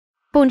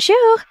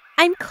Bonjour!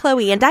 I'm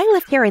Chloe and I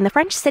live here in the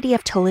French city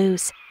of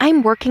Toulouse.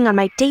 I'm working on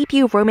my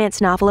debut romance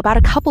novel about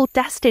a couple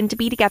destined to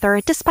be together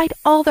despite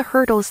all the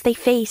hurdles they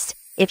face.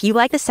 If you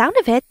like the sound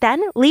of it,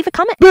 then leave a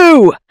comment.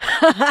 Boo!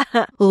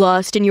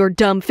 Lost in your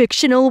dumb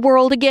fictional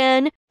world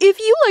again? If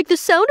you like the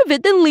sound of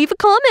it, then leave a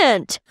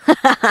comment.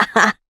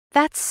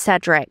 That's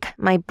Cedric,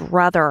 my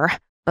brother.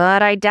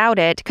 But I doubt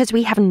it, because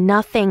we have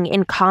nothing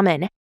in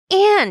common.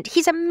 And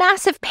he's a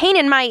massive pain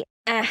in my...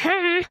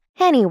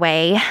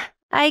 Anyway,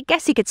 I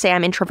guess you could say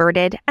I'm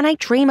introverted, and I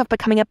dream of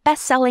becoming a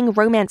best-selling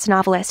romance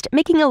novelist,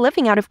 making a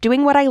living out of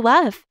doing what I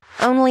love.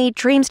 Only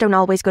dreams don't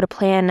always go to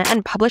plan,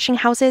 and publishing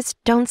houses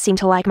don't seem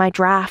to like my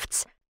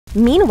drafts.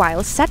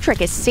 Meanwhile,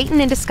 Cedric is Satan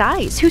in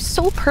disguise, whose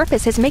sole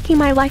purpose is making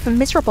my life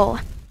miserable.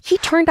 He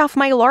turned off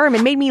my alarm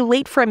and made me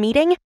late for a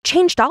meeting,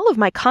 changed all of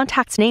my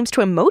contacts' names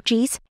to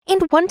emojis,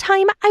 and one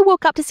time I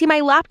woke up to see my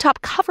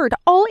laptop covered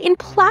all in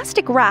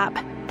plastic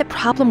wrap. The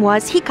problem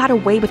was he got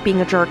away with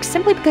being a jerk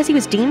simply because he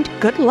was deemed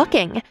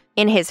good-looking.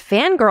 In his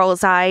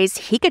fangirl's eyes,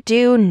 he could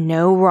do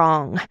no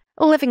wrong.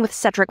 Living with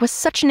Cedric was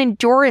such an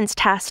endurance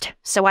test,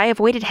 so I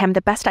avoided him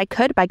the best I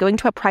could by going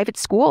to a private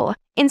school,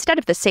 instead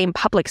of the same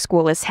public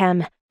school as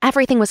him.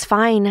 Everything was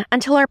fine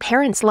until our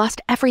parents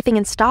lost everything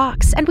in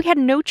stocks, and we had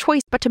no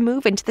choice but to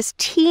move into this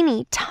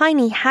teeny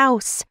tiny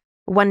house.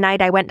 One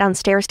night I went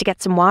downstairs to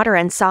get some water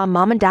and saw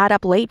Mom and Dad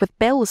up late with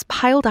bills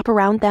piled up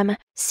around them.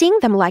 Seeing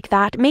them like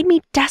that made me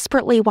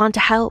desperately want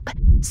to help.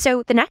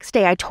 So the next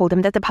day I told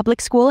them that the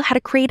public school had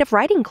a creative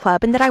writing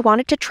club and that I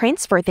wanted to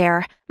transfer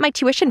there. My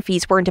tuition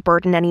fees weren't a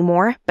burden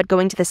anymore, but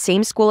going to the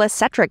same school as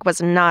Cedric was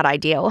not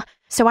ideal.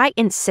 So I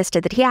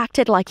insisted that he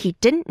acted like he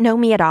didn't know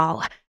me at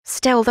all.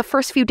 Still, the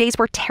first few days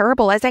were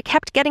terrible as I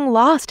kept getting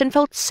lost and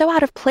felt so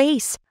out of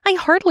place. I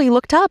hardly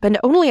looked up and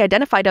only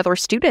identified other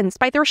students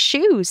by their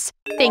shoes.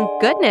 Thank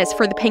goodness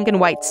for the pink and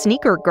white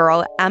sneaker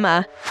girl,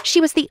 Emma. She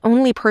was the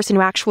only person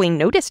who actually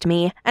noticed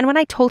me, and when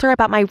I told her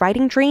about my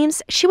writing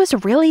dreams, she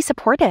was really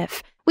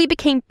supportive. We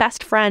became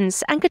best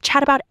friends and could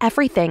chat about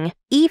everything,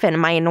 even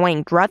my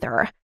annoying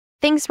brother.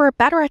 Things were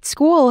better at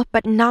school,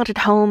 but not at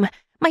home.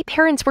 My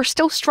parents were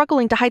still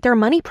struggling to hide their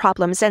money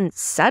problems, and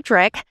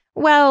Cedric,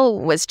 well,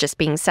 was just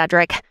being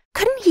Cedric.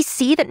 Couldn't he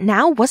see that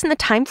now wasn't the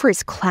time for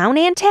his clown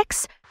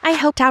antics? I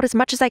helped out as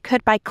much as I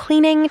could by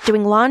cleaning,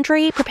 doing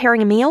laundry,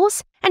 preparing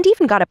meals, and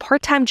even got a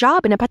part-time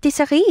job in a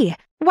patisserie,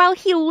 while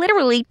he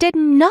literally did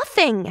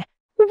nothing.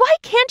 Why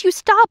can't you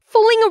stop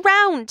fooling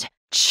around?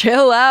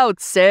 Chill out,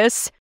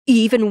 sis.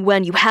 Even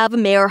when you have a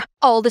mare,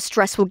 all the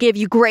stress will give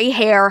you gray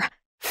hair.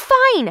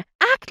 Fine!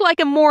 Act like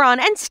a moron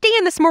and stay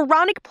in this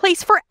moronic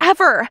place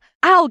forever.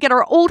 I'll get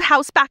our old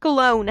house back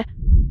alone.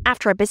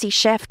 After a busy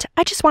shift,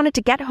 I just wanted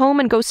to get home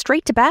and go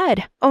straight to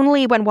bed.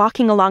 Only when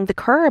walking along the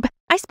curb,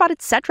 I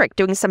spotted Cedric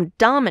doing some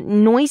dumb,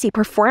 noisy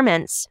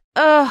performance.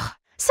 Ugh,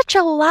 such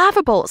a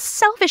laughable,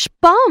 selfish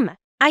bum.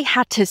 I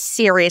had to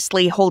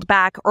seriously hold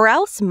back or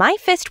else my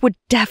fist would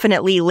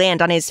definitely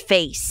land on his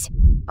face.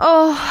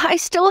 Oh, I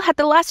still had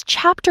the last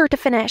chapter to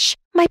finish.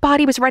 My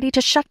body was ready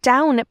to shut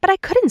down, but I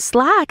couldn't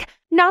slack.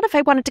 Not if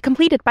I wanted to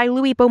complete it by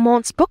Louis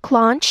Beaumont's book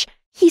launch.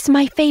 He's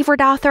my favorite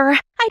author.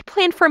 I'd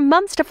planned for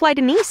months to fly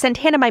to Nice and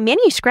hand him my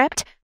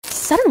manuscript.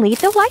 Suddenly,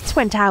 the lights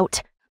went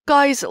out.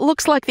 Guys,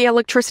 looks like the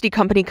electricity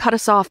company cut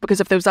us off because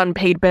of those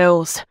unpaid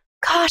bills.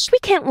 Gosh, we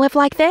can't live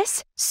like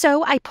this.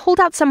 So I pulled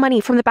out some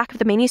money from the back of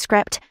the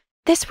manuscript.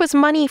 This was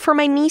money for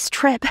my Nice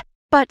trip.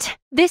 But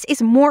this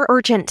is more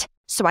urgent,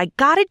 so I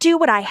gotta do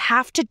what I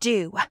have to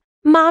do.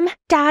 Mom,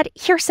 Dad,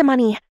 here's some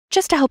money,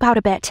 just to help out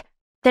a bit.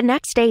 The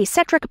next day,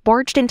 Cedric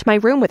barged into my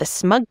room with a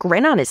smug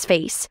grin on his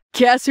face.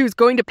 Guess who's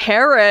going to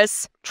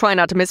Paris? Try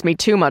not to miss me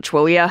too much,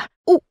 will ya?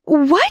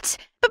 What?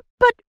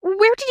 But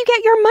where did you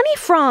get your money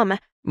from?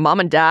 Mom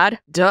and Dad?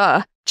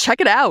 Duh.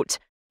 Check it out.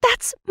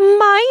 That's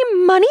my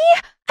money?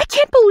 I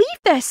can't believe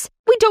this.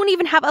 We don't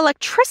even have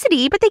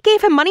electricity, but they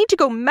gave him money to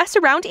go mess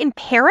around in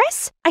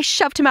Paris? I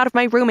shoved him out of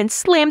my room and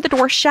slammed the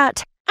door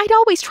shut. I'd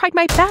always tried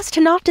my best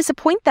to not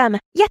disappoint them,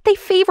 yet they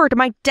favored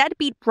my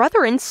deadbeat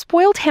brother and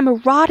spoiled him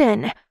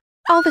rotten.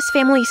 All this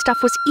family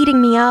stuff was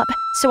eating me up,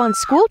 so on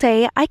school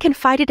day, I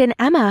confided in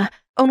Emma.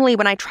 Only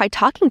when I tried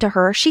talking to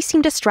her, she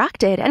seemed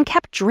distracted and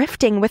kept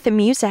drifting with the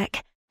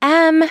music.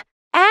 Em,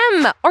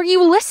 are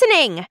you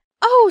listening?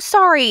 Oh,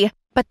 sorry,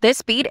 but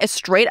this beat is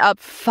straight up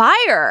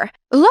fire.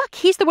 Look,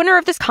 he's the winner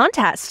of this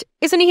contest.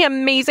 Isn't he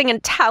amazing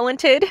and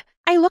talented?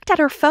 I looked at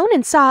her phone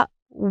and saw,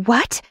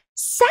 what?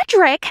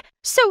 Cedric?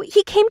 So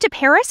he came to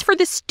Paris for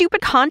this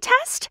stupid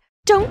contest?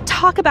 Don't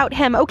talk about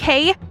him,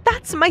 okay?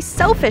 That's my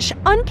selfish,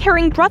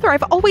 uncaring brother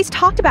I've always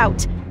talked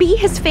about. Be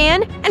his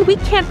fan, and we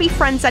can't be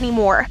friends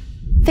anymore.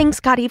 Things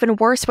got even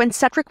worse when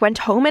Cedric went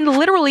home and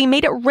literally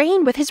made it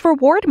rain with his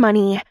reward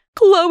money.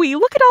 Chloe,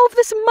 look at all of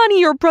this money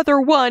your brother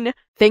won.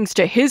 Thanks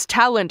to his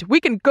talent, we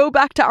can go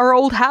back to our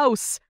old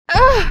house.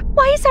 Ugh,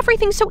 why is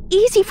everything so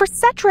easy for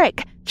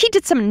Cedric? He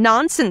did some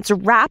nonsense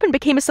rap and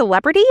became a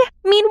celebrity.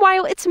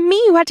 Meanwhile, it's me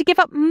who had to give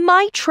up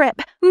my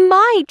trip,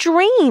 my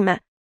dream.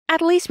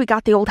 At least we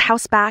got the old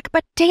house back,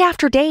 but day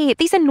after day,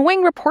 these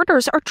annoying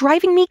reporters are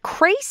driving me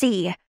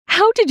crazy.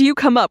 How did you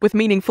come up with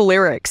meaningful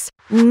lyrics?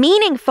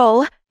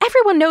 Meaningful?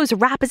 Everyone knows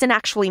rap isn't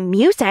actually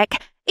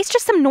music. It's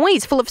just some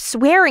noise full of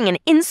swearing and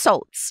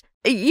insults.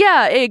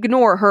 Yeah,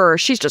 ignore her.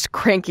 She's just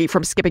cranky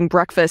from skipping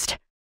breakfast.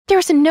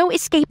 There's no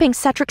escaping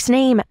Cedric's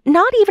name,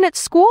 not even at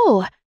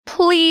school.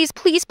 Please,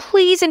 please,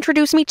 please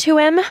introduce me to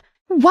him.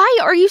 Why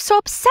are you so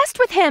obsessed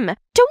with him?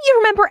 Don't you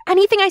remember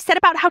anything I said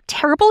about how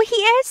terrible he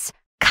is?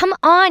 Come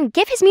on,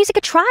 give his music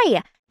a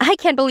try. I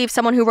can't believe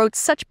someone who wrote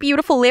such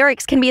beautiful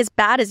lyrics can be as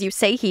bad as you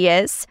say he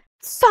is.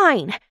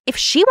 Fine. If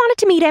she wanted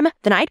to meet him,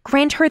 then I'd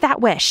grant her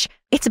that wish.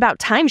 It's about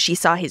time she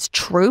saw his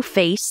true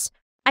face.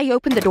 I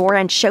opened the door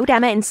and showed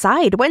Emma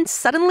inside when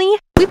suddenly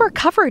we were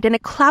covered in a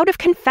cloud of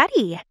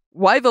confetti.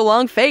 Why the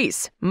long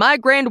face? My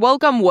grand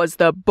welcome was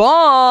the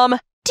bomb!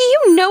 Do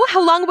you know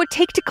how long it would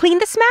take to clean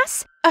this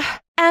mess?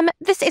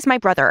 This is my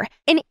brother.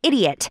 An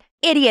idiot.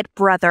 Idiot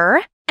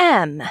brother.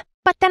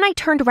 But then I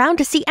turned around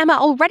to see Emma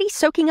already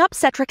soaking up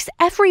Cedric's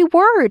every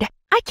word.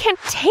 I can't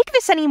take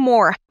this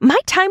anymore. My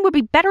time would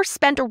be better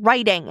spent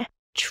writing.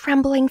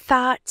 Trembling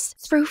thoughts,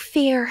 through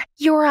fear,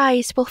 your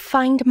eyes will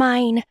find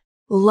mine.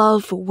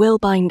 Love will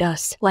bind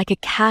us like a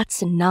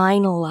cat's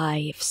 9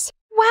 lives.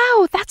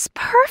 Wow, that's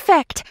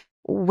perfect.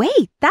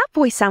 Wait, that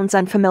voice sounds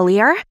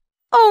unfamiliar.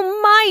 Oh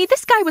my,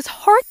 this guy was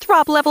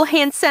heartthrob level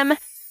handsome.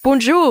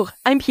 Bonjour,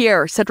 I'm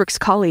Pierre, Cedric's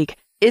colleague.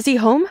 Is he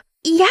home?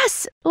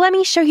 Yes, let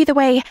me show you the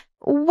way.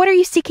 What are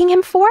you seeking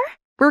him for?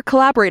 We're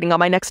collaborating on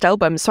my next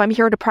album, so I'm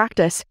here to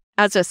practice.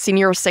 As a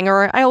senior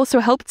singer, I also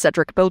helped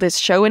Cedric build his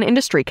show and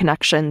industry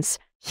connections.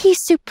 He's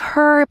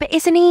superb,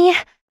 isn't he?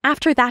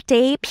 After that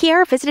day,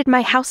 Pierre visited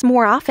my house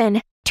more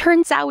often.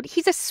 Turns out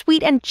he's a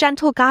sweet and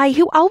gentle guy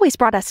who always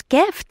brought us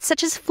gifts,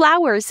 such as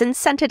flowers and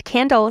scented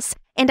candles.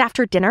 And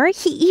after dinner,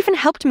 he even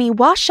helped me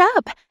wash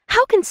up.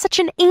 How can such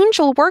an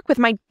angel work with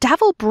my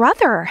devil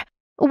brother?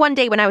 One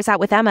day when I was out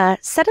with Emma,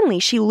 suddenly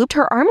she looped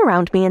her arm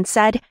around me and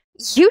said,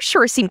 "You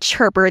sure seem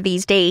chirper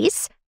these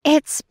days."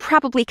 It's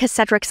probably because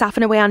Cedric's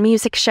often away on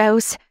music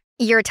shows.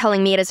 You're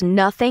telling me it has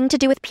nothing to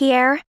do with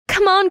Pierre?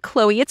 Come on,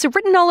 Chloe, it's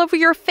written all over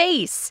your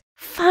face.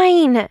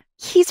 Fine.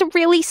 He's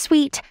really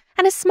sweet,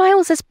 and his smile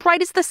is as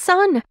bright as the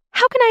sun.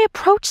 How can I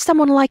approach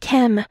someone like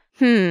him?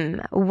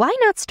 Why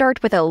not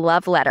start with a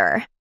love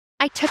letter?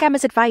 I took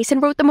Emma's advice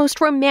and wrote the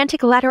most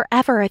romantic letter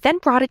ever, then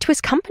brought it to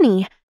his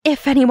company.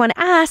 If anyone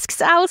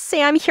asks, I'll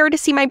say I'm here to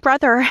see my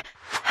brother.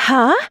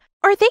 Huh?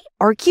 Are they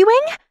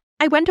arguing?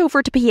 I went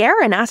over to Pierre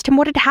and asked him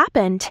what had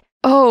happened.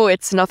 Oh,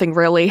 it's nothing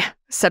really.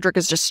 Cedric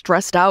is just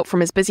stressed out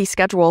from his busy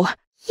schedule.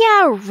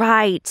 Yeah,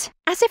 right.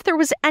 As if there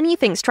was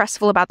anything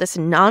stressful about this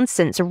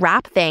nonsense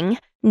rap thing.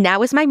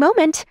 Now is my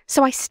moment,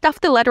 so I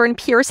stuffed the letter in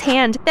Pierre's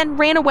hand, then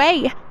ran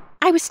away.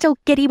 I was still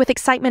giddy with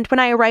excitement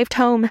when I arrived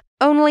home.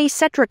 Only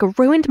Cedric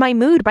ruined my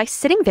mood by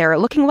sitting there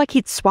looking like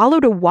he'd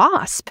swallowed a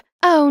wasp.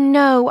 Oh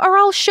no, are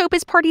all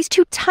showbiz parties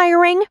too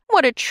tiring?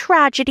 What a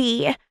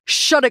tragedy.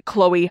 Shut it,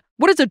 Chloe.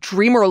 What does a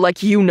dreamer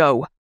like you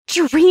know?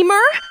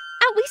 Dreamer?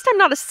 At least I'm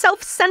not a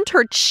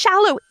self-centered,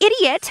 shallow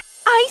idiot.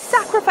 I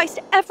sacrificed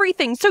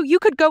everything so you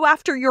could go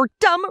after your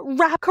dumb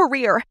rap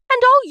career,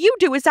 and all you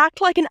do is act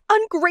like an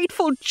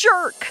ungrateful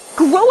jerk.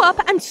 Grow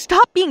up and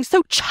stop being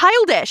so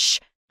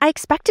childish. I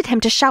expected him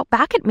to shout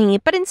back at me,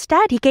 but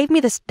instead he gave me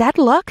this dead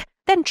look,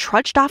 then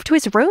trudged off to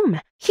his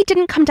room. He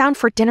didn't come down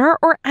for dinner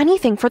or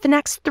anything for the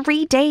next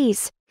 3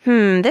 days.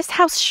 This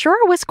house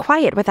sure was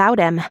quiet without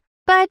him.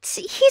 But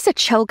he's a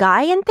chill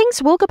guy and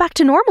things will go back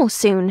to normal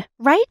soon,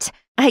 right?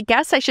 I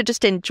guess I should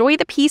just enjoy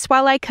the peace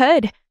while I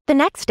could. The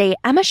next day,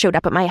 Emma showed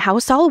up at my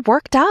house all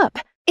worked up.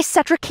 Is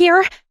Cedric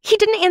here? He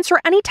didn't answer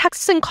any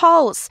texts and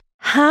calls.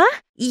 Huh?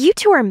 You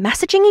two are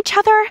messaging each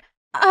other?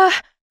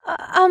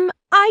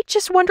 I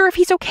just wonder if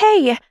he's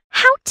okay.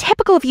 How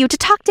typical of you to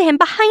talk to him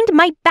behind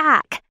my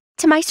back.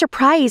 To my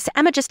surprise,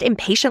 Emma just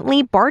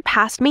impatiently barred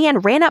past me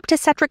and ran up to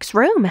Cedric's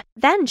room.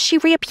 Then she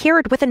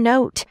reappeared with a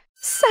note.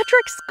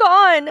 Cedric's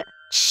gone.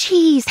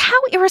 Jeez, how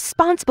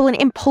irresponsible and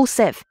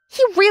impulsive.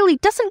 He really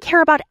doesn't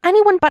care about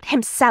anyone but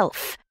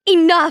himself.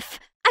 Enough!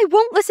 I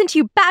won't listen to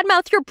you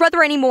badmouth your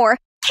brother anymore.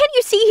 Can't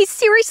you see he's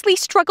seriously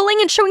struggling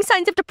and showing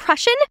signs of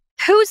depression?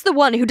 Who's the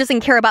one who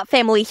doesn't care about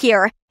family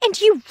here? And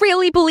you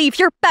really believe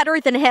you're better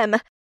than him?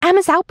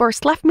 Emma's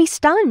outburst left me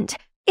stunned.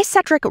 Is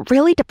Cedric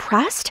really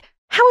depressed?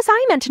 How was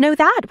I meant to know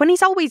that when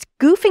he's always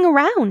goofing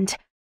around?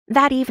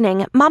 That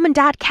evening, Mom and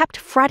Dad kept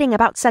fretting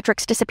about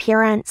Cedric's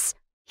disappearance.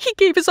 He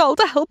gave his all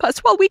to help us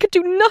while we could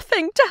do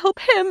nothing to help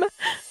him.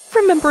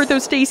 Remember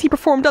those days he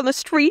performed on the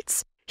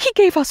streets? He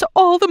gave us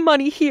all the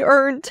money he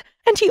earned,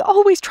 and he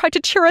always tried to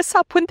cheer us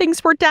up when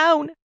things were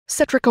down.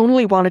 Cedric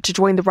only wanted to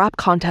join the rap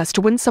contest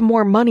to win some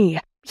more money.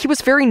 He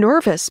was very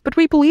nervous, but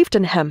we believed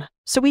in him,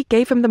 so we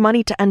gave him the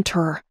money to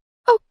enter.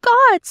 Oh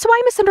God, so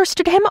I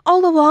misunderstood him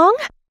all along?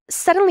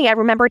 Suddenly I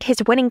remembered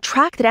his winning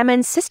track that Emma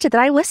insisted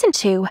that I listen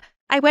to.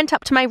 I went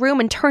up to my room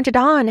and turned it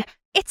on.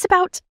 It's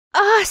about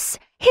us,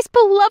 his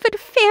beloved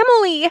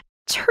family.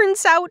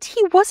 Turns out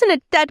he wasn't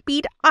a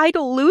deadbeat,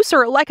 idle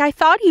loser like I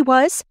thought he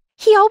was.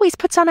 He always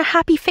puts on a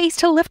happy face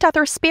to lift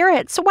other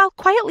spirits while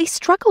quietly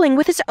struggling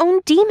with his own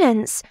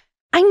demons.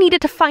 I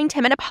needed to find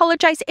him and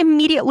apologize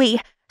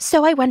immediately.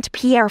 so I went to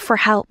Pierre for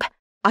help.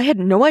 I had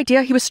no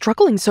idea he was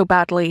struggling so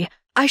badly.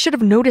 I should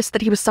have noticed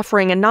that he was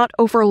suffering and not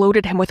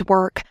overloaded him with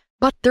work.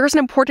 But there's an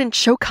important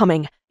show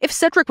coming. If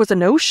Cedric was a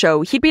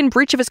no-show, he'd be in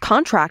breach of his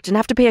contract and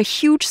have to pay a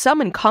huge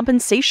sum in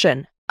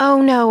compensation.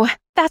 Oh no,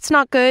 that's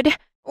not good.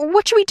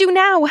 What should we do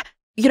now?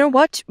 You know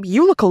what?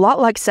 You look a lot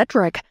like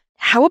Cedric.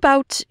 How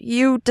about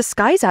you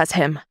disguise as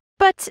him?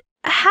 But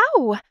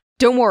how?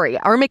 Don't worry,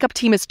 our makeup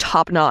team is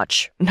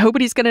top-notch.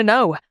 Nobody's gonna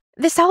know.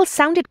 This all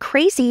sounded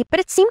crazy, but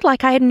it seemed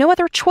like I had no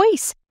other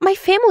choice. My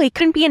family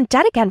couldn't be in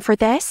debt again for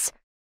this.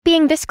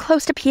 Being this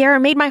close to Pierre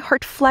made my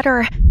heart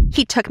flutter.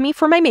 He took me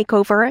for my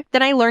makeover,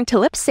 then I learned to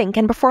lip-sync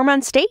and perform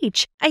on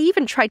stage. I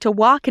even tried to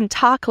walk and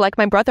talk like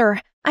my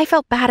brother. I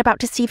felt bad about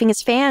deceiving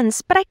his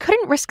fans, but I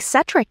couldn't risk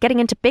Cedric getting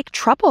into big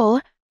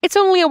trouble. It's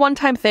only a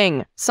one-time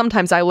thing.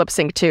 Sometimes I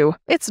lip-sync too.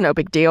 It's no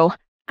big deal.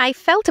 I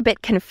felt a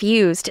bit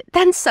confused.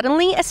 Then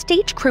suddenly, a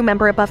stage crew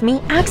member above me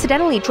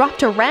accidentally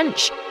dropped a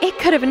wrench. It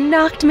could have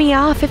knocked me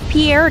off if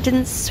Pierre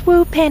didn't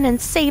swoop in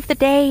and save the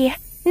day.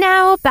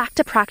 Now, back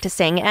to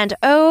practicing, and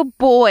oh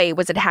boy,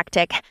 was it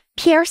hectic.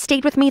 Pierre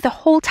stayed with me the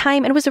whole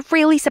time and was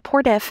really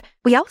supportive.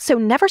 We also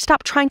never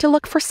stopped trying to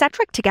look for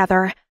Cedric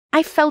together.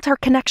 I felt our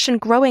connection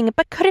growing,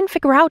 but couldn't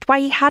figure out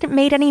why he hadn't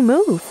made any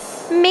move.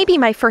 Maybe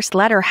my first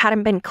letter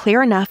hadn't been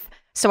clear enough,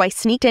 so I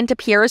sneaked into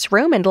Pierre's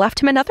room and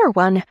left him another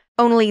one.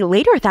 Only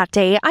later that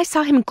day, I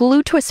saw him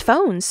glued to his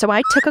phone, so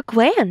I took a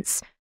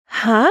glance.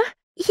 Huh?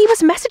 He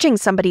was messaging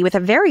somebody with a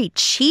very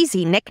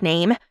cheesy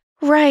nickname.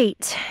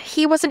 Right,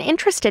 he wasn't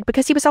interested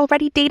because he was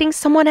already dating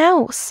someone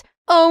else.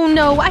 Oh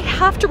no, I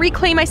have to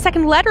reclaim my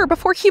second letter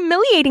before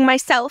humiliating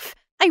myself.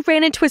 I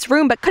ran into his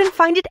room but couldn't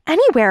find it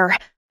anywhere.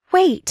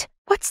 Wait,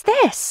 what's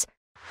this?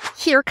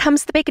 Here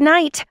comes the big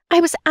night. I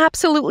was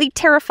absolutely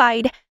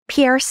terrified.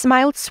 Pierre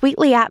smiled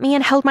sweetly at me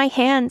and held my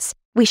hands.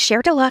 We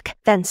shared a look,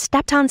 then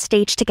stepped on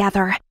stage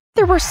together.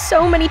 There were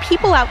so many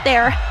people out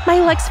there. My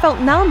legs felt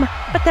numb,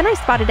 but then I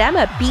spotted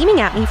Emma beaming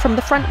at me from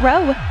the front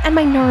row, and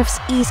my nerves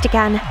eased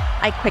again.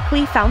 I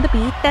quickly found the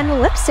beat,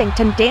 then lip-synced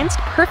and danced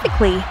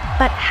perfectly.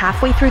 But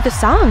halfway through the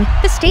song,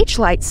 the stage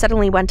lights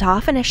suddenly went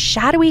off and a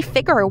shadowy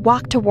figure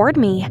walked toward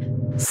me.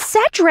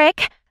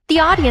 Cedric! The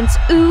audience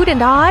oohed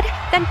and awed,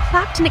 then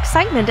clapped in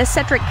excitement as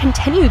Cedric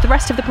continued the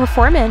rest of the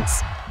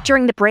performance.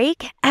 During the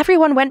break,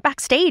 everyone went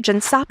backstage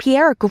and saw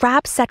Pierre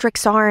grab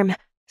Cedric's arm.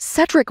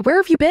 Cedric, where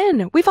have you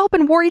been? We've all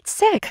been worried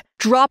sick.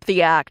 Drop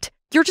the act.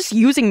 You're just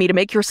using me to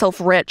make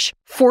yourself rich,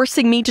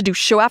 forcing me to do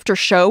show after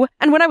show,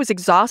 and when I was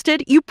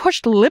exhausted, you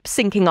pushed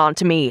lip-syncing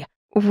onto me.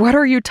 What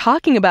are you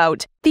talking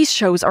about? These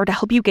shows are to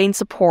help you gain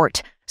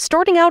support.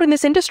 Starting out in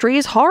this industry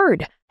is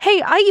hard.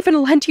 Hey, I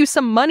even lent you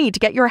some money to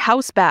get your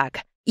house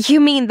back. You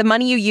mean the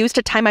money you used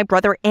to tie my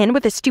brother in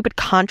with his stupid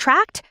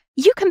contract?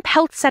 You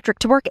compelled Cedric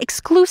to work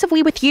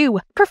exclusively with you,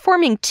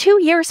 performing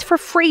 2 years for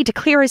free to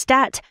clear his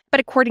debt. But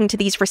according to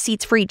these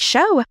receipts for each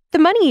show, the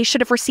money he should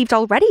have received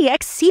already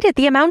exceeded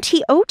the amount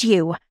he owed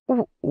you.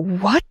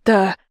 What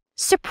the?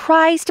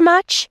 Surprised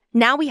much?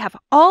 Now we have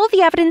all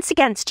the evidence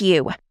against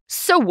you.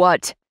 So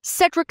what?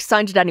 Cedric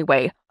signed it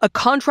anyway. A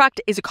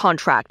contract is a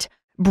contract.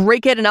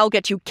 Break it and I'll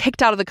get you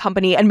kicked out of the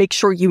company and make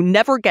sure you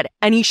never get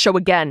any show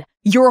again.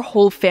 Your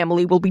whole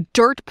family will be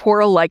dirt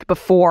poor like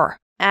before.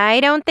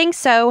 I don't think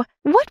so.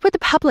 What would the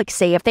public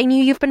say if they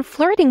knew you've been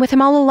flirting with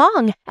him all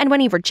along, and when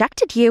he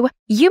rejected you,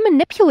 you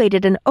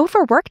manipulated and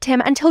overworked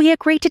him until he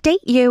agreed to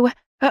date you?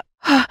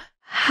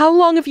 How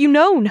long have you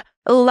known?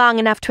 Long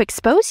enough to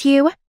expose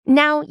you.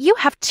 Now, you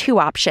have two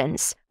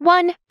options.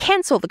 1,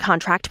 cancel the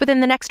contract within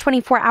the next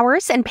 24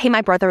 hours and pay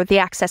my brother the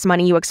excess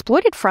money you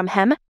exploited from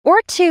him. Or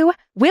 2,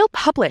 we'll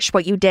publish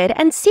what you did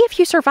and see if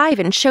you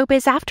survive in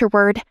showbiz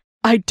afterward.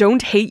 I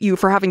don't hate you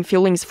for having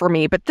feelings for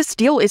me, but this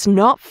deal is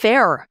not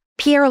fair.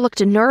 Pierre looked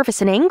nervous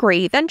and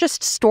angry, then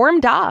just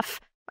stormed off.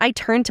 I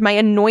turned to my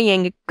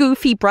annoying,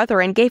 goofy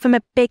brother and gave him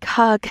a big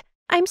hug.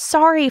 I'm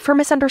sorry for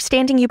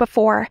misunderstanding you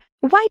before.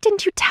 Why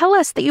didn't you tell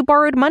us that you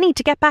borrowed money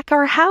to get back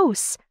our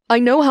house? I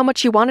know how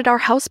much you wanted our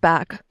house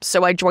back,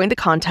 so I joined the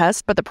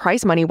contest, but the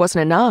prize money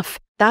wasn't enough.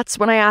 That's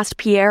when I asked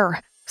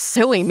Pierre.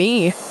 Silly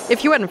me.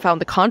 If you hadn't found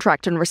the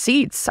contract and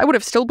receipts, I would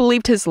have still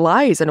believed his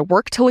lies and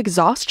worked till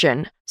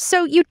exhaustion.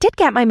 So you did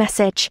get my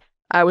message.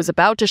 I was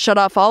about to shut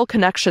off all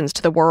connections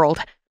to the world.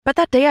 But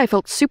that day I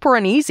felt super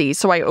uneasy,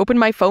 so I opened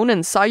my phone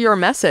and saw your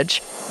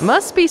message.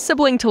 Must be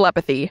sibling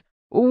telepathy.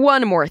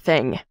 One more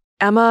thing.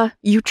 Emma,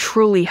 you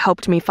truly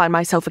helped me find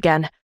myself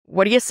again.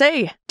 What do you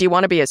say? Do you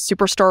want to be a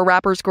superstar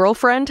rapper's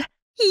girlfriend?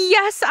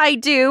 Yes, I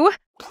do.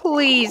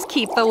 Please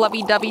keep the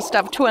lovey-dovey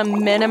stuff to a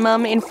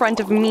minimum in front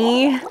of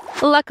me.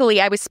 Luckily,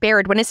 I was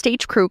spared when a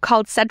stage crew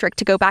called Cedric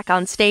to go back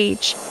on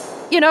stage.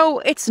 You know,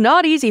 it's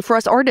not easy for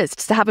us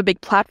artists to have a big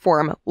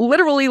platform,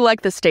 literally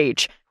like the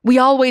stage. We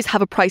always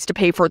have a price to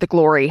pay for the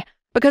glory.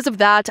 Because of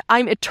that,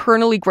 I'm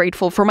eternally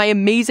grateful for my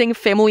amazing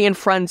family and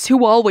friends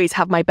who always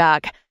have my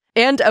back.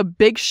 And a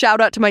big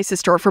shout out to my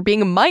sister for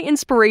being my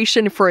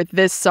inspiration for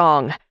this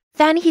song.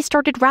 Then he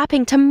started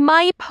rapping to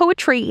my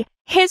poetry.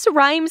 His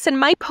rhymes and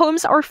my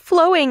poems are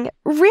flowing,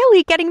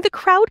 really getting the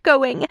crowd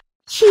going.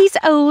 He's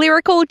a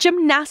lyrical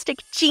gymnastic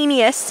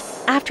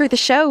genius. After the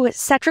show,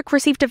 Cedric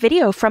received a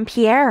video from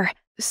Pierre.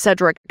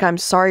 Cedric, I'm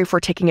sorry for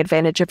taking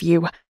advantage of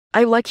you.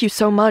 I like you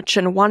so much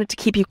and wanted to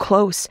keep you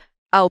close.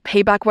 I'll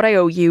pay back what I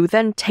owe you,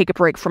 then take a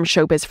break from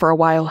showbiz for a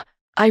while.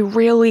 I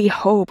really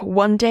hope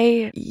one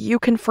day you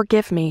can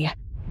forgive me.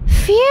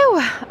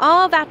 Phew!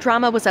 All that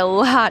drama was a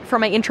lot for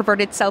my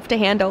introverted self to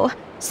handle.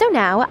 So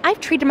now,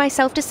 I've treated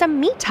myself to some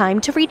me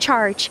time to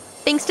recharge.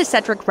 Thanks to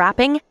Cedric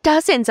rapping,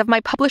 dozens of my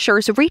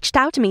publishers reached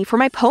out to me for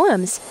my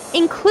poems,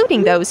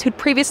 including those who'd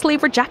previously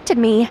rejected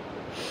me.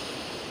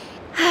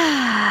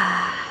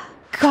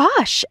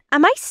 Gosh,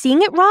 am I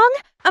seeing it wrong?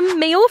 A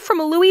mail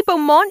from Louis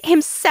Beaumont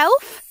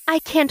himself? I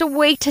can't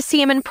wait to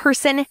see him in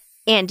person.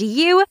 And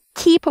you,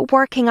 keep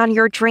working on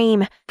your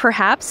dream.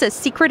 Perhaps a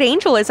secret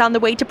angel is on the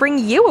way to bring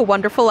you a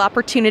wonderful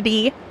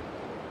opportunity.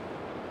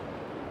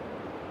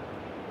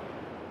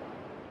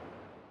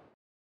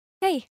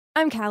 Hey,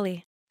 I'm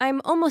Callie.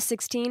 I'm almost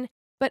 16,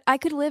 but I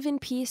could live in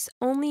peace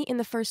only in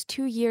the first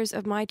 2 years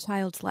of my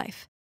child's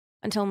life,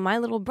 until my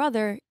little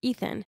brother,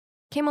 Ethan,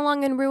 came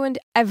along and ruined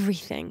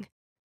everything.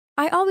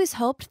 I always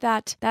hoped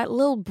that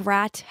little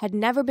brat had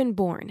never been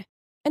born.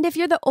 And if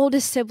you're the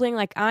oldest sibling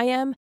like I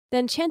am,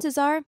 then chances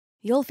are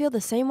you'll feel the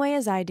same way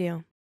as I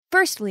do.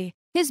 Firstly,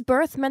 his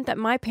birth meant that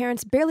my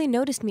parents barely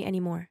noticed me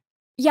anymore.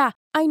 Yeah,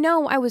 I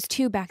know I was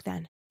 2 back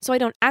then, so I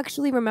don't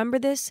actually remember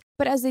this,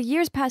 but as the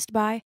years passed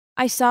by,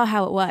 I saw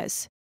how it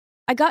was.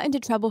 I got into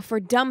trouble for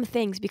dumb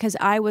things because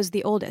I was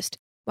the oldest,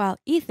 while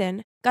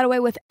Ethan got away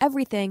with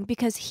everything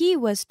because he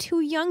was too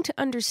young to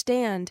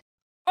understand.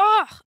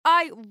 Ugh,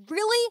 I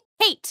really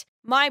hate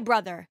my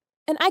brother,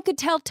 and I could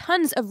tell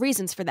tons of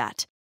reasons for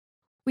that.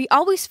 We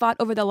always fought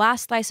over the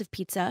last slice of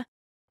pizza.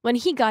 When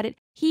he got it,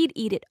 he'd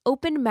eat it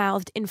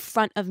open-mouthed in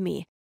front of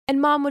me,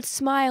 and Mom would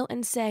smile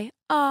and say,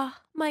 "Ah,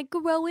 my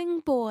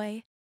growing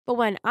boy." But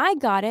when I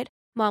got it,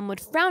 Mom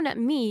would frown at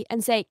me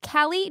and say,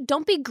 "Callie,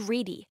 don't be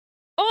greedy."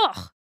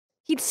 Ugh!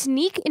 He'd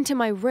sneak into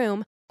my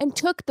room and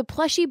took the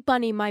plushy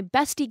bunny my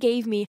bestie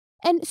gave me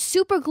and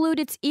superglued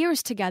its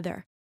ears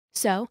together.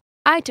 So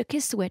I took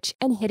his Switch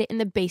and hid it in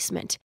the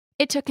basement.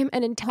 It took him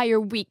an entire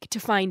week to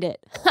find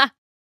it. Ha!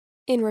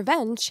 In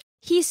revenge,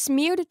 he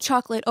smeared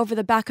chocolate over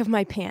the back of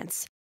my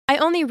pants. I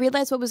only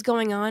realized what was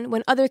going on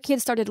when other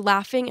kids started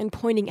laughing and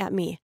pointing at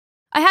me.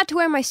 I had to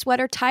wear my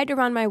sweater tied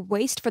around my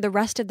waist for the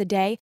rest of the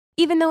day,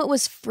 even though it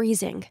was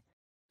freezing.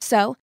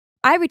 So,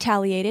 I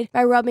retaliated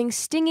by rubbing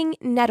stinging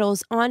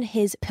nettles on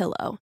his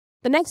pillow.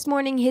 The next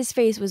morning, his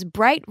face was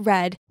bright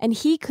red, and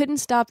he couldn't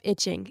stop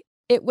itching.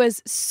 It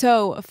was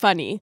so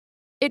funny.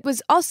 It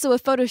was also a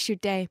photo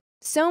shoot day.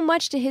 So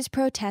much to his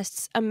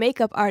protests, a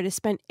makeup artist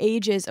spent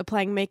ages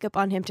applying makeup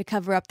on him to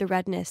cover up the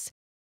redness.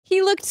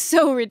 He looked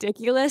so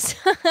ridiculous.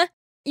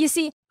 You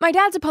see, my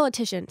dad's a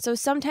politician, so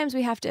sometimes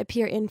we have to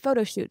appear in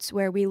photo shoots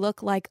where we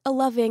look like a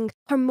loving,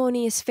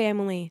 harmonious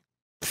family.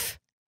 Pfft,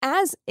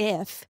 as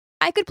if.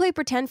 I could play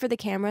pretend for the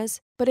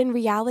cameras, but in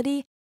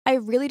reality, I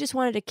really just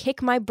wanted to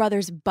kick my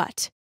brother's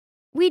butt.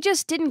 We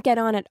just didn't get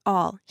on at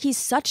all. He's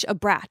such a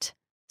brat.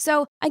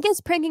 So I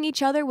guess pranking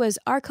each other was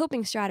our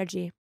coping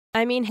strategy.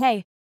 I mean,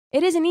 hey,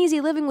 it isn't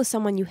easy living with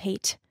someone you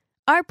hate.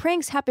 Our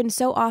pranks happen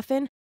so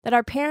often that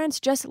our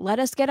parents just let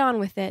us get on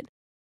with it.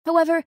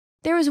 However,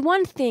 there is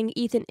one thing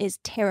Ethan is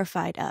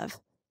terrified of.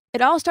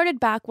 It all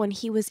started back when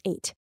he was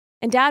 8,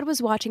 and Dad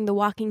was watching The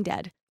Walking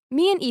Dead.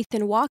 Me and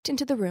Ethan walked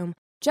into the room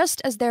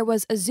just as there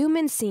was a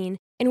zoom-in scene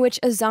in which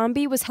a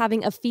zombie was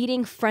having a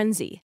feeding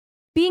frenzy.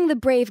 Being the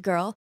brave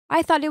girl,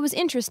 I thought it was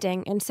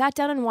interesting and sat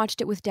down and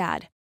watched it with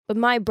Dad. But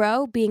my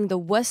bro, being the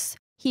wuss,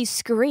 he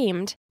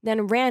screamed,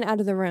 then ran out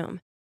of the room,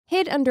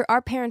 hid under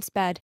our parents'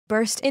 bed,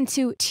 burst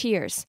into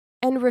tears,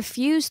 and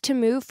refused to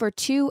move for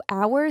 2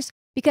 hours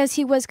because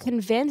he was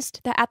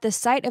convinced that at the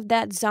sight of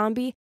that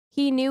zombie,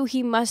 he knew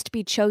he must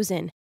be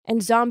chosen,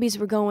 and zombies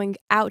were going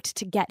out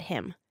to get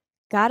him.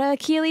 Got a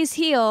Achilles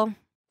heel.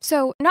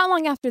 So, not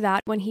long after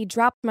that, when he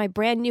dropped my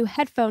brand new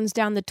headphones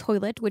down the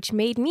toilet, which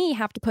made me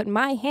have to put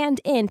my hand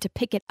in to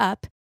pick it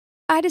up,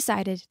 I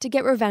decided to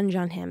get revenge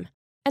on him.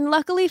 And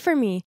luckily for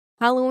me,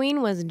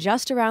 Halloween was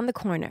just around the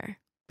corner.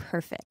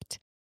 Perfect.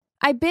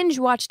 I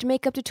binge-watched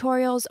makeup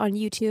tutorials on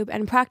YouTube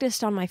and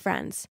practiced on my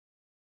friends.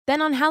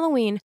 Then on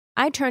Halloween,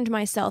 I turned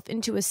myself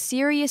into a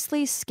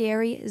seriously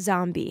scary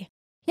zombie,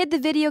 hid the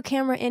video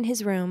camera in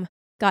his room,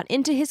 got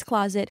into his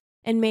closet,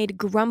 and made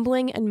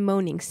grumbling and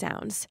moaning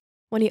sounds.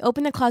 When he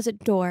opened the closet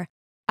door,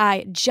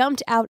 I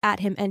jumped out at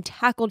him and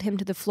tackled him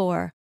to the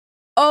floor.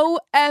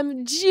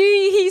 OMG,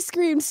 he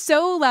screamed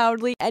so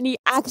loudly, and he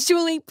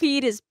actually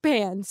peed his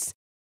pants.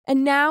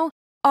 And now,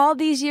 all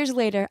these years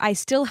later, I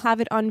still have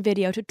it on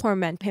video to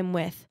torment him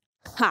with.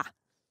 Ha!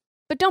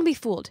 But don't be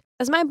fooled,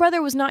 as my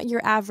brother was not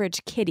your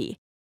average kitty.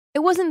 It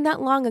wasn't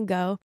that long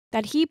ago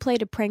that he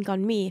played a prank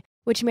on me,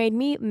 which made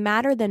me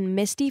madder than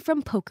Misty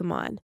from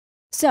Pokemon.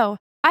 So,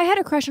 I had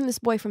a crush on this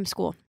boy from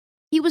school.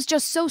 He was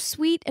just so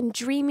sweet and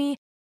dreamy,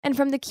 and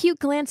from the cute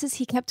glances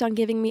he kept on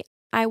giving me,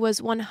 I was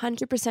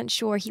 100%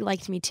 sure he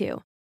liked me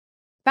too.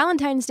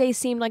 Valentine's Day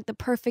seemed like the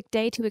perfect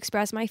day to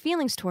express my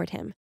feelings toward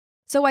him.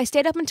 So I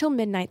stayed up until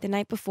midnight the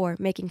night before,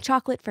 making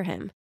chocolate for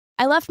him.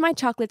 I left my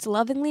chocolates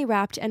lovingly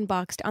wrapped and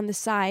boxed on the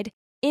side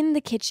in the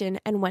kitchen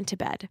and went to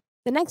bed.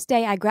 The next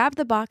day, I grabbed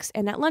the box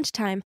and at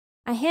lunchtime,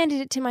 I handed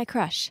it to my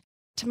crush.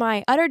 To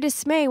my utter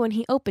dismay when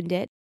he opened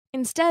it,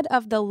 instead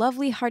of the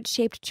lovely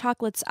heart-shaped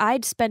chocolates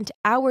I'd spent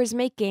hours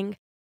making,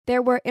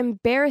 there were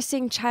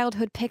embarrassing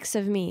childhood pics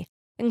of me,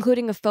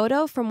 including a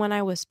photo from when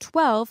I was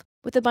 12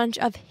 with a bunch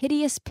of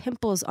hideous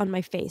pimples on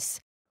my face.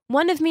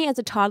 One of me as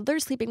a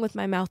toddler sleeping with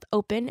my mouth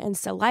open and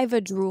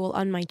saliva drool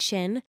on my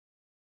chin,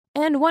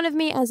 and one of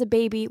me as a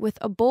baby with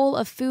a bowl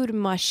of food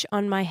mush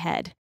on my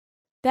head.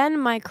 Then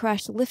my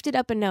crush lifted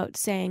up a note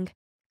saying,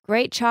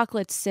 "Great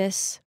chocolates,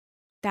 sis."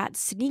 That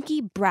sneaky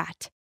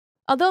brat.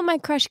 Although my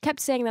crush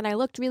kept saying that I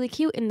looked really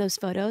cute in those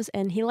photos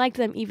and he liked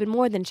them even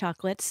more than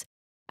chocolates,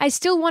 I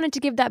still wanted to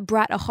give that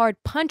brat a hard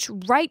punch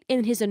right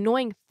in his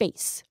annoying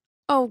face.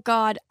 Oh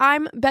God,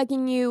 I'm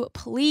begging you,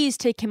 please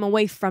take him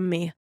away from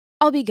me.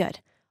 I'll be good.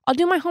 I'll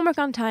do my homework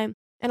on time,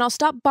 and I'll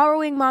stop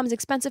borrowing Mom's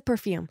expensive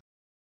perfume.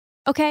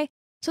 Okay,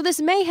 so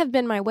this may have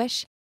been my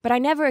wish, but I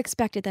never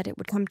expected that it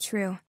would come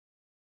true.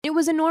 It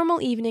was a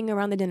normal evening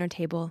around the dinner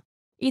table.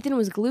 Ethan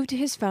was glued to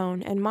his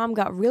phone, and Mom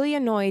got really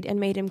annoyed and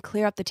made him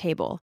clear up the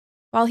table.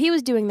 While he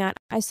was doing that,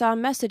 I saw a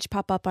message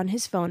pop up on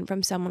his phone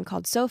from someone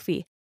called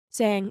Sophie,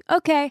 saying,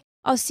 "Okay,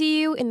 I'll see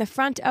you in the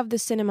front of the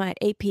cinema at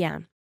 8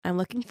 p.m. I'm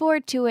looking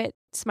forward to it,"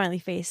 smiley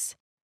face.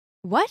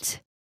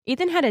 What?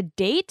 Ethan had a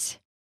date?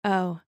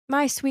 Oh,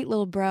 my sweet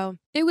little bro.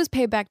 It was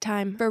payback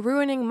time for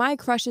ruining my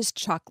crush's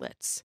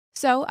chocolates.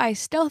 So I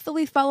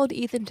stealthily followed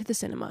Ethan to the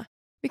cinema.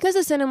 Because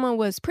the cinema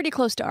was pretty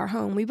close to our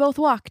home, we both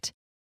walked.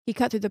 He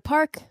cut through the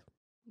park.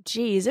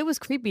 Geez, it was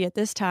creepy at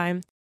this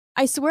time.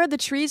 I swear the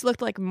trees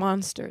looked like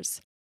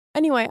monsters.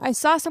 Anyway, I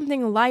saw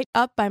something light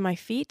up by my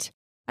feet.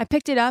 I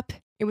picked it up.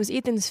 It was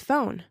Ethan's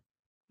phone.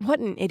 What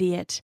an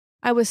idiot.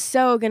 I was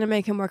so gonna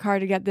make him work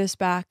hard to get this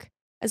back.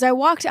 As I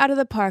walked out of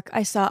the park,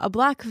 I saw a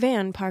black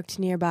van parked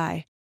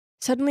nearby.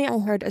 Suddenly, I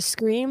heard a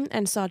scream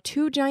and saw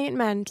two giant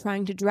men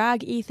trying to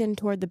drag Ethan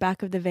toward the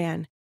back of the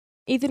van.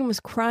 Ethan was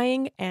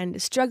crying and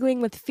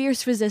struggling with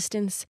fierce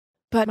resistance,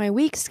 but my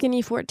weak,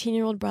 skinny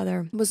 14-year-old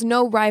brother was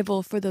no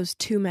rival for those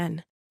two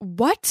men.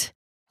 What?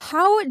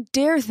 How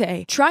dare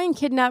they try and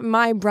kidnap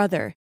my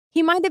brother?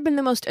 He might have been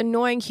the most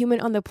annoying human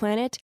on the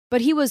planet,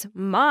 but he was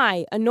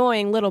my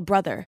annoying little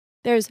brother.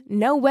 There's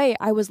no way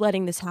I was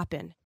letting this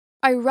happen.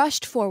 I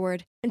rushed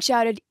forward and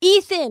shouted,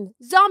 "Ethan,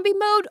 zombie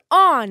mode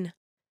on!"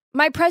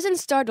 My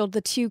presence startled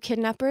the two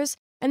kidnappers,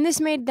 and this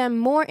made them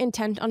more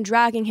intent on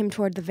dragging him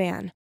toward the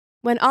van.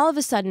 When all of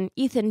a sudden,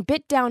 Ethan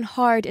bit down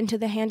hard into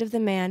the hand of the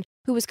man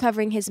who was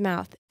covering his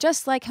mouth,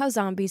 just like how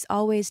zombies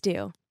always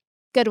do.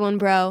 Good one,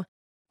 bro.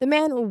 The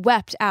man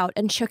wept out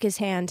and shook his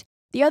hand.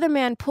 The other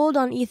man pulled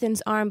on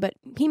Ethan's arm, but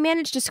he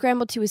managed to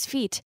scramble to his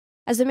feet.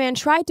 As the man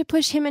tried to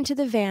push him into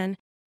the van,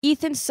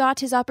 Ethan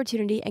sought his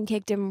opportunity and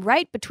kicked him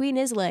right between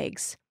his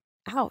legs.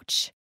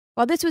 Ouch.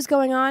 While this was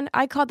going on,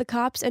 I called the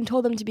cops and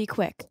told them to be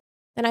quick.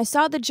 Then I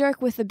saw the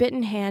jerk with the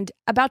bitten hand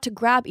about to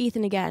grab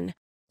Ethan again.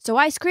 So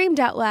I screamed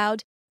out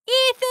loud,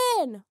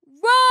 "Ethan,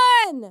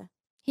 run!"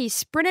 He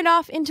sprinted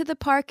off into the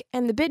park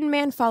and the bitten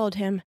man followed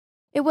him.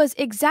 It was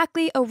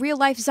exactly a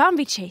real-life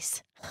zombie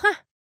chase. Huh.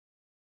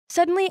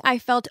 Suddenly, I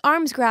felt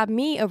arms grab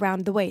me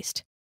around the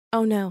waist.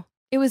 Oh no,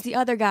 it was the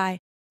other guy.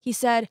 He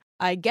said,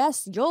 "I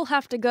guess you'll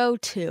have to go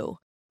too,"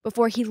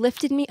 before he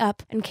lifted me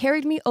up and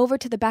carried me over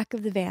to the back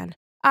of the van.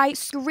 I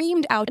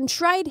screamed out and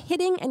tried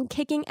hitting and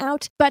kicking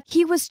out, but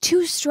he was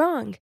too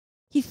strong.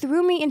 He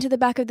threw me into the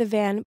back of the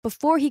van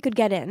before he could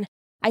get in.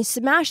 I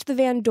smashed the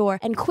van door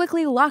and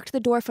quickly locked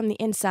the door from the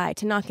inside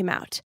to knock him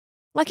out.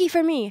 Lucky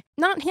for me,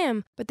 not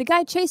him, but the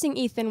guy chasing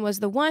Ethan was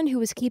the one who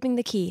was keeping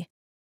the key.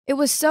 It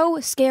was so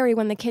scary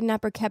when the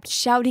kidnapper kept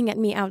shouting at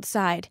me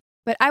outside,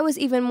 but I was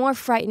even more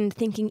frightened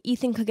thinking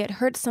Ethan could get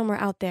hurt somewhere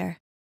out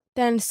there.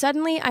 Then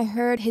suddenly I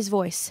heard his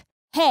voice.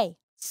 "Hey,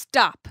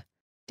 stop!"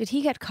 Did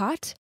he get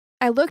caught?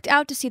 I looked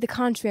out to see the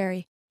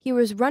contrary. He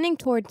was running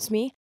towards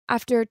me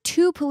after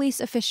two police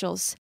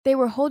officials. They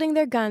were holding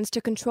their guns to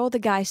control the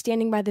guy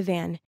standing by the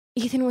van.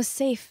 Ethan was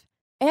safe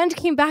and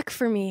came back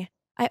for me.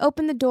 I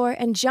opened the door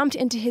and jumped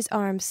into his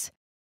arms.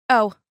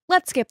 Oh,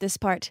 let's skip this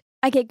part.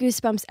 I get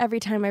goosebumps every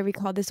time I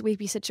recall this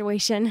weepy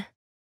situation.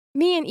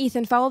 Me and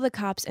Ethan followed the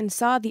cops and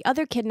saw the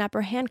other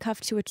kidnapper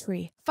handcuffed to a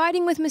tree,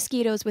 fighting with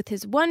mosquitoes with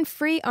his one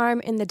free arm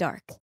in the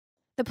dark.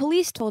 The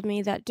police told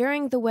me that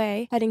during the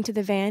way heading to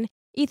the van,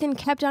 Ethan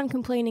kept on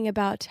complaining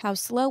about how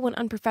slow and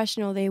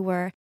unprofessional they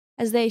were,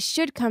 as they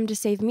should come to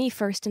save me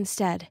first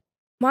instead.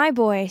 My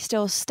boy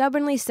still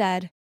stubbornly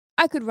said,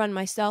 "I could run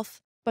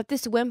myself, but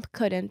this wimp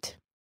couldn't."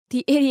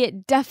 The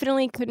idiot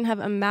definitely couldn't have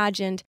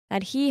imagined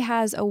that he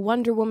has a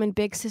Wonder Woman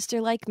big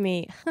sister like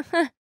me.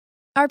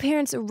 Our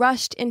parents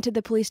rushed into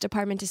the police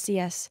department to see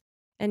us.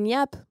 And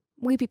yep,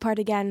 weepy part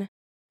again.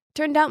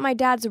 Turned out my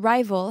dad's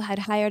rival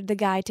had hired the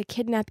guy to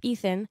kidnap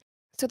Ethan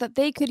so that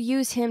they could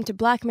use him to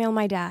blackmail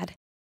my dad.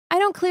 I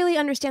don't clearly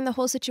understand the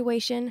whole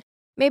situation.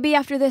 Maybe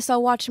after this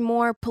I'll watch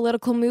more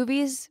political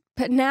movies,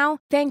 but now,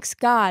 thanks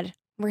God,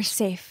 we're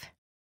safe.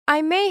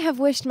 I may have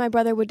wished my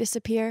brother would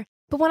disappear,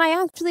 but when I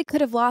actually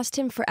could have lost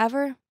him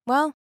forever,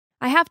 well,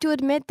 I have to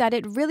admit that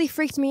it really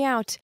freaked me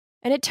out.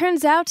 And it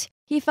turns out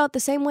he felt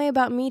the same way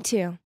about me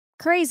too.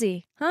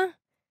 Crazy, huh?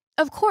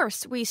 Of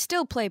course, we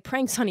still play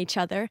pranks on each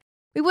other.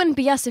 We wouldn't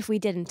be us if we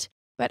didn't.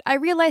 But I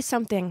realized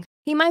something.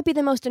 He might be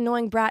the most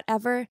annoying brat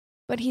ever,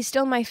 but he's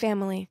still my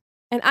family.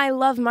 And I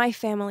love my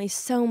family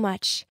so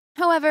much.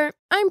 However,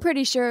 I'm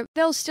pretty sure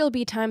there'll still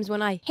be times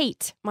when I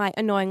hate my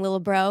annoying little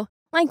bro.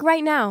 Like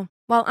right now,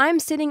 while I'm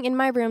sitting in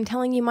my room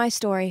telling you my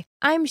story,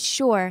 I'm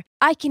sure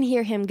I can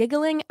hear him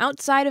giggling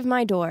outside of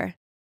my door.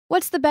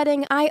 What's the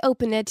betting I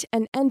open it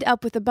and end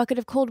up with a bucket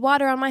of cold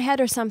water on my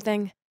head or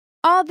something?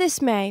 All this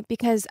may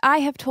because I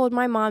have told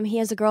my mom he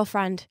has a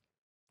girlfriend.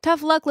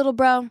 Tough luck, little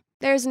bro.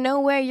 There's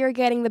no way you're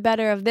getting the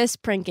better of this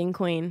pranking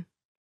queen.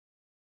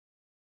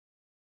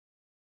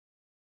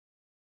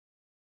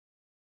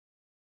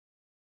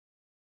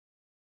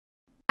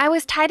 I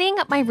was tidying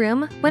up my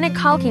room when a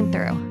call came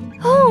through.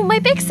 Oh, my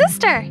big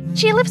sister!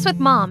 She lives with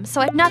Mom, so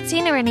I've not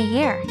seen her in a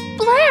year.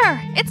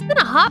 Blair! It's been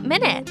a hot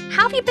minute.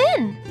 How have you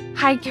been?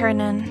 Hi,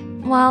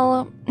 Kiernan.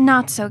 Well,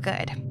 not so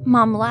good.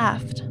 Mom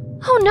left.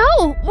 Oh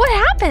no! What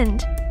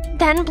happened?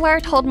 Then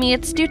Blair told me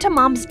it's due to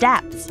Mom's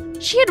debts.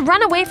 She had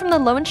run away from the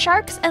loan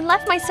sharks and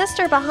left my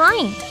sister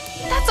behind.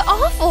 That's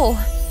awful!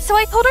 So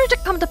I told her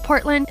to come to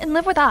Portland and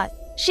live with us.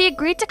 She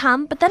agreed to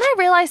come, but then I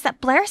realized that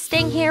Blair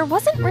staying here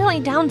wasn't really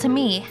down to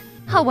me.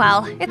 Oh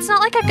well, it's not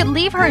like I could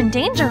leave her in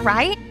danger,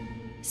 right?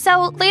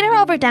 So later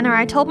over dinner,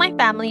 I told my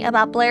family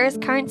about Blair's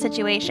current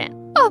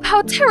situation. Oh,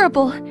 how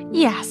terrible!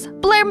 Yes,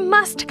 Blair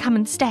must come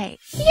and stay.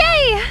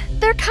 Yay!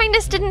 Their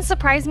kindness didn't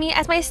surprise me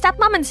as my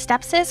stepmom and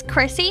stepsis,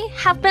 Chrissy,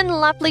 have been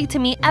lovely to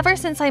me ever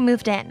since I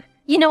moved in.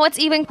 You know what's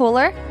even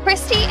cooler?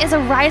 Christy is a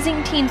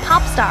rising teen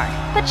pop star,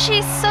 but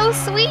she's so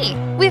sweet.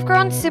 We've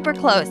grown super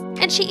close,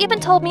 and she even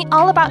told me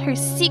all about her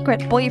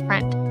secret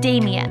boyfriend,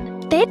 Damien.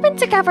 They'd been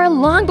together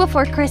long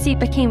before Chrissy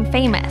became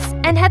famous,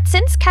 and had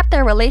since kept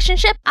their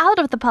relationship out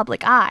of the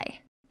public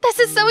eye. This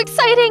is so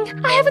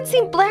exciting! I haven't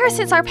seen Blair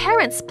since our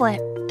parents split.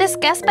 This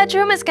guest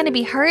bedroom is gonna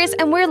be hers,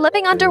 and we're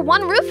living under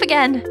one roof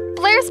again.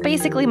 Blair's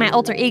basically my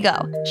alter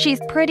ego. She's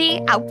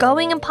pretty,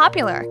 outgoing, and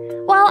popular,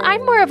 while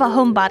I'm more of a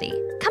homebody.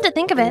 Come to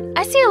think of it,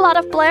 I see a lot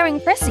of Blair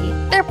and Chrissy.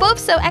 They're both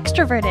so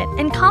extroverted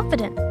and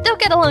confident. They'll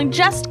get along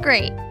just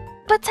great.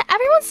 But to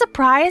everyone's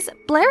surprise,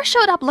 Blair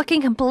showed up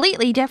looking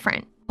completely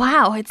different.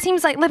 Wow, it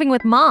seems like living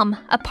with Mom,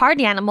 a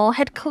party animal,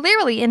 had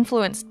clearly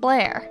influenced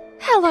Blair.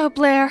 Hello,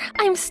 Blair.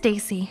 I'm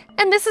Stacy,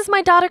 and this is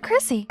my daughter,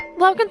 Chrissy.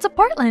 Welcome to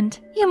Portland.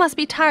 You must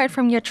be tired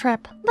from your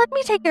trip. Let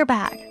me take your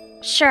bag.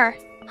 Sure.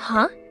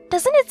 Huh?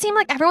 Doesn't it seem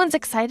like everyone's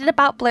excited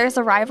about Blair's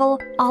arrival,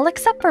 all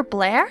except for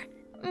Blair?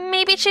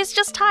 Maybe she's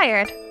just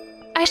tired.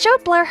 I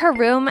showed Blair her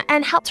room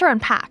and helped her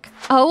unpack.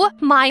 Oh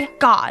my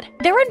god,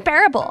 they're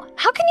unbearable.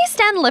 How can you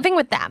stand living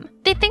with them?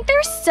 They think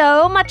they're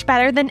so much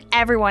better than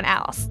everyone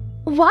else.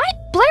 What?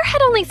 Blair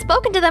had only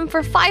spoken to them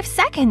for 5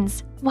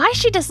 seconds. Why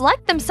she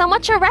disliked them so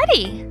much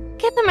already?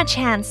 Give them a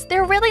chance,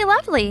 they're really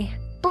lovely.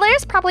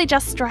 Blair's probably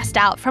just stressed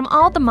out from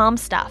all the mom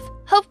stuff.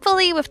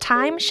 Hopefully, with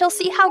time, she'll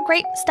see how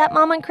great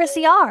stepmom and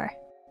Chrissy are.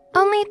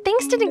 Only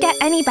things didn't get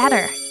any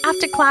better.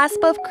 After class,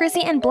 both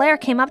Chrissy and Blair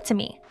came up to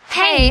me.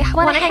 Hey,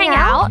 wanna hang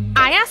out?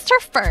 I asked her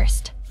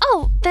first.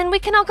 Oh, then we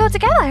can all go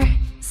together.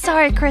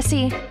 Sorry,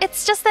 Chrissy.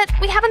 It's just that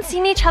we haven't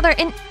seen each other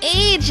in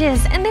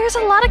ages, and there's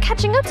a lot of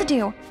catching up to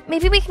do.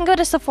 Maybe we can go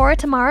to Sephora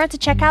tomorrow to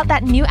check out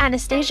that new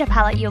Anastasia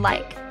palette you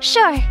like.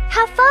 Sure,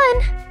 have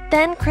fun.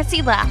 Then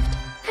Chrissy left.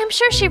 I'm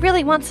sure she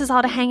really wants us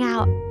all to hang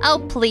out.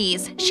 Oh,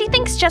 please. She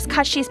thinks just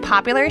 'cause she's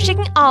popular, she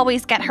can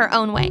always get her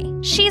own way.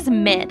 She's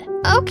mid.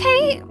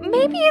 Okay,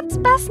 maybe it's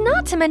best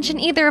not to mention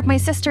either of my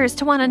sisters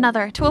to one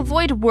another to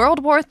avoid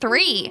World War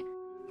III.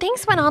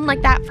 Things went on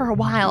like that for a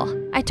while.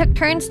 I took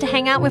turns to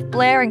hang out with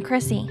Blair and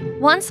Chrissy.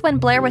 Once when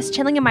Blair was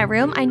chilling in my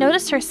room, I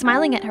noticed her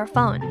smiling at her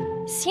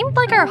phone. Seemed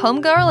like our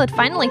homegirl had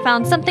finally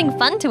found something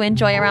fun to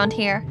enjoy around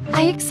here.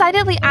 I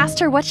excitedly asked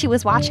her what she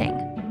was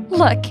watching.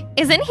 Look,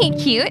 isn't he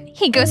cute?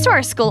 He goes to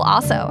our school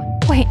also.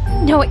 Wait,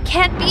 no, it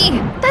can't be.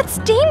 That's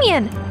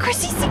Damien,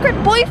 Chrissy's secret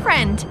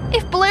boyfriend.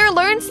 If Blair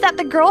learns that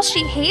the girl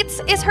she hates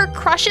is her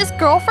crush's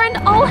girlfriend,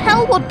 all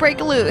hell will break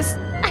loose.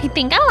 I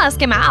think I'll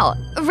ask him out.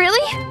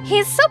 Really?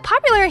 He's so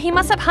popular, he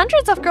must have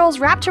hundreds of girls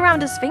wrapped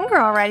around his finger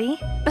already.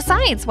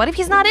 Besides, what if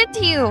he's not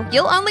into you?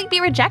 You'll only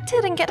be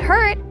rejected and get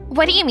hurt.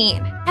 What do you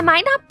mean? Am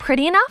I not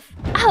pretty enough?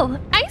 Oh,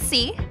 I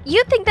see.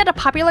 You think that a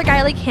popular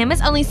guy like him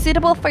is only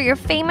suitable for your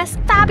famous,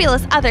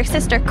 fabulous other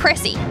sister,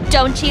 Chrissy,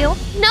 don't you?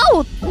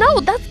 No,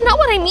 that's not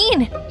what I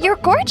mean. You're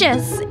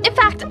gorgeous. In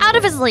fact, out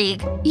of his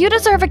league. You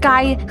deserve a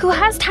guy who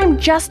has time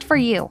just for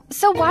you.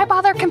 So why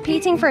bother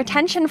competing for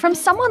attention from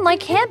someone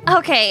like him?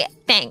 Okay,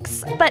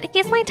 thanks. But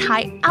he's my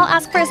type. I'll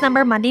ask for his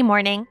number Monday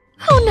morning.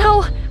 Oh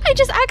no, I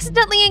just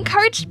accidentally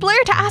encouraged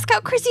Blair to ask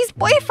out Chrissy's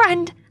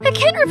boyfriend. I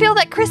can't reveal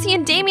that Chrissy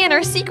and Damien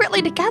are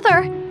secretly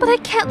together, but I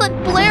can't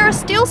let Blair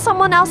steal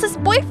someone else's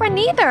boyfriend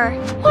either.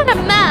 What a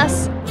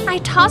mess. I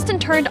tossed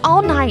and turned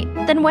all night.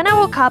 Then when I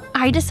woke up,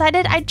 I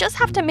decided I'd just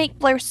have to make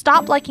Blair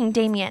stop liking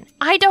Damien.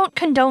 I don't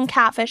condone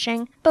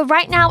catfishing, but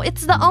right now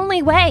it's the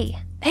only way.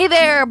 Hey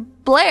there,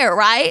 Blair,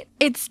 right?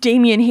 It's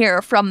Damien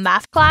here from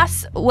math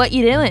class. What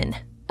you doing?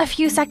 A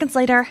few seconds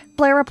later,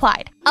 Blair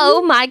replied,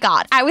 "Oh my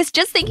god, I was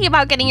just thinking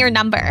about getting your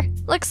number.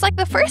 Looks like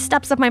the first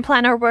steps of my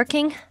plan are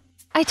working."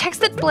 I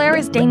texted Blair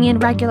as Damien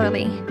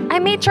regularly. I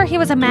made sure he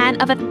was a man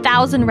of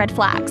 1,000 red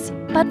flags.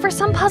 But for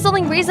some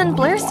puzzling reason,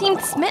 Blair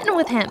seemed smitten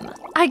with him.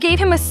 I gave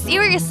him a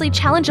seriously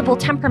challengeable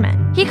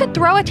temperament. He could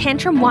throw a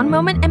tantrum one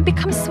moment and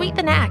become sweet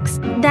the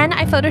next. Then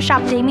I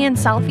photoshopped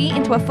Damien's selfie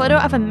into a photo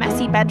of a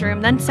messy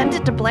bedroom, then sent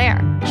it to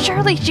Blair.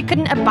 Surely she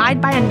couldn't abide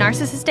by a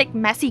narcissistic,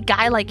 messy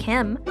guy like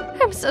him.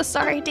 I'm so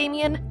sorry,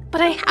 Damien,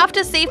 but I have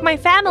to save my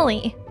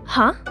family.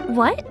 Huh?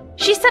 What?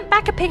 She sent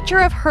back a picture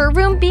of her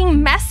room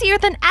being messier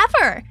than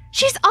ever.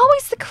 She's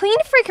always the clean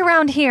freak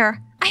around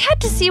here. I had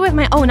to see with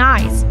my own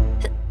eyes.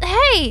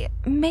 Hey,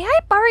 may I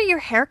borrow your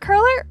hair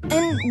curler?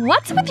 And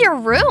what's with your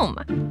room?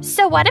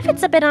 So what if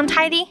it's a bit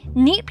untidy?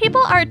 Neat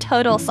people are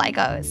total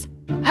psychos.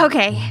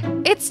 Okay,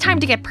 it's time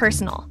to get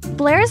personal.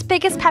 Blair's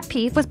biggest pet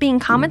peeve was being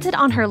commented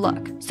on her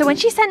look. So when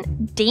she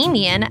sent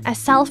Damien a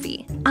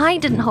selfie, I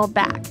didn't hold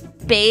back.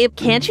 Babe,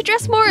 can't you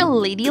dress more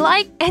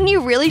ladylike? And you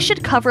really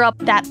should cover up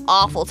that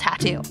awful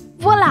tattoo.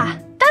 Voila!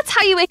 That's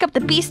how you wake up the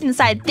beast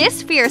inside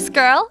this fierce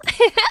girl.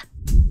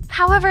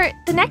 However,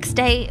 the next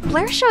day,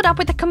 Blair showed up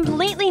with a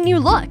completely new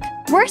look.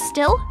 Worse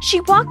still, she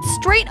walked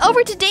straight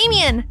over to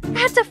Damien. I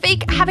had to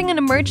fake having an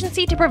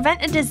emergency to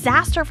prevent a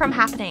disaster from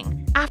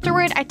happening.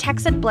 Afterward, I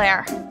texted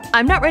Blair.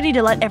 I'm not ready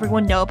to let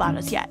everyone know about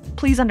us yet.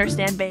 Please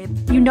understand,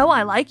 babe. You know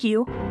I like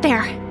you.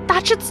 There,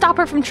 that should stop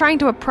her from trying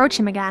to approach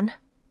him again.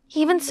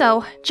 Even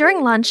so,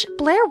 during lunch,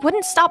 Blair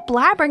wouldn't stop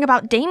blabbering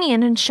about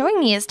Damien and showing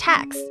me his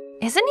texts.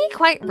 Isn't he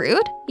quite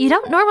rude? You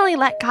don't normally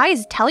let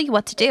guys tell you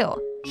what to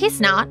do.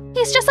 He's not.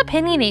 He's just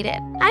opinionated.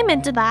 I'm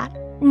into that.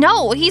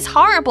 No, he's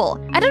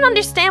horrible. I don't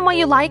understand why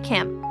you like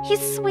him.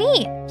 He's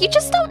sweet. You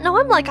just don't know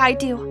him like I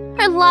do.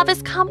 Our love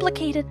is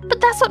complicated,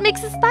 but that's what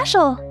makes it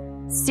special.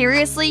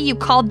 Seriously, you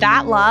called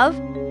that love?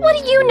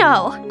 What do you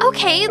know?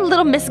 Okay,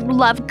 little Miss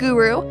Love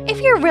Guru, if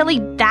you're really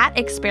that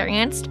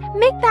experienced,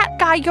 make that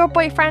guy your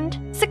boyfriend,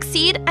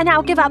 succeed, and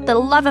I'll give up the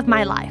love of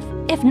my life.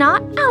 If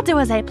not, I'll do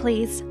as I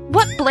please.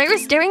 What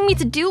Blair's daring me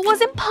to do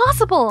was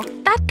impossible.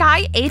 That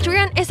guy,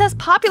 Adrian, is as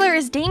popular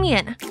as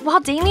Damien. While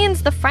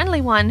Damien's the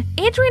friendly one,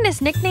 Adrian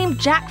is nicknamed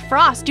Jack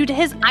Frost due to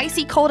his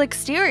icy cold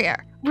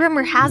exterior.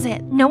 Rumor has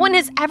it, no one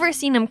has ever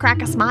seen him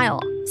crack a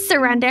smile.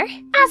 Surrender?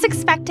 As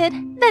expected.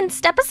 Then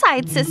step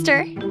aside,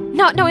 sister.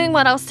 Not knowing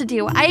what else to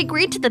do, I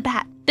agreed to the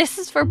bet. This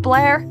is for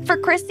Blair, for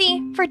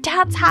Chrissy, for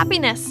Dad's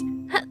happiness.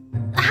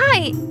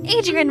 Hi,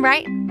 Adrian,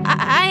 right?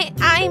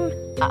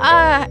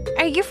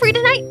 Are you free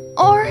tonight?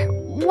 Or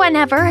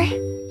whenever?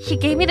 He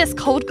gave me this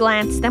cold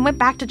glance, then went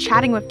back to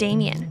chatting with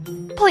Damien.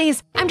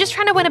 Please, I'm just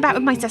trying to win a bet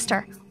with my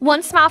sister.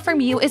 One smile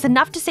from you is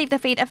enough to save the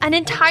fate of an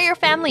entire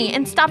family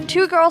and stop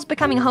 2 girls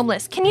becoming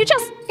homeless. Can you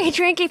just…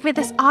 Adrian gave me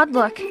this odd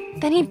look.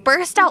 Then he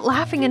burst out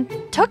laughing and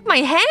took my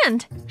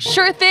hand.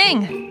 Sure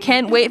thing.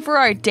 Can't wait for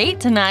our date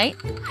tonight.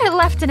 I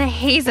left in a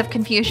haze of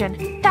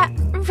confusion. That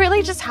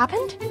really just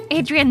happened?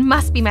 Adrian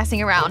must be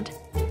messing around.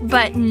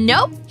 But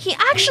nope, he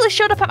actually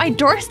showed up at my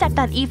doorstep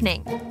that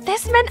evening.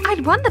 This meant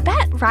I'd won the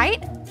bet,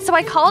 right? So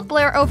I called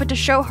Blair over to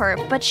show her,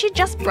 but she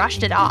just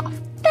brushed it off.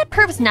 That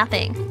proves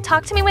nothing.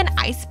 Talk to me when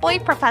Ice Boy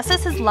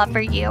professes his love for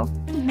you.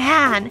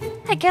 Man,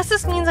 I guess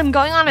this means I'm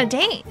going on a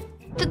date.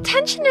 The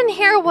tension in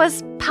here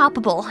was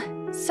palpable,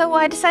 so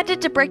I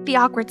decided to break the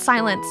awkward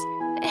silence.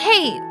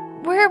 Hey,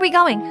 where are we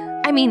going?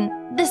 I mean,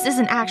 this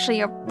isn't actually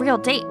a real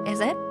date,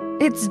 is it?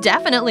 It's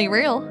definitely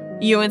real.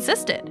 You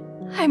insisted.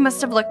 I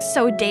must have looked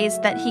so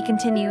dazed that he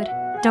continued.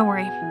 Don't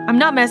worry, I'm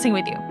not messing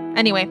with you.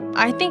 Anyway,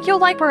 I think you'll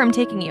like where I'm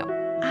taking you.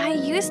 I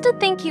used to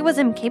think he was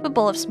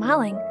incapable of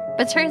smiling,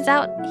 but turns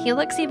out he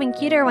looks even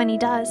cuter when he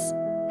does.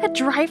 A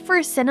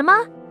drive-through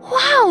cinema?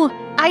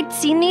 Wow! I'd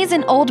seen these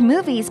in old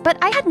movies, but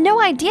I had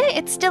no idea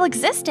it still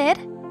existed.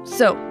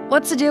 So,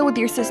 what's the deal with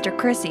your sister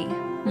Chrissy?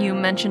 You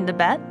mentioned a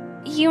bet?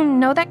 You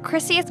know that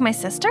Chrissy is my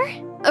sister?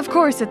 Of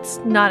course, it's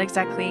not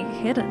exactly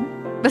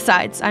hidden.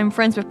 Besides, I'm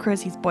friends with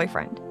Chrissy's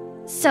boyfriend.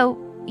 So,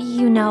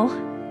 you know?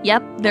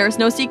 Yep, there's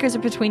no secrets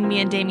between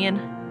me and Damien.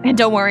 And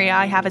don't worry,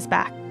 I have his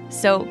back.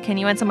 So, can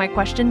you answer my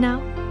question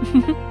now?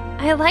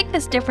 I like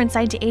this different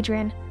side to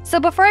Adrian. So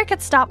before I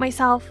could stop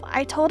myself,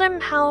 I told him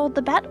how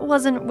the bet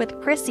wasn't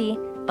with Chrissy,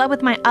 but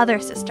with my other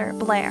sister,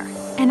 Blair.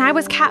 And I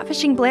was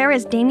catfishing Blair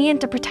as Damien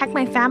to protect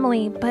my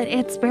family, but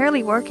it's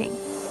barely working.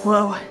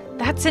 Whoa,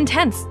 that's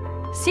intense.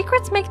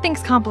 Secrets make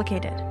things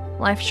complicated.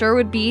 Life sure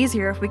would be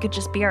easier if we could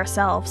just be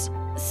ourselves.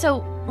 So,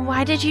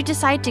 why did you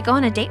decide to go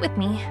on a date with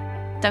me?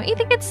 Don't you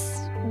think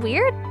it's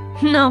weird?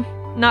 No,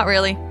 not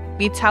really.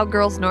 Beats how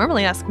girls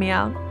normally ask me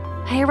out.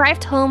 I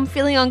arrived home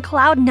feeling on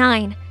cloud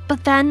 9,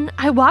 But then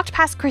I walked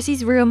past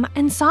Chrissy's room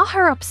and saw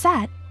her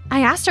upset.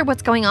 I asked her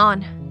what's going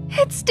on.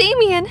 It's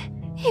Damien.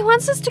 He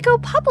wants us to go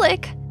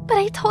public, but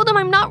I told him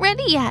I'm not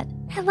ready yet.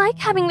 I like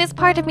having this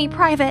part of me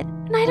private,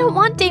 and I don't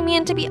want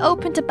Damien to be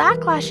open to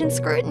backlash and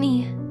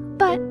scrutiny.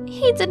 But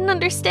he didn't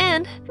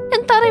understand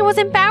and thought I was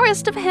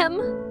embarrassed of him.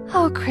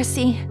 Oh,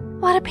 Chrissy,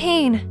 what a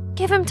pain.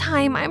 Give him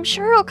time, I'm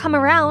sure he'll come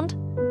around.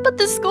 But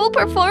the school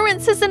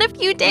performance is in a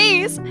few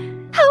days.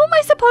 How am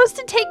I supposed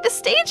to take the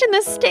stage in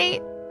this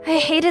state? I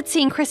hated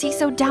seeing Chrissy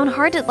so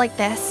downhearted like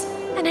this.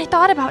 And I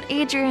thought about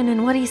Adrian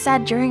and what he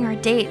said during our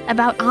date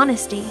about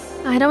honesty.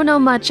 I don't know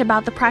much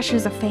about the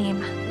pressures of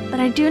fame, but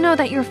I do know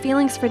that your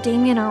feelings for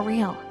Damien are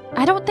real.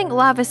 I don't think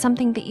love is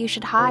something that you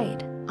should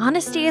hide.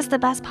 Honesty is the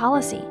best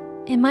policy.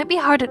 It might be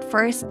hard at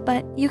first,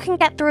 but you can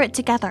get through it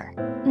together.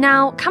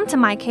 Now, come to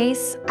my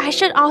case, I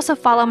should also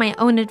follow my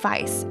own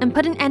advice and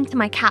put an end to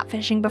my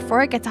catfishing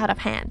before it gets out of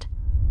hand.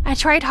 I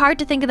tried hard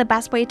to think of the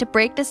best way to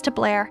break this to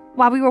Blair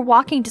while we were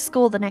walking to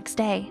school the next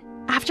day.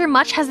 After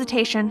much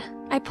hesitation,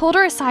 I pulled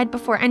her aside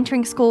before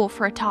entering school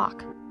for a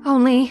talk.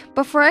 Only,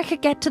 before I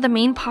could get to the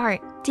main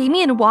part,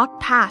 Damien walked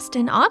past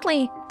and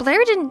oddly, Blair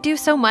didn't do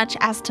so much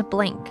as to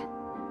blink.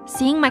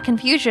 Seeing my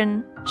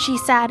confusion, she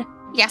said,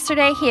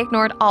 Yesterday, he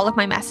ignored all of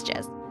my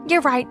messages.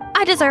 You're right,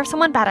 I deserve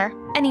someone better.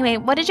 Anyway,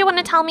 what did you want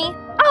to tell me?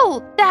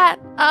 Oh, that,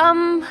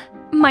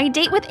 my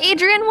date with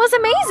Adrian was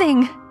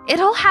amazing. It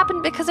all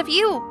happened because of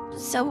you,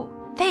 so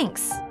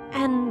thanks.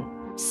 And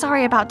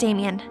sorry about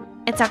Damien.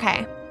 It's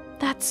okay.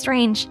 That's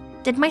strange.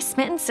 Did my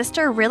smitten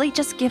sister really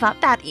just give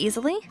up that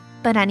easily?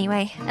 But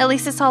anyway, at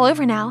least it's all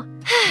over now.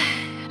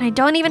 And I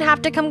don't even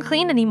have to come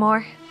clean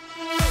anymore.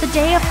 The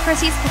day of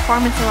Chrissy's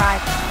performance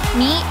arrived.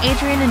 Me,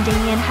 Adrian, and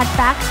Damien had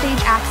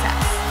backstage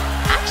access.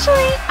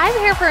 Actually, I'm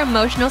here for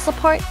emotional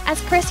support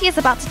as Chrissy is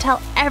about to tell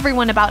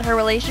everyone about her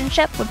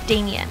relationship with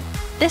Damien.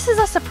 This is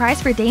a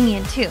surprise for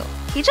Damien too.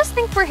 He just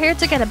thinks we're here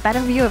to get a better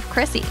view of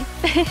Chrissy.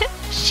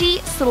 She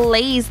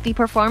slays the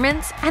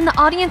performance and the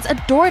audience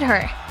adored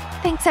her.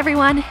 Thanks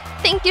everyone.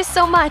 Thank you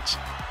so much.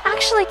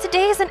 Actually,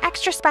 today is an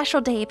extra special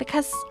day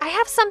because I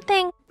have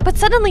something. But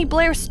suddenly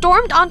Blair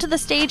stormed onto the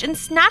stage and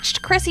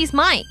snatched Chrissy's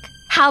mic.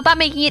 How about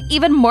making it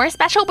even more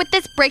special with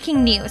this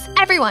breaking news?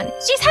 Everyone,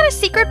 she's had a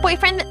secret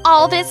boyfriend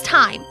all this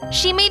time.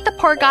 She made the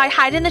poor guy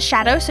hide in the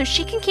shadows so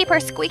she can keep her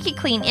squeaky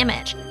clean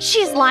image.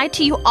 She's lied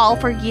to you all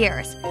for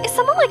years. Is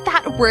someone like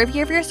that worthy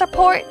of your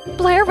support?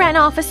 Blair ran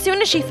off as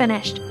soon as she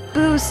finished.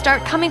 Boos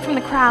start coming from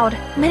the crowd.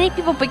 Many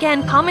people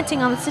began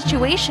commenting on the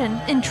situation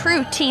in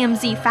true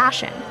TMZ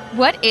fashion.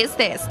 What is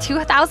this,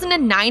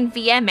 2009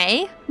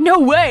 VMA? No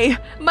way!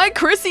 My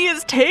Chrissy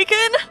is taken?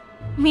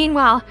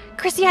 Meanwhile,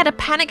 Chrissy had a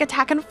panic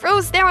attack and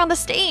froze there on the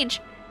stage.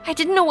 I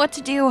didn't know what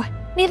to do.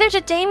 Neither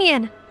did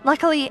Damien.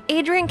 Luckily,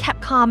 Adrian kept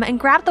calm and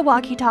grabbed the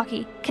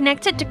walkie-talkie,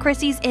 connected to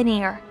Chrissy's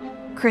in-ear.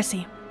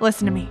 Chrissy,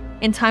 listen to me.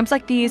 In times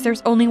like these,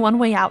 there's only one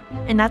way out,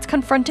 and that's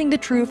confronting the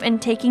truth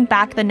and taking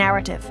back the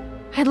narrative.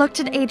 I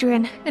looked at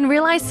Adrian and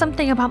realized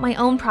something about my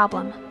own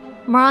problem.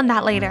 More on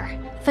that later.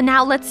 For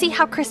now, let's see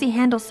how Chrissy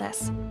handles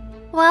this.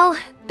 Well,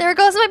 there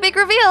goes my big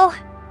reveal.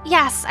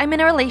 Yes, I'm in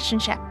a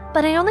relationship.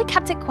 But I only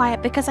kept it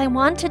quiet because I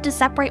wanted to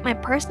separate my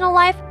personal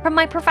life from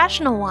my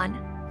professional one.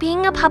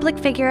 Being a public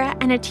figure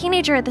and a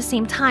teenager at the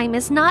same time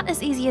is not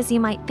as easy as you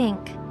might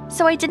think.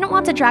 So I didn't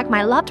want to drag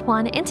my loved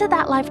one into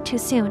that life too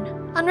soon.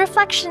 On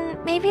reflection,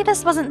 maybe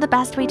this wasn't the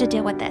best way to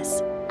deal with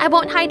this. I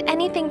won't hide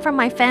anything from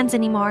my fans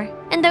anymore,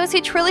 and those who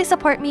truly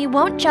support me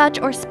won't judge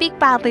or speak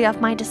badly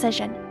of my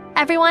decision.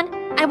 Everyone,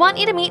 I want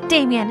you to meet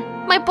Damien,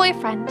 my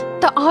boyfriend.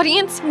 The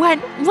audience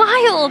went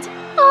wild.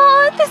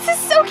 Aw, this is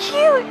so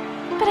cute.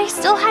 But I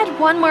still had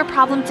one more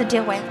problem to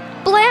deal with.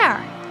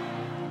 Blair!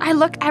 I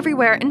looked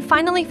everywhere and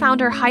finally found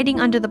her hiding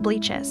under the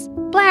bleachers.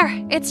 Blair,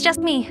 it's just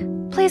me.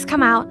 Please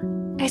come out.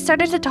 I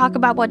started to talk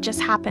about what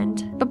just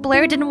happened, but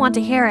Blair didn't want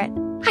to hear it.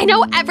 I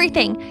know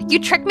everything! You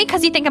tricked me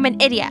because you think I'm an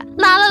idiot.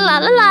 La la la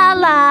la la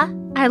la!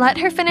 I let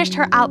her finish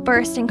her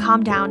outburst and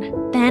calm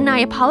down. Then I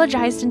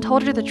apologized and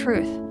told her the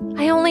truth.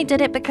 I only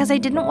did it because I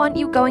didn't want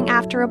you going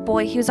after a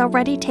boy who's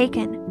already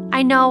taken.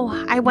 I know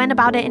I went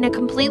about it in a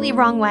completely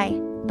wrong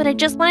way. But I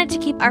just wanted to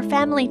keep our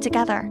family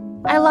together.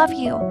 I love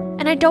you,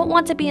 and I don't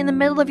want to be in the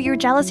middle of your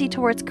jealousy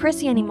towards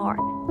Chrissy anymore.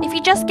 If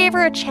you just gave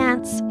her a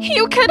chance,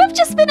 you could have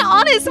just been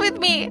honest with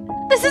me.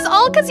 This is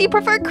all because you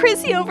prefer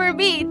Chrissy over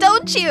me,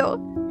 don't you?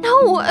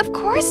 No, of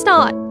course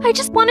not. I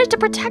just wanted to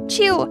protect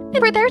you, and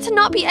for there to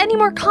not be any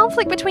more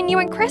conflict between you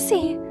and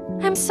Chrissy.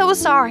 I'm so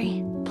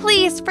sorry.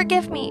 Please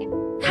forgive me.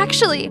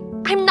 Actually,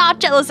 I'm not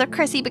jealous of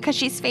Chrissy because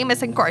she's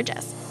famous and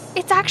gorgeous.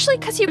 It's actually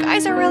because you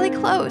guys are really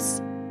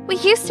close. We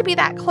used to be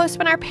that close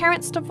when our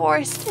parents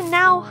divorced, and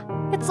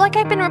now it's like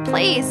I've been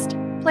replaced.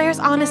 Blair's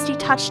honesty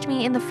touched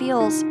me in the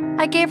feels.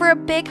 I gave her a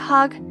big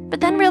hug,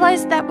 but then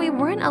realized that we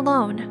weren't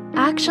alone.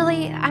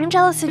 Actually, I'm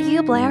jealous of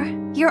you, Blair.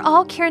 You're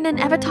all Kieran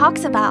ever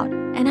talks about,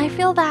 and I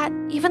feel that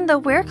even though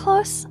we're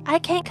close, I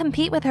can't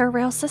compete with her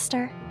real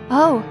sister.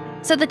 Oh,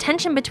 so the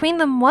tension between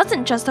them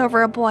wasn't just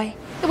over a boy.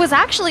 It was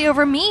actually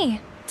over me.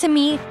 To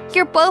me,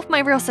 you're both my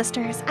real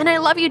sisters, and I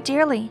love you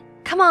dearly.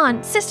 Come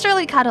on,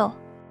 sisterly cuddle.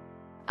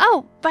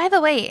 Oh, by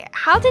the way,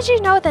 how did you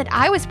know that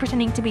I was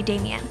pretending to be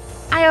Damien?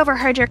 I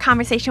overheard your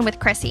conversation with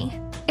Chrissy.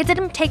 It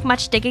didn't take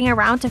much digging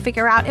around to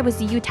figure out it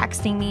was you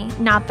texting me,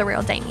 not the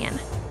real Damien.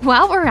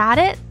 While we're at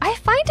it, I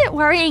find it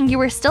worrying you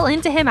were still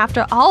into him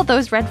after all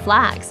those red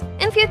flags.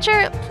 In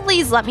future,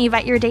 please let me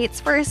vet your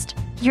dates first.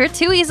 You're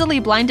too easily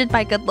blinded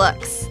by good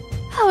looks.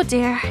 Oh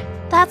dear.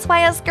 That's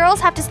why us girls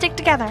have to stick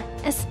together,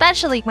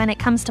 especially when it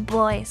comes to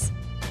boys.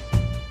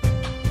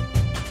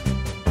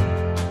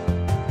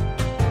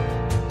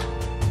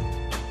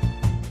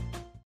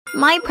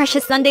 My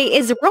precious Sunday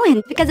is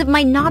ruined because of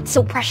my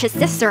not-so-precious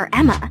sister,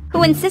 Emma,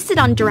 who insisted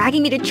on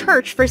dragging me to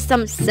church for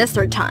some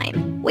sister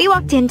time. We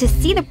walked in to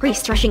see the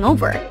priest rushing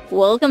over.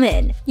 "Welcome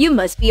in. You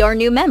must be our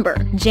new member,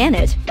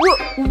 Janet."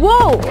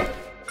 Whoa!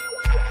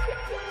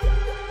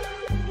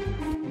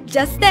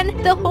 Just then,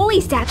 the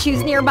holy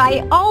statues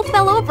nearby all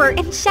fell over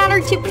and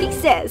shattered to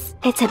pieces.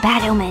 It's a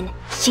bad omen.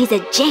 She's a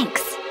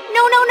Jinx.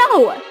 No, no,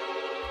 no!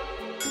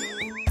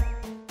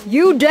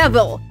 You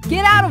devil!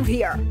 Get out of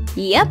here!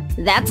 Yep,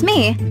 that's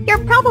me.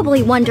 You're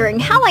probably wondering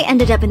how I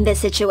ended up in this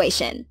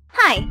situation.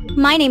 Hi,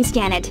 my name's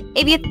Janet.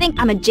 If you think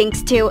I'm a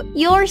Jinx too,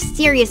 you're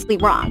seriously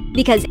wrong.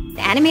 Because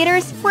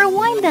animators,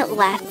 rewind that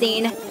last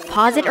scene,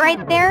 pause it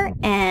right there,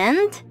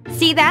 and...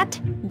 See that?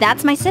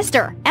 That's my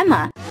sister,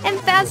 Emma. And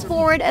fast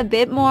forward a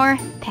bit more.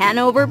 Pan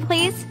over,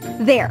 please.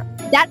 There.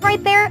 That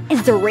right there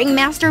is the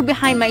ringmaster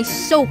behind my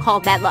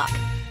so-called bad luck.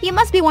 You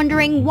must be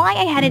wondering why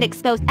I hadn't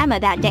exposed Emma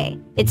that day.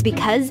 It's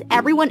because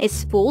everyone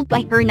is fooled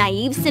by her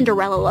naive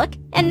Cinderella look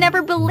and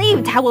never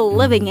believed how a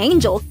living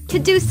angel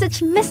could do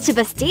such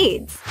mischievous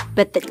deeds.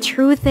 But the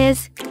truth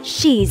is,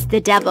 she's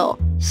the devil.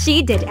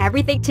 She did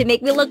everything to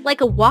make me look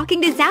like a walking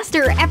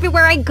disaster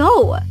everywhere I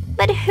go.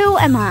 But who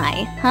am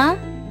I, huh?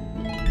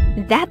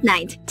 That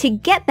night, to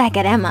get back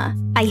at Emma,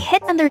 I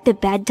hid under the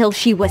bed till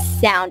she was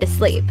sound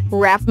asleep,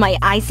 wrapped my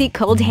icy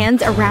cold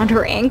hands around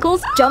her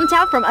ankles, jumped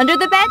out from under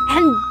the bed,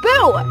 and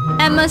boo!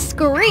 Emma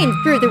screamed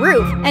through the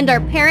roof, and our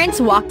parents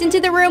walked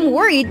into the room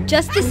worried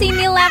just to see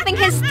me laughing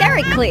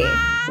hysterically.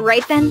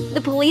 Right then,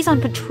 the police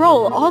on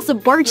patrol also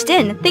barged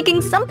in,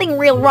 thinking something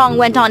real wrong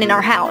went on in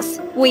our house.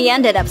 We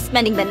ended up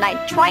spending the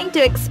night trying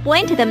to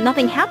explain to them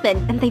nothing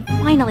happened, and they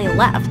finally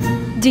left.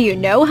 Do you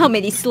know how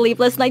many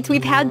sleepless nights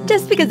we've had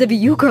just because of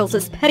you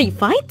girls' petty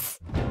fights?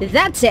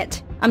 That's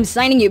it! I'm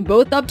signing you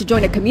both up to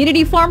join a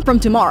community farm from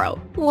tomorrow.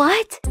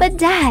 What? But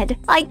Dad,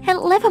 I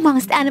can't live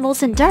amongst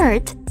animals and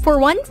dirt. For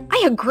once,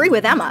 I agree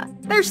with Emma.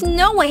 There's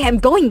no way I'm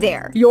going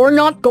there. You're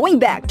not going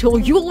back till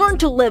you learn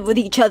to live with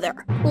each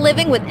other.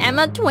 Living with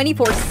Emma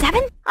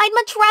 24/7? I'd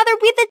much rather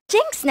be the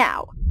Jinx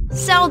now.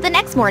 So the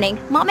next morning,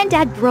 Mom and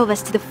Dad drove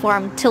us to the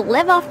farm to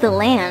live off the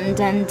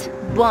land and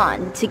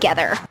bond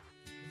together.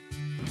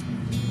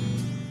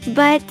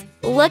 But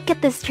look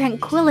at this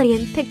tranquility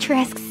and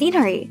picturesque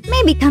scenery.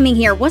 Maybe coming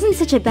here wasn't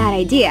such a bad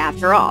idea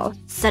after all.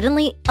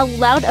 Suddenly, a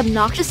loud,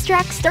 obnoxious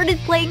track started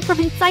playing from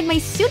inside my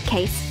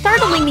suitcase,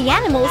 startling the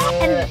animals,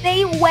 and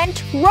they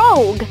went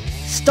rogue.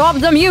 Stop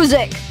the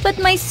music! But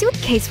my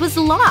suitcase was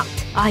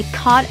locked. I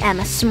caught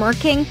Emma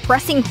smirking,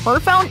 pressing her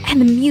phone, and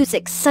the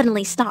music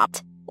suddenly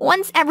stopped.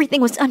 Once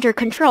everything was under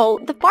control,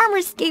 the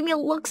farmers gave me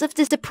looks of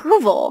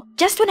disapproval.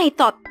 Just when I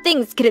thought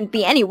things couldn't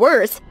be any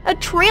worse, a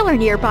trailer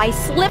nearby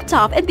slipped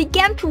off and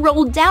began to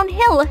roll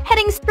downhill,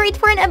 heading straight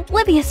for an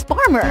oblivious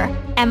farmer.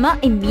 Emma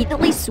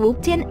immediately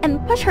swooped in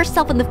and pushed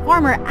herself and the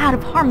farmer out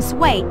of harm's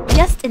way,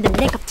 just in the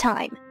nick of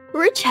time.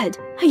 Richard,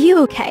 are you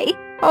okay?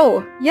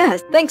 Oh,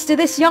 yes, thanks to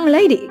this young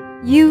lady.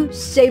 You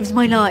saved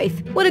my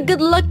life. What a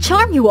good luck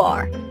charm you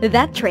are.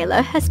 That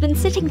trailer has been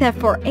sitting there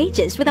for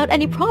ages without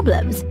any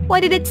problems. Why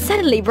did it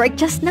suddenly break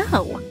just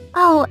now?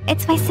 Oh,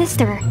 it's my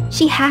sister.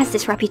 She has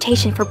this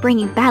reputation for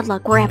bringing bad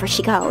luck wherever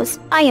she goes.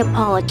 I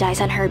apologize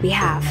on her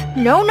behalf.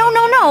 No, no,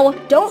 no, no!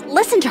 Don't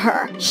listen to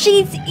her!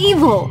 She's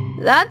evil!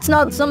 That's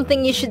not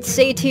something you should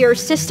say to your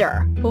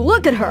sister.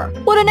 Look at her!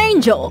 What an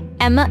angel!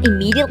 Emma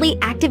immediately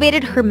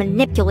activated her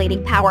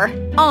manipulating power.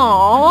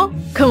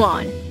 Aww! Come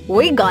on.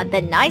 We got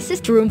the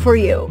nicest room for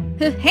you.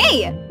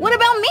 Hey, what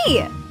about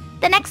me?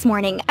 The next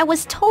morning, I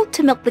was told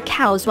to milk the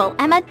cows while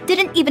Emma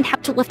didn't even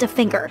have to lift a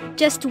finger,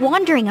 just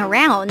wandering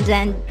around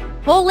and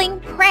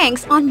pulling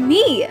pranks on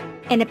me.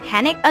 In a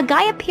panic, a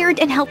guy appeared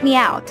and helped me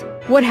out.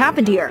 What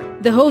happened here?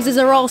 The hoses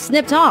are all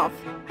snipped off.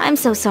 I'm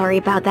so sorry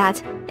about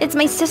that. It's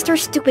my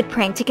sister's stupid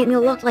prank to get me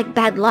look like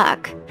bad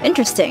luck.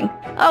 Interesting.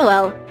 Oh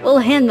well, we'll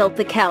hand milk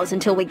the cows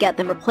until we get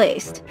them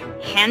replaced.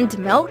 Hand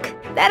milk?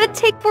 That'd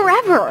take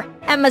forever.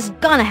 Emma's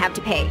gonna have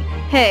to pay.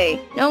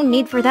 Hey, no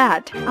need for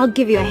that. I'll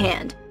give you a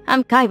hand.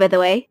 I'm Kai, by the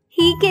way.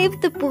 He gave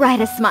the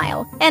brightest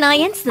smile, and I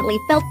instantly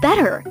felt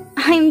better.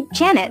 I'm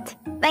Janet.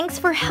 Thanks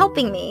for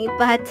helping me,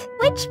 but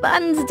which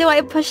buttons do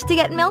I push to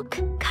get milk?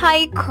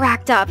 Kai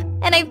cracked up,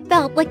 and I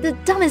felt like the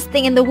dumbest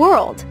thing in the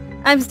world.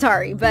 I'm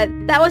sorry, but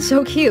that was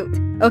so cute.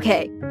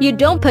 Okay, you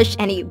don't push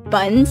any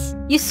buttons.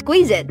 You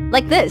squeeze it,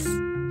 like this.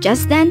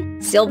 Just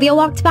then, Sylvia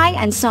walked by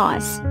and saw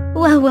us.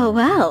 Well, well,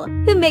 well.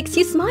 Who makes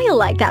you smile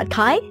like that,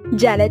 Kai?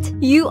 Janet,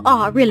 you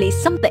are really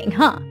something,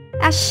 huh?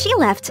 As she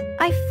left,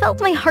 I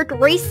felt my heart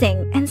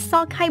racing and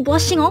saw Kai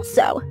blushing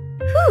also.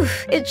 Who Whew,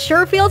 it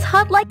sure feels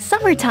hot like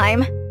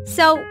summertime.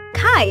 So,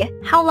 Kai,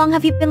 how long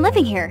have you been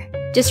living here?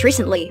 Just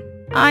recently.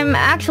 I'm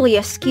actually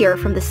a skier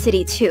from the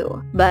city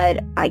too, but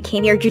I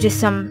came here due to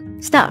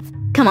some stuff.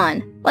 Come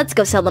on, let's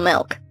go sell the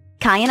milk.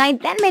 Kai and I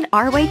then made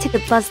our way to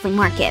the bustling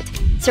market.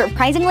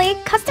 Surprisingly,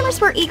 customers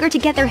were eager to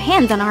get their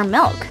hands on our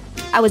milk.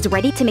 I was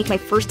ready to make my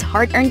first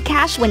hard-earned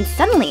cash when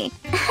suddenly,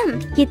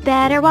 you'd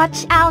better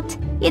watch out,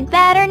 you'd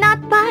better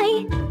not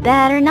buy,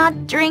 better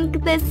not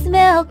drink this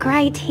milk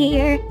right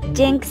here.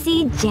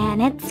 Jinxie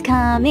Janet's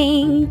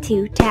coming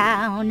to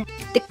town.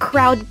 The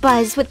crowd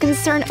buzzed with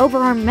concern over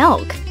our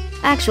milk.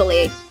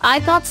 Actually, I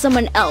thought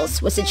someone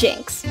else was a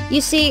Jinx.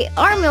 You see,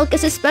 our milk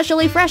is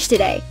especially fresh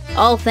today,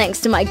 all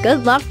thanks to my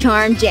good luck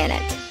charm,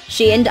 Janet.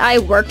 She and I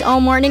worked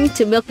all morning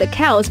to milk the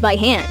cows by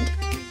hand.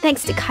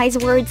 Thanks to Kai's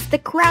words, the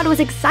crowd was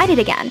excited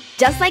again.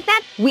 Just like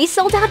that, we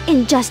sold out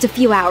in just a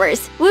few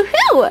hours.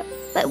 Woohoo!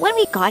 But when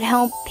we got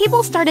home,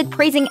 people started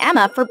praising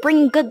Emma for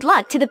bringing good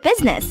luck to the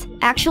business.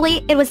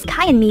 Actually, it was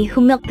Kai and me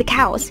who milked the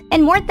cows,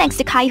 and more thanks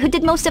to Kai who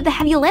did most of the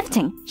heavy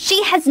lifting.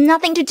 She has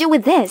nothing to do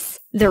with this.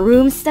 The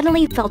room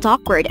suddenly felt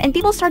awkward and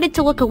people started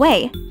to look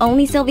away.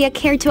 Only Sylvia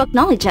cared to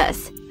acknowledge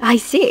us. I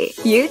see.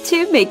 You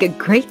two make a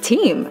great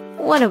team.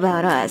 What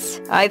about us?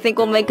 I think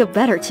we'll make a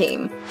better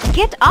team.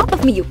 Get off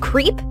of me, you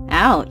creep!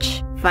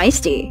 Ouch.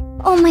 Feisty.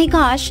 Oh my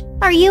gosh,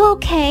 are you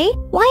okay?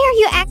 Why are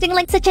you acting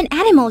like such an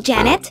animal,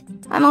 Janet?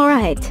 I'm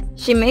alright.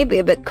 She may be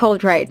a bit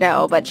cold right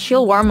now, but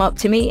she'll warm up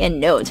to me in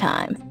no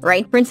time.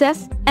 Right,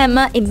 princess?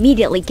 Emma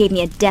immediately gave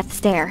me a death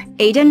stare.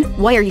 Aiden,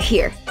 why are you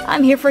here?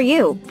 I'm here for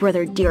you,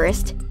 brother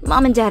dearest.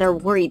 Mom and Dad are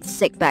worried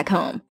sick back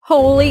home.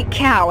 Holy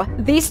cow,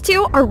 these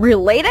two are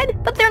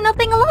related, but they're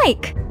nothing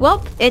alike.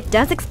 Well, it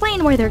does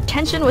explain why their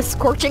tension was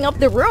scorching up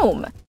the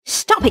room.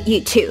 Stop it,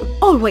 you two.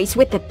 Always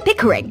with the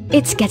bickering.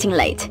 It's getting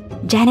late.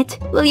 Janet,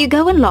 will you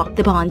go and lock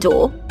the barn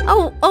door?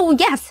 Oh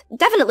yes,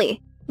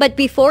 definitely. But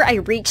before I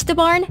reached the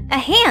barn, a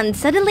hand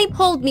suddenly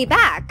pulled me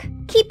back.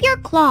 Keep your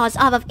claws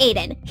off of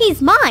Aiden.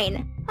 He's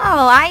mine.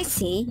 Oh, I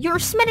see. You're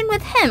smitten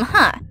with him,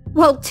 huh?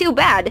 Well, too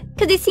bad,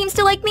 because he seems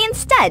to like me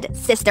instead,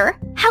 sister.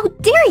 How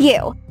dare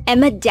you!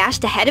 Emma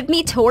dashed ahead of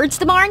me towards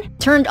the barn,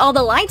 turned all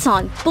the lights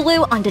on,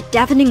 blew on the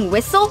deafening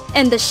whistle,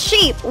 and the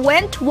sheep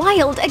went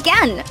wild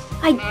again.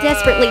 I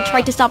desperately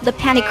tried to stop the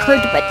panic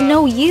herd, but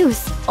no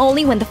use.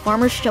 Only when the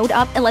farmer showed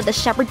up and let the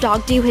shepherd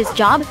dog do his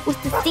job was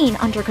the scene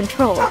under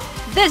control.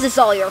 This is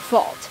all your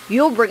fault.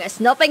 You'll bring us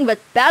nothing but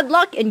bad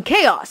luck and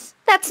chaos.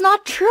 That's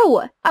not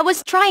true. I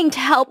was trying to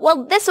help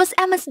while this was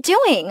Emma's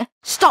doing.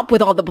 Stop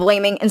with all the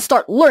blaming and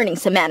start learning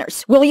some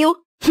manners, will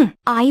you?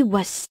 I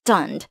was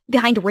stunned.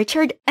 Behind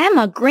Richard,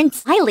 Emma grinned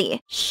slyly.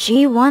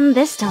 She won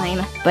this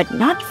time, but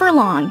not for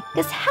long.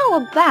 Cause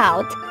how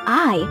about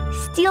I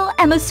steal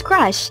Emma's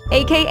crush,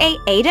 aka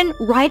Aiden,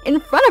 right in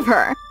front of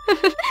her?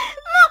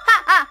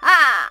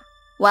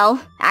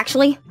 Well,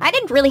 actually, I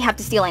didn't really have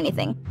to steal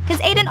anything, cause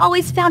Aiden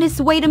always found his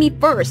way to me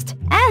first.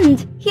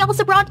 And he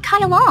also brought Kai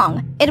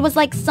along. It was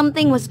like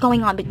something was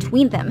going on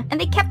between them, and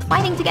they kept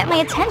fighting to get my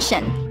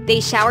attention. They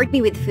showered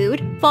me with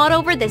food, fought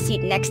over the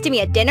seat next to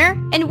me at dinner,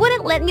 and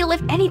wouldn't let me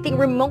lift anything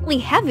remotely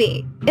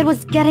heavy. It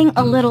was getting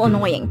a little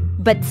annoying,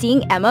 but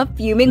seeing Emma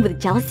fuming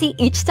with jealousy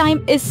each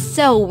time is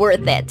so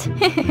worth it.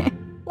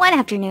 One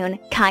afternoon,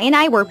 Kai and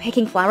I were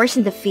picking flowers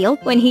in the field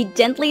when he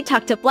gently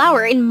tucked a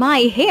flower in my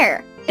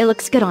hair. It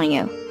looks good on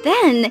you.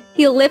 Then,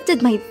 he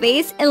lifted my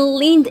face and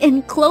leaned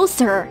in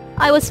closer.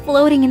 I was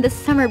floating in the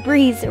summer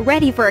breeze,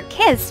 ready for a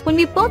kiss, when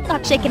we both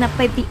got shaken up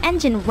by the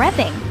engine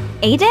revving.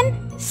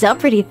 Aiden? Sup,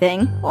 pretty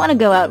thing? Wanna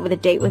go out with a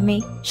date with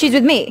me? She's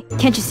with me,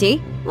 can't you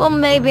see? Well,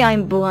 maybe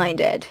I'm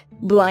blinded.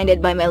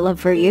 Blinded by my love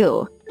for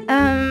you.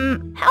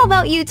 How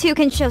about you two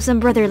can show some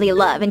brotherly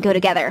love and go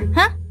together,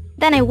 huh?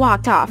 Then I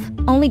walked off,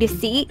 only to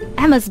see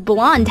Emma's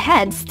blonde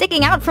head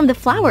sticking out from the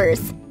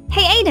flowers.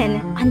 Hey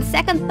Aiden, on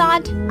second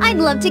thought, I'd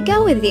love to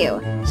go with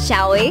you.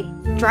 Shall we?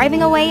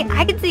 Driving away,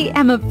 I could see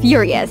Emma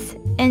furious,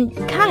 and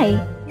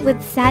Kai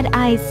with sad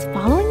eyes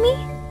following me?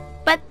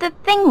 But the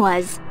thing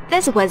was,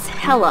 this was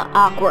hella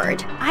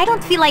awkward. I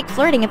don't feel like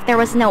flirting if there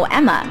was no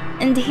Emma.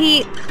 And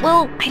he,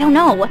 well, I don't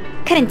know,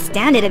 couldn't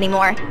stand it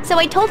anymore. So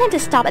I told him to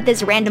stop at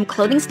this random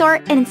clothing store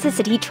and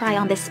insisted he try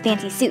on this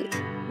fancy suit.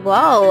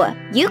 Whoa,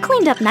 you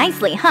cleaned up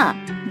nicely, huh?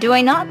 Do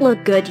I not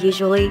look good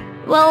usually?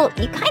 Well,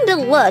 you kinda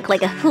look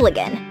like a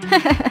hooligan.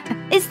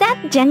 Is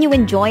that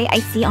genuine joy I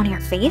see on your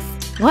face?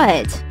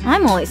 What?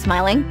 I'm always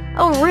smiling.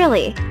 Oh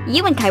really?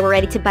 You and Kai were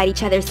ready to bite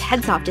each other's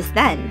heads off just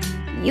then.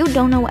 You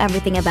don't know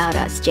everything about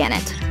us,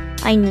 Janet.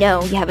 I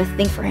know you have a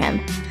thing for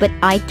him, but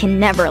I can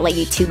never let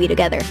you two be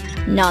together.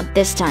 Not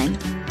this time.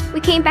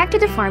 We came back to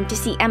the farm to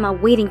see Emma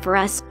waiting for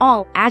us,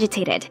 all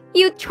agitated.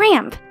 You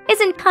tramp!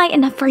 Isn't Kai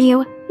enough for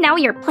you? Now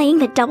you're playing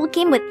the double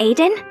game with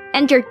Aiden?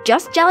 And you're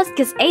just jealous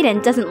because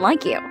Aiden doesn't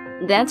like you.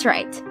 That's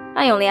right.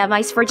 I only have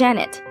eyes for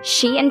Janet.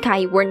 She and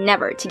Kai were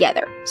never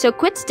together. So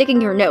quit sticking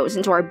your nose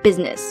into our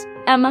business.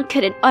 Emma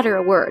couldn't utter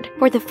a word.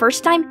 For the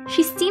first time,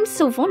 she seemed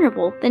so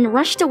vulnerable, then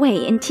rushed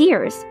away in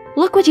tears.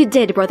 Look what you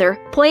did, brother.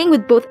 Playing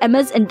with both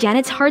Emma's and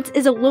Janet's hearts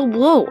is a low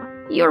blow.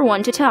 you're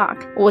one to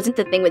talk. Wasn't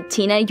the thing with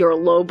Tina your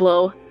low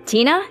blow?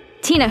 Tina?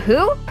 Tina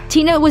who?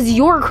 Tina was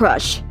your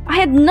crush. I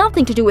had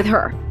nothing to do with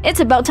her. It's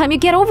about time you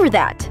get over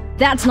that.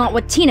 That's not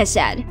what Tina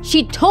said.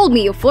 She told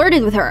me you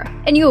flirted with her,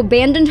 and you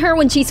abandoned her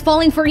when she's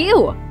falling for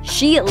you.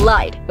 She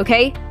lied,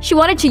 okay? She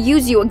wanted to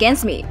use you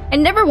against me,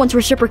 and never once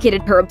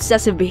reciprocated her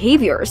obsessive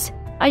behaviors.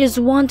 I just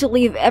want to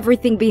leave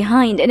everything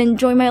behind and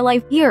enjoy my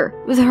life here,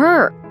 with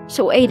her.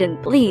 So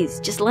Aiden, please,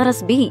 just let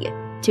us be.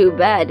 Too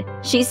bad.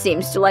 She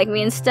seems to like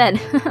me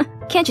instead.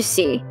 Can't you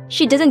see?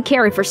 She doesn't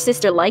care if her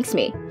sister likes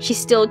me. She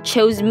still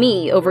chose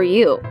me over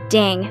you.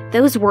 Dang,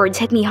 those words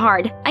hit me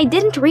hard. I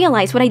didn't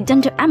realize what I'd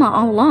done to Emma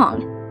all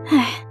along.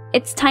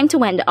 It's time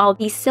to end all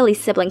these silly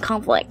sibling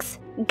conflicts.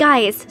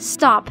 Guys,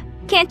 stop.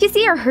 Can't you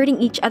see you're hurting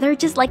each other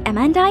just like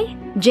Emma and I?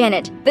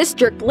 Janet, this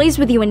jerk plays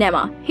with you and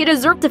Emma. He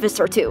deserved a fist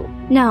or two.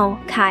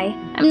 No, Kai.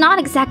 I'm not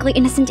exactly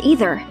innocent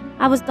either.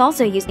 I was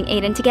also using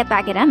Aiden to get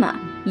back at Emma.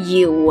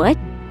 You what?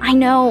 I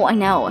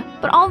know.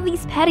 But all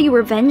these petty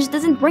revenge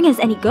doesn't bring us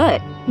any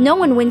good. No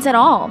one wins at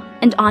all.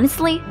 And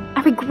honestly,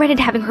 I regretted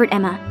having hurt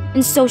Emma.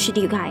 And so should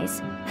you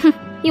guys.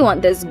 You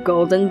want this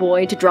golden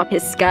boy to drop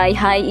his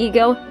sky-high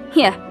ego?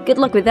 Yeah, good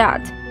luck with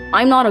that.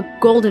 I'm not a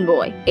golden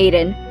boy,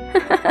 Aiden.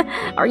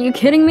 Are you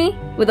kidding me?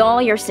 With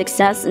all your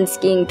success and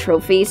skiing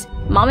trophies,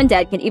 Mom and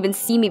Dad can even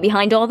see me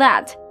behind all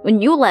that.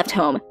 When you left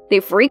home,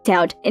 they freaked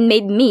out and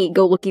made me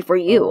go looking for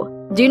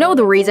you. Do you know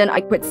the reason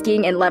I quit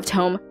skiing and left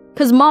home?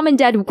 Cause Mom and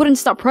Dad wouldn't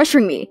stop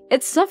pressuring me.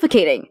 It's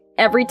suffocating.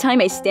 Every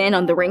time I stand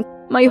on the rink,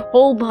 my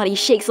whole body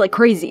shakes like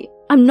crazy.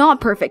 I'm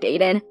not perfect,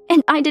 Aiden,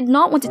 and I did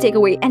not want to take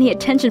away any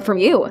attention from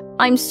you.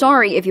 I'm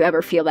sorry if you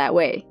ever feel that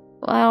way.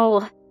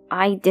 Well,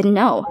 I didn't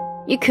know.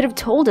 You could have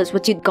told us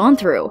what you'd gone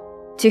through.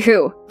 To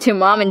who? To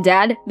Mom and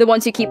Dad? The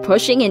ones who keep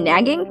pushing and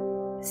nagging?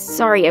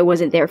 Sorry I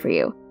wasn't there for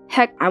you.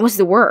 Heck, I was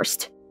the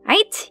worst.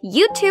 Right?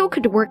 You two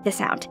could work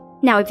this out.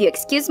 Now if you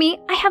excuse me,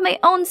 I have my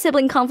own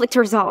sibling conflict to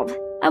resolve.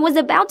 I was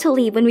about to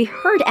leave when we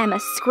heard Emma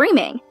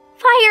screaming.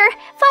 Fire!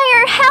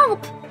 Fire!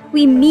 Help!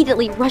 We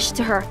immediately rushed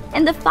to her,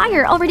 and the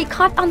fire already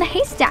caught on the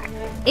haystack.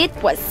 It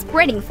was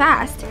spreading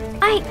fast.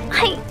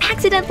 I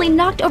accidentally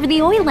knocked over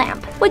the oil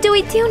lamp. What do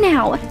we do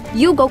now?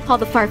 You go call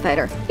the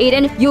firefighter.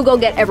 Aiden, you go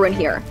get everyone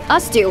here.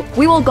 Us two,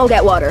 we will go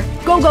get water.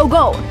 Go, go,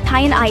 go!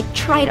 Kai and I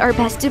tried our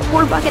best to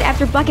pour bucket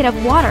after bucket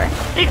of water,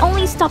 but it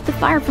only stopped the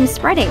fire from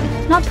spreading,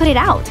 not put it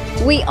out.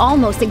 We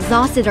almost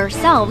exhausted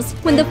ourselves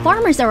when the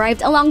farmers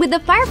arrived along with the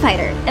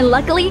firefighter, and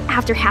luckily,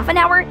 after half an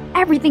hour,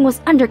 everything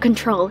was under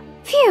control.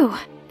 Phew!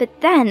 But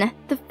then,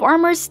 the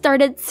farmers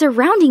started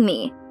surrounding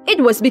me.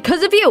 It was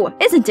because of you,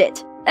 isn't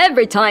it?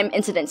 Every time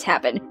incidents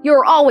happen,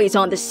 you're always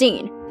on the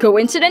scene.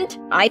 Coincident?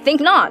 I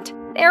think not.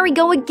 There we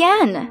go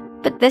again.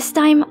 But this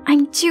time,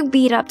 I'm too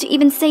beat up to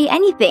even say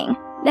anything.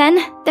 Then,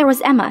 there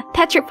was Emma,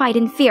 petrified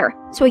in fear,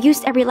 so I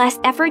used every last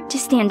effort to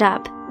stand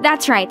up.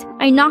 That's right,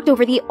 I knocked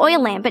over the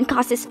oil lamp and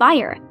caused this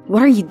fire.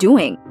 What are you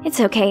doing? It's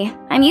okay,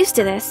 I'm used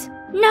to this.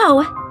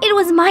 No, it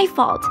was my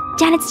fault.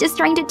 Janet's just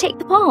trying to take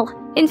the ball.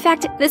 In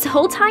fact, this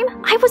whole time,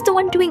 I was the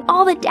one doing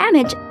all the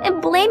damage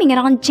and blaming it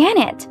on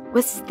Janet.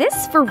 Was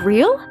this for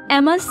real?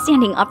 Emma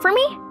standing up for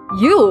me?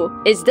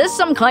 You? Is this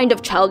some kind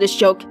of childish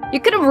joke?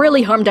 You could have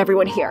really harmed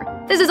everyone here.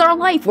 This is our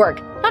life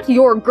work, not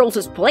your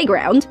girls'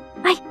 playground.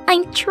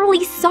 I'm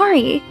truly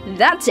sorry.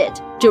 That's it.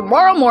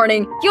 Tomorrow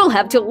morning, you'll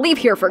have to leave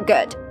here for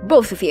good.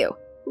 Both of you.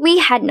 We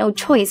had no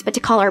choice but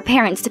to call our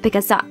parents to pick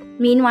us up.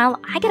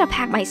 Meanwhile, I gotta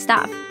pack my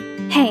stuff.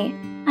 Hey,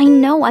 I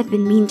know I've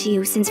been mean to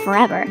you since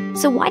forever,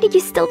 so why did you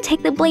still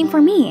take the blame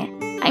for me?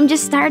 I'm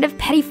just tired of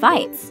petty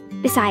fights.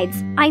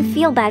 Besides, I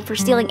feel bad for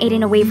stealing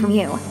Aiden away from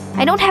you.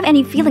 I don't have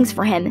any feelings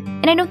for him,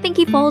 and I don't think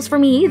he falls for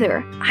me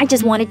either. I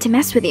just wanted to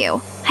mess with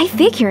you. I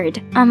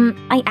figured.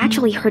 I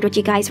actually heard what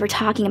you guys were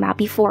talking about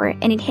before,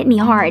 and it hit me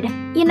hard.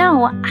 You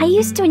know, I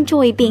used to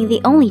enjoy being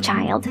the only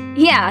child.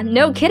 Yeah,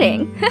 no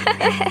kidding.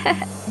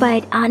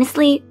 But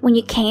honestly, when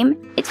you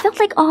came, it felt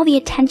like all the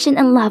attention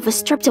and love was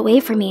stripped away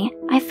from me.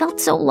 I felt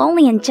so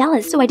lonely and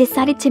jealous, so I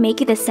decided to make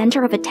you the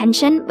center of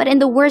attention, but in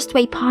the worst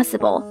way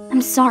possible.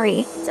 I'm sorry.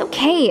 It's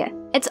okay.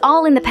 It's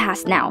all in the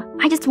past now.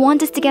 I just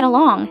want us to get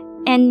along.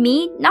 And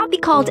me not be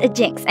called a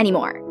Jinx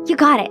anymore. You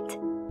got it.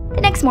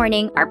 The next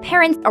morning, our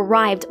parents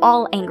arrived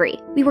all angry.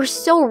 We were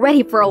so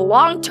ready for a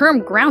long-term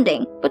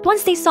grounding, but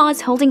once they saw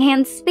us holding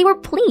hands, they were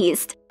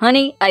pleased.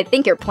 Honey, I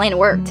think your plan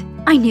worked.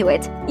 I knew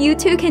it. You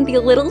two can be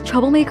little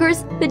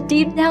troublemakers, but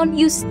deep down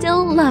you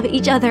still love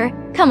each other.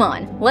 Come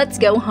on, let's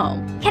go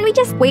home. Can we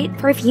just wait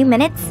for a few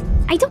minutes?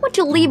 I don't want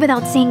to leave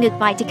without saying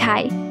goodbye to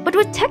Kai, but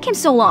what took him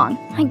so long?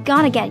 I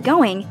gotta get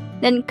going.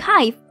 Then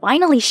Kai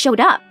finally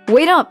showed up.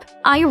 Wait up!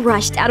 I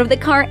rushed out of the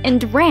car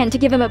and ran to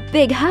give him a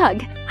big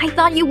hug. I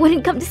thought you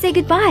wouldn't come to say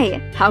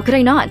goodbye. How could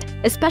I not?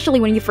 Especially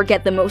when you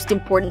forget the most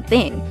important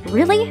thing.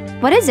 Really?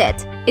 What is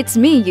it? It's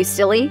me, you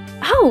silly.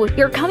 Oh,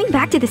 you're coming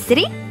back to the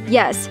city?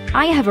 Yes,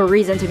 I have a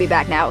reason to be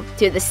back now.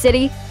 To the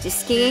city, to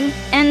skiing,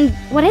 and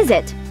what is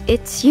it?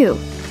 It's you.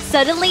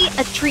 Suddenly,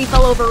 a tree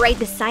fell over right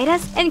beside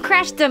us and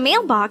crashed the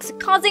mailbox,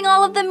 causing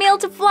all of the mail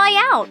to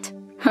fly out.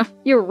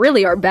 You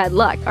really are bad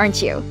luck,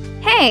 aren't you?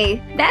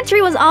 Hey, that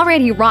tree was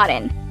already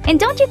rotten. And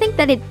don't you think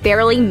that it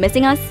barely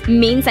missing us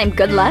means I'm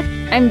good luck?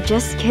 I'm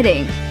just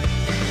kidding.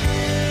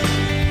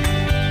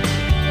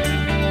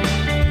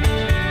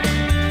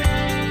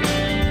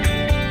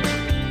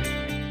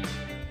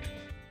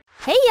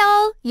 Hey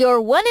y'all! Your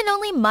one and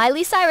only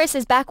Miley Cyrus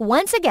is back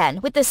once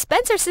again with the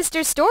Spencer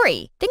sisters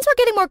story. Things were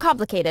getting more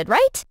complicated,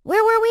 right?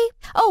 Where were we?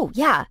 Oh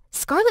yeah,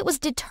 Scarlett was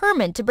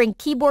determined to bring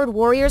keyboard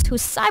warriors who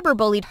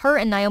cyberbullied her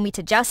and Naomi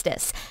to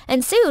justice,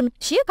 and soon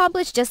she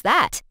accomplished just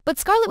that. But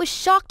Scarlett was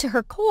shocked to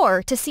her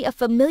core to see a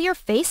familiar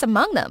face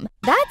among them.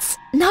 That's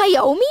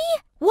Naomi?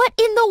 What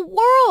in the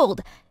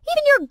world?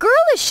 Even your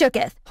girl is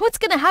shooketh. What's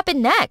gonna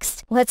happen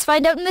next? Let's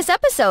find out in this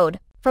episode.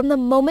 From the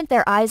moment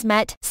their eyes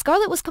met,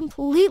 Scarlett was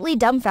completely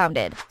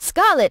dumbfounded.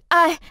 Scarlett,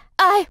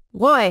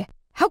 Why?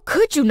 How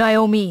could you,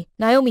 Naomi?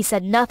 Naomi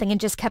said nothing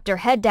and just kept her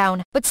head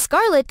down, but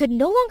Scarlett could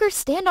no longer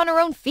stand on her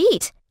own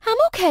feet. I'm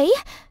okay.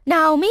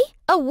 Naomi,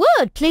 a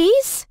word,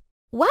 please.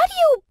 Why do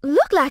you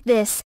look like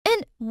this?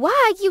 And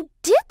why you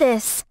did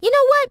this? You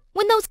know what?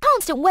 When those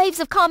constant waves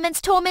of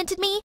comments tormented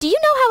me, do you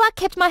know how I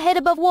kept my head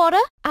above water?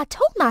 I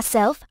told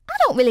myself, I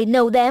don't really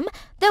know them.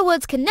 Their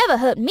words can never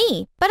hurt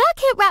me. But I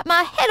can't wrap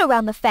my head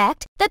around the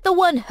fact that the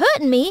one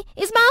hurting me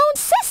is my own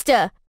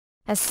sister.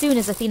 As soon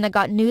as Athena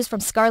got news from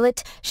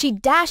Scarlett, she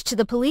dashed to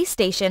the police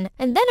station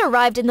and then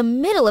arrived in the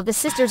middle of the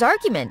sisters'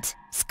 argument.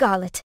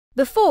 Scarlett,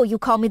 before you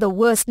call me the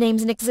worst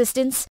names in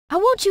existence, I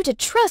want you to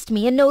trust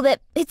me and know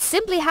that it's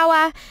simply how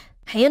I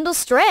handle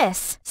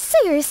stress.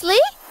 Seriously?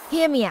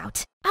 Hear me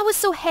out. I was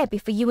so happy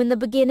for you in the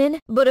beginning,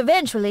 but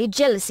eventually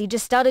jealousy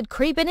just started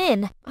creeping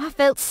in. I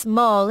felt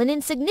small and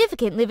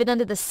insignificant living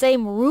under the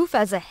same roof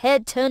as a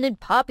head-turning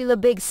popular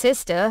big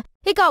sister.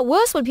 It got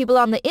worse when people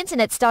on the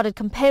internet started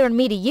comparing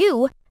me to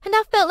you, and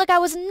I felt like I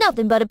was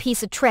nothing but a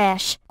piece of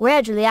trash.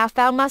 Gradually, I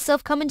found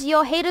myself coming to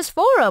your haters'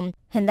 forum,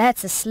 and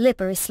that's a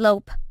slippery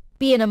slope.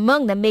 Being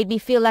among them made me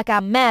feel like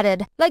I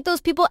mattered, like those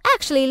people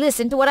actually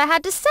listened to what I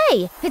had to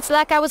say. It's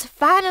like I was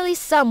finally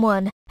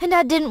someone, and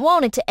I didn't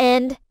want it to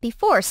end.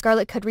 Before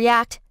Scarlett could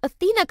react,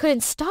 Athena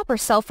couldn't stop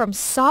herself from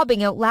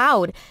sobbing out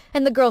loud,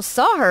 and the girls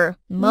saw her.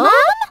 Mom?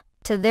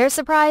 To their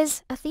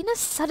surprise, Athena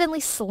suddenly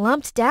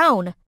slumped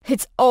down.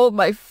 It's all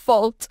my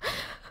fault.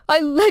 I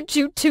led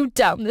you two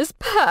down this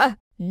path.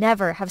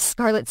 Never have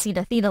Scarlett seen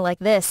Athena like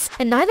this,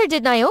 and neither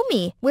did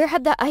Naomi. Where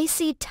had the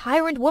icy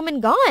tyrant woman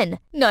gone?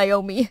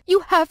 Naomi, you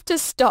have to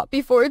stop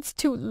before it's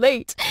too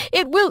late.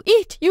 It will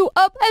eat you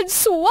up and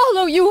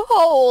swallow you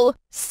whole.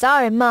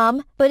 Sorry,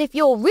 Mom, but if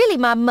you're really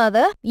my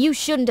mother, you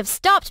shouldn't have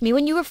stopped me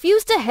when you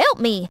refused to help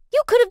me.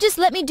 You could have just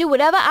let me do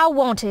whatever I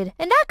wanted,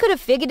 and I could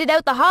have figured it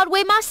out the hard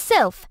way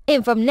myself.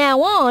 And from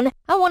now on,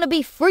 I want to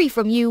be free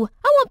from you.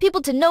 I want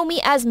people to know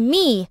me as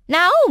me,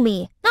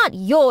 Naomi, not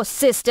your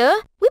sister.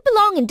 We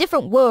belong in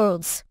different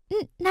worlds.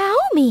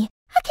 Naomi,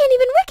 I can't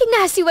even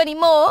recognize you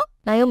anymore.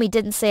 Naomi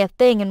didn't say a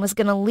thing and was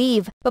gonna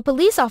leave, but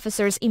police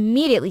officers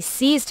immediately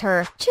seized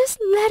her. Just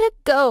let it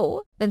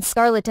go. Then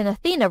Scarlett and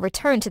Athena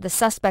returned to the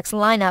suspects'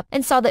 lineup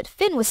and saw that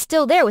Finn was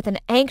still there with an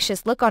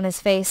anxious look on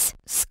his face.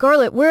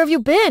 Scarlett, where have you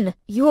been?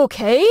 You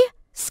okay?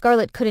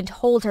 Scarlett couldn't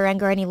hold her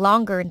anger any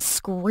longer and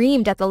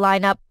screamed at the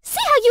lineup. See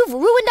how you've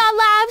ruined our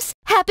lives?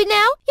 Happy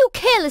now? You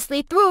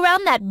carelessly threw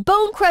around that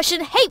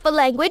bone-crushing, hateful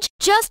language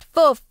just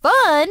for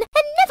fun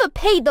and never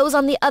paid those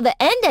on the other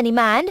end any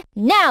mind.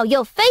 Now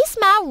you'll face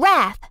my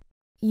wrath.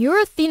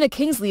 You're Athena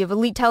Kingsley of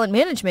Elite Talent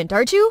Management,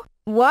 aren't you?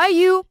 Why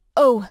you...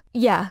 Oh,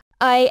 yeah,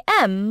 I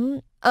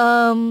am...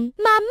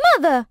 My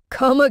mother.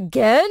 Come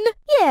again?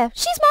 Yeah,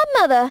 she's my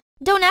mother.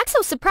 Don't act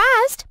so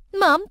surprised.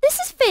 Mom, this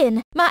is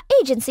Finn, my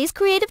agency's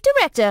creative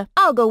director.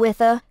 I'll go with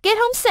her. Get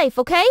home safe,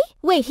 okay?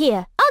 Wait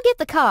here. I'll get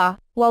the car.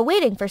 While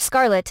waiting for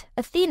Scarlett,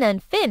 Athena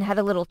and Finn had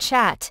a little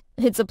chat.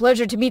 It's a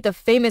pleasure to meet the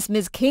famous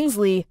Ms.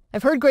 Kingsley.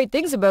 I've heard great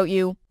things about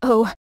you.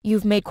 Oh,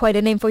 you've made quite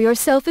a name for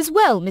yourself as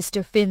well,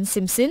 Mr. Finn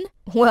Simpson.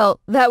 Well,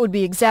 that would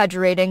be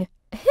exaggerating.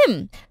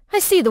 I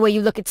see the way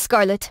you look at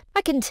Scarlett.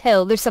 I can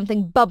tell there's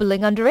something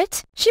bubbling under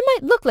it. She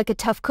might look like a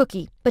tough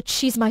cookie, but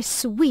she's my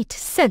sweet,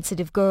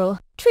 sensitive girl.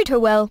 Treat her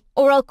well,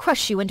 or I'll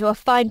crush you into a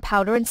fine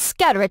powder and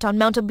scatter it on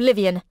Mount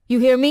Oblivion. You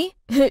hear me?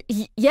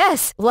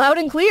 Yes, loud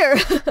and clear.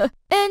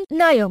 And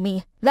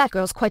Naomi, that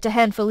girl's quite a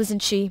handful,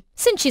 isn't she?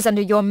 Since she's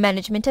under your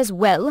management as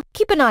well,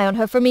 keep an eye on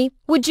her for me,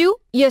 would you?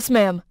 Yes,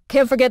 ma'am.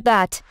 Can't forget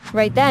that.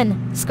 Right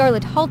then,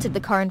 Scarlett halted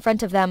the car in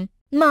front of them.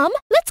 Mom,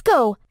 let's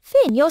go.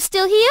 Finn, you're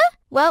still here?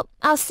 Well,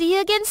 I'll see you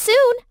again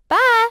soon.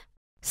 Bye.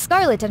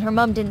 Scarlett and her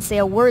mum didn't say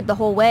a word the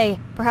whole way.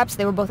 Perhaps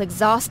they were both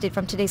exhausted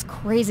from today's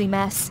crazy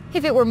mess.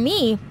 If it were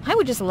me, I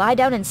would just lie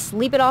down and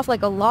sleep it off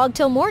like a log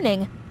till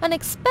morning.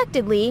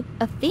 Unexpectedly,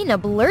 Athena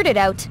blurted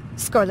out,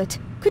 Scarlett,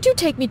 could you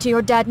take me to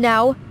your dad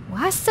now?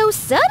 Why so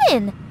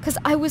sudden? 'Cause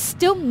I was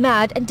still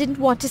mad and didn't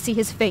want to see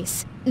his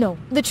face. No,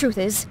 the truth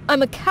is,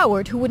 I'm a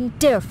coward who wouldn't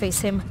dare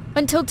face him.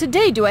 Until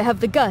today do I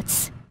have the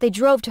guts. They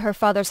drove to her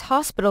father's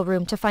hospital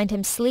room to find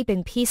him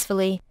sleeping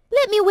peacefully.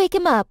 Let me wake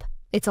him up.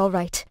 It's all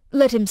right.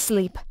 Let him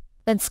sleep.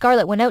 Then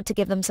Scarlett went out to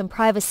give them some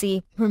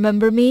privacy.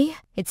 Remember me?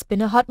 It's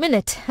been a hot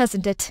minute,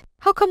 hasn't it?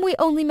 How come we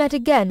only met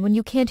again when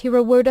you can't hear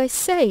a word I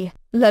say?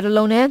 let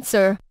alone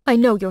answer. I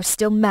know you're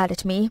still mad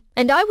at me,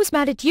 and I was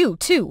mad at you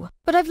too,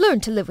 but I've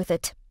learned to live with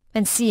it.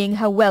 And seeing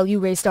how well you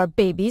raised our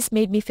babies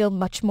made me feel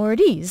much more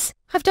at ease.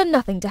 I've done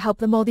nothing to help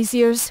them all these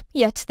years,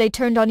 yet they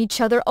turned on each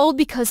other all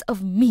because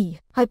of me.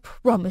 I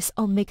promise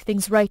I'll make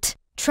things right.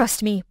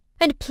 Trust me,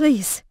 and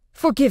please,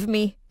 forgive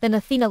me." Then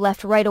Athena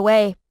left right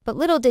away, but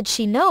little did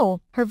she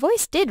know, her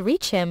voice did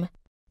reach him.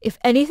 "If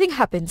anything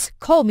happens,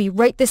 call me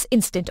right this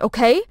instant,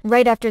 okay?"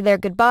 Right after their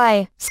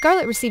goodbye,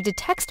 Scarlett received a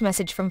text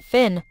message from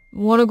Finn.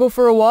 "Wanna go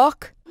for a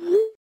walk?"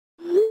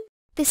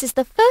 This is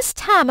the first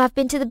time I've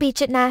been to the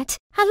beach at night.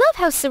 I love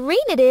how serene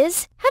it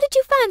is. How did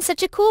you find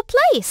such a cool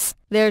place?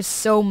 "There's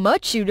so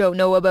much you don't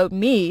know about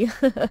me."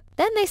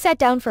 Then they sat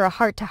down for a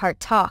heart-to-heart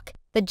talk.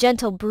 The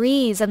gentle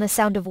breeze and the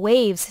sound of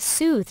waves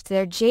soothed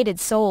their jaded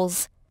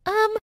souls.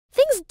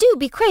 Things do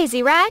be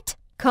crazy, right?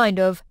 "Kind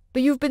of,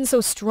 but you've been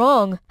so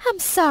strong." I'm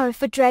sorry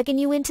for dragging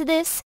you into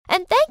this,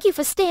 and thank you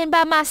for staying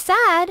by my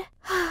side.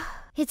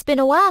 It's been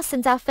a while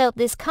since I felt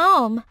this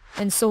calm.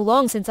 "And so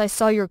long since I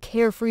saw your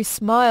carefree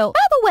smile."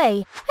 By the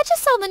way, I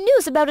just saw the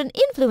news about an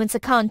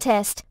influencer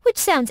contest, which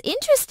sounds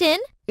interesting.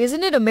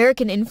 "Isn't it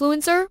American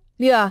Influencer?"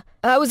 "Yeah,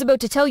 I was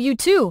about to tell you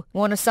too.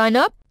 Want to sign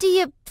up?" Do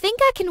you think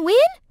I can win?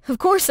 "Of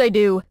course I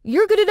do.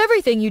 You're good at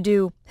everything you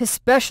do,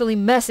 especially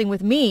messing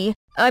with me.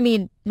 I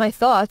mean, my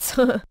thoughts."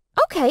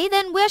 Okay,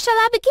 then where shall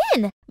I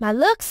begin? My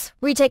looks,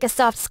 retake a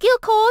soft skill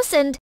course,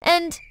 and...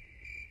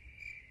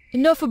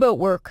 "Enough about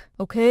work,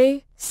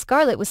 okay?"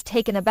 Scarlett was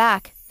taken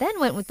aback, then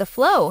went with the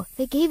flow.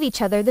 They gave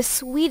each other the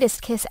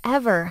sweetest kiss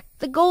ever.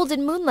 The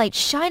golden moonlight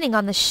shining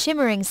on the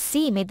shimmering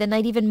sea made the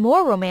night even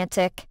more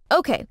romantic.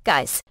 Okay,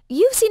 guys,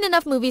 you've seen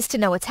enough movies to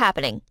know what's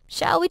happening.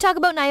 Shall we talk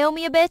about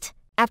Naomi a bit?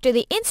 After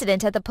the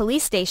incident at the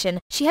police station,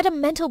 she had a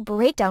mental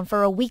breakdown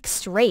for a week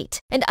straight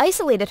and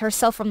isolated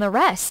herself from the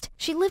rest.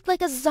 She lived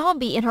like a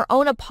zombie in her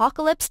own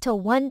apocalypse till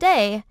one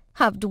day.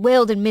 I've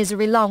dwelled in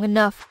misery long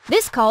enough.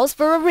 This calls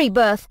for a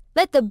rebirth.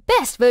 Let the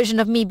best version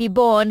of me be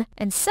born.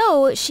 And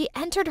so she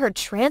entered her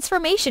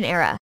transformation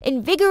era,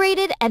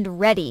 invigorated and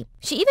ready.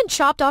 She even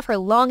chopped off her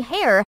long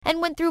hair and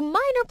went through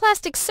minor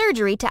plastic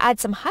surgery to add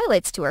some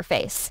highlights to her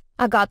face.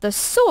 I got the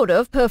sort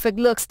of perfect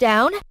looks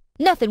down.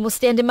 Nothing will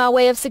stand in my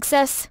way of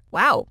success.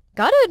 Wow,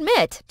 gotta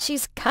admit,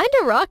 she's kinda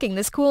rocking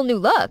this cool new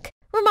look.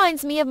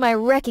 Reminds me of my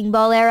wrecking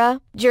ball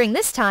era. During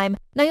this time,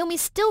 Naomi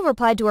still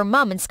replied to her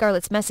mom and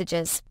Scarlett's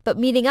messages, but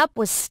meeting up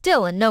was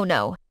still a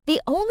no-no.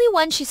 The only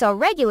one she saw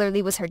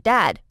regularly was her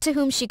dad, to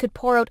whom she could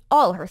pour out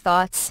all her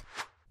thoughts.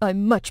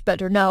 "I'm much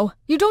better now.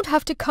 You don't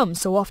have to come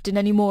so often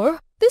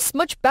anymore. This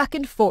much back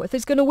and forth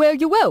is gonna wear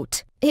you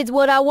out." It's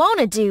what I want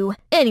to do.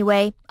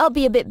 Anyway, I'll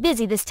be a bit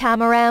busy this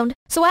time around,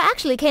 so I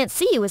actually can't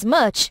see you as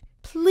much.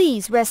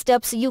 Please rest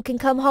up so you can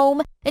come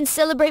home and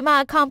celebrate my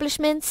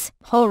accomplishments.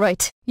 "All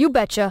right, you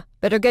betcha.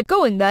 Better get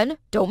going then.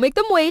 Don't make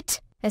them wait."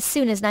 As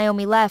soon as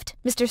Naomi left,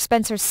 Mr.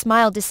 Spencer's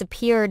smile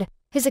disappeared.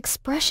 His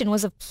expression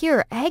was of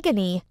pure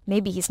agony.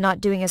 Maybe he's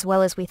not doing as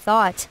well as we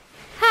thought.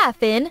 Hi,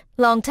 Finn.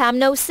 Long time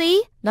no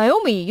see.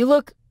 "Naomi, you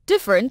look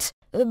different,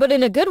 but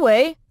in a good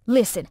way."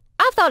 Listen,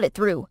 I've thought it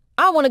through.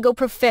 I want to go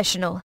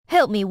professional.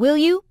 Help me, will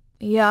you?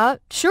 "Yeah,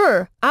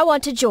 sure." I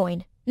want to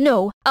join.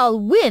 No, I'll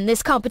win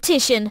this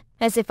competition.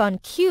 As if on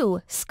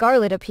cue,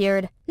 Scarlett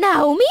appeared.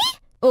 Naomi?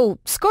 "Oh,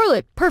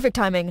 Scarlett, perfect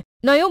timing.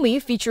 Naomi,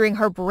 featuring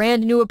her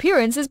brand new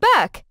appearance, is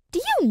back." Do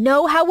you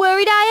know how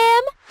worried I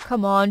am?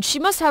 Come on, she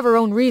must have her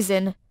own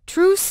reason.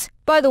 Truce?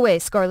 By the way,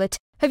 Scarlett,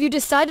 have you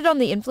decided on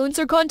the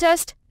influencer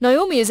contest?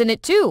 Naomi is in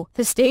it too.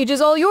 The stage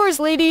is all yours,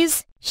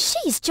 ladies.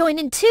 She's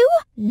joining too?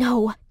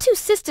 No, two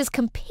sisters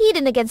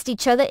competing against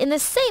each other in the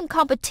same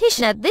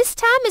competition at this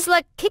time is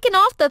like kicking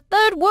off the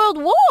Third World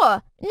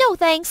War. No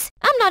thanks,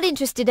 I'm not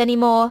interested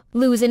anymore.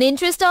 Losing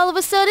interest all of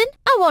a sudden?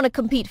 I want to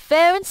compete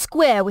fair and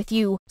square with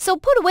you. So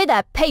put away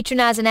that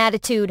patronizing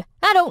attitude.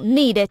 I don't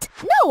need it.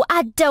 No,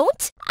 I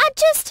don't. I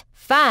just...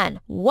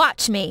 Fine,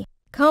 watch me.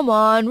 Come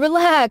on,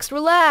 relax.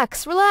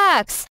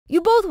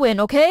 You both win,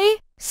 okay?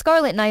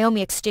 Scarlett and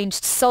Naomi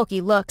exchanged sulky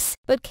looks,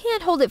 but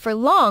can't hold it for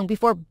long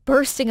before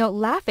bursting out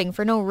laughing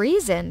for no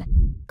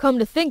reason. Come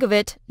to think of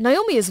it,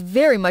 Naomi is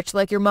very much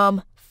like your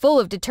mom, full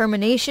of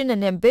determination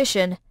and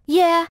ambition.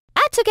 Yeah,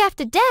 I took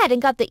after Dad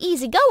and got the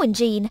easygoing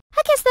gene.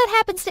 I guess that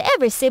happens to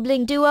every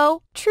sibling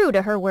duo. True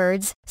to her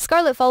words,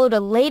 Scarlett followed a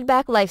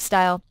laid-back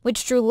lifestyle,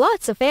 which drew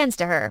lots of fans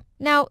to her.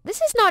 Now,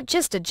 this is not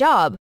just a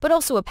job, but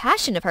also a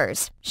passion of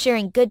hers,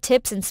 sharing good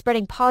tips and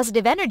spreading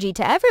positive energy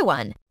to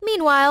everyone.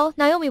 Meanwhile,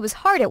 Naomi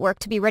was hard at work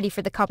to be ready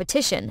for the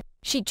competition.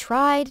 She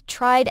tried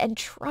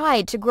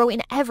to grow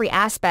in every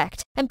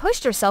aspect, and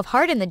pushed herself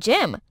hard in the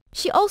gym.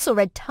 She also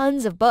read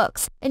tons of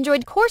books, and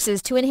joined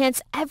courses to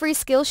enhance every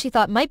skill she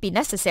thought might be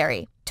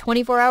necessary.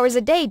 24 hours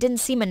a day didn't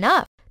seem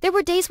enough. There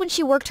were days when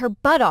she worked her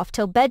butt off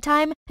till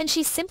bedtime, and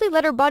she simply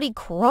let her body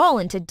crawl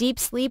into deep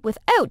sleep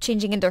without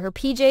changing into her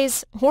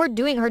PJs or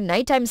doing her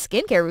nighttime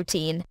skincare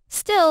routine.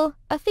 Still,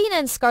 Athena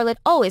and Scarlett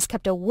always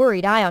kept a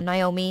worried eye on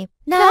Naomi.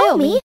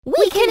 Naomi,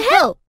 we can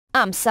help!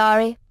 I'm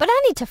sorry, but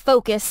I need to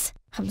focus.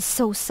 I'm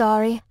so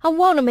sorry. I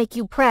want to make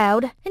you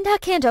proud, and I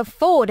can't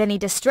afford any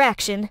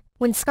distraction.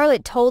 When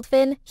Scarlett told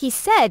Finn, he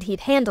said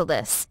he'd handle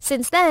this.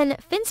 Since then,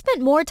 Finn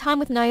spent more time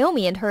with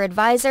Naomi and her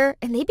advisor,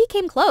 and they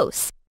became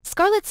close.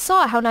 Scarlett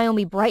saw how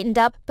Naomi brightened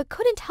up, but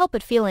couldn't help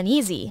but feel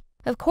uneasy.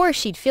 Of course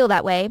she'd feel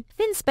that way.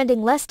 Finn's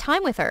spending less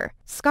time with her.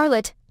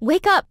 Scarlett,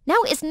 wake up!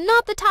 Now is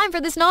not the time for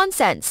this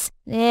nonsense!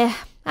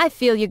 I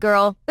feel you,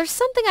 girl. There's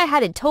something I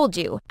hadn't told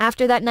you.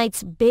 After that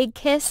night's big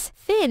kiss,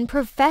 Finn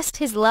professed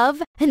his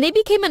love, and they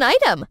became an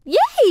item.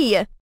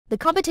 Yay! The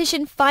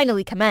competition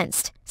finally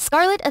commenced.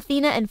 Scarlett,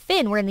 Athena, and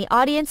Finn were in the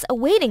audience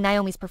awaiting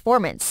Naomi's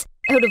performance.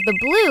 Out of the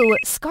blue,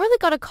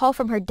 Scarlett got a call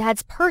from her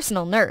dad's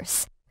personal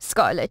nurse.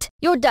 Scarlett,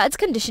 your dad's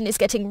condition is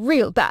getting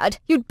real bad.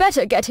 You'd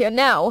better get here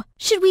now.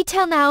 Should we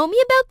tell Naomi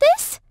about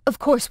this? Of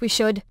course we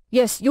should.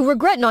 Yes, you'll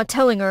regret not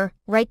telling her.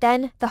 Right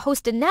then, the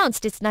host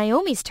announced it's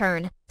Naomi's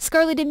turn.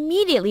 Scarlett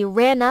immediately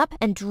ran up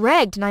and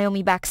dragged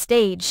Naomi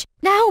backstage.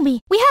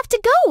 Naomi, we have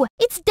to go!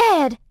 It's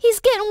Dad!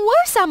 He's getting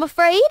worse, I'm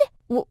afraid!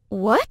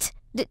 What?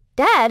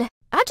 Dad?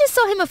 I just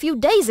saw him a few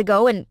days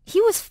ago and he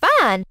was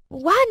fine.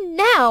 Why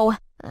now?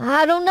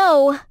 I don't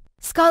know.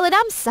 Scarlett,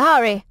 I'm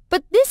sorry,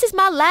 but this is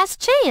my last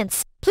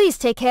chance. Please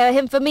take care of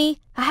him for me.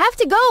 I have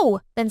to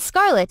go. Then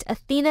Scarlett,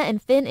 Athena,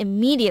 and Finn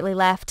immediately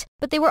left,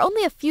 but they were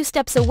only a few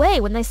steps away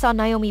when they saw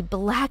Naomi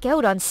black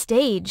out on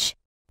stage.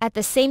 At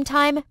the same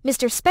time,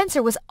 Mr.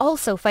 Spencer was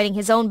also fighting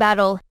his own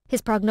battle.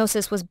 His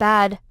prognosis was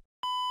bad.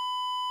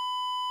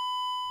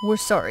 We're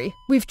sorry.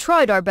 We've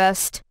tried our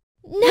best.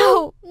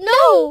 No!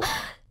 No!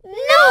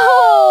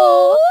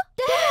 No!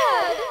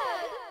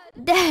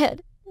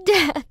 Dad!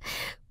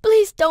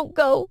 Please don't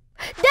go.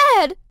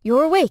 Dad!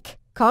 You're awake.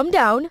 Calm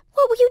down.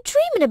 What were you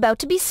dreaming about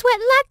to be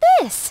sweating like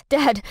this?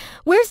 Dad!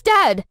 Where's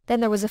Dad? Then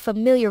there was a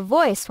familiar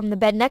voice from the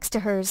bed next to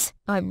hers.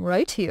 I'm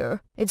right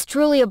here. It's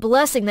truly a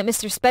blessing that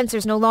Mr.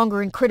 Spencer's no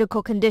longer in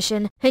critical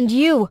condition. And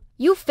you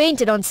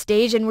fainted on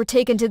stage and were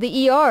taken to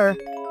the ER.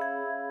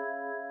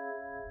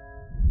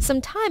 Some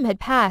time had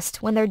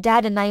passed when their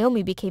dad and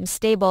Naomi became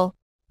stable.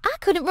 I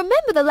couldn't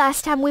remember the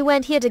last time we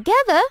went here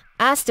together.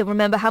 I still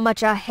remember how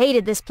much I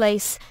hated this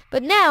place,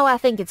 but now I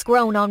think it's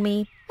grown on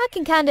me. I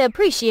can kinda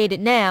appreciate it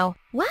now.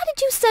 Why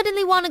did you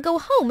suddenly want to go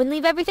home and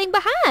leave everything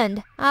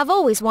behind? I've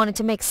always wanted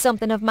to make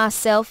something of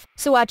myself,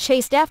 so I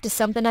chased after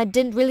something I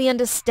didn't really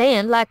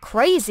understand like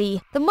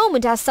crazy. The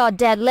moment I saw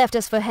Dad left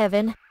us for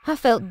heaven, I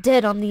felt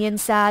dead on the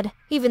inside.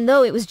 Even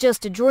though it was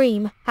just a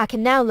dream, I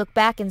can now look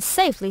back and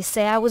safely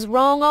say I was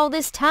wrong all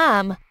this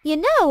time.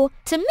 You know,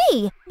 to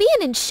me,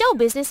 being in show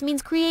business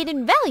means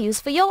creating values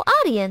for your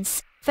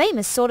audience. Fame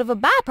is sort of a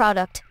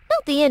byproduct,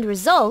 not the end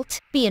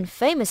result. Being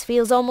famous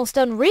feels almost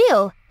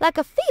unreal, like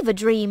a fever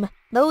dream.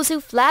 Those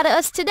who flatter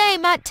us today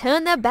might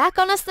turn their back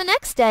on us the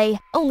next day.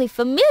 Only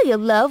familial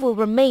love will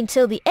remain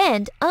till the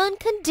end,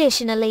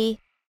 unconditionally.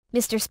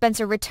 Mr.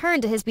 Spencer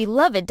returned to his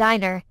beloved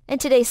diner,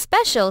 and today's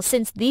special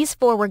since these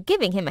four were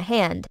giving him a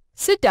hand.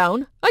 Sit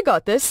down. I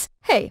got this.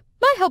 Hey,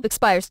 my help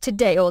expires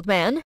today, old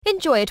man.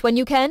 Enjoy it when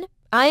you can.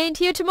 I ain't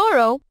here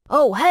tomorrow.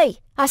 Oh, hey,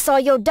 I saw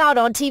your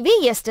daughter on TV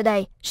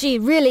yesterday. She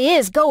really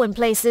is going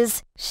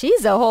places.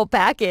 She's a whole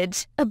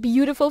package. A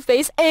beautiful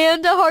face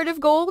and a heart of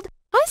gold.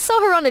 I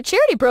saw her on a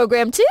charity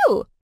program,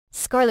 too.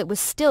 Scarlett was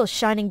still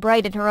shining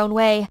bright in her own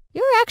way.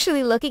 You're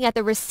actually looking at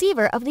the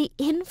receiver of the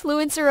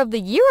Influencer of the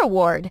Year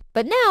award.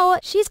 But now,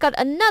 she's got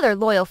another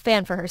loyal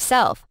fan for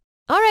herself.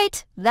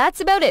 Alright, that's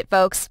about it,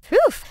 folks. Phew!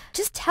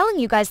 Just telling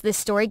you guys this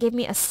story gave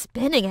me a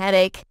spinning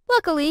headache.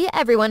 Luckily,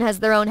 everyone has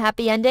their own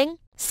happy ending.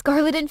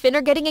 Scarlett and Finn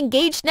are getting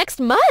engaged next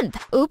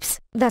month. Oops,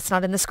 that's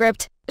not in the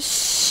script.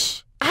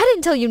 Shh! I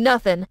didn't tell you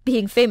nothing.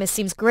 Being famous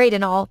seems great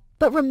and all.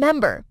 But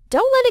remember,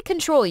 don't let it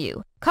control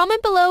you.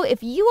 Comment below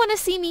if you want to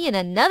see me in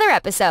another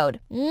episode.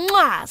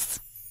 Mwahs!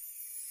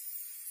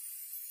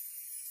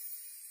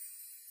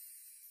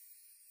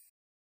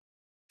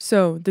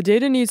 So, the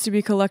data needs to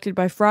be collected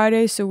by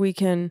Friday so we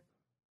can...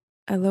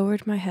 I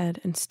lowered my head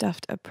and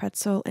stuffed a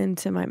pretzel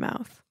into my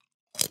mouth.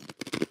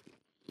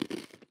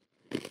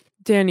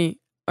 Danny,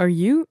 are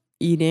you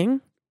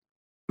eating?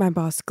 My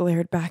boss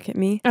glared back at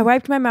me. I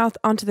wiped my mouth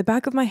onto the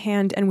back of my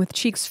hand and with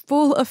cheeks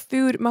full of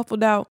food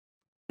muffled out,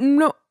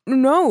 No,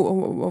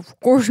 of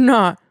course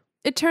not.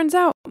 It turns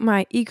out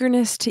my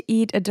eagerness to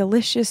eat a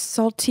delicious,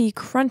 salty,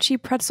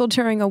 crunchy pretzel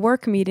during a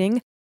work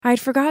meeting, I had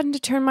forgotten to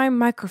turn my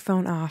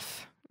microphone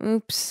off.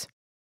 Oops.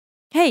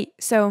 Hey,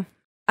 so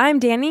I'm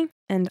Danny,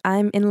 and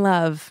I'm in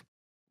love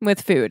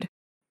with food.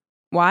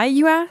 Why,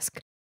 you ask?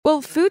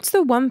 Well, food's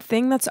the one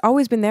thing that's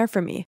always been there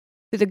for me.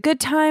 Through the good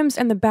times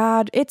and the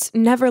bad, it's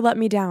never let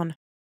me down.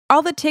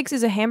 All it takes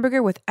is a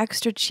hamburger with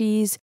extra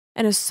cheese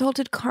and a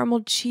salted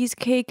caramel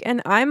cheesecake,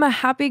 and I'm a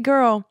happy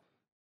girl.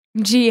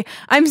 Gee,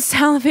 I'm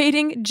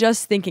salivating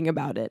just thinking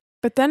about it.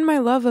 But then my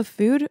love of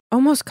food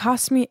almost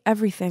cost me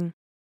everything.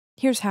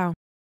 Here's how.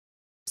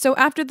 So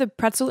after the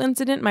pretzel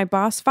incident, my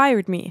boss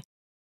fired me.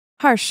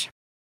 Harsh,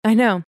 I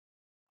know.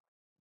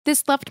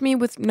 This left me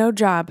with no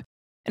job,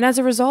 and as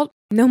a result,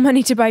 no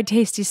money to buy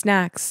tasty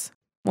snacks.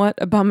 What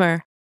a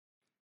bummer.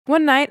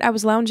 One night, I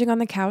was lounging on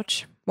the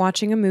couch,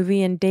 watching a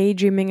movie and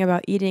daydreaming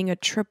about eating a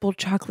triple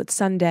chocolate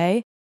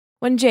sundae,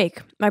 when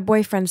Jake, my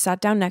boyfriend,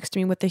 sat down next to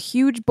me with a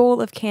huge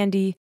bowl of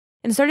candy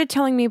and started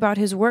telling me about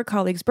his work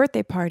colleague's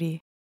birthday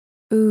party.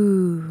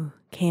 Ooh,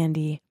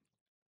 candy.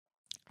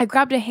 I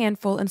grabbed a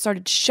handful and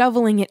started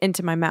shoveling it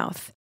into my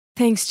mouth.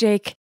 Thanks,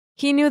 Jake.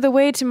 He knew the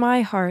way to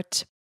my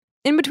heart.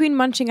 In between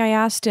munching, I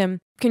asked him,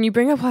 "Can you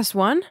bring a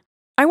 +1?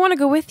 I want to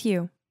go with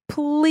you.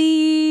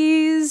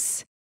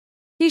 Please."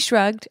 He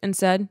shrugged and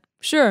said,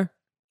 "Sure."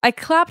 I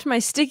clapped my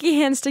sticky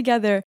hands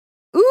together.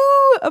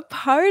 Ooh, a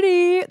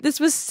party! This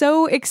was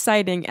so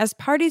exciting, as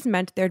parties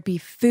meant there'd be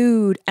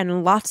food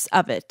and lots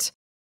of it.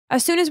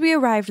 As soon as we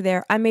arrived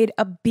there, I made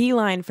a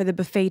beeline for the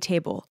buffet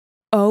table.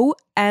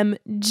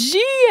 OMG!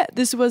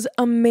 This was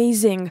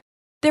amazing.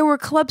 There were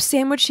club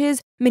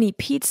sandwiches, mini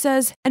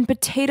pizzas, and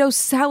potato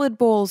salad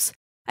bowls.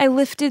 I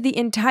lifted the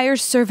entire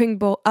serving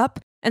bowl up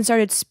and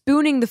started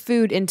spooning the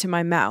food into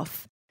my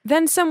mouth.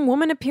 Then some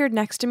woman appeared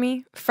next to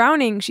me.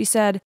 Frowning, she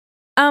said,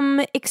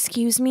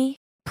 excuse me?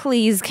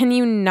 Please, can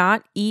you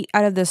not eat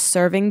out of the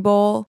serving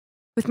bowl?"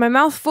 With my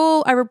mouth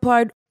full, I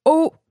replied,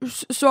 "Oh,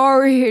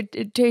 sorry,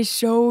 it tastes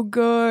so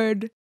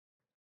good."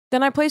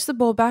 Then I placed the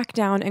bowl back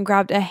down and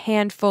grabbed a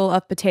handful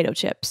of potato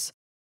chips.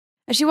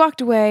 As she walked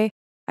away,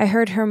 I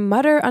heard her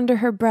mutter under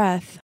her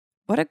breath,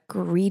 "What a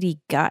greedy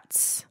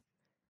guts."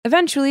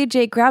 Eventually,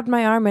 Jake grabbed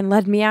my arm and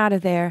led me out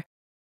of there.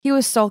 He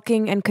was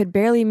sulking and could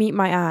barely meet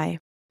my eye,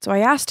 so I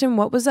asked him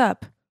what was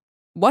up.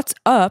 "What's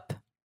up?"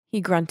 he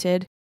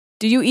grunted.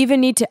 "Do you even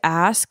need to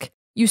ask?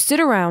 You sit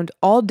around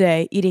all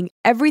day eating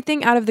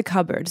everything out of the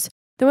cupboards.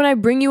 Then when I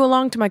bring you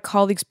along to my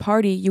colleague's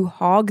party, you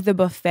hog the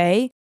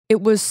buffet?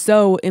 It was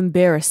so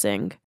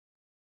embarrassing."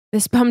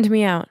 This bummed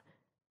me out.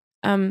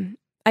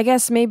 I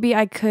guess maybe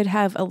I could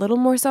have a little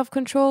more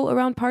self-control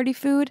around party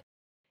food.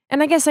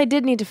 And I guess I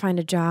did need to find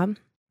a job.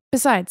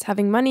 Besides,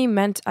 having money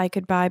meant I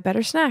could buy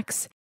better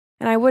snacks,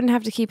 and I wouldn't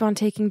have to keep on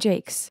taking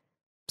Jake's.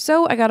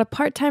 So I got a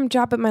part-time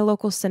job at my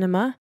local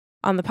cinema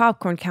on the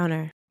popcorn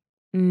counter.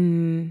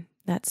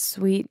 That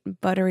sweet,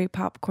 buttery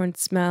popcorn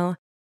smell.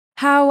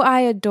 How I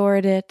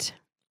adored it.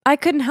 I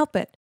couldn't help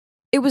it.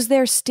 It was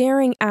there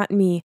staring at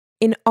me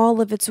in all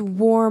of its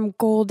warm,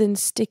 golden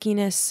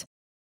stickiness.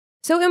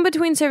 So in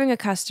between serving a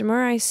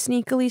customer, I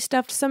sneakily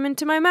stuffed some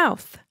into my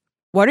mouth.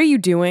 "What are you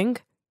doing?"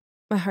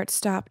 My heart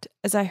stopped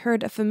as I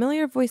heard a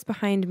familiar voice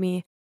behind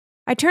me.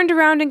 I turned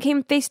around and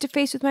came face to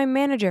face with my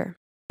manager.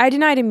 I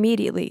denied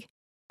immediately.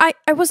 I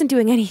wasn't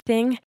doing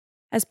anything.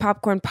 As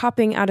popcorn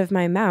popping out of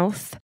my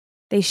mouth,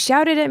 they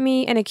shouted at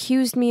me and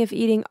accused me of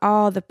eating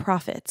all the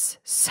profits.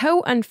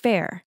 So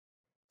unfair.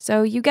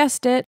 So you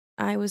guessed it,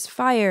 I was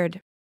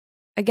fired.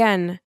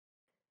 Again.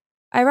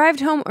 I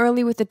arrived home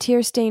early with a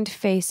tear-stained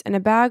face and a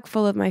bag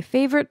full of my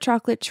favorite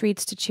chocolate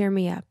treats to cheer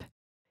me up.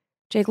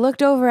 Jake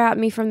looked over at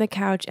me from the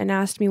couch and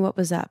asked me what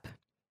was up.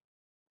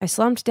 I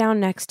slumped down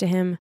next to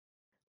him,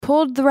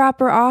 pulled the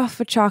wrapper off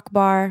a chalk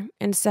bar,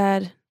 and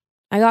said,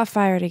 "I got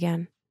fired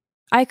again.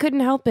 I couldn't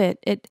help it.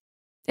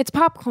 It's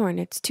popcorn.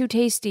 It's too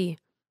tasty.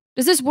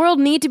 Does this world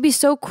need to be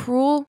so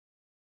cruel?"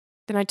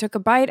 Then I took a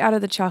bite out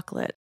of the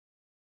chocolate.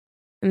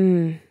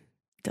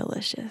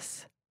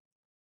 Delicious.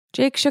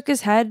 Jake shook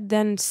his head,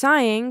 then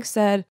sighing,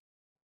 said,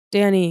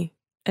 "Danny,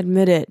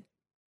 admit it.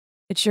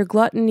 It's your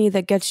gluttony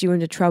that gets you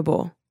into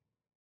trouble."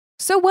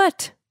 So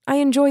what? I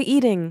enjoy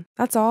eating,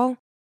 that's all.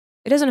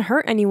 It doesn't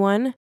hurt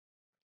anyone.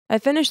 I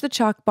finished the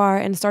chalk bar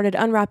and started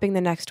unwrapping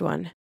the next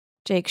one.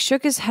 Jake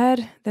shook his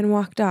head, then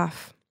walked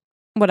off.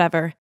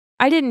 Whatever.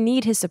 I didn't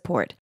need his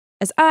support,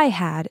 as I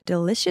had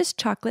delicious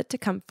chocolate to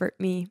comfort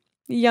me.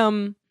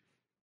 Yum.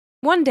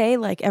 One day,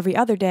 like every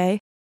other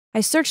day,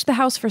 I searched the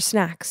house for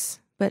snacks,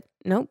 but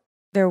nope,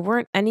 there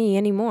weren't any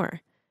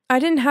anymore. I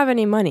didn't have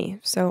any money,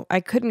 so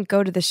I couldn't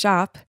go to the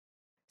shop.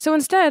 So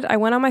instead, I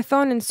went on my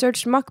phone and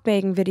searched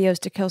mukbang videos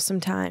to kill some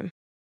time.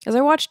 As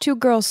I watched two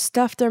girls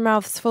stuff their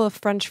mouths full of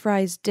French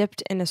fries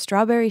dipped in a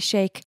strawberry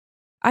shake,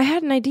 I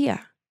had an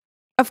idea.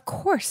 Of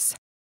course!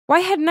 Why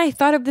hadn't I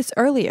thought of this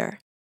earlier?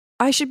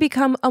 I should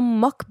become a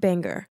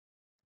mukbanger.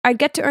 I'd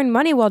get to earn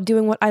money while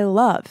doing what I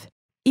love,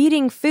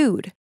 eating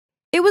food.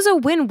 It was a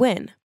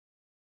win-win.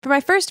 For my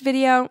first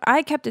video,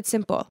 I kept it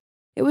simple.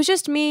 It was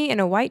just me in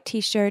a white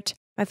t-shirt,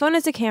 my phone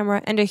as a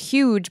camera, and a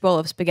huge bowl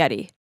of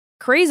spaghetti.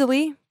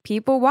 Crazily,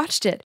 people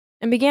watched it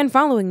and began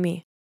following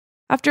me.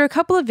 After a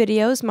couple of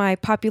videos, my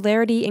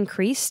popularity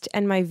increased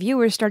and my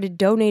viewers started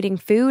donating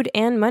food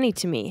and money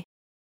to me.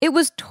 It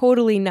was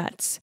totally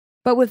nuts.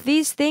 But with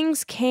these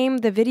things came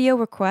the video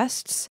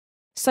requests,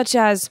 such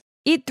as,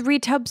 eat 3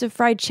 tubs of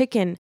fried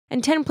chicken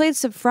and 10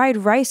 plates of fried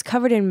rice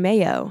covered in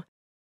mayo.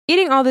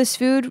 Eating all this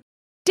food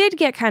did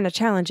get kind of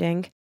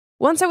challenging.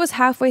 Once I was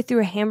halfway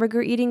through a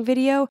hamburger eating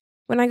video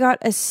when I got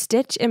a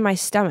stitch in my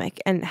stomach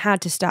and had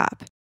to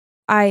stop.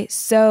 I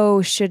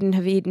so shouldn't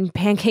have eaten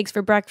pancakes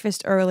for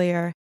breakfast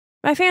earlier.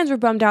 My fans were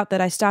bummed out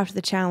that I stopped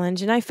the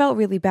challenge, and I felt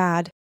really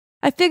bad.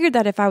 I figured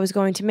that if I was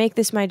going to make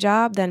this my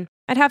job, then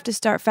I'd have to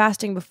start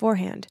fasting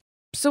beforehand,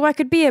 so I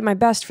could be at my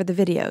best for the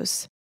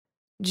videos.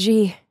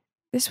 Gee,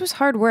 this was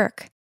hard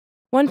work.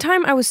 One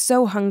time I was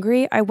so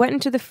hungry, I went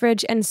into the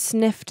fridge and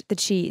sniffed the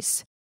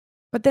cheese.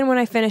 But then when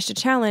I finished a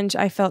challenge,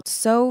 I felt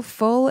so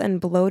full and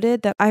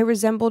bloated that I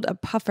resembled a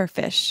puffer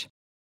fish.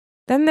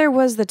 Then there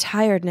was the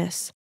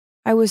tiredness.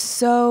 I was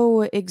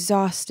so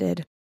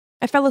exhausted.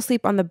 I fell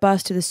asleep on the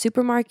bus to the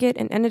supermarket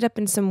and ended up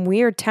in some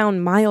weird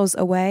town miles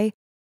away.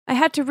 I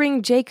had to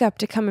ring Jake up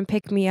to come and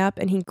pick me up,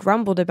 and he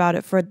grumbled about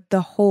it for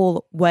the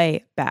whole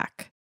way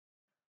back.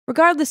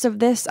 Regardless of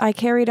this, I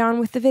carried on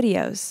with the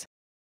videos.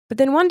 But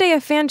then one day a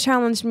fan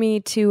challenged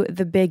me to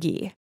the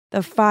biggie,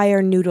 the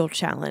Fire Noodle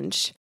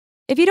Challenge.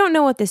 If you don't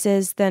know what this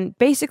is, then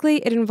basically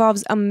it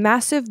involves a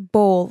massive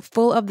bowl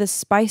full of the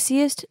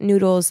spiciest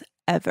noodles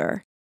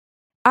ever.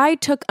 I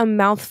took a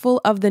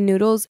mouthful of the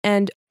noodles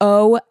and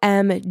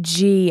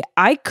OMG,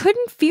 I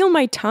couldn't feel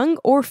my tongue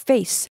or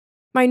face.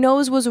 My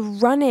nose was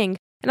running,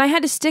 and I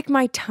had to stick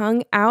my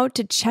tongue out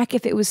to check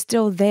if it was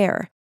still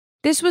there.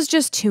 This was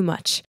just too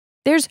much.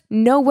 There's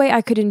no way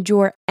I could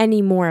endure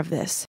any more of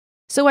this.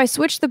 So I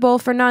switched the bowl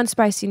for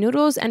non-spicy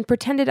noodles and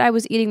pretended I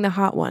was eating the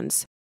hot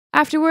ones.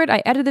 Afterward,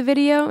 I edited the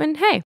video, and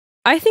hey,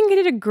 I think I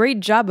did a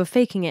great job of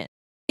faking it.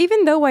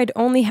 Even though I'd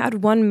only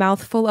had one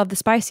mouthful of the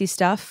spicy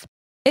stuff,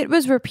 it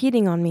was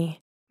repeating on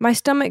me. My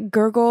stomach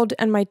gurgled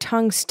and my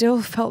tongue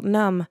still felt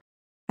numb.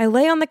 I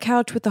lay on the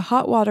couch with the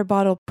hot water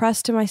bottle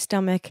pressed to my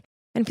stomach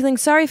and feeling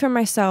sorry for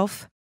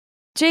myself.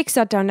 Jake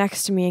sat down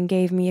next to me and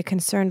gave me a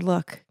concerned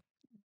look.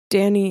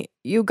 Danny,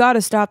 you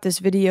gotta stop this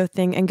video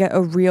thing and get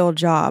a real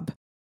job.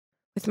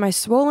 With my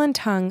swollen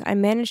tongue, I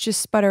managed to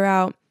sputter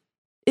out,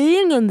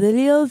 eating in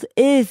videos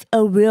is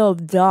a real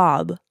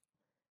job.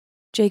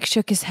 Jake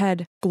shook his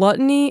head.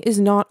 Gluttony is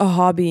not a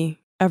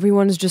hobby.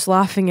 Everyone's just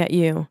laughing at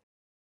you.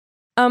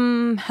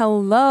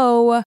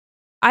 Hello?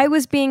 I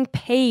was being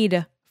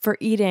paid for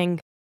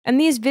eating, and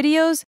these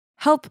videos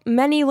help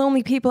many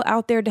lonely people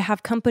out there to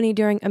have company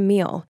during a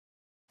meal.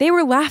 They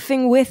were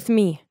laughing with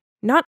me,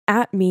 not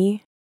at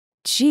me.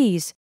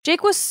 Jeez,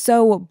 Jake was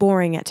so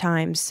boring at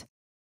times.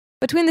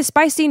 Between the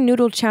spicy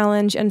noodle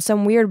challenge and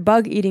some weird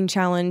bug eating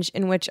challenge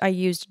in which I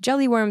used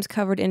jelly worms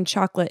covered in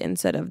chocolate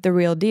instead of the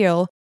real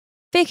deal,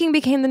 faking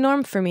became the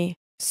norm for me.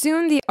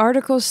 Soon the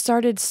articles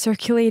started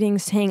circulating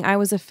saying I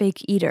was a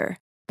fake eater.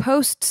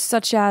 Posts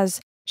such as,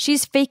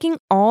 "She's faking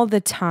all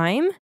the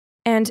time,"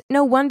 and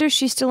 "No wonder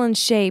she's still in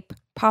shape,"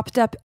 popped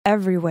up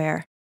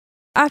everywhere.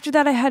 After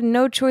that, I had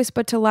no choice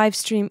but to live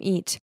stream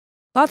eat.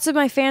 Lots of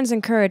my fans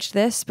encouraged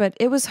this, but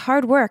it was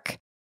hard work.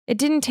 It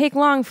didn't take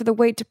long for the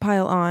weight to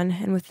pile on,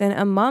 and within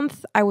a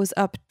month, I was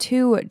up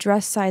 2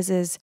 dress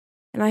sizes,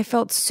 and I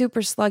felt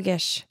super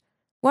sluggish.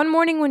 One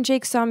morning when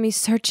Jake saw me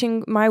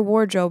searching my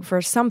wardrobe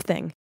for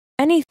something,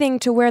 anything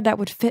to wear that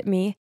would fit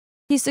me,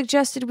 he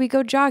suggested we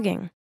go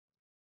jogging.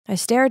 I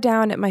stared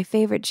down at my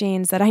favorite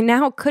jeans that I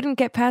now couldn't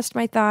get past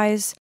my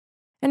thighs,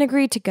 and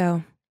agreed to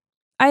go.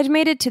 I had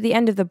made it to the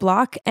end of the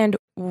block, and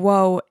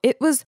whoa, it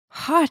was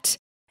hot,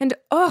 and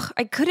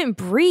I couldn't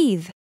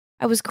breathe.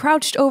 I was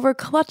crouched over,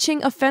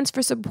 clutching a fence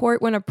for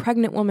support when a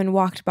pregnant woman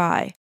walked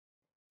by.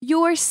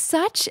 "You're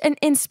such an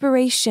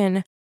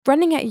inspiration,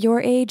 running at your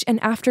age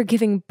and after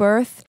giving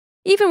birth.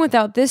 Even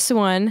without this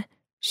one,"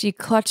 she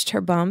clutched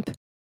her bump,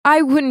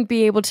 "I wouldn't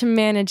be able to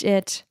manage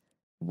it."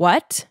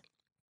 What?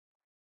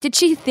 Did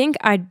she think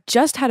I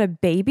just had a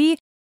baby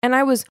and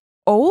I was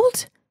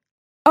old?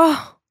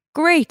 Oh,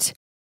 great.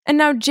 And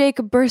now Jake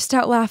burst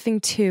out laughing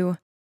too.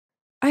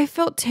 I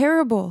felt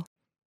terrible.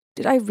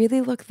 Did I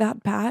really look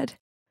that bad?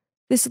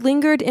 This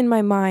lingered in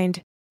my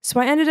mind,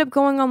 so I ended up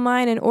going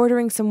online and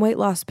ordering some weight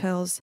loss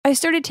pills. I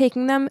started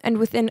taking them, and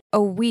within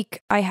a week,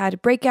 I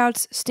had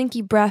breakouts,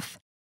 stinky breath,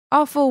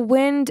 awful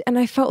wind, and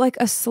I felt like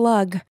a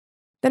slug.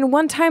 Then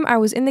one time I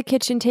was in the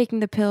kitchen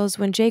taking the pills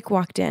when Jake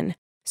walked in,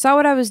 saw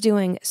what I was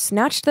doing,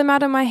 snatched them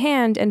out of my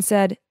hand, and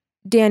said,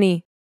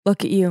 "Danny,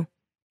 look at you.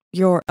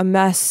 You're a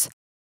mess.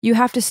 You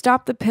have to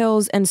stop the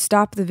pills and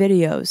stop the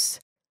videos."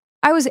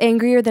 I was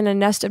angrier than a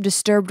nest of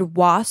disturbed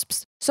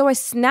wasps, so I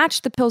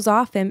snatched the pills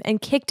off him and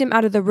kicked him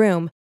out of the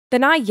room.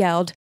 Then I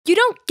yelled, "You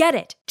don't get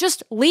it!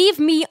 Just leave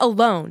me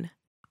alone!"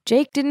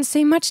 Jake didn't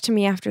say much to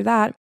me after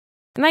that,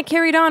 and I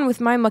carried on with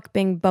my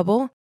mukbang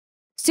bubble.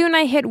 Soon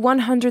I hit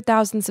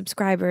 100,000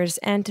 subscribers,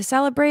 and to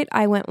celebrate,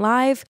 I went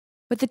live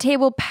with the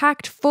table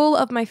packed full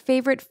of my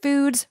favorite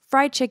foods,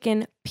 fried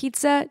chicken,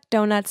 pizza,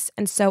 donuts,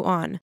 and so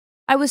on.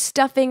 I was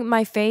stuffing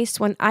my face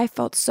when I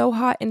felt so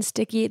hot and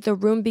sticky the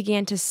room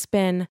began to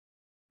spin.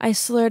 I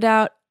slurred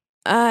out,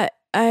 I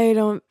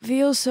don't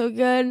feel so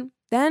good."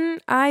 Then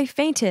I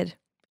fainted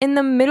in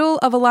the middle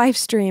of a live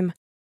stream.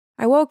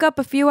 I woke up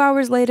a few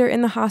hours later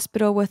in the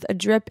hospital with a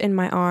drip in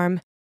my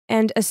arm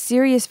and a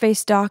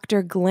serious-faced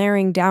doctor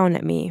glaring down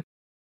at me.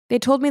 They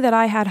told me that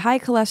I had high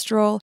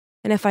cholesterol,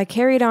 and if I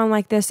carried on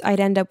like this,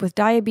 I'd end up with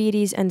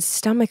diabetes and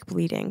stomach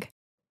bleeding.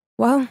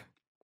 Well,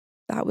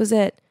 that was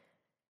it.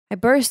 I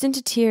burst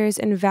into tears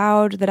and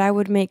vowed that I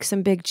would make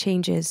some big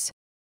changes.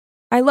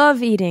 I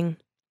love eating.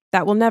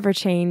 That will never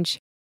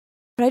change.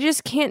 But I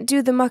just can't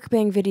do the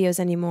mukbang videos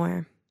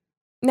anymore.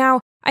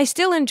 Now, I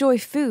still enjoy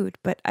food,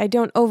 but I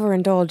don't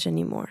overindulge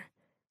anymore.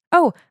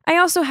 Oh, I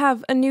also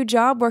have a new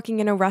job working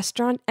in a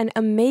restaurant, and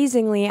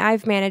amazingly,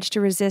 I've managed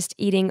to resist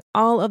eating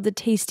all of the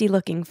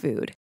tasty-looking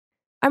food.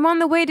 I'm on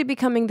the way to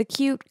becoming the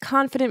cute,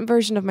 confident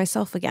version of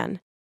myself again.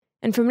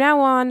 And from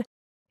now on,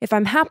 if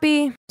I'm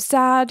happy,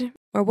 sad,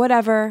 or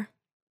whatever,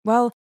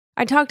 well,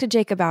 I talk to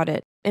Jake about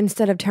it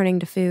instead of turning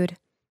to food.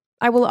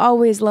 I will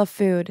always love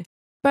food,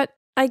 but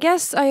I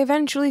guess I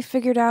eventually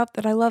figured out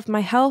that I love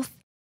my health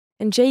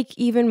and Jake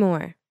even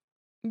more.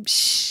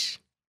 Shh,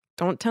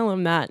 don't tell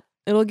him that.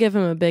 It'll give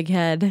him a big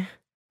head.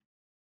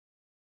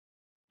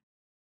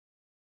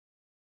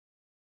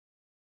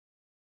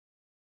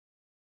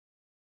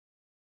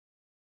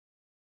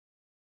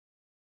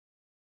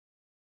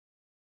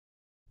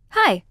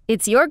 Hi,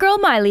 it's your girl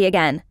Miley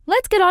again.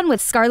 Let's get on with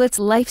Scarlett's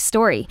life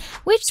story,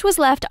 which was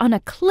left on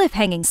a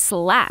cliffhanging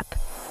slap.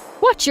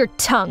 Watch your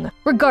tongue.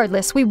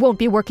 Regardless, we won't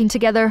be working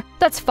together.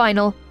 That's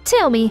final.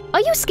 Tell me,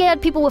 are you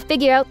scared people will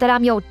figure out that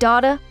I'm your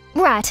daughter?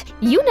 Right,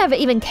 you never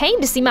even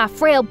came to see my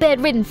frail,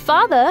 bedridden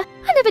father.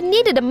 I never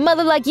needed a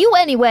mother like you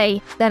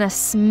anyway. Then a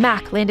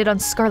smack landed on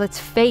Scarlett's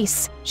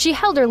face. She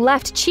held her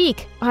left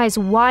cheek, eyes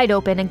wide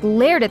open, and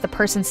glared at the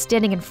person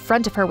standing in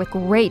front of her with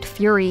great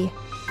fury.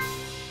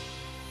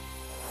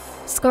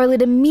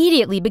 Scarlett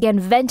immediately began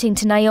venting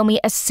to Naomi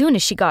as soon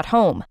as she got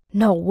home.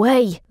 No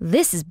way,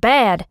 this is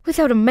bad.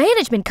 Without a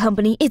management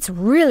company, it's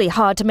really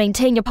hard to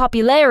maintain your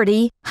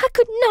popularity. I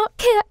could not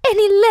care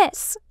any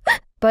less.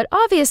 But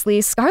obviously,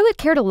 Scarlett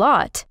cared a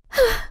lot.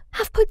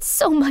 I've put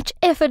so much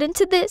effort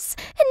into this,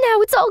 and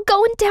now it's all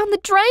going down the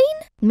drain?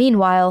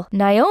 Meanwhile,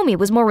 Naomi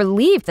was more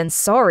relieved than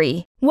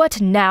sorry.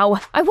 What now?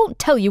 I won't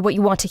tell you what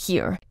you want to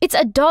hear. It's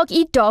a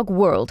dog-eat-dog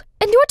world,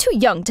 and you're too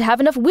young to have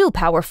enough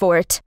willpower for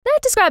it. That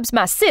describes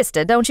my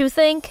sister, don't you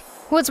think?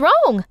 What's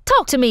wrong?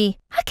 Talk to me.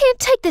 I can't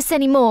take this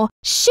anymore.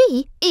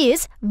 She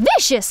is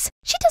vicious.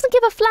 She doesn't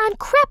give a flying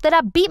crap that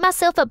I beat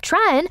myself up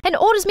trying and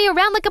orders me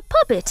around like a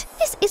puppet.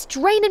 This is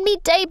draining me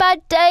day by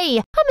day.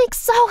 I'm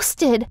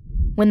exhausted.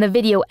 When the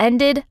video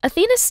ended,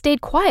 Athena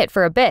stayed quiet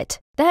for a bit,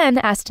 then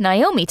asked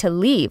Naomi to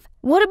leave.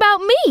 What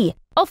about me?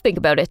 I'll think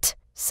about it.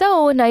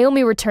 So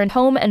Naomi returned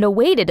home and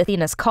awaited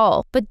Athena's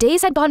call, but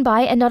days had gone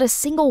by and not a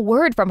single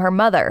word from her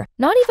mother,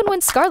 not even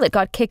when Scarlett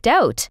got kicked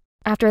out.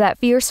 After that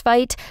fierce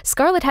fight,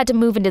 Scarlett had to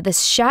move into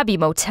this shabby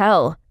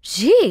motel.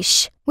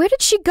 Sheesh, where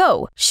did she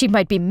go? She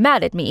might be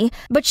mad at me,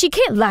 but she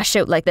can't lash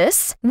out like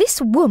this.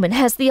 This woman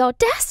has the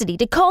audacity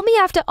to call me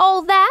after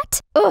all that?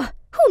 Ugh.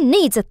 Who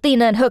needs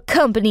Athena and her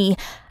company?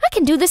 I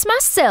can do this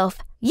myself.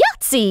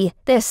 Yahtzee!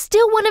 There's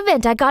still one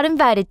event I got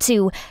invited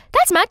to.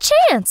 That's my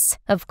chance!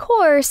 Of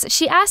course,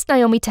 she asked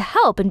Naomi to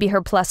help and be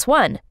her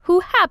 +1,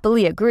 who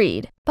happily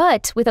agreed.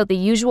 But without the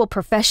usual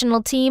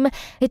professional team,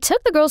 it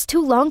took the girls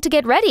too long to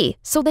get ready,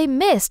 so they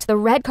missed the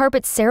red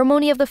carpet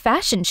ceremony of the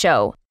fashion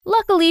show.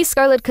 Luckily,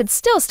 Scarlett could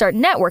still start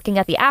networking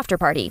at the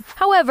after-party.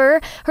 However,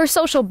 her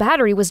social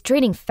battery was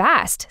draining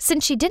fast,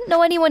 since she didn't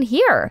know anyone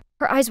here.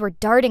 Her eyes were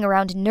darting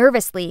around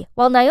nervously,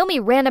 while Naomi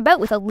ran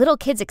about with a little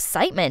kid's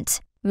excitement.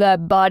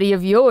 That body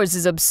of yours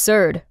is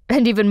absurd,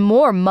 and even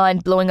more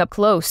mind-blowing up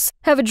close.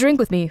 Have a drink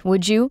with me,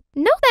 would you?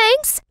 No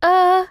thanks.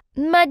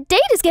 My date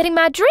is getting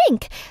my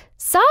drink.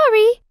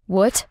 Sorry.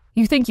 What?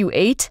 You think you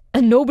ate?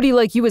 And nobody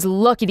like you is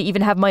lucky to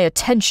even have my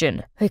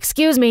attention.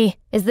 Excuse me,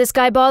 is this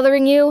guy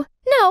bothering you?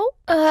 No,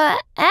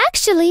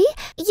 actually,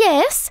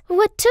 yes.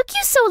 What took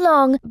you so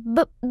long,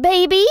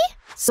 baby?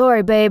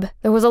 Sorry, babe.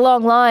 There was a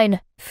long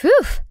line.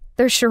 Phew.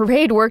 Their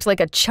charade works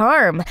like a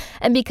charm,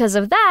 and because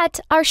of that,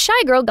 our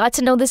shy girl got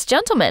to know this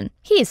gentleman.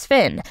 He's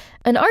Finn,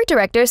 an art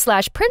director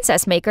 /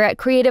 princess maker at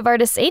Creative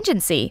Artists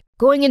Agency.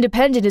 Going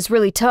independent is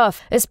really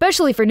tough,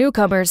 especially for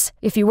newcomers.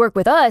 If you work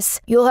with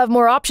us, you'll have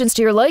more options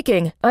to your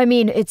liking. I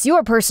mean, it's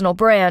your personal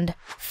brand.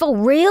 For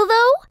real,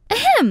 though?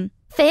 Ahem.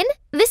 Finn,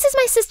 this is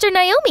my sister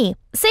Naomi.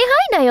 Say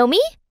hi, Naomi.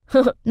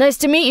 Nice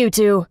to meet you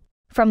two.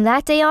 From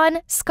that day on,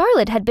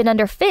 Scarlett had been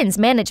under Finn's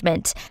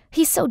management.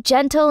 He's so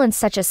gentle and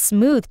such a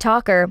smooth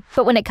talker,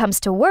 but when it comes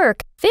to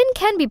work, Finn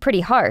can be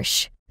pretty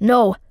harsh.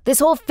 No, this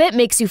whole fit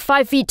makes you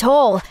 5 feet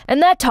tall,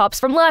 and that top's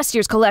from last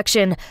year's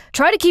collection.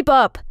 Try to keep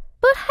up.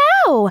 But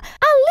how?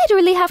 I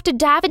literally have to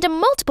dive into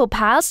multiple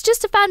piles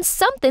just to find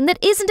something that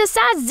isn't a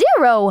size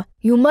 0.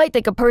 You might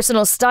think a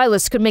personal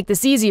stylist could make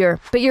this easier,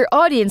 but your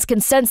audience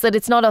can sense that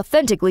it's not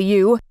authentically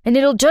you, and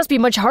it'll just be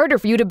much harder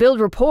for you to build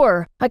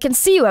rapport. I can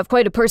see you have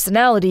quite a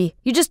personality.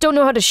 You just don't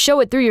know how to show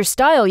it through your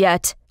style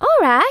yet. All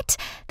right,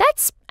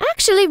 that's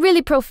actually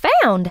really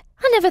profound.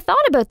 I never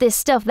thought about this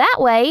stuff that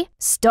way.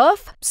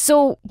 Stuff?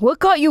 So, what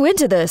got you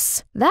into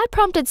this? That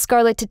prompted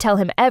Scarlett to tell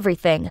him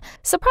everything.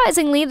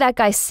 Surprisingly, that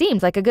guy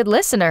seemed like a good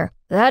listener.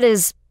 That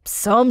is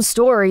some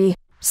story.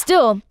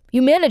 Still,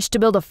 you managed to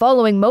build a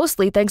following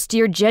mostly thanks to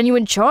your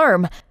genuine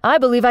charm. I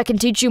believe I can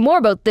teach you more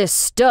about this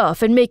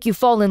stuff and make you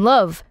fall in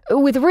love.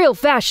 With real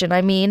fashion,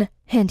 I mean.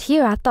 And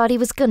here I thought he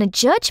was gonna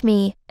judge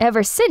me.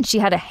 Ever since she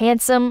had a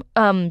handsome,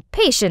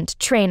 patient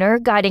trainer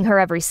guiding her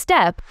every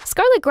step,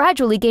 Scarlett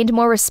gradually gained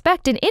more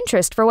respect and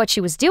interest for what she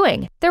was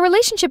doing. Their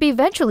relationship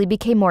eventually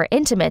became more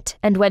intimate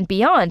and went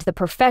beyond the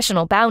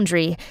professional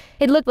boundary.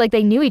 It looked like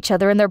they knew each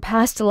other in their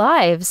past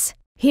lives.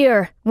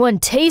 Here, one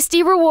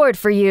tasty reward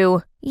for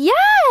you.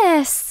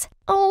 Yes!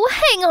 Oh,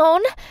 hang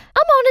on.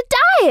 I'm on a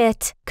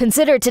diet.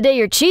 Consider today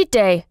your cheat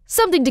day.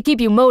 Something to keep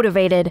you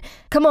motivated.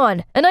 Come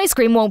on, an ice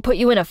cream won't put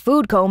you in a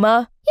food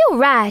coma. You're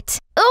right.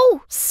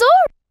 Oh, sorry.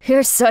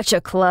 You're such a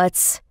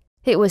klutz.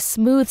 It was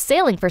smooth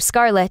sailing for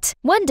Scarlett.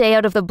 One day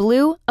out of the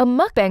blue, a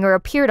mukbanger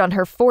appeared on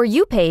her For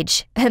You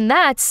page. And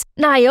that's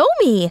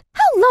Naomi.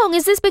 How long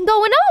has this been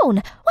going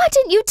on? Why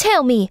didn't you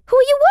tell me? Who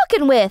are you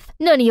working with?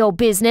 None of your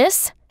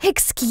business.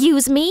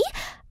 Excuse me?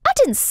 I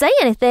didn't say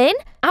anything.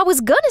 I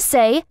was gonna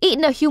say,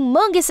 eating a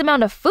humongous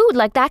amount of food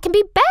like that can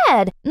be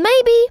bad.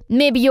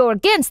 Maybe you're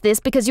against this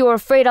because you're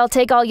afraid I'll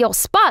take all your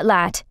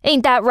spotlight.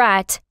 Ain't that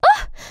right?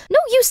 No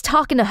use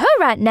talking to her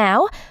right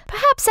now.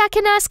 Perhaps I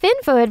can ask Finn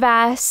for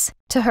advice.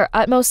 To her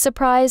utmost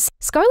surprise,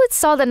 Scarlett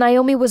saw that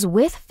Naomi was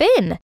with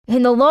Finn.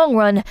 In the long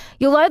run,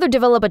 you'll either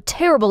develop a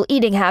terrible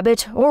eating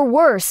habit, or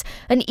worse,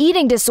 an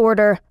eating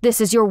disorder. This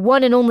is your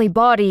one and only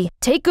body.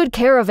 Take good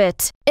care of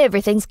it.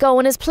 Everything's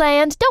going as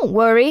planned. Don't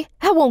worry.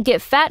 I won't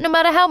get fat no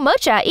matter how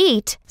much I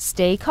eat.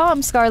 Stay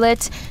calm,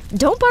 Scarlett.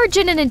 Don't barge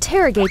in and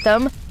interrogate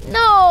them.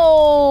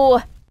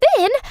 No!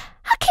 Finn?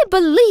 I can't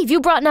believe you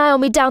brought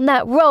Naomi down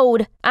that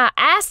road. I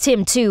asked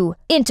him to.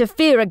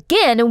 Interfere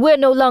again and we're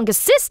no longer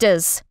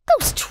sisters.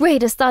 Those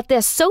traitors thought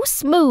they're so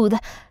smooth.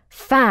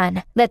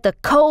 Fine, let the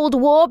Cold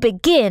War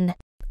begin.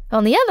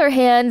 On the other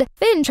hand,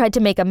 Finn tried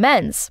to make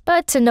amends,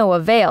 but to no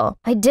avail.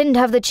 I didn't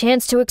have the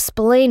chance to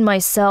explain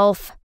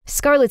myself.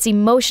 Scarlett's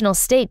emotional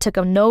state took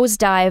a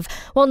nosedive,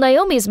 while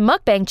Naomi's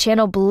mukbang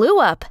channel blew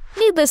up.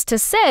 Needless to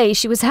say,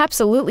 she was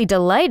absolutely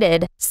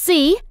delighted.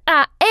 See,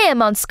 I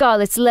am on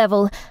Scarlett's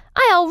level.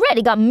 I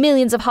already got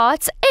millions of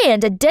hearts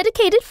and a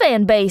dedicated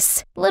fan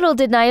base. Little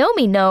did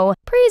Naomi know,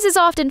 praise is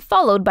often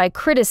followed by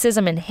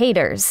criticism and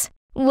haters.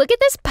 Look at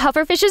this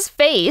pufferfish's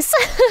face.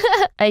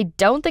 I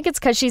don't think it's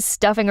because she's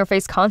stuffing her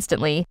face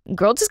constantly.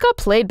 Girl just got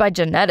played by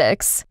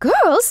genetics.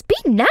 Girls, be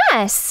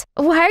nice.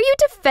 Why are you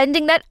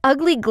defending that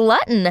ugly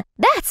glutton?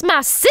 That's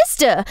my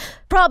sister.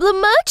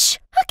 Problem much?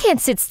 I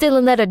can't sit still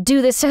and let her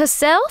do this to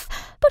herself.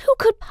 But who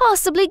could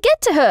possibly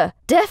get to her?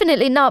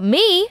 Definitely not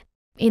me.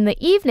 In the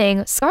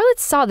evening, Scarlett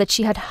saw that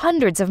she had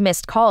hundreds of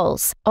missed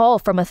calls, all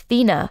from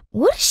Athena.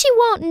 What does she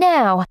want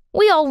now?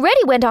 We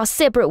already went our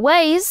separate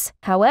ways.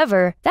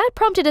 However, that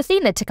prompted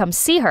Athena to come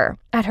see her,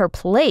 at her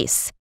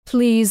place.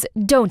 Please,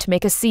 don't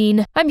make a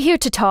scene. I'm here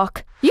to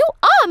talk. You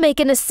are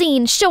making a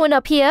scene showing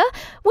up here.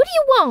 What do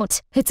you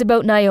want? It's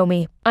about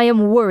Naomi. I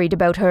am worried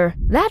about her.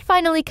 That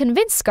finally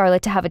convinced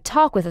Scarlett to have a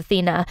talk with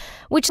Athena,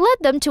 which led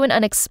them to an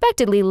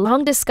unexpectedly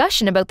long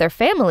discussion about their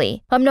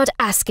family. I'm not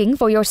asking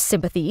for your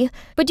sympathy,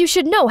 but you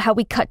should know how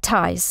we cut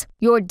ties.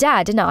 Your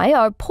dad and I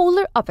are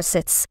polar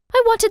opposites.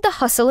 I wanted the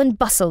hustle and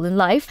bustle in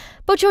life,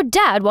 but your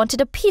dad wanted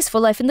a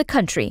peaceful life in the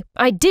country.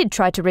 I did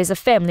try to raise a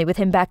family with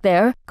him back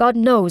there. God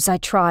knows I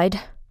tried.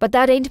 But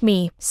that ain't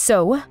me.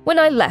 So, when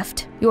I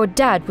left, your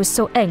dad was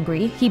so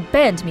angry, he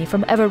banned me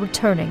from ever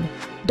returning.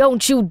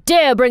 Don't you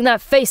dare bring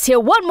that face here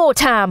one more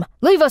time!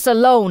 Leave us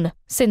alone!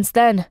 Since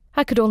then,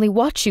 I could only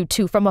watch you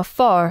two from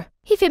afar.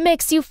 If it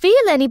makes you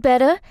feel any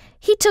better,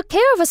 he took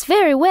care of us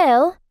very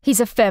well.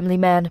 He's a family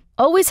man,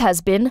 always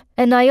has been,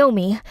 and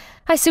Naomi,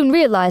 I soon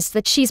realized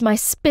that she's my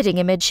spitting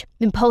image.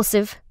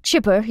 Impulsive,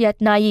 chipper,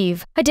 yet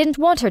naive. I didn't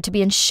want her to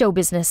be in show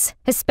business,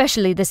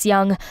 especially this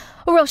young,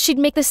 or else she'd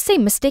make the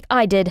same mistake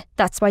I did.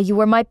 That's why you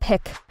were my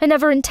pick. I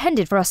never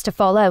intended for us to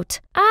fall out.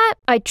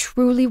 I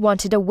truly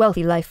wanted a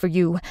wealthy life for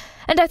you,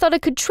 and I thought I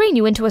could train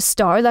you into a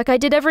star like I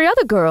did every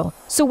other girl.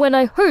 So when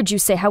I heard you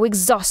say how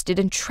exhausted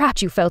and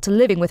trapped you felt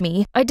living with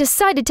me, I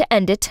decided to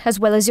end it as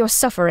well as your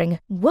suffering.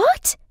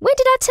 What? When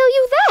did I tell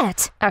you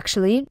that?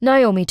 Actually,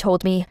 Naomi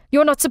told me.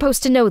 You're not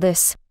supposed to know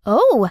this.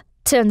 Oh,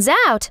 turns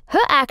out her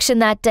action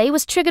that day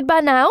was triggered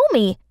by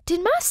Naomi.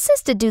 Did my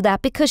sister do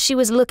that because she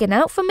was looking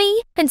out for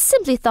me and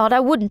simply thought I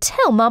wouldn't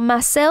tell Mom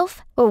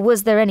myself? Or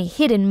was there any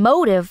hidden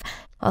motive?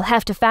 I'll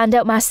have to find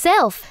out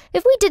myself.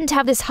 If we didn't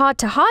have this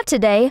heart-to-heart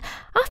today,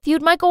 our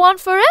feud might go on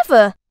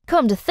forever.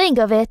 Come to think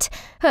of it,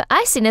 her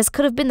iciness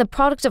could have been the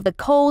product of the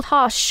cold,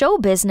 harsh show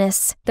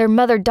business. Their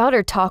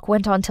mother-daughter talk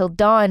went on till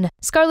dawn.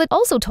 Scarlett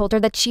also told her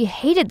that she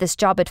hated this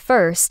job at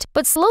first,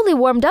 but slowly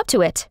warmed up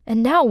to it,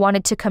 and now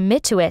wanted to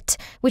commit to it,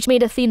 which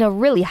made Athena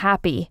really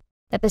happy.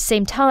 At the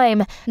same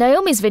time,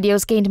 Naomi's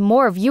videos gained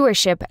more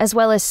viewership as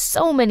well as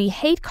so many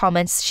hate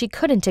comments she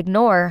couldn't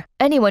ignore.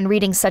 Anyone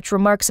reading such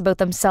remarks about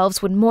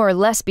themselves would more or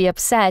less be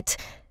upset.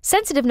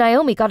 Sensitive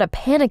Naomi got a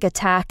panic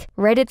attack.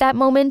 Right at that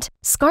moment,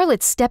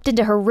 Scarlett stepped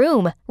into her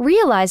room,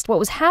 realized what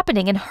was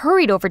happening and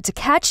hurried over to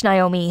catch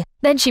Naomi.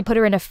 Then she put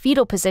her in a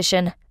fetal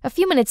position. A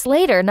few minutes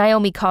later,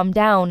 Naomi calmed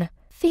down.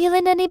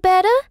 Feeling any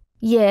better?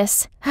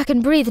 Yes, I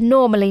can breathe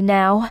normally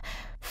now.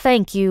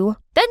 Thank you.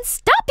 Then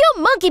stop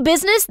your monkey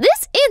business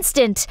this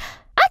instant!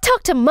 I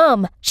talked to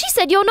Mum. She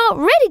said you're not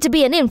ready to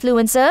be an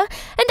influencer,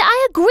 and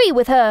I agree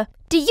with her.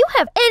 Do you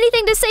have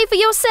anything to say for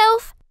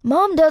yourself?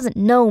 Mom doesn't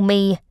know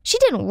me. She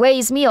didn't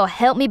raise me or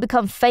help me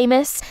become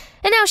famous,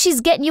 and now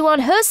she's getting you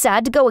on her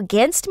side to go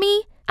against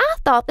me? I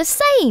thought the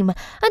same.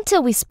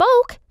 Until we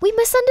spoke, we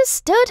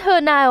misunderstood her,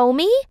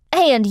 Naomi.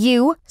 And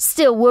you,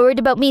 still worried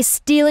about me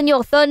stealing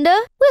your thunder?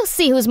 We'll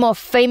see who's more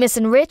famous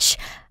and rich.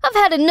 I've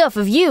had enough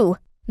of you.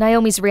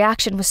 Naomi's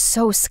reaction was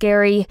so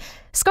scary.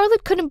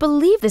 Scarlett couldn't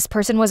believe this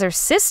person was her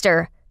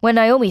sister. When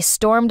Naomi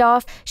stormed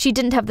off, she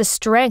didn't have the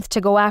strength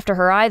to go after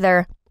her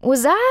either.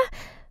 Was I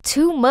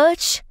too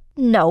much?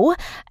 No,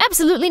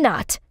 absolutely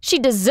not. She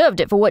deserved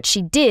it for what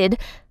she did.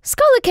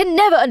 Scarlett can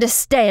never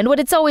understand what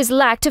it's always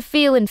like to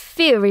feel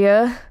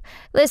inferior,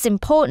 less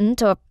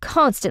important, or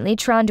constantly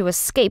trying to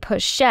escape her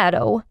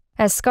shadow.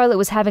 As Scarlett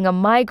was having a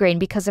migraine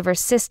because of her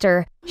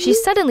sister, she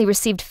suddenly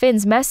received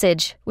Finn's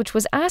message, which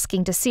was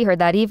asking to see her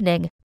that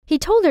evening. He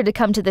told her to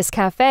come to this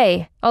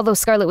cafe. Although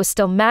Scarlett was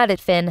still mad at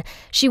Finn,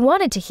 she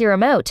wanted to hear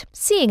him out,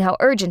 seeing how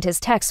urgent his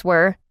texts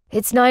were.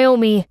 It's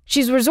Naomi.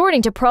 She's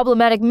resorting to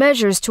problematic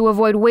measures to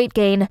avoid weight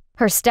gain.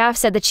 Her staff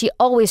said that she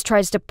always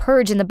tries to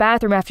purge in the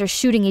bathroom after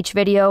shooting each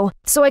video,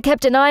 so I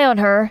kept an eye on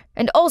her,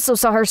 and also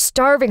saw her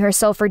starving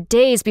herself for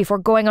days before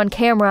going on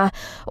camera,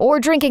 or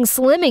drinking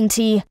slimming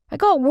tea. I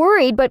got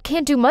worried, but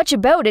can't do much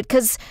about it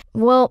because,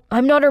 well,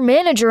 I'm not her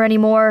manager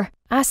anymore.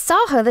 I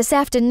saw her this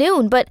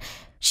afternoon, but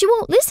she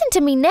won't listen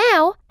to me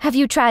now. Have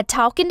you tried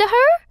talking to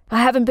her?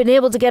 I haven't been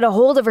able to get a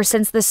hold of her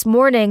since this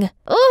morning.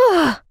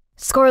 Ugh!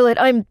 Scarlett,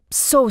 I'm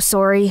so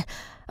sorry.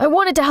 I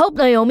wanted to help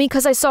Naomi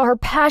because I saw her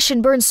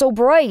passion burn so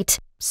bright.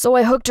 So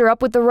I hooked her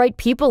up with the right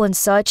people and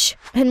such.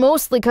 And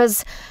mostly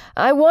because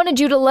I wanted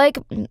you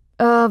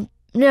to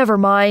never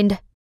mind.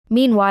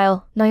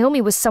 Meanwhile,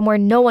 Naomi was somewhere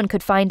no one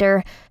could find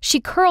her. She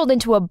curled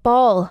into a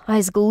ball,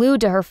 eyes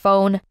glued to her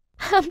phone.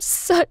 I'm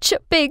such a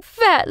big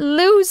fat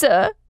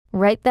loser.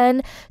 Right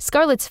then,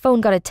 Scarlett's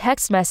phone got a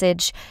text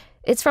message.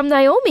 It's from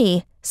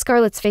Naomi.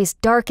 Scarlett's face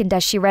darkened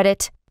as she read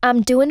it.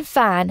 I'm doing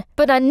fine,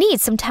 but I need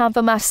some time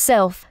for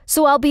myself,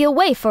 so I'll be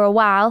away for a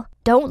while.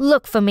 Don't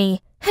look for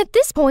me. At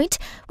this point,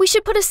 we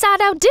should put aside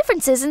our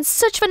differences and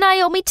search for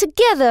Naomi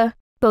together.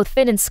 Both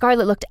Finn and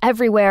Scarlett looked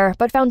everywhere,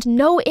 but found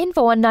no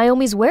info on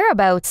Naomi's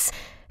whereabouts.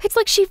 It's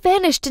like she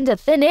vanished into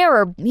thin air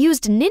or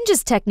used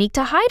Ninja's technique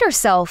to hide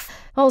herself.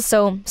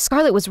 Also,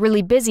 Scarlett was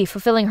really busy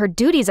fulfilling her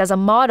duties as a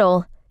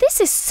model. This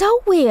is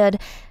so weird.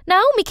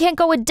 Naomi can't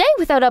go a day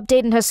without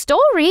updating her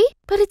story,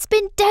 but it's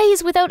been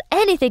days without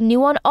anything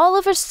new on all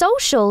of her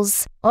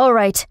socials. All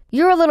right,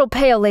 you're a little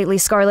pale lately,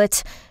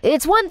 Scarlett.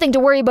 It's one thing to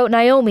worry about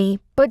Naomi,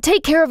 but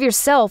take care of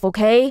yourself,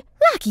 okay?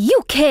 Like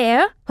you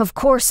care. Of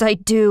course I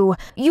do.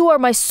 You are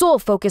my sole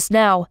focus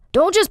now.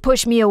 Don't just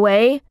push me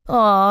away.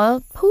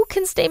 Aw, who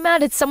can stay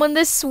mad at someone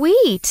this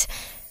sweet?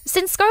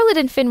 Since Scarlett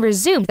and Finn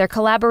resumed their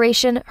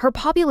collaboration, her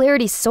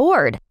popularity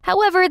soared.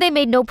 However, they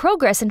made no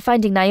progress in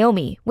finding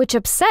Naomi, which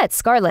upset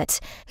Scarlett.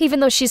 Even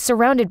though she's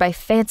surrounded by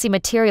fancy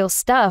material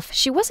stuff,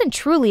 she wasn't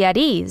truly at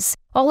ease.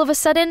 All of a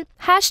sudden,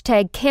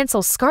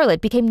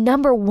 #CancelScarlett became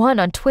 #1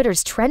 on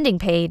Twitter's trending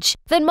page.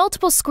 Then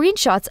multiple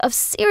screenshots of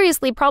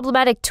seriously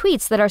problematic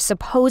tweets that are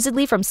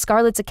supposedly from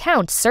Scarlett's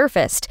account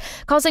surfaced,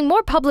 causing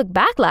more public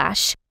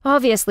backlash.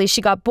 Obviously,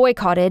 she got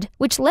boycotted,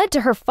 which led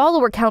to her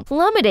follower count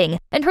plummeting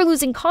and her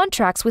losing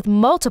contracts with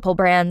multiple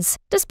brands.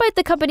 Despite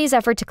the company's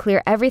effort to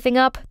clear everything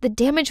up, the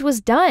damage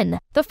was done.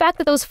 The fact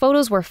that those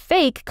photos were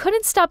fake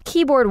couldn't stop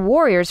keyboard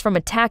warriors from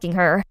attacking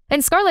her,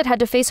 and Scarlett had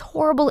to face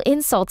horrible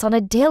insults on a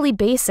daily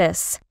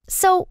basis.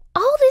 So,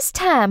 all this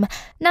time,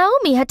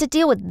 Naomi had to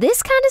deal with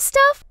this kind of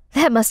stuff?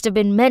 That must have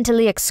been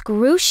mentally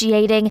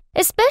excruciating,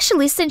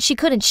 especially since she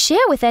couldn't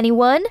share with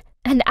anyone.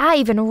 And I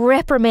even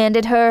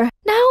reprimanded her.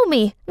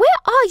 Naomi, where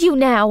are you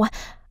now?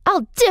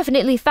 I'll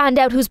definitely find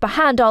out who's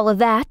behind all of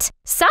that.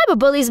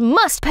 Cyberbullies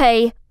must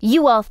pay.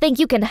 You all think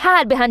you can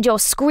hide behind your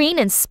screen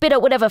and spit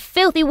out whatever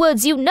filthy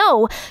words you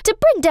know to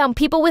bring down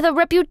people with a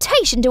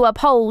reputation to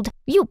uphold.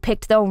 You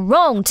picked the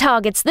wrong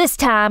targets this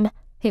time.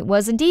 It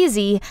wasn't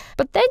easy,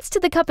 but thanks to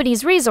the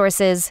company's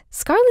resources,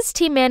 Scarlett's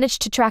team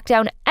managed to track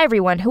down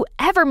everyone who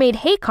ever made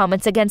hate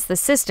comments against the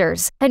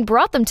sisters and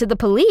brought them to the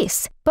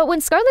police. But when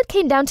Scarlett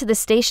came down to the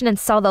station and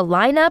saw the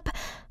lineup,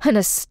 an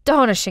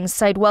astonishing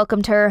sight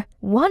welcomed her.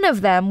 One of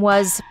them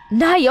was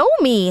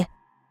Naomi!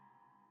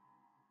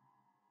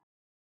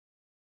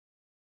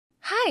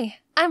 Hi,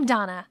 I'm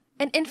Donna,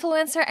 an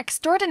influencer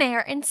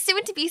extraordinaire and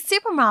soon-to-be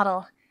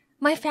supermodel.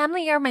 My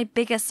family are my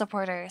biggest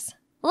supporters.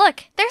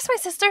 Look, there's my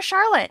sister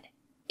Charlotte.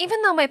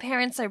 Even though my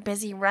parents are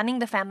busy running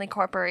the family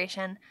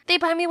corporation, they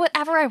buy me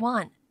whatever I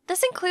want.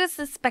 This includes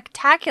this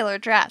spectacular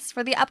dress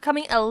for the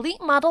upcoming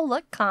Elite Model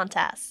Look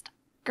contest.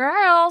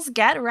 Girls,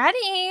 get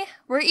ready!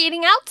 We're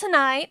eating out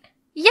tonight!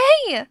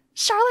 Yay!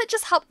 Charlotte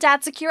just helped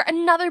Dad secure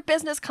another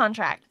business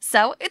contract,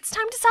 so it's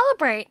time to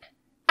celebrate.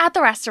 At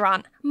the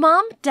restaurant,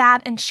 Mom,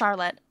 Dad, and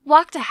Charlotte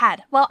walked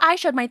ahead while I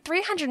showed my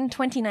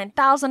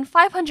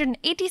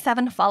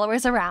 329,587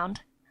 followers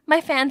around.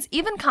 My fans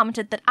even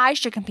commented that I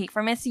should compete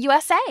for Miss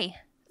USA.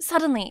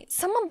 Suddenly,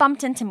 someone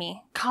bumped into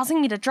me,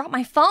 causing me to drop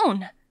my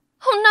phone.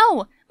 Oh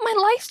no! My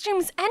live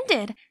stream's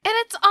ended, and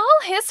it's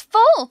all his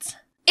fault!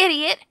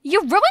 Idiot!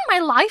 You ruined my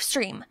live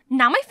stream!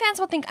 Now my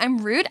fans will think I'm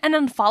rude and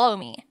unfollow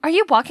me. Are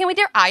you walking with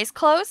your eyes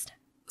closed?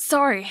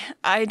 Sorry,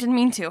 I didn't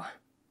mean to.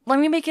 Let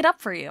me make it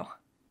up for you.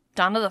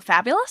 Donna the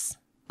Fabulous?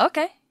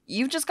 Okay,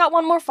 you've just got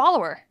one more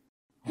follower.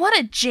 What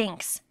a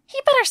jinx. He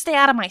better stay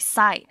out of my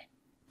sight.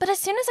 But as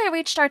soon as I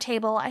reached our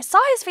table, I saw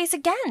his face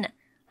again.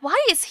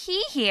 Why is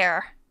he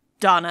here?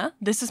 Donna,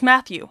 this is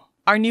Matthew,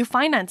 our new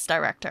finance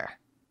director.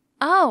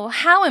 Oh,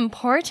 how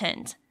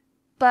important.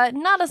 But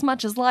not as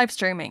much as live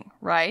streaming,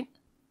 right?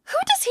 Who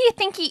does he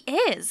think he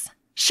is?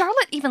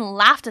 Charlotte even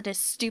laughed at his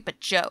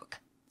stupid joke.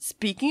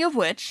 Speaking of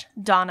which,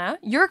 Donna,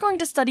 you're going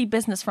to study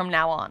business from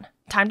now on.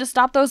 Time to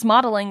stop those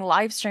modeling,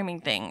 live streaming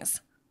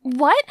things.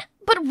 What?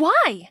 But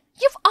why?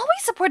 You've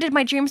always supported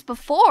my dreams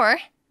before.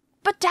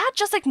 But Dad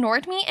just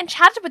ignored me and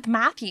chatted with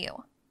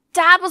Matthew.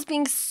 Dad was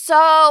being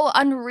so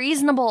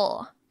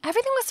unreasonable.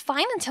 Everything was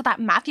fine until that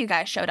Matthew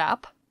guy showed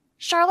up.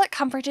 Charlotte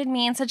comforted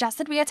me and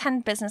suggested we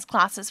attend business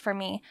classes for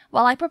me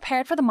while I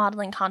prepared for the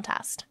modeling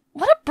contest.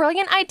 What a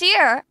brilliant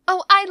idea!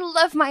 Oh, I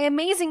love my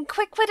amazing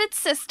quick-witted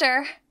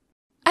sister.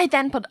 I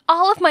then put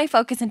all of my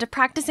focus into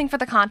practicing for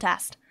the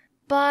contest.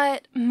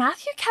 But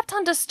Matthew kept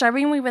on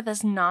disturbing me with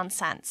his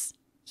nonsense.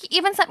 He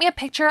even sent me a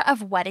picture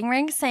of wedding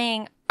rings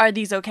saying, "Are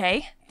these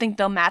okay? Think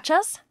they'll match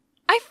us?"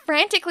 I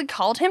frantically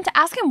called him to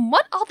ask him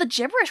what all the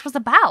gibberish was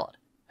about.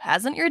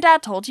 Hasn't your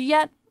dad told you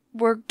yet?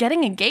 We're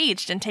getting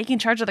engaged and taking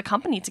charge of the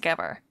company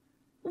together.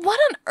 What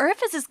on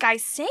earth is this guy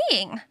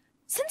saying?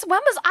 Since when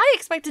was I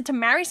expected to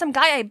marry some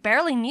guy I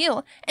barely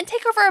knew and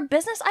take over a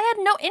business I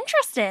had no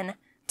interest in?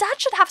 Dad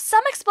should have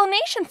some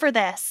explanation for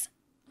this.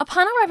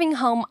 Upon arriving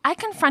home, I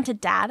confronted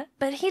Dad,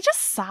 but he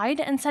just sighed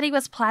and said he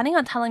was planning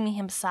on telling me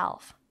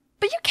himself.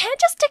 But you can't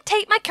just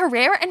dictate my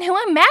career and who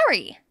I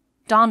marry.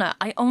 Donna,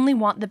 I only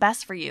want the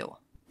best for you.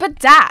 But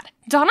Dad,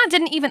 Donna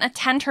didn't even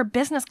attend her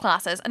business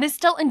classes and is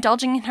still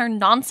indulging in her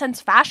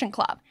nonsense fashion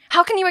club.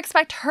 How can you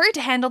expect her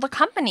to handle the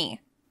company?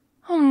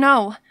 Oh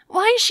no,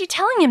 why is she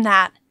telling him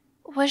that?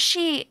 Was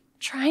she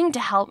trying to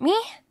help me?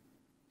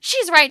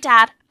 She's right,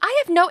 Dad.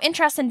 I have no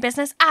interest in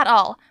business at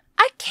all.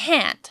 I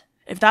can't.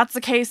 If that's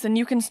the case, then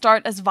you can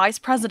start as vice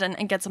president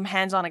and get some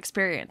hands-on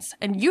experience.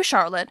 And you,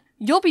 Charlotte,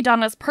 you'll be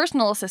Donna's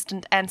personal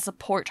assistant and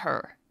support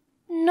her.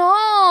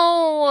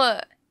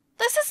 No!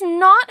 This is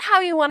not how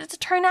you want it to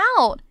turn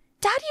out.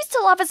 Dad used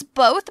to love us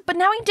both, but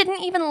now he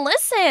didn't even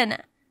listen.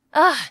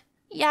 Ugh,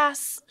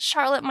 yes,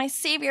 Charlotte, my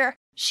savior.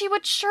 She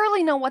would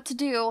surely know what to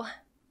do.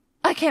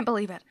 I can't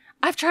believe it.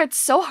 I've tried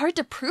so hard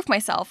to prove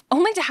myself,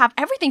 only to have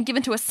everything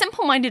given to a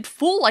simple-minded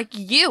fool like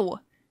you.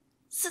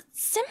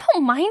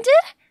 Simple-minded?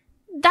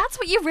 That's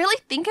what you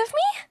really think of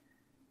me?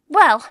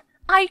 Well,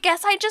 I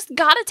guess I just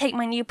gotta take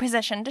my new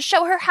position to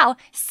show her how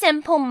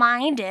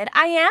simple-minded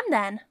I am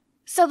then.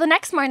 So the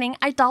next morning,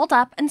 I dolled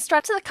up and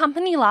strutted to the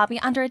company lobby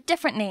under a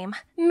different name,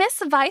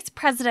 Miss Vice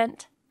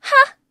President.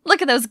 Huh,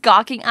 look at those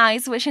gawking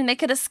eyes wishing they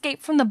could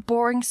escape from the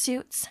boring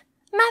suits.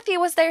 Matthew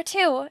was there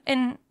too,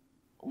 and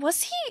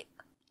was he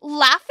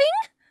laughing?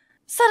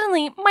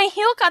 Suddenly, my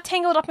heel got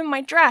tangled up in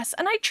my dress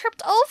and I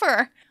tripped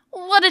over.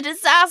 What a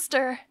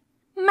disaster.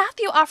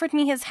 Matthew offered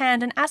me his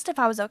hand and asked if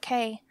I was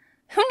okay.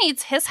 Who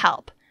needs his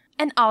help?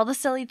 And all the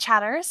silly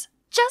chatters?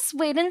 Just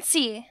wait and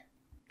see.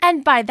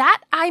 And by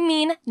that, I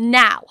mean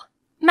now.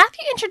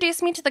 Matthew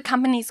introduced me to the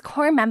company's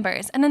core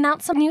members and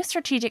announced some new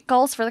strategic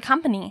goals for the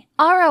company.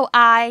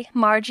 ROI,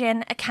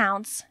 margin,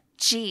 accounts.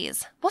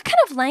 Geez, what kind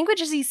of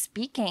language is he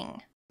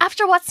speaking?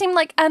 After what seemed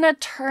like an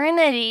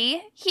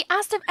eternity, he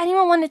asked if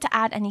anyone wanted to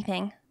add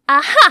anything.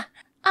 Aha!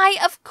 I,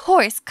 of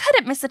course,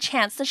 couldn't miss a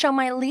chance to show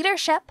my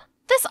leadership.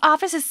 This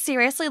office is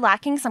seriously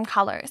lacking some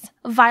colors.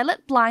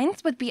 Violet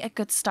blinds would be a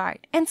good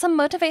start, and some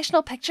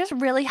motivational pictures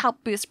really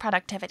help boost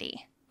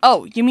productivity.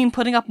 Oh, you mean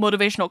putting up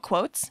motivational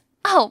quotes?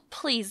 Oh,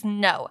 please,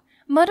 no.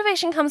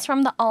 Motivation comes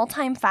from the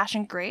all-time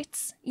fashion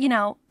greats. You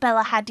know,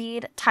 Bella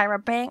Hadid,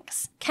 Tyra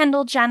Banks,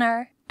 Kendall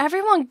Jenner.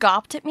 Everyone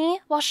gawped at me,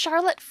 while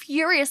Charlotte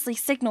furiously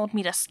signaled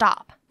me to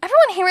stop.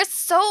 Everyone here is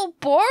so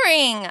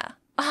boring!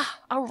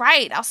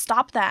 Alright, I'll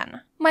stop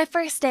then. My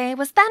first day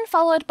was then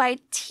followed by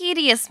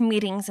tedious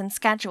meetings and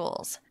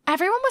schedules.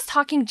 Everyone was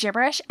talking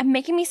gibberish and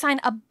making me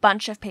sign a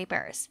bunch of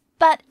papers.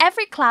 But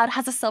every cloud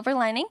has a silver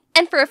lining,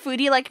 and for a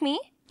foodie like me,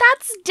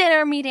 that's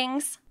dinner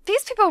meetings.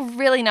 These people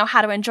really know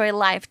how to enjoy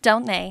life,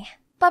 don't they?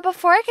 But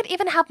before I could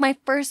even have my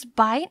first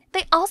bite,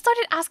 they all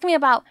started asking me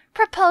about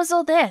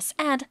proposal this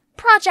and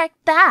project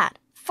that.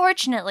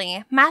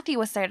 Fortunately, Matthew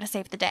was there to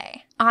save the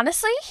day.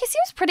 Honestly, he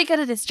seems pretty good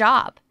at his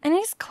job, and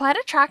he's quite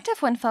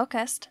attractive when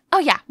focused. Oh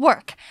yeah,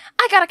 work.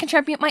 I gotta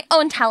contribute my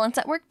own talents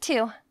at work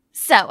too.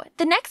 So,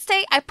 the next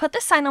day, I put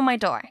the sign on my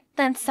door,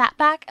 then sat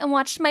back and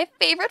watched my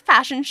favorite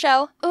fashion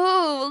show.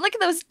 Ooh, look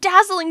at those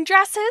dazzling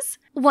dresses!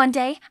 One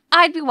day,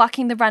 I'd be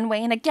walking the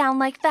runway in a gown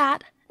like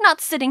that,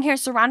 not sitting here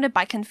surrounded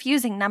by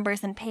confusing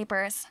numbers and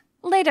papers.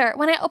 Later,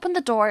 when I opened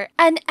the door,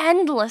 an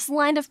endless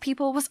line of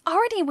people was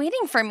already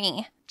waiting for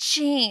me.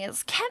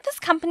 Jeez, can't this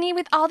company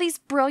with all these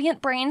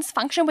brilliant brains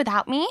function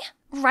without me?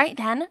 Right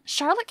then,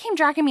 Charlotte came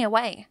dragging me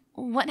away.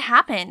 What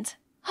happened?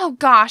 Oh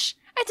gosh,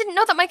 I didn't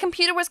know that my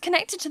computer was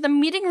connected to the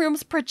meeting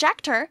room's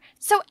projector,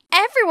 so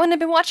everyone had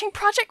been watching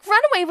Project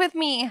Runaway with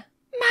me.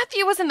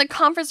 Matthew was in the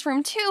conference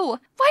room too.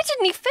 Why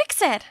didn't he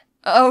fix it?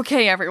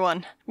 Okay,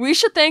 everyone. We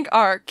should thank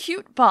our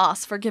cute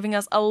boss for giving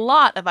us a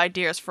lot of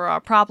ideas for our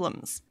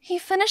problems. He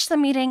finished the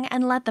meeting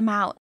and let them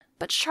out,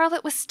 but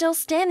Charlotte was still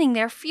standing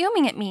there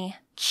fuming at me.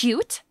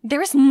 Cute?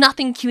 There is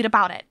nothing cute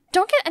about it.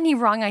 Don't get any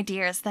wrong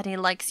ideas that he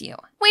likes you.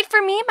 Wait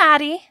for me,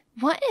 Maddie.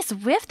 What is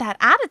with that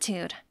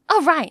attitude?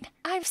 Oh, right.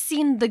 I've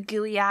seen the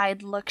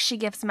gooey-eyed look she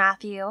gives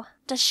Matthew.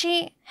 Does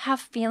she have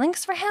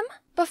feelings for him?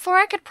 Before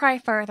I could pry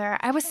further,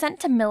 I was sent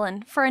to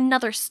Millen for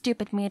another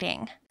stupid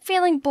meeting.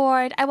 Feeling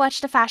bored, I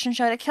watched a fashion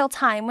show to kill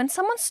time when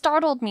someone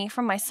startled me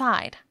from my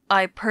side.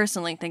 I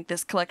personally think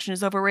this collection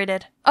is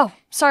overrated. Oh,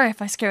 sorry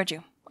if I scared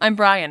you. I'm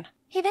Brian.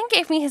 He then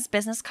gave me his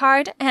business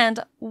card,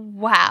 and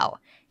wow,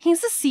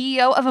 he's the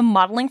CEO of a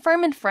modeling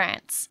firm in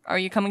France. Are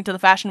you coming to the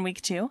fashion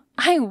week too?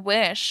 I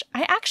wish.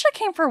 I actually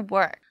came for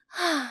work.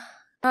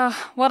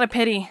 What a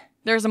pity.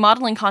 There's a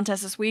modeling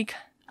contest this week.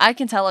 I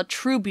can tell a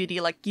true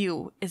beauty like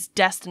you is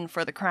destined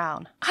for the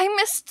crown. I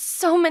missed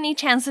so many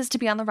chances to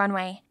be on the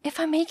runway. If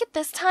I make it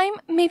this time,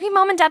 maybe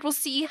Mom and Dad will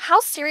see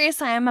how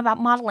serious I am about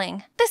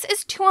modeling. This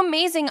is too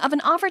amazing of an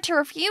offer to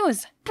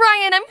refuse.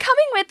 Brian, I'm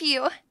coming with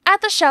you.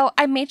 At the show,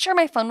 I made sure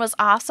my phone was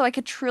off so I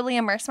could truly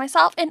immerse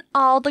myself in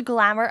all the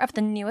glamour of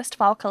the newest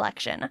fall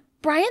collection.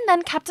 Brian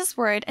then kept his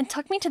word and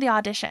took me to the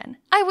audition.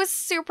 I was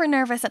super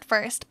nervous at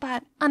first,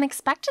 but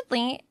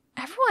unexpectedly,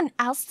 everyone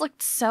else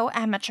looked so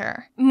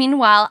amateur.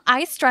 Meanwhile,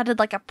 I strutted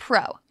like a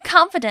pro,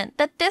 confident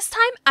that this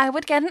time I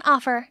would get an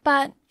offer.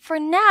 But for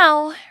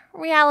now,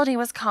 reality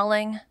was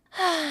calling.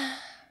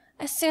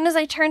 As soon as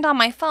I turned on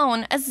my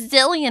phone, a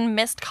zillion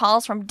missed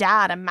calls from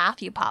Dad and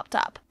Matthew popped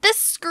up. This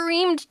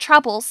screamed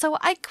trouble, so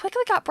I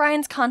quickly got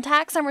Brian's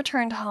contacts and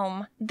returned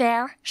home.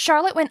 There,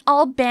 Charlotte went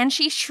all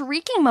banshee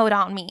shrieking mode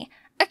on me,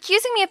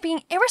 accusing me of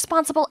being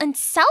irresponsible and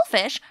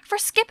selfish for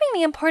skipping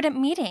the important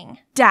meeting.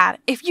 Dad,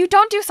 if you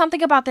don't do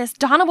something about this,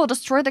 Donna will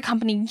destroy the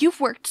company you've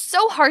worked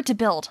so hard to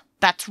build.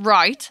 That's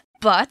right.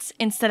 But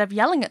instead of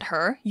yelling at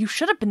her, you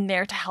should have been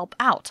there to help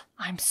out.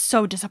 I'm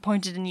so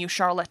disappointed in you,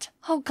 Charlotte.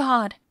 Oh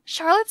God.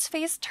 Charlotte's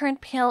face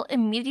turned pale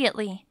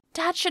immediately.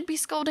 Dad should be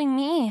scolding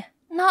me,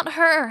 not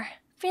her.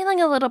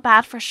 Feeling a little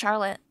bad for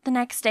Charlotte, the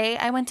next day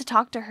I went to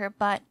talk to her,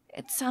 but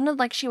it sounded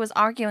like she was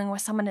arguing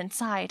with someone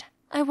inside.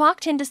 I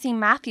walked in to see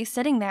Matthew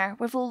sitting there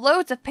with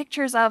loads of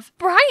pictures of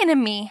Brian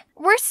and me.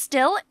 We're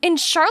still, in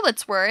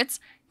Charlotte's words,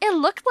 it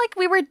looked like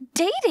we were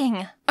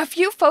dating. A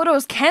few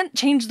photos can't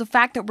change the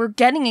fact that we're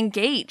getting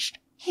engaged.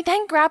 He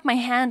then grabbed my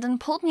hand and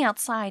pulled me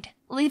outside,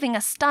 leaving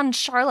a stunned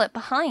Charlotte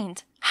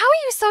behind. How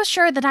are you so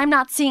sure that I'm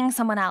not seeing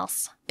someone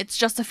else? It's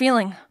just a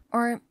feeling.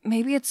 Or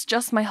maybe it's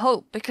just my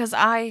hope, because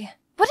What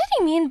did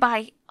he mean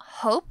by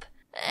hope?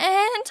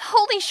 And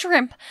holy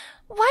shrimp,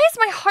 why is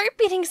my heart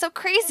beating so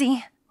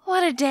crazy?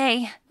 What a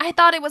day. I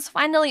thought it was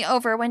finally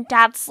over when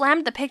Dad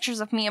slammed the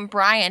pictures of me and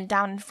Brian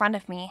down in front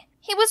of me.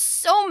 He was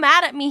so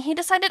mad at me, he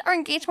decided our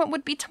engagement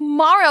would be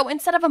tomorrow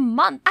instead of a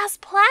month, as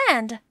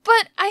planned.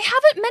 But I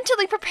haven't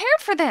mentally prepared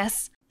for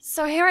this.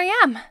 So here I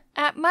am,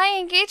 at my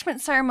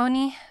engagement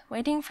ceremony,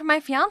 waiting for my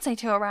fiancé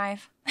to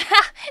arrive.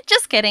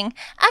 Just kidding.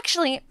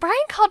 Actually, Brian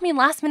called me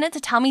last minute to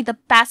tell me the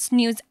best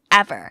news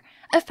ever.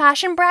 A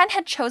fashion brand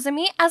had chosen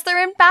me as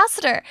their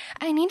ambassador.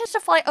 I needed to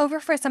fly over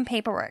for some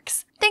paperwork.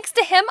 Thanks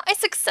to him, I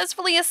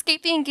successfully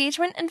escaped the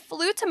engagement and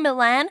flew to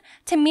Milan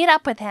to meet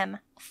up with him.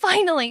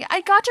 Finally,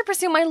 I got to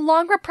pursue my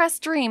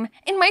long-repressed dream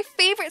in my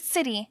favorite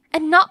city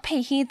and not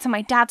pay heed to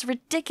my dad's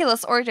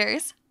ridiculous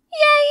orders.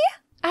 Yay!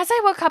 As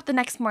I woke up the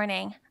next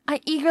morning,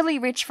 I eagerly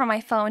reached for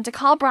my phone to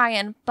call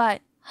Brian,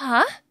 but...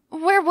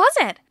 Where was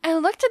it? I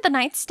looked at the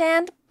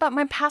nightstand, but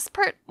my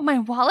passport, my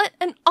wallet,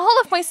 and all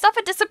of my stuff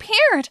had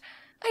disappeared.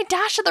 I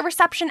dashed to the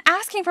reception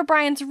asking for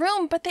Brian's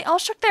room, but they all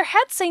shook their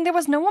heads saying there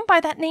was no one by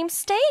that name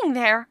staying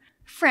there.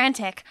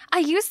 Frantic, I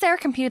used their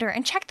computer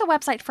and checked the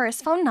website for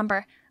his phone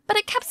number, but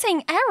it kept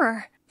saying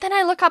error. Then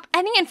I looked up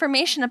any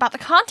information about the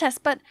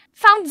contest, but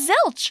found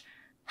zilch.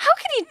 How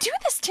could he do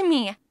this to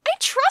me? I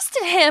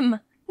trusted him.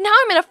 Now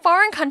I'm in a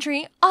foreign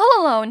country, all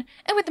alone,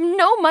 and with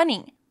no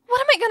money. What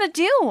am I gonna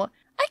do?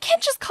 I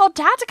can't just call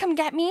Dad to come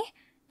get me.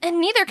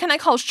 And neither can I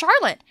call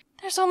Charlotte.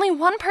 There's only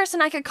one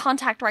person I could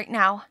contact right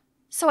now.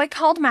 So I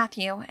called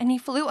Matthew, and he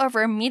flew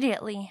over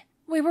immediately.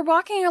 We were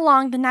walking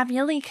along the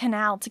Navili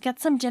Canal to get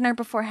some dinner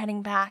before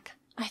heading back.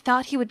 I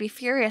thought he would be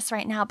furious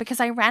right now because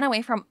I ran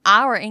away from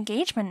our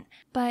engagement,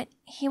 but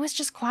he was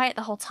just quiet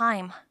the whole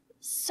time.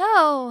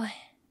 So,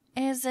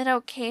 is it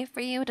okay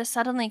for you to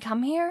suddenly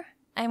come here?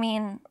 I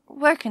mean,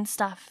 work and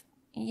stuff,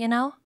 you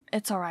know?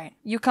 It's alright.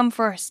 You come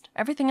first.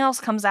 Everything else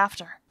comes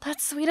after.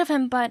 That's sweet of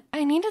him, but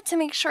I needed to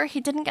make sure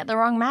he didn't get the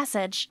wrong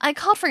message. I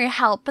called for your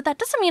help, but that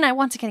doesn't mean I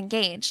want to get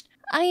engaged.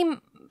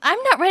 I'm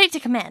not ready to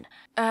commit.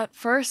 At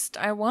first,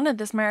 I wanted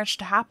this marriage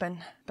to happen,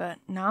 but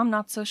now I'm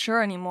not so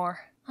sure anymore.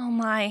 Oh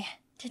my.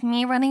 Did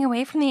me running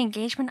away from the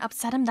engagement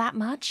upset him that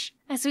much?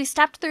 As we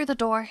stepped through the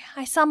door,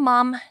 I saw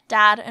Mom,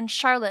 Dad, and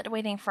Charlotte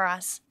waiting for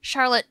us.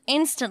 Charlotte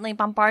instantly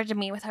bombarded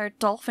me with her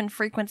dolphin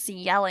frequency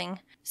yelling.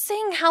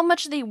 saying how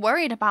much they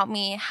worried about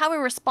me, how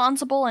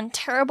irresponsible and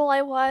terrible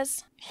I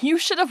was. You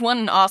should have won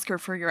an Oscar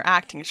for your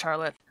acting,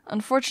 Charlotte.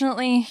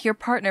 Unfortunately, your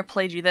partner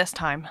played you this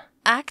time.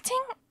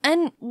 Acting?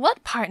 And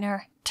what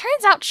partner?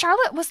 Turns out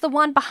Charlotte was the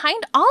one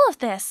behind all of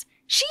this.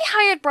 She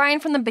hired Brian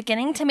from the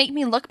beginning to make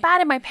me look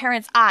bad in my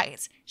parents'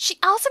 eyes. She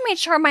also made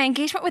sure my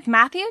engagement with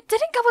Matthew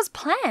didn't go as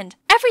planned.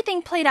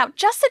 Everything played out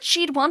just as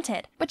she'd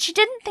wanted, but she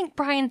didn't think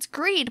Brian's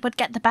greed would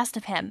get the best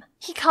of him.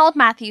 He called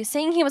Matthew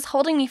saying he was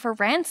holding me for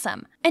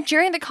ransom, and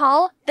during the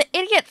call, the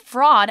idiot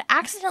fraud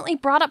accidentally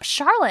brought up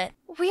Charlotte.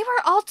 We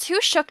were all too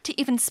shook to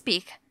even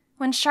speak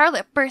when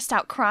Charlotte burst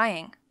out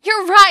crying.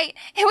 You're right!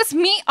 It was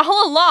me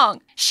all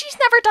along! She's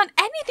never done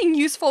anything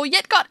useful,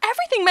 yet got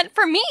everything meant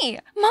for me!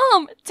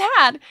 Mom,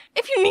 Dad,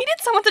 if you needed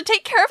someone to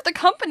take care of the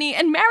company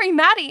and marry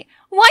Maddie,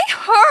 why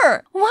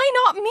her? Why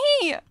not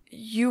me?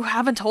 You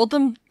haven't told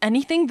them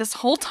anything this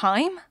whole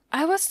time?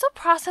 I was still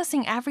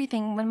processing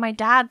everything when my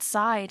dad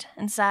sighed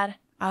and said,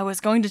 I was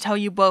going to tell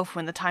you both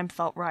when the time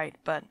felt right,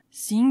 but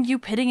seeing you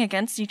pitting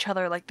against each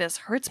other like this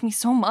hurts me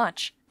so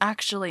much.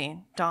 Actually,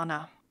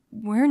 Donna,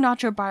 we're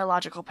not your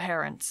biological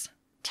parents.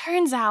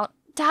 Turns out,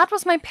 Dad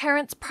was my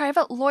parents'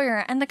 private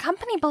lawyer and the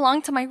company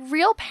belonged to my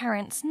real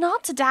parents,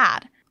 not to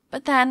Dad.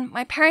 But then,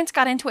 my parents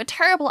got into a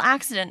terrible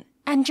accident,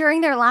 and during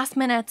their last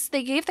minutes,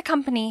 they gave the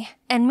company,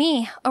 and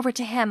me, over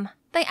to him.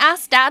 They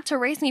asked Dad to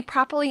raise me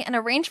properly and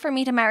arrange for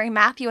me to marry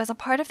Matthew as a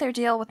part of their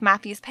deal with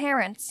Matthew's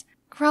parents.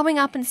 Growing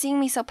up and seeing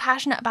me so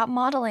passionate about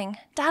modeling,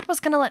 Dad was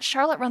going to let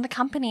Charlotte run the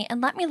company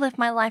and let me live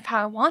my life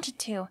how I wanted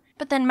to.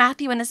 But then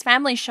Matthew and his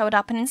family showed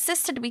up and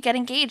insisted we get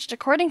engaged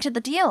according to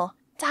the deal.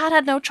 Dad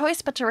had no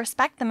choice but to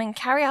respect them and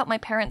carry out my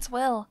parents'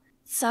 will.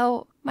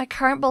 So, my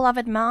current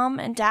beloved mom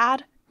and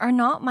dad are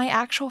not my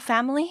actual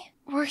family.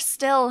 Worse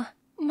still,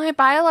 my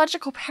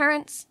biological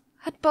parents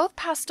had both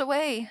passed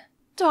away.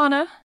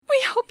 Donna,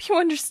 we hope you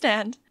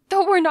understand.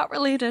 Though we're not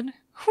related,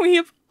 we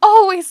have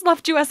always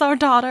loved you as our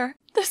daughter.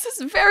 This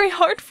is very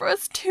hard for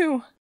us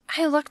too.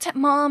 I looked at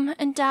Mom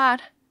and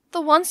Dad,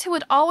 the ones who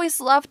had always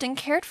loved and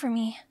cared for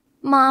me.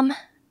 Mom,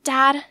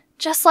 Dad,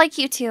 just like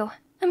you two.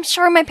 I'm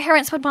sure my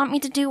parents would want me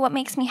to do what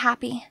makes me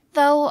happy.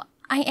 Though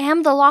I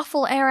am the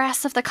lawful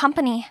heiress of the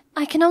company,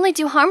 I can only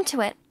do harm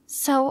to it.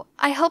 So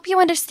I hope you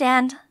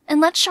understand, and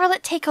let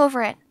Charlotte take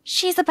over it.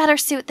 She's a better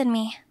suit than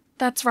me.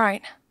 That's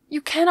right. You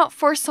cannot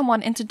force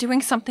someone into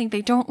doing something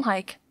they don't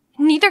like.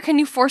 Neither can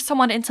you force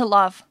someone into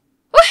love.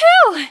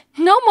 Woohoo!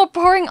 No more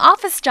boring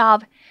office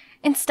job.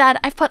 Instead,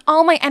 I've put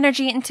all my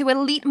energy into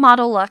elite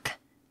model look.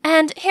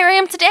 And here I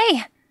am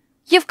today.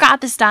 You've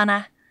got this,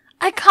 Donna.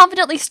 I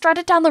confidently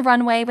strutted down the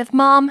runway with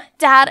Mom,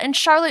 Dad, and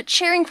Charlotte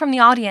cheering from the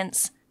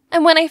audience.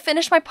 And when I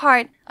finished my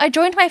part, I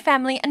joined my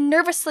family and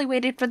nervously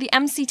waited for the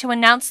MC to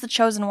announce the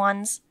chosen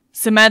ones.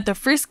 Samantha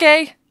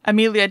Friske,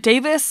 Amelia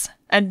Davis,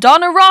 and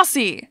Donna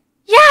Rossi!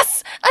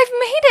 Yes! I've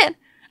made it!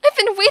 I've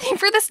been waiting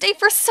for this day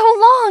for so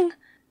long!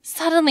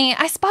 Suddenly,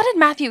 I spotted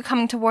Matthew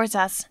coming towards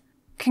us.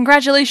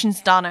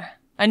 Congratulations, Donna.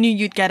 I knew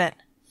you'd get it.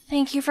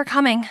 Thank you for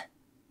coming.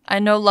 I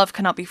know love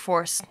cannot be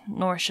forced,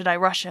 nor should I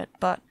rush it,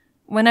 but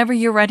whenever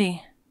you're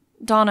ready.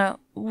 Donna,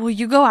 will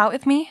you go out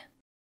with me?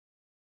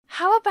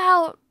 How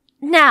about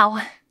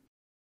now?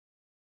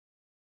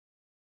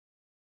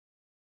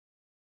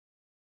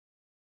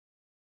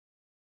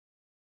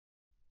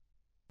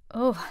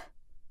 Oh,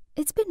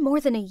 it's been more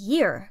than a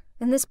year,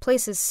 and this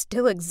place is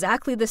still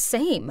exactly the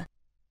same.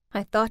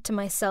 I thought to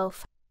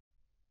myself.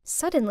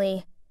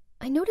 Suddenly,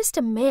 I noticed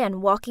a man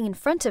walking in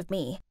front of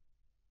me.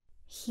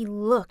 He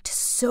looked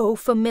so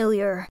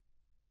familiar.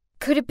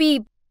 Could it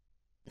be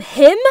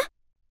him?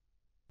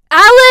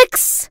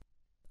 Alex!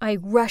 I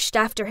rushed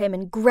after him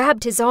and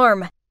grabbed his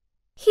arm.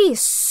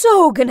 He's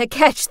so gonna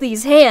catch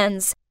these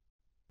hands.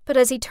 But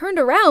as he turned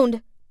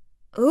around,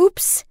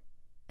 oops,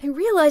 I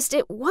realized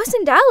it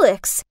wasn't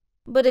Alex,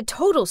 but a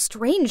total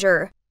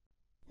stranger.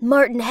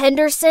 Martin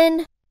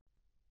Henderson?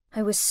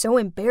 I was so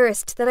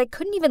embarrassed that I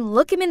couldn't even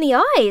look him in the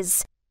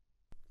eyes.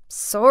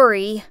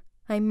 Sorry,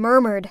 I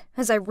murmured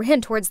as I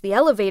ran towards the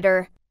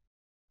elevator.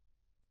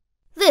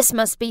 This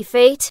must be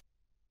fate.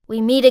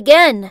 We meet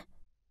again.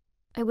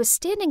 I was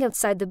standing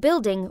outside the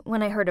building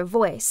when I heard a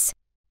voice.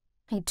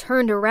 I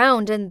turned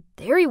around and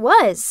there he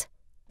was,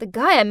 the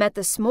guy I met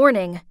this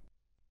morning.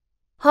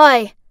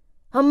 Hi,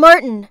 I'm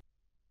Martin,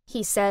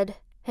 he said,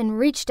 and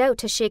reached out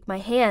to shake my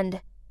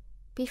hand.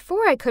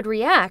 Before I could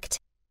react,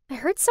 I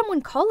heard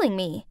someone calling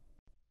me.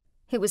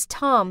 It was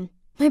Tom,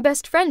 my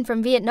best friend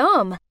from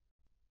Vietnam.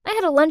 I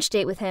had a lunch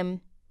date with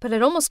him, but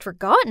I'd almost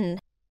forgotten.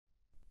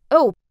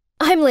 Oh,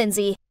 I'm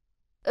Lindsay.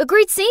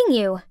 Great seeing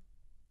you.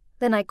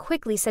 Then I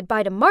quickly said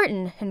bye to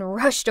Martin and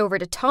rushed over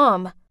to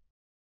Tom.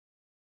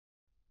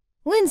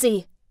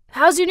 Lindsay,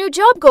 how's your new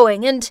job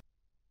going, and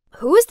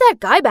who is that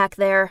guy back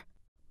there?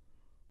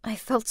 I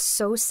felt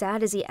so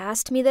sad as he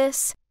asked me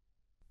this.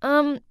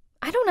 I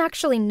don't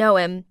actually know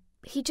him.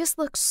 He just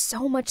looks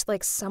so much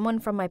like someone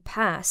from my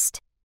past.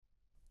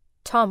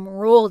 Tom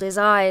rolled his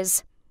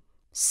eyes.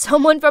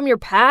 Someone from your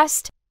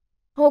past?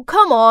 Oh,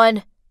 come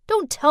on.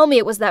 Don't tell me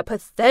it was that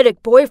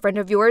pathetic boyfriend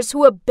of yours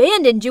who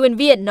abandoned you in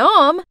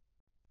Vietnam.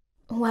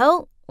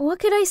 Well, what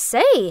could I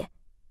say?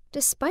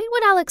 Despite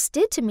what Alex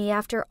did to me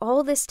after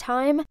all this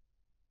time,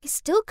 I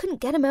still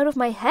couldn't get him out of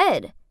my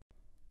head.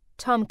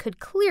 Tom could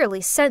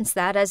clearly sense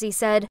that as he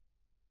said,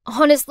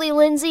 "Honestly,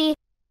 Lindsay,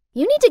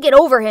 you need to get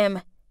over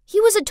him.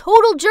 He was a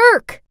total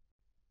jerk."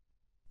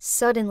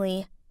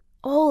 Suddenly,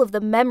 all of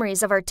the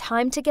memories of our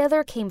time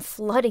together came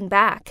flooding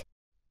back.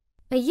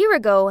 A year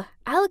ago,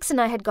 Alex and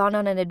I had gone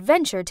on an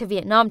adventure to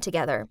Vietnam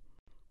together.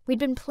 We'd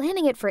been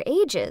planning it for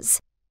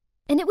ages,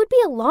 and it would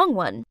be a long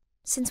one,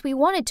 since we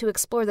wanted to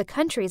explore the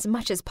country as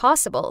much as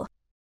possible.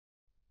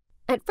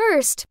 At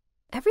first,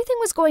 everything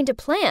was going to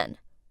plan,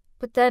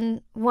 but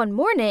then, one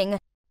morning,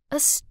 a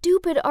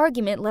stupid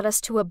argument led us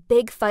to a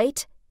big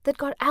fight that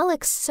got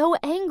Alex so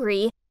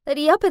angry that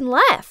he up and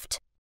left.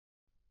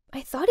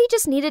 I thought he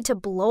just needed to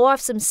blow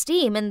off some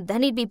steam and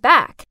then he'd be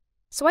back,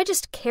 so I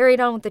just carried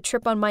on with the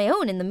trip on my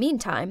own in the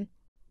meantime.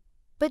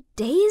 But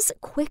days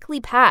quickly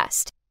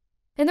passed,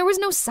 and there was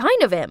no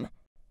sign of him.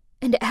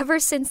 And ever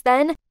since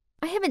then,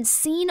 I haven't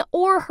seen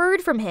or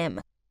heard from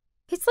him.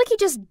 It's like he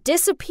just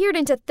disappeared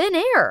into thin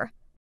air.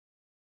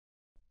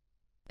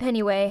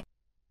 Anyway,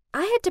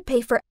 I had to pay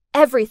for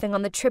everything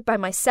on the trip by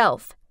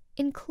myself,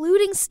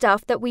 including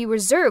stuff that we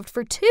reserved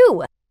for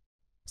two.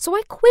 So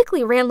I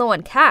quickly ran low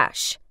on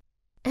cash.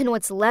 And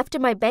what's left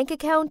in my bank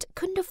account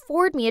couldn't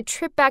afford me a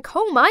trip back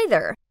home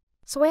either.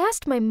 So I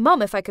asked my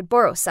mom if I could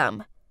borrow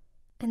some.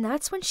 And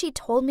that's when she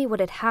told me what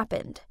had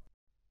happened.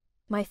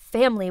 My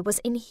family was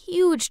in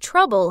huge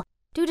trouble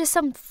due to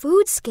some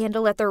food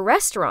scandal at their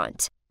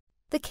restaurant.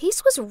 The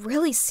case was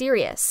really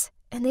serious,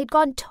 and they'd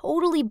gone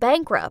totally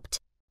bankrupt.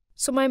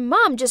 So my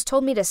mom just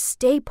told me to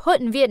stay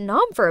put in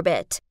Vietnam for a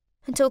bit,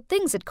 until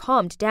things had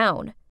calmed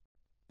down.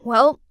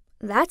 Well,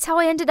 that's how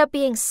I ended up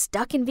being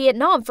stuck in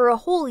Vietnam for a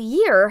whole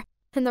year,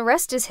 and the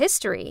rest is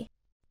history.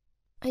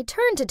 I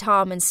turned to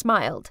Tom and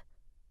smiled.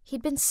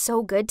 He'd been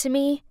so good to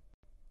me.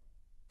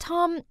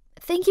 Tom,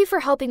 thank you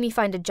for helping me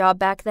find a job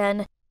back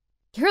then.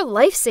 You're a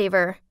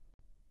lifesaver.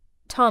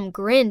 Tom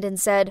grinned and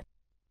said,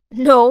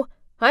 "No,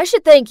 I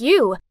should thank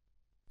you.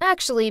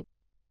 Actually,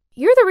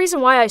 you're the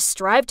reason why I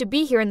strive to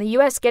be here in the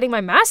US getting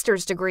my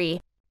master's degree.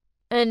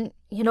 And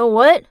you know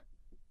what?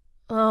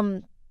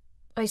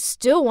 I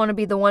still want to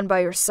be the one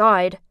by your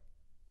side.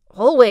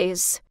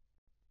 Always."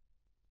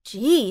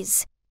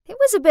 Geez, it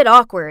was a bit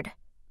awkward.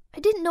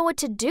 I didn't know what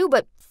to do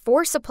but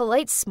force a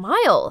polite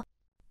smile.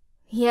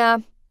 Yeah,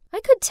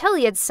 I could tell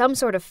he had some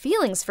sort of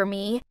feelings for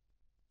me,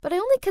 but I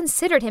only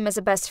considered him as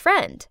a best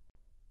friend.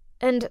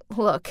 And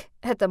look,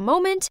 at the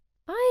moment,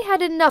 I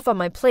had enough on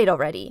my plate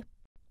already.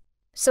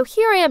 So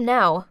here I am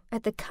now,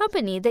 at the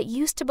company that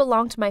used to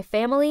belong to my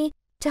family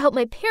to help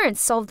my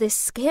parents solve this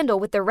scandal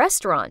with their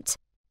restaurant.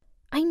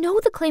 I know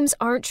the claims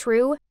aren't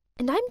true,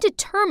 and I'm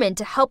determined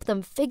to help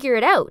them figure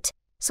it out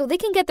so they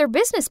can get their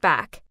business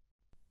back.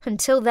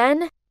 Until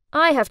then,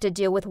 I have to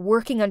deal with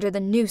working under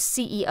the new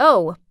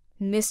CEO,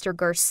 Mr.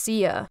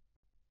 Garcia.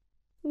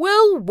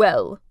 Well,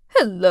 well,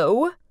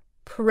 hello,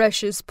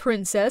 precious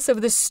princess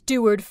of the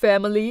Stewart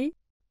family.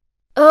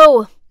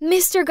 Oh,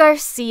 Mr.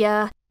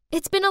 Garcia,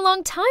 it's been a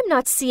long time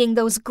not seeing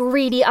those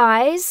greedy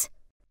eyes.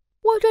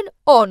 What an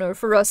honor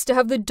for us to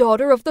have the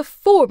daughter of the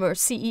former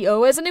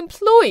CEO as an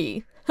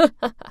employee.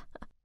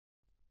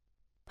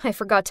 I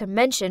forgot to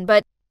mention,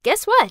 but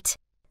guess what?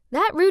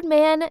 That rude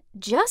man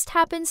just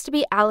happens to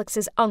be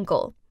Alex's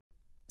uncle.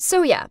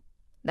 So yeah,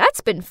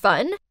 that's been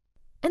fun.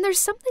 And there's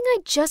something I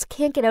just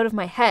can't get out of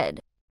my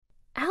head.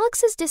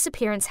 Alex's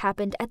disappearance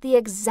happened at the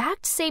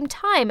exact same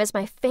time as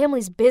my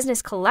family's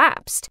business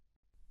collapsed.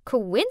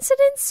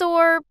 Coincidence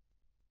or...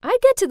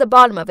 I'd get to the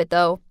bottom of it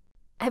though.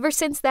 Ever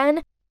since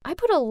then, I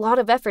put a lot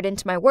of effort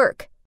into my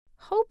work,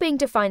 hoping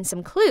to find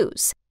some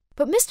clues.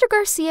 But Mr.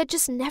 Garcia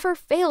just never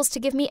fails to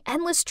give me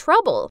endless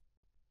trouble.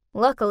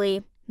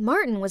 Luckily,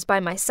 Martin was by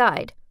my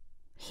side.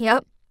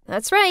 Yep,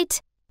 that's right.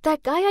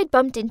 That guy I'd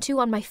bumped into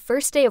on my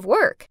first day of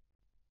work.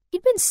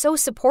 He'd been so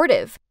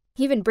supportive,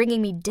 even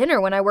bringing me dinner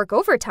when I work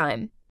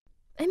overtime.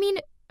 I mean,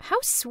 how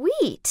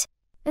sweet.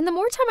 And the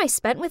more time I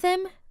spent with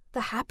him,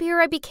 the happier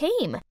I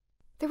became.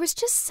 There was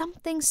just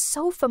something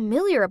so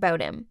familiar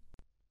about him.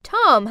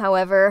 Tom,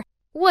 however,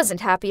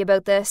 wasn't happy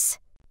about this.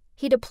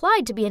 He'd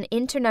applied to be an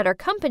intern at our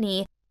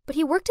company, but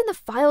he worked in the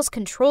files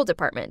control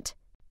department.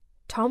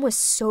 Tom was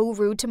so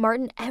rude to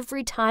Martin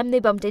every time they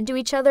bumped into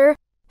each other,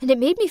 and it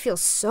made me feel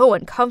so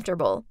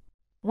uncomfortable.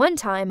 One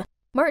time,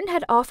 Martin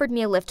had offered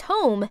me a lift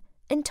home,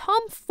 and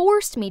Tom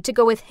forced me to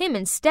go with him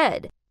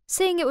instead,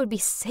 saying it would be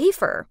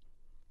safer.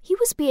 He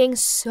was being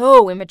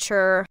so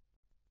immature.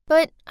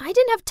 But I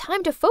didn't have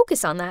time to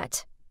focus on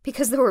that,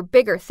 because there were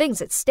bigger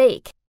things at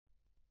stake.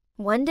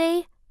 One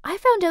day, I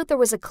found out there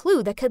was a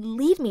clue that could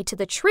lead me to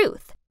the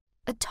truth.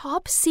 A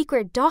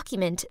top-secret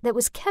document that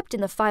was kept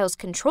in the files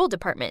control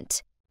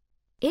department.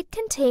 It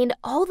contained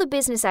all the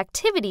business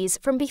activities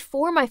from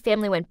before my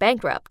family went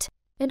bankrupt,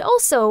 and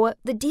also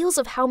the deals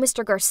of how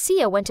Mr.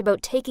 Garcia went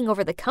about taking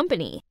over the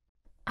company.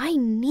 I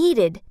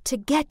needed to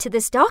get to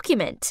this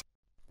document.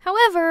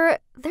 However,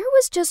 there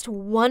was just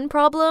one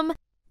problem.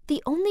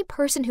 The only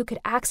person who could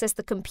access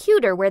the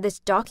computer where this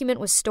document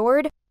was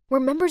stored were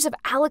members of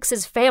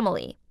Alex's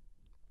family.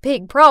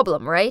 Big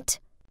problem, right?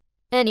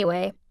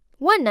 Anyway,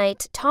 one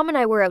night, Tom and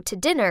I were out to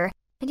dinner,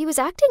 and he was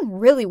acting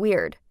really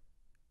weird.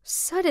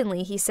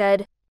 Suddenly, he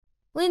said,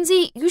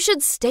 "Lindsay, you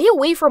should stay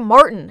away from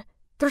Martin.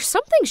 There's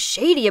something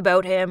shady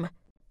about him."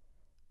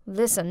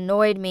 This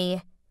annoyed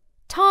me.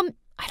 "Tom,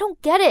 I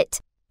don't get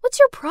it. What's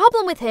your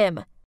problem with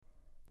him?"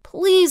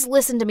 "Please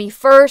listen to me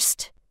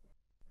first."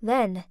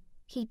 Then,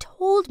 he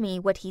told me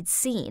what he'd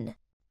seen.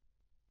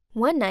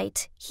 One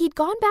night, he'd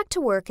gone back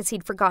to work as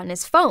he'd forgotten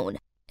his phone,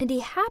 and he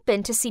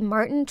happened to see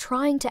Martin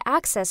trying to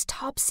access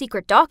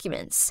top-secret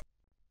documents.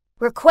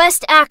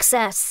 "Request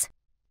access,"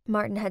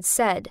 Martin had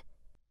said.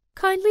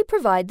 "Kindly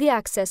provide the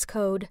access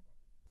code."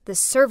 The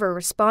server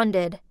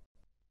responded.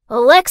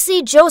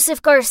 "Alexei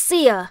Joseph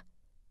Garcia,"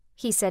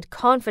 he said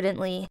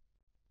confidently.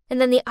 And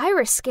then the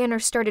iris scanner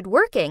started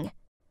working.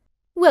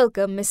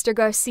 "Welcome, Mr.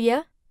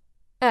 Garcia.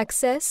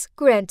 Access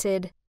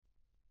granted."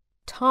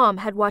 Tom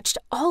had watched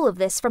all of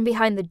this from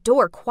behind the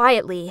door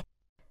quietly,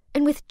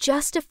 and with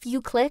just a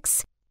few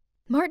clicks,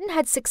 Martin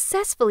had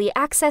successfully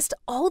accessed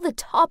all the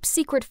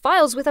top-secret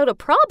files without a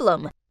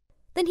problem.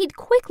 Then he'd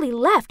quickly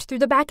left through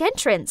the back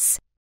entrance.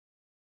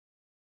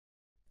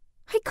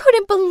 I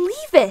couldn't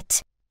believe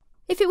it!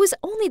 If it was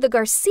only the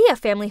Garcia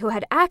family who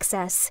had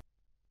access,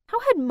 how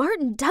had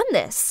Martin done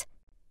this?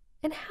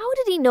 And how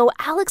did he know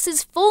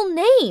Alex's full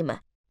name?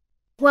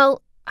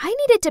 Well, I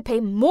needed to pay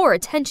more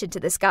attention to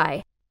this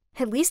guy.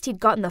 At least he'd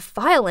gotten the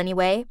file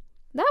anyway.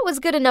 That was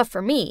good enough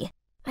for me.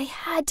 I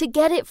had to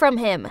get it from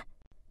him.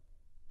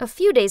 A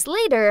few days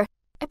later,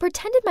 I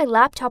pretended my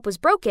laptop was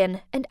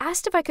broken and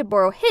asked if I could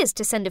borrow his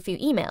to send a few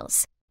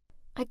emails.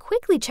 I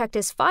quickly checked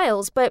his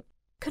files, but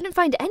couldn't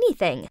find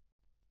anything.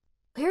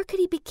 Where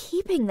could he be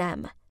keeping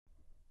them?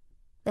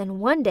 Then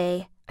one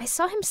day, I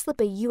saw him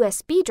slip a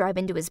USB drive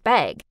into his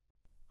bag.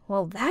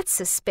 Well, that's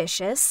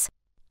suspicious.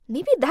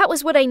 Maybe that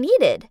was what I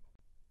needed.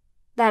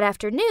 That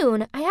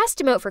afternoon, I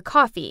asked him out for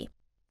coffee,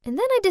 and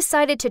then I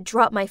decided to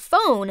drop my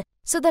phone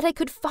so that I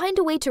could find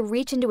a way to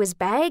reach into his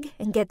bag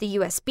and get the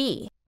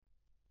USB.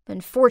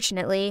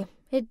 Unfortunately,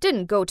 it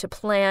didn't go to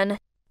plan.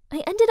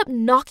 I ended up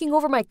knocking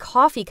over my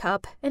coffee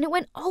cup, and it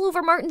went all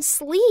over Martin's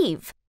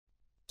sleeve.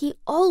 He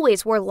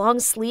always wore long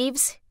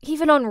sleeves,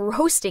 even on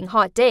roasting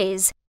hot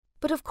days.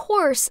 But of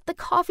course, the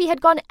coffee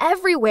had gone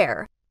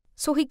everywhere,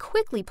 so he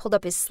quickly pulled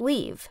up his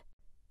sleeve.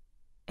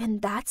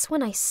 And that's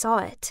when I saw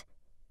it.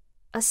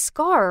 A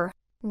scar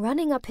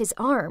running up his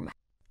arm.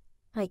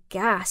 I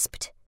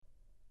gasped.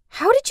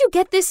 "How did you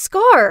get this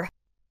scar?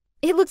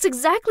 It looks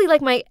exactly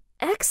like my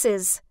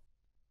ex's."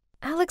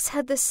 Alex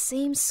had the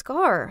same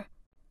scar.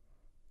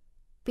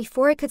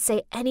 Before I could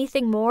say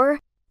anything more,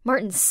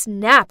 Martin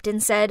snapped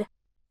and said,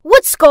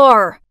 "What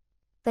scar?"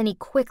 Then he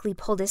quickly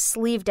pulled his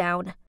sleeve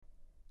down.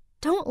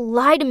 "Don't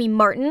lie to me,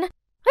 Martin.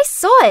 I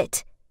saw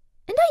it.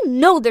 And I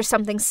know there's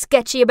something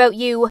sketchy about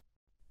you.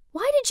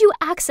 Why did you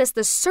access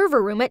the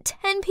server room at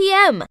 10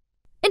 p.m.?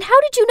 And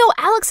how did you know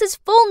Alex's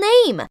full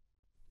name?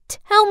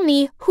 Tell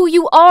me who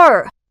you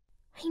are.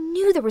 I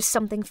knew there was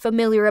something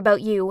familiar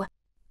about you.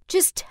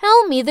 Just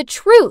tell me the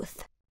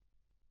truth."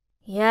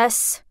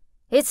 "Yes,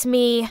 it's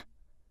me.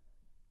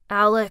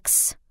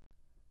 Alex."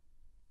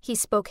 He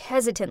spoke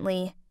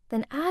hesitantly,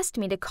 then asked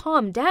me to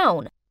calm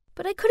down,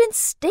 but I couldn't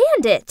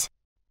stand it.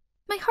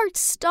 My heart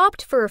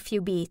stopped for a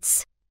few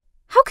beats.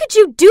 "How could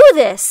you do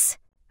this?"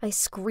 I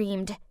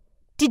screamed.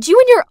 "Did you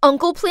and your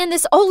uncle plan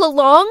this all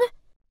along?"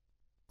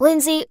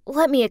 "Lindsay,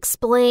 let me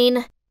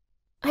explain.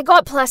 I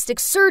got plastic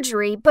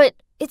surgery, but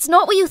it's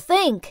not what you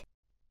think.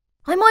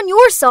 I'm on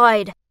your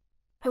side.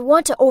 I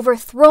want to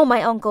overthrow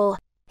my uncle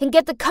and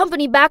get the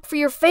company back for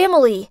your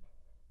family.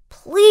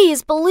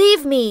 Please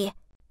believe me."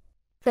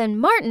 Then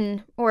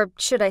Martin, or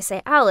should I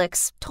say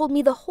Alex, told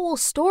me the whole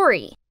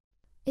story.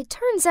 It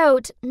turns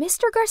out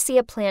Mr.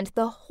 Garcia planned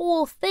the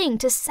whole thing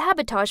to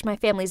sabotage my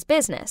family's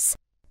business,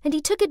 and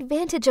he took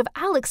advantage of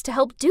Alex to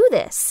help do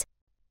this.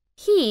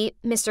 He,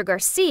 Mr.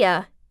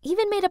 Garcia,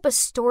 even made up a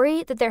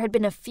story that there had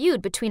been a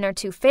feud between our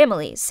two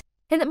families,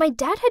 and that my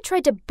dad had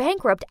tried to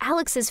bankrupt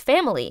Alex's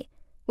family,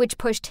 which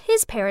pushed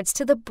his parents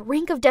to the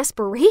brink of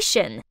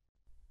desperation.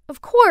 Of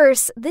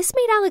course, this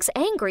made Alex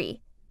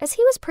angry, as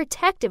he was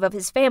protective of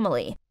his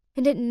family,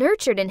 and it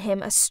nurtured in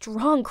him a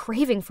strong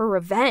craving for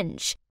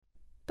revenge.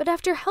 But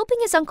after helping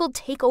his uncle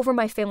take over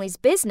my family's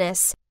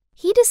business,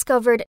 he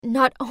discovered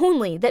not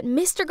only that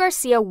Mr.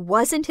 Garcia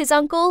wasn't his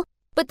uncle,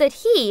 but that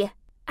he,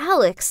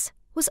 Alex,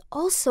 was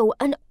also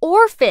an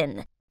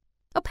orphan.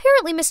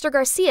 Apparently, Mr.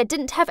 Garcia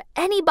didn't have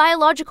any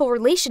biological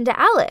relation to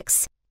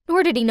Alex,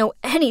 nor did he know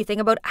anything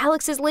about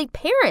Alex's late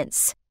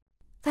parents.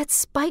 That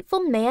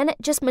spiteful man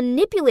just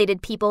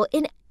manipulated people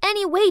in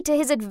any way to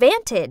his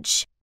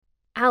advantage.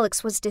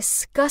 Alex was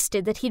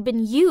disgusted that he'd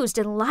been used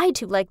and lied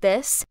to like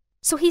this,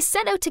 so he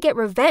set out to get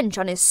revenge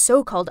on his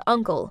so-called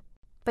uncle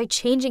by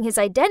changing his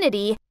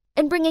identity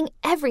and bringing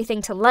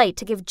everything to light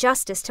to give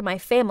justice to my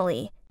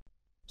family.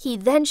 He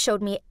then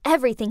showed me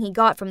everything he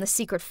got from the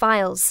secret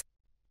files.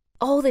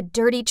 All the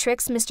dirty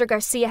tricks Mr.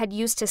 Garcia had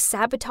used to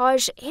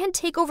sabotage and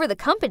take over the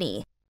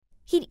company.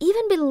 He'd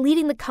even been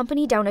leading the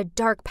company down a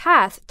dark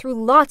path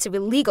through lots of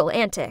illegal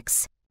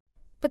antics.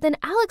 But then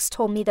Alex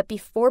told me that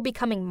before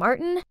becoming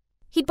Martin,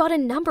 he'd bought a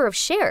number of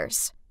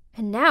shares,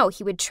 and now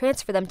he would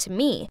transfer them to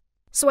me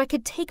so I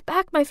could take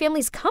back my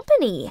family's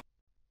company.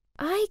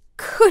 I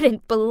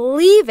couldn't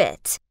believe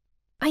it.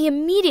 I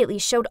immediately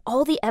showed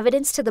all the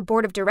evidence to the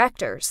board of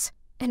directors,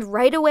 and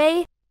right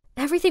away,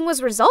 everything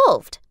was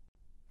resolved.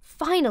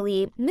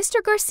 Finally,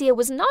 Mr. Garcia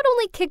was not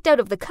only kicked out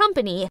of the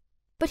company,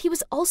 but he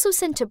was also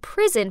sent to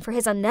prison for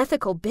his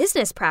unethical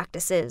business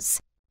practices.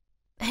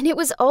 And it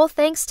was all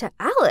thanks to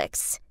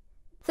Alex.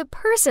 The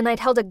person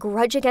I'd held a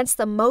grudge against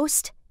the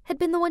most had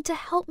been the one to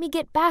help me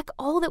get back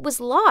all that was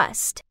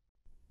lost.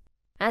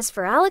 As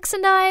for Alex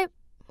and I,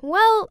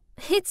 well,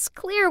 it's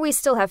clear we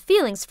still have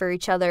feelings for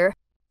each other,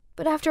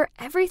 but after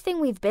everything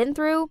we've been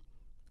through,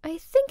 I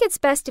think it's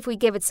best if we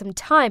give it some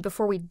time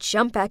before we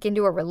jump back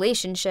into a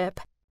relationship.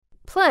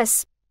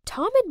 Plus,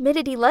 Tom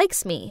admitted he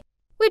likes me,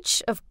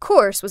 which of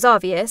course was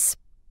obvious,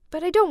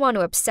 but I don't want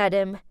to upset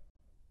him.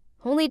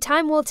 Only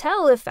time will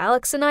tell if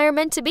Alex and I are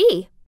meant to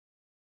be.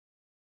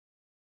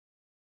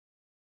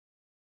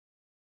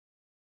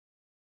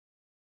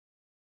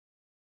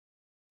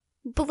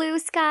 Blue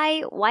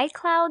sky, white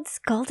clouds,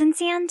 golden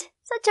sand.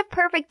 Such a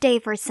perfect day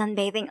for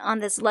sunbathing on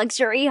this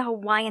luxury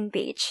Hawaiian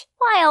beach,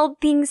 while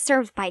being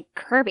served by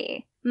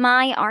Kirby,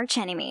 my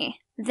archenemy.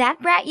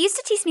 That brat used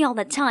to tease me all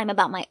the time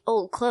about my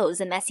old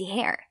clothes and messy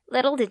hair.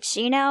 Little did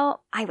she know,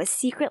 I was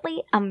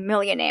secretly a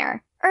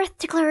millionaire. Earth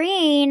to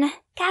chlorine.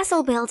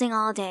 Castle building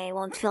all day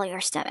won't fill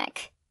your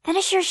stomach.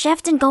 Finish your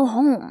shift and go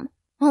home.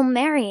 Well,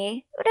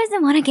 Mary, who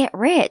doesn't want to get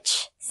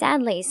rich?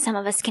 Sadly, some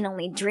of us can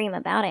only dream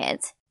about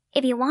it.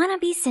 If you want to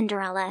be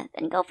Cinderella,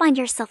 then go find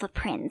yourself a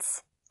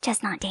prince.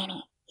 Just not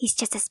Danny. He's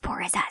just as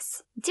poor as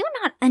us. Do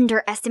not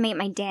underestimate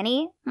my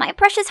Danny. My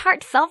precious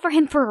heart fell for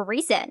him for a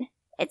reason.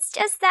 It's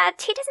just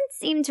that he doesn't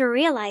seem to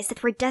realize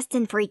that we're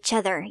destined for each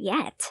other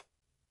yet.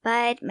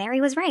 But Mary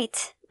was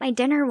right. My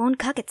dinner won't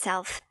cook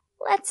itself.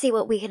 Let's see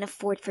what we can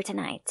afford for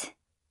tonight.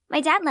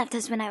 My dad left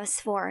us when I was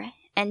 4,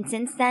 and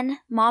since then,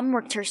 Mom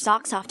worked her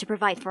socks off to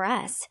provide for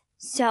us.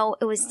 So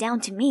it was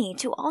down to me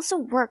to also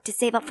work to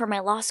save up for my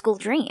law school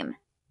dream.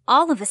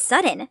 All of a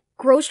sudden,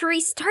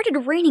 groceries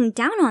started raining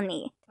down on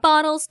me.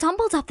 Bottles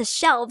tumbled off the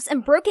shelves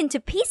and broke into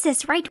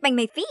pieces right by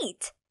my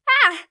feet.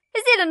 Ah!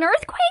 Is it an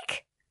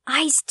earthquake?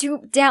 I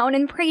stooped down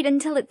and prayed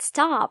until it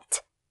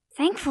stopped.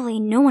 Thankfully,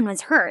 no one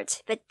was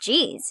hurt, but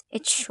geez,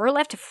 it sure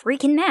left a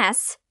freaking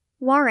mess.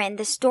 Warren,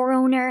 the store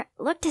owner,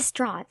 looked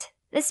distraught.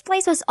 This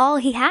place was all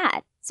he had,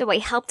 so I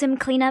helped him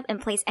clean up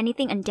and place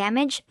anything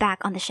undamaged back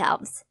on the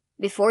shelves.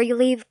 Before you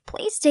leave,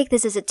 please take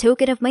this as a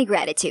token of my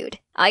gratitude.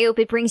 I hope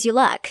it brings you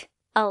luck.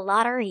 A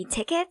lottery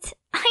ticket?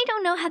 I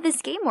don't know how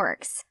this game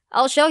works.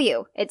 I'll show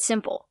you. It's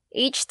simple.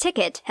 Each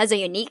ticket has a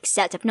unique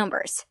set of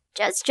numbers.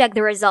 Just check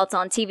the results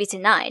on TV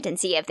tonight and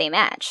see if they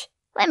match.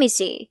 Let me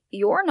see.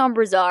 Your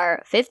numbers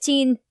are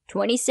 15,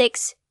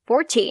 26,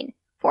 14,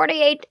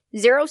 48,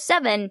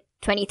 07,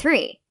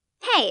 23.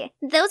 Hey,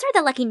 those are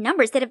the lucky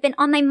numbers that have been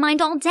on my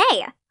mind all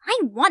day. I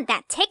want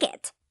that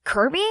ticket.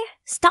 Kirby,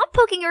 stop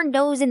poking your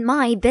nose in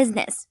my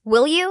business,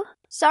 will you?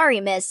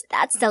 Sorry, miss,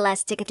 that's the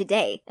last ticket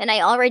today, and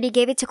I already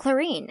gave it to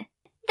Clarine.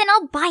 Then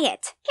I'll buy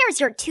it. Here's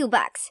your $2.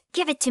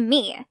 Give it to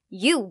me.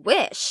 You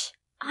wish.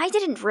 I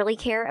didn't really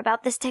care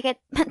about this ticket,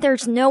 but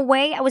there's no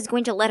way I was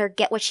going to let her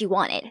get what she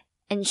wanted.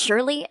 And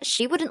surely,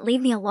 she wouldn't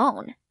leave me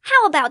alone.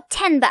 How about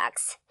 $10?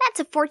 That's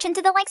a fortune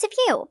to the likes of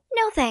you.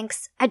 No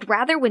thanks. I'd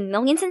rather win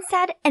millions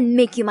instead and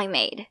make you my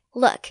maid.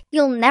 Look,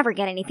 you'll never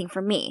get anything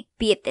from me,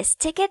 be it this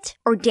ticket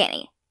or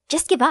Danny.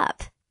 Just give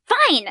up.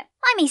 Fine!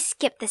 Let me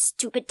skip this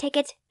stupid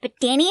ticket, but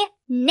Danny,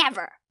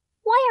 never!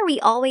 Why are we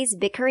always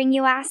bickering,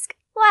 you ask?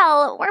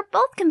 Well, we're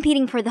both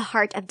competing for the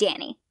heart of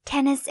Danny.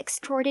 Tennis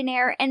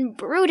extraordinaire and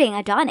brooding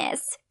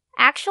Adonis.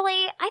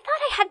 Actually, I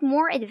thought I had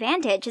more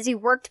advantage as we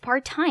worked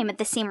part-time at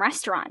the same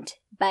restaurant.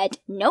 But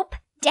nope,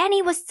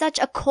 Danny was such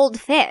a cold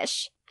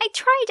fish. I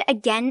tried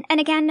again and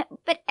again,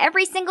 but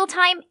every single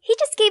time, he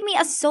just gave me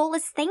a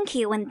soulless thank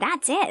you and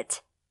that's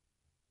it.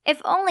 If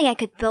only I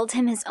could build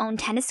him his own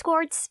tennis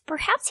courts,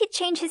 perhaps he'd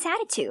change his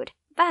attitude.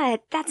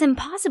 But that's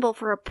impossible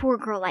for a poor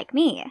girl like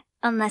me,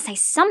 unless I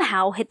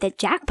somehow hit the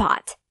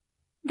jackpot.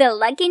 The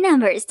lucky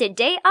numbers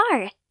today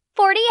are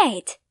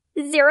 48,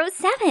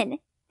 07,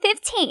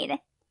 15.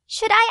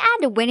 Should I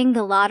add winning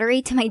the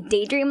lottery to my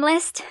daydream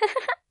list?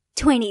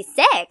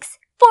 26,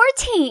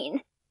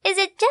 14. Is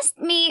it just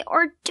me,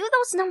 or do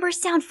those numbers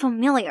sound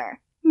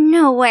familiar?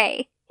 No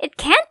way. It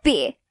can't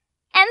be.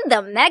 And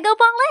the mega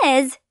ball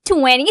is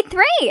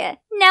 23.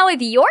 Now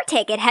if your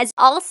ticket has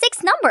all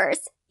 6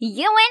 numbers,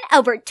 you win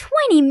over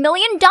 $20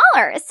 million.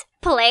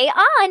 Play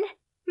on.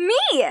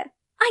 Me.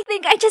 I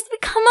think I just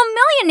become a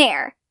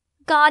millionaire.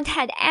 God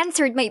had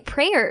answered my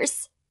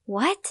prayers.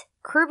 What?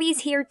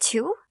 Kirby's here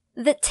too?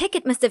 The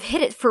ticket must have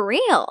hit it for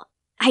real.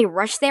 I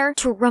rushed there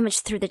to rummage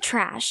through the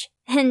trash.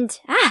 And,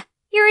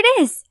 here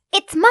it is.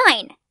 It's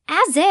mine.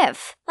 As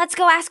if. Let's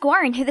go ask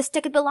Warren who this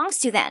ticket belongs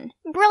to then.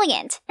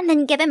 Brilliant. And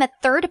then give him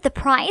 1/3 of the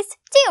prize?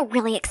 Do you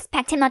really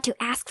expect him not to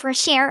ask for a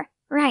share?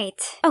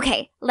 Right.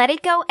 Okay, let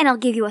it go and I'll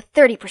give you a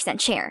 30%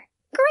 share.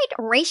 Great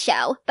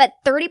ratio, but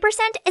 30%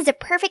 is a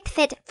perfect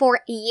fit for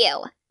you.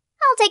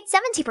 I'll take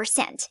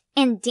 70%.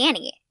 And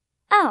Danny.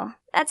 Oh,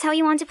 that's how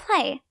you want to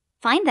play.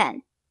 Fine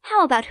then.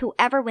 How about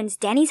whoever wins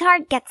Danny's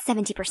heart gets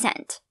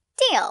 70%?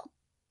 Deal.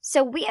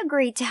 So we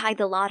agreed to hide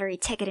the lottery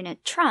ticket in a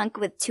trunk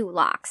with 2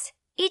 locks.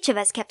 Each of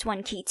us kept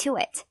 1 key to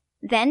it.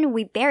 Then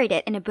we buried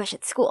it in a bush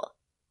at school.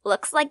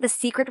 Looks like the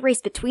secret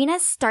race between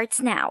us starts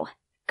now.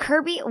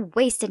 Kirby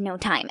wasted no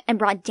time and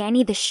brought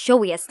Danny the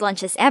showiest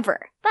lunches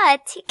ever.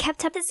 But he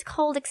kept up his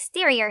cold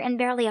exterior and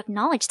barely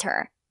acknowledged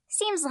her.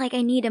 Seems like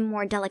I need a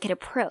more delicate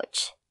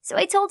approach. So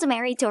I told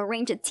Mary to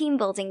arrange a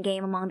team-building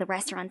game among the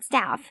restaurant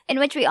staff, in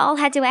which we all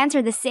had to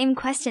answer the same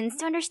questions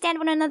to understand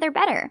one another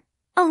better.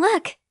 Oh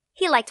look!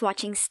 He liked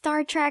watching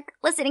Star Trek,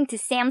 listening to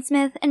Sam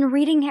Smith, and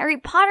reading Harry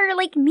Potter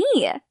like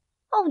me.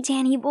 Oh,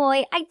 Danny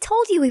boy, I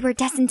told you we were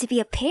destined to be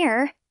a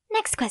pair.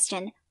 Next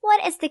question.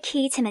 What is the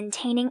key to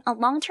maintaining a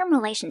long-term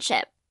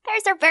relationship?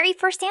 There's our very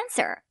first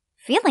answer.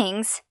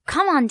 Feelings?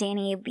 Come on,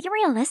 Danny, be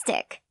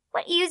realistic.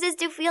 What uses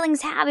do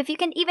feelings have if you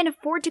can even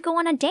afford to go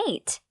on a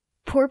date?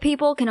 Poor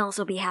people can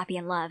also be happy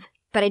in love,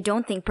 but I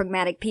don't think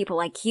pragmatic people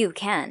like you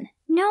can.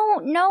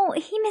 No,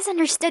 he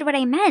misunderstood what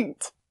I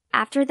meant.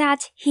 After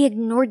that, he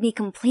ignored me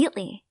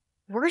completely.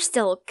 Worse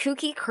still,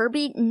 kooky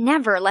Kirby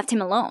never left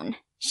him alone.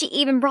 She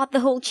even brought the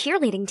whole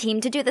cheerleading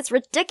team to do this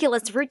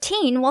ridiculous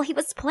routine while he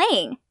was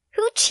playing.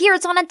 Who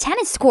cheers on a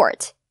tennis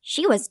court?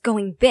 She was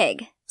going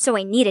big, so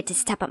I needed to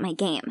step up my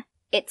game.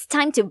 It's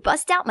time to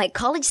bust out my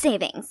college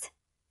savings.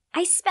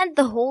 I spent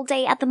the whole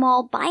day at the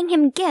mall buying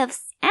him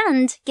gifts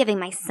and giving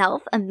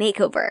myself a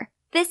makeover.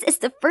 This is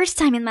the first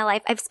time in my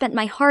life I've spent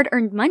my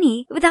hard-earned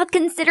money without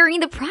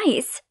considering the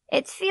price.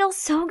 It feels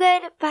so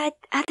good, but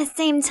at the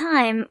same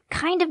time,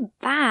 kind of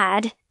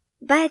bad.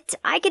 But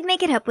I could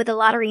make it up with the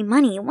lottery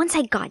money once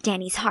I got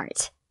Danny's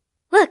heart.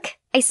 Look,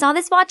 I saw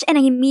this watch and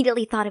I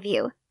immediately thought of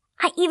you.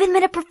 I even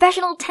met a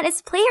professional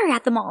tennis player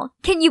at the mall.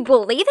 Can you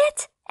believe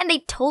it? And they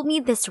told me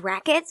this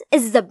racket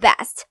is the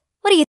best.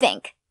 What do you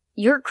think?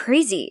 You're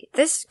crazy.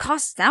 This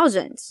costs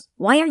thousands.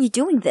 Why are you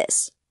doing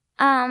this?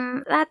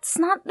 That's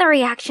not the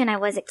reaction I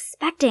was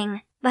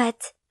expecting.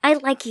 But I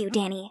like you,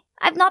 Danny.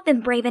 I've not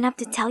been brave enough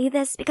to tell you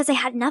this because I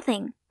had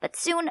nothing. But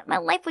soon, my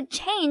life would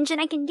change and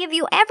I can give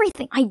you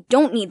everything. I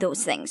don't need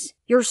those things.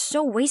 You're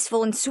so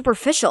wasteful and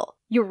superficial.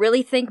 You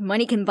really think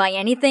money can buy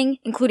anything,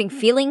 including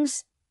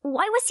feelings?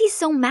 Why was he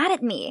so mad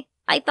at me?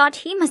 I thought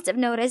he must have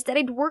noticed that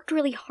I'd worked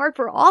really hard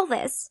for all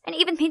this, and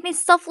even made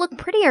myself look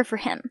prettier for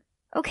him.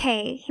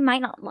 Okay, he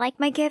might not like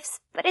my gifts,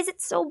 but is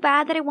it so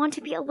bad that I want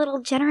to be a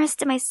little generous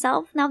to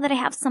myself now that I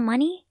have some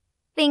money?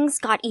 Things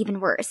got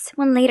even worse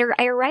when later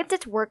I arrived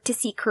at work to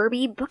see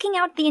Kirby booking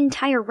out the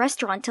entire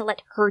restaurant to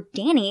let her,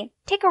 Danny,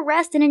 take a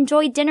rest and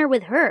enjoy dinner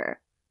with her.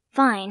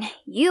 Fine,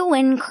 you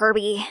win,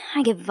 Kirby.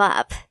 I give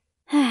up.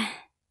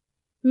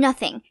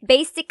 Nothing,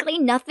 basically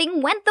nothing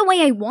went the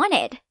way I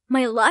wanted.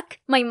 My luck,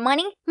 my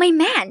money, my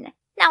man.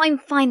 Now I'm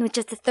fine with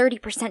just the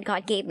 30%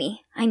 God gave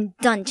me. I'm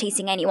done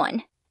chasing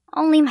anyone.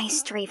 Only my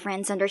stray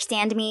friends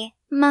understand me.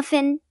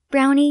 Muffin,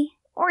 Brownie,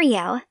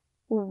 Oreo.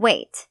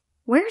 Wait,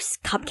 where's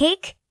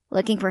Cupcake?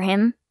 Looking for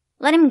him?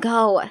 Let him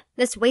go.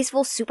 This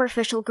wasteful,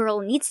 superficial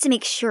girl needs to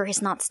make sure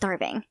he's not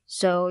starving.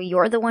 So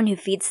you're the one who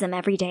feeds them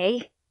every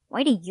day?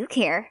 Why do you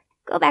care?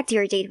 Go back to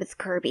your date with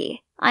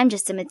Kirby. I'm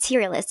just a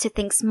materialist who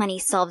thinks money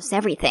solves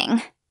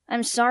everything.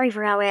 I'm sorry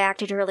for how I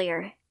acted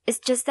earlier. It's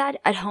just that,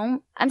 at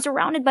home, I'm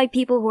surrounded by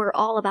people who are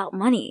all about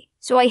money.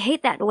 So I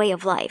hate that way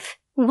of life.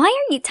 Why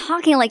are you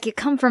talking like you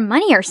come from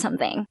money or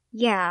something?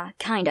 Yeah,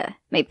 kinda.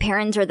 My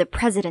parents are the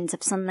presidents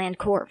of Sunland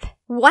Corp.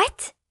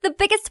 What? The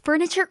biggest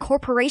furniture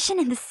corporation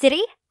in the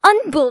city?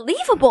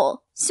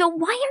 Unbelievable! So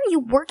why are you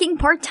working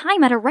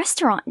part-time at a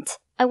restaurant?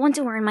 I want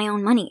to earn my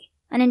own money.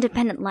 An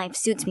independent life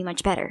suits me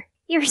much better.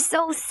 You're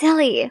so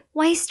silly.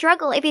 Why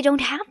struggle if you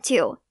don't have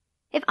to?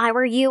 If I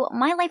were you,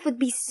 my life would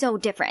be so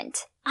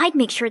different. I'd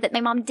make sure that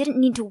my mom didn't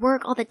need to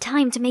work all the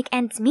time to make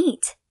ends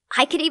meet.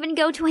 I could even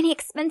go to any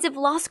expensive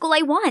law school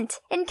I want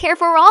and care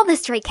for all the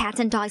stray cats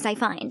and dogs I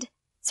find.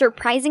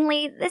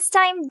 Surprisingly, this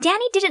time,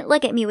 Danny didn't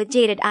look at me with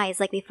jaded eyes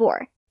like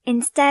before.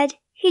 Instead,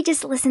 he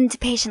just listened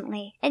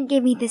patiently and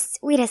gave me the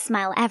sweetest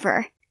smile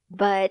ever.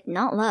 But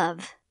not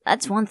love.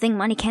 That's one thing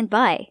money can't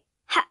buy.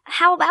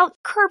 How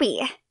about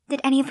Kirby?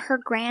 Did any of her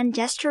grand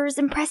gestures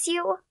impress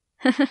you?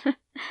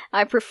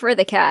 I prefer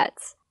the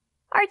cats.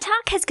 Our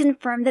talk has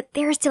confirmed that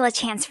there's still a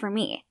chance for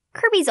me.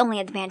 Kirby's only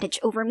advantage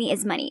over me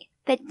is money,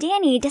 but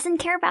Danny doesn't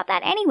care about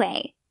that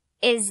anyway.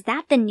 Is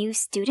that the new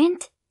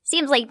student?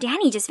 Seems like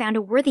Danny just found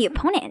a worthy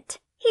opponent.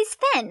 He's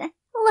Finn.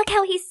 Look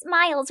how he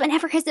smiles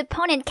whenever his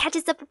opponent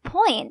catches up a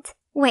point.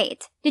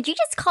 Wait, did you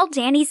just call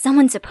Danny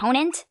someone's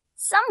opponent?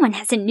 Someone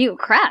has a new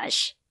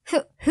crush.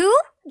 Who?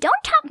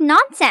 Don't talk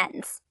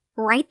nonsense.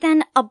 Right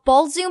then, a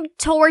ball zoomed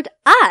toward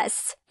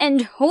us.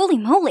 And holy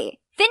moly,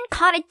 Finn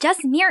caught it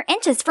just mere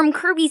inches from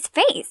Kirby's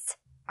face.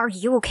 Are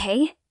you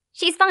okay?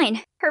 She's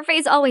fine. Her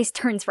face always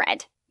turns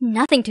red.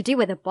 Nothing to do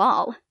with the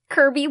ball.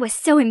 Kirby was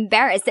so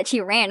embarrassed that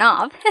she ran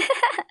off.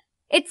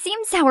 It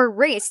seems our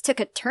race took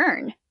a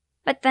turn.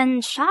 But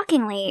then,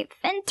 shockingly,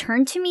 Finn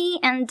turned to me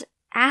and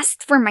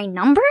asked for my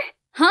number?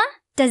 Huh?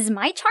 Does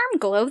my charm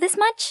glow this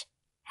much?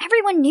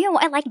 Everyone knew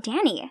I liked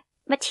Danny,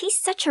 but he's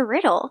such a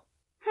riddle.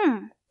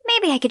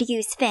 Maybe I could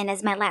use Finn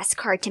as my last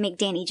card to make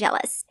Danny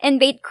jealous, and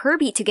bait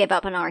Kirby to give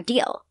up on our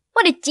deal.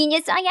 What a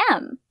genius I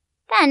am!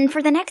 Then,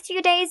 for the next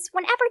few days,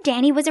 whenever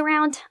Danny was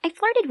around, I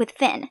flirted with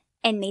Finn,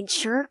 and made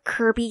sure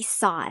Kirby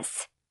saw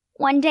us.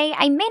 One day,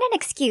 I made an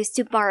excuse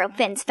to borrow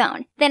Finn's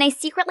phone, then I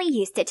secretly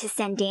used it to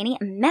send Danny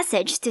a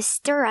message to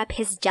stir up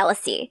his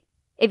jealousy.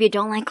 If you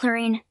don't like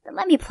Clarine, then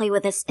let me play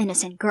with this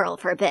innocent girl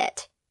for a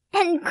bit.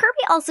 And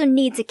Kirby also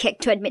needs a kick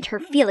to admit her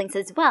feelings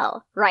as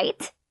well,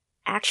 right?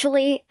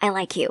 Actually, I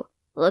like you.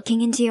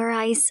 Looking into your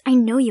eyes, I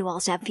know you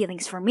also have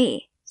feelings for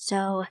me.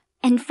 So...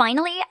 And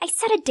finally, I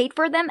set a date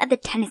for them at the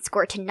tennis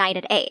court tonight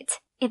at 8.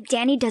 If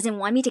Danny doesn't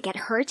want me to get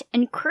hurt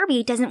and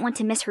Kirby doesn't want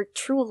to miss her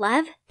true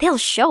love, they'll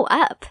show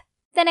up.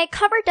 Then I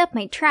covered up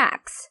my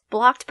tracks,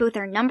 blocked both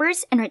our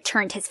numbers, and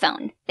returned his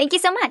phone. Thank you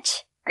so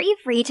much. Are you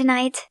free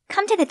tonight?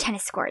 Come to the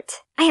tennis court.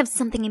 I have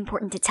something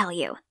important to tell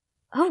you.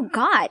 Oh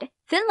god,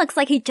 Finn looks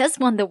like he just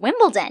won the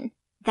Wimbledon.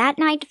 That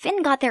night,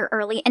 Finn got there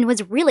early and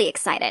was really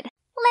excited.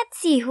 Let's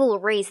see who'll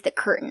raise the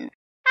curtain.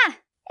 Ah,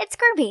 it's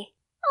Kirby.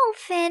 Oh,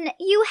 Finn,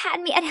 you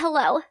had me at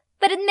hello.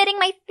 But admitting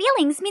my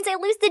feelings means I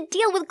lose the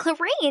deal with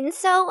Clarine,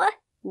 so...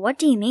 What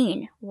do you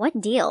mean? What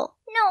deal?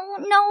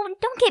 No,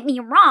 don't get me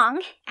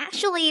wrong.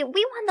 Actually,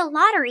 we won the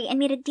lottery and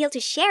made a deal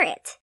to share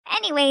it.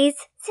 Anyways,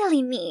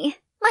 silly me.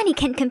 Money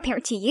can't compare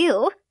to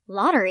you.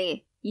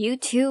 Lottery? You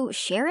two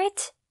share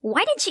it?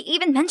 Why did she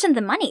even mention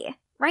the money?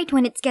 Right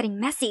when it's getting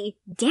messy,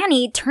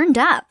 Danny turned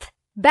up.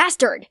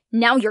 Bastard!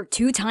 Now you're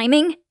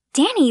two-timing?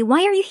 Danny,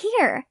 why are you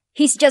here?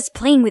 He's just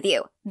playing with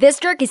you. This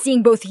jerk is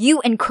seeing both you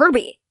and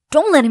Kirby.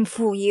 Don't let him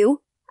fool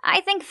you.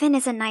 I think Finn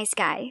is a nice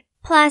guy.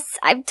 Plus,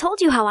 I've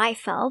told you how I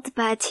felt,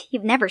 but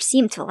you've never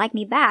seemed to like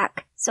me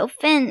back. So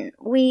Finn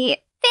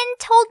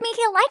told me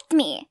he liked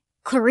me.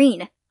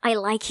 Clarine, I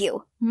like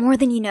you. More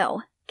than you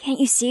know. Can't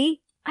you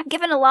see? I've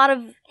given a lot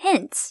of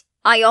hints.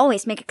 I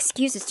always make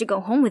excuses to go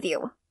home with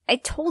you. I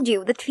told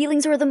you that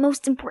feelings are the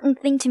most important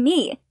thing to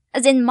me.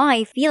 As in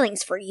my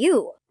feelings for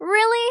you.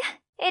 Really?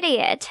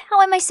 Idiot,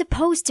 how am I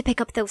supposed to pick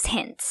up those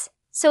hints?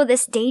 So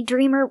this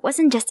daydreamer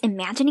wasn't just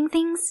imagining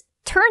things?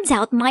 Turns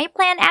out my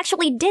plan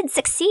actually did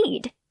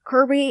succeed.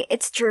 Kirby,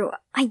 it's true,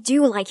 I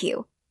do like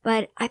you.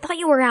 But I thought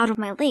you were out of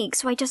my league,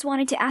 so I just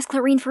wanted to ask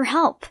Clarine for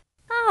help.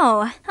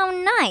 Oh, how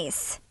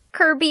nice.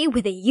 Kirby,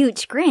 with a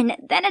huge grin,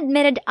 then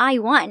admitted I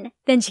won.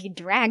 Then she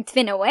dragged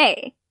Finn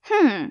away.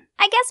 I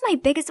guess my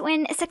biggest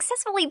win is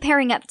successfully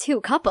pairing up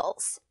two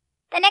couples.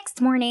 The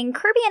next morning,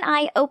 Kirby and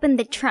I opened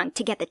the trunk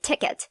to get the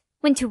ticket.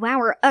 When to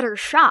our utter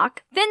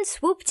shock, Finn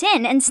swooped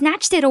in and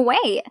snatched it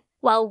away.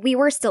 While we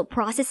were still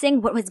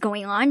processing what was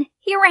going on,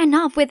 he ran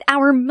off with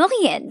our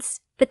millions.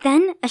 But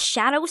then, a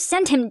shadow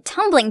sent him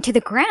tumbling to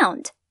the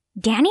ground.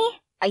 Danny?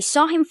 I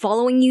saw him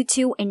following you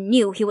two and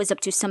knew he was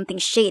up to something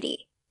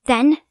shady.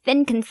 Then,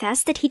 Finn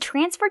confessed that he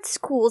transferred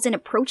schools and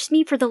approached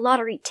me for the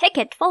lottery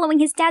ticket following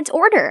his dad's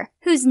order,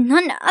 who's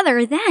none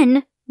other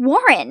than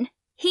Warren.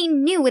 He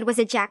knew it was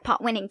a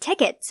jackpot-winning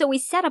ticket, so he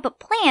set up a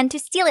plan to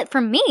steal it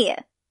from me.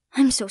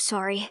 I'm so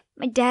sorry.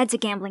 My dad's a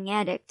gambling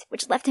addict,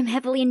 which left him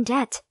heavily in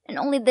debt, and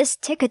only this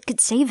ticket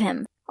could save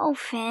him. Oh,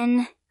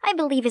 Finn, I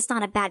believe he's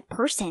not a bad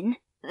person.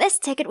 This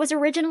ticket was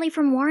originally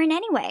from Warren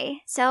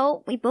anyway,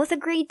 so we both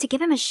agreed to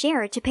give him a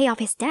share to pay off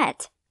his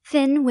debt.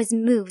 Finn was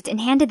moved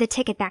and handed the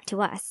ticket back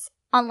to us.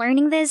 On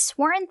learning this,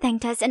 Warren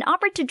thanked us and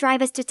offered to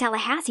drive us to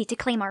Tallahassee to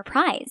claim our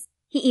prize.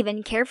 He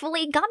even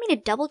carefully got me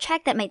to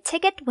double-check that my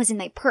ticket was in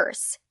my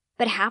purse.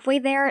 But halfway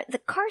there, the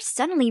car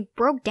suddenly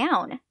broke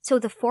down, so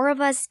the four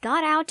of us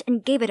got out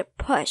and gave it a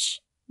push.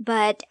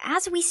 But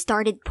as we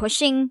started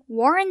pushing,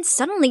 Warren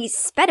suddenly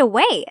sped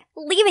away,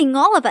 leaving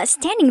all of us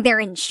standing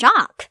there in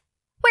shock.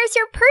 Where's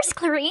your purse,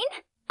 Clarine?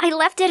 I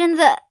left it in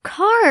the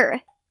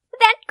car.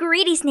 That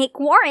greedy snake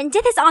Warren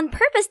did this on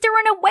purpose to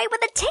run away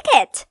with the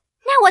ticket.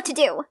 Now what to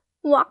do?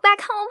 Walk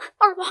back home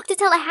or walk to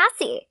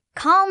Tallahassee?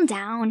 Calm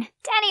down.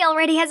 Danny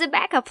already has a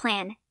backup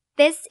plan.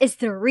 This is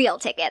the real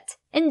ticket.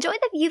 Enjoy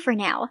the view for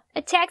now.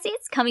 A taxi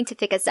is coming to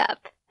pick us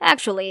up.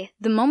 Actually,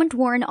 the moment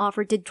Warren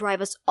offered to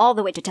drive us all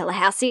the way to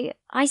Tallahassee,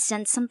 I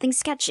sensed something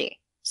sketchy.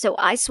 So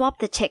I swapped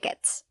the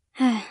tickets.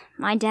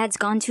 My dad's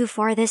gone too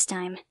far this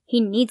time. He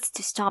needs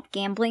to stop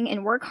gambling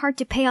and work hard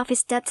to pay off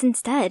his debts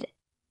instead.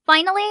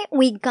 Finally,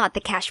 we got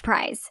the cash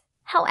prize.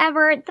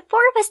 However, the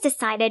four of us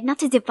decided not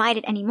to divide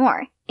it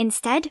anymore.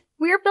 Instead,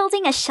 we're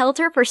building a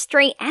shelter for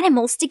stray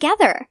animals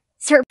together.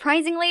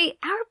 Surprisingly,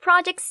 our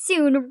project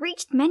soon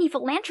reached many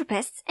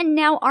philanthropists, and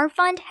now our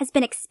fund has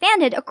been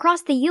expanded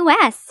across the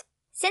US.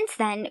 Since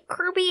then,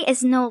 Kirby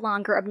is no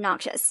longer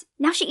obnoxious.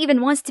 Now she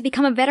even wants to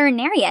become a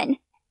veterinarian.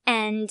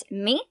 And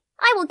me?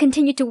 I will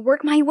continue to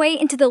work my way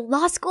into the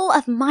law school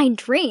of my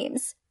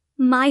dreams.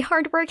 My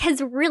hard work has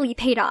really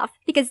paid off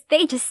because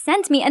they just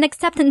sent me an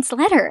acceptance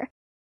letter.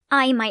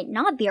 I might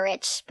not be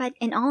rich, but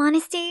in all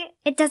honesty,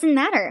 it doesn't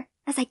matter,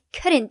 as I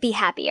couldn't be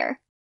happier.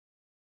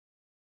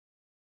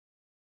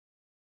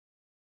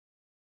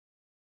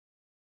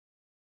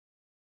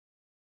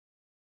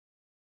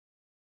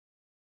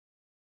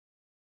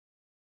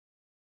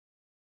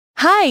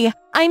 Hi,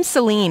 I'm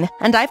Celine,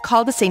 and I've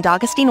called the St.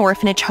 Augustine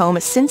Orphanage home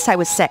since I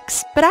was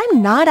 6, but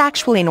I'm not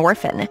actually an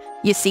orphan.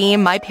 You see,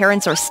 my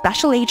parents are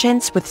special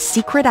agents with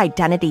secret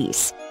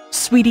identities.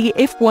 Sweetie,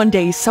 if one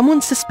day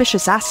someone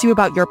suspicious asks you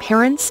about your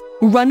parents,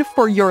 run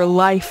for your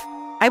life.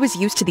 I was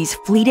used to these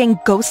fleeting,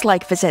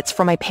 ghost-like visits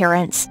from my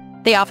parents.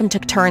 They often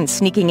took turns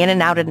sneaking in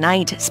and out at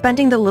night,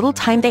 spending the little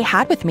time they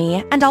had with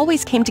me, and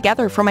always came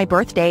together for my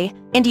birthday.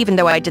 And even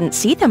though I didn't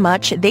see them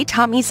much, they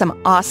taught me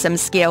some awesome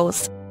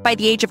skills. By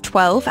the age of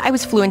 12, I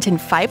was fluent in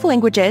 5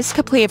 languages,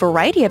 could play a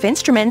variety of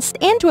instruments,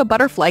 and do a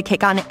butterfly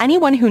kick on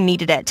anyone who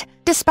needed it.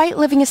 Despite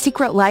living a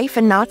secret life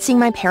and not seeing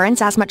my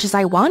parents as much as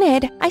I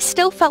wanted, I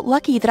still felt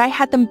lucky that I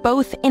had them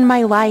both in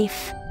my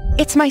life.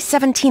 It's my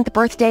 17th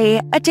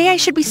birthday, a day I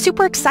should be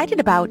super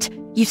excited about.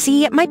 You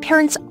see, my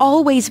parents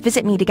always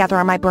visit me together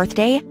on my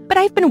birthday, but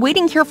I've been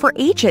waiting here for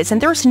ages and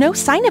there's no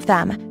sign of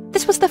them.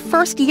 This was the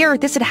first year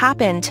this had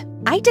happened.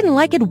 I didn't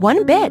like it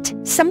one bit.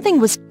 Something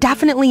was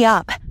definitely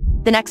up.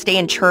 The next day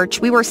in church,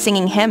 we were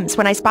singing hymns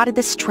when I spotted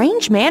this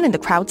strange man in the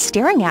crowd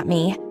staring at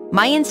me.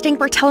 My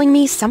instincts were telling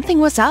me something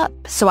was up,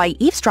 so I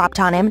eavesdropped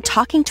on him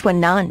talking to a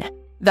nun.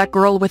 That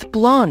girl with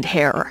blonde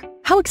hair.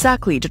 How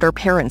exactly did her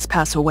parents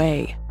pass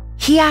away?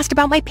 He asked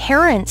about my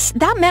parents.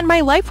 That meant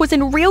my life was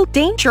in real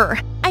danger.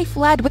 I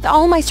fled with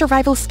all my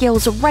survival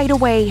skills right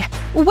away.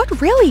 What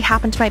really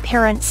happened to my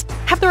parents?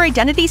 Have their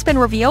identities been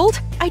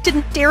revealed? I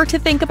didn't dare to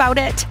think about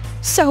it.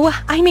 So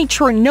I made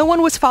sure no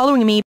one was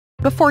following me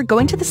before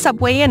going to the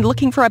subway and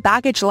looking for a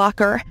baggage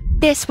locker.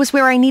 This was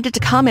where I needed to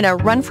come in a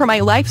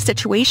run-for-my-life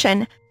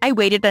situation. I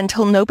waited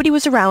until nobody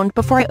was around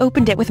before I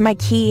opened it with my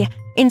key.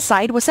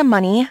 Inside was some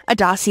money, a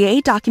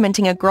dossier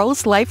documenting a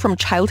girl's life from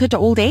childhood to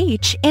old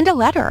age, and a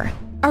letter.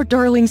 Our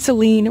darling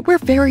Celine, we're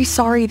very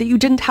sorry that you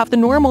didn't have the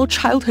normal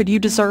childhood you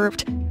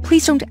deserved.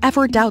 Please don't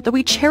ever doubt that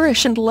we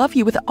cherish and love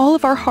you with all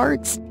of our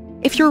hearts.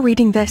 If you're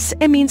reading this,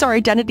 it means our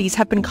identities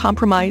have been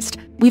compromised.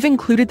 We've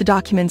included the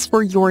documents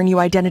for your new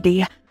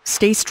identity.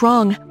 Stay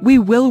strong. We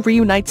will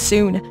reunite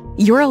soon.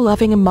 You're a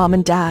loving mom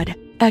and dad.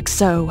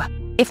 XO.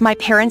 If my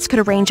parents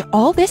could arrange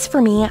all this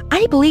for me,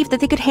 I believe that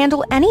they could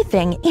handle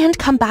anything and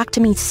come back to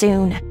me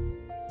soon.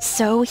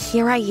 So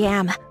here I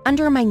am,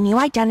 under my new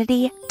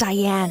identity,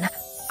 Diane.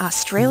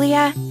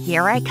 Australia,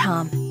 here I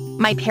come.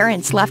 My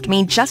parents left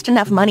me just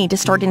enough money to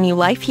start a new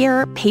life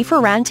here, pay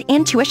for rent,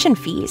 and tuition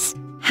fees.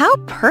 How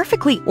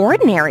perfectly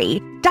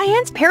ordinary.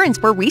 Diane's parents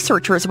were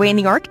researchers way in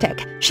the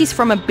Arctic. She's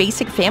from a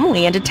basic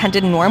family and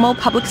attended normal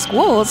public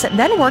schools,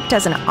 then worked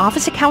as an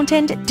office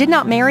accountant, did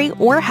not marry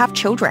or have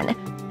children.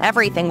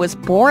 Everything was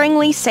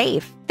boringly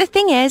safe. The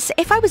thing is,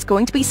 if I was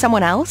going to be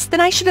someone else, then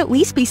I should at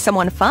least be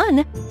someone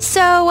fun.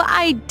 So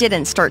I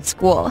didn't start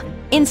school.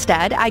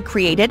 Instead, I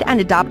created and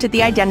adopted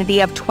the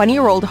identity of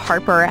 20-year-old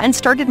Harper and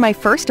started my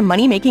first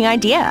money-making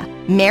idea,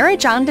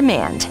 marriage on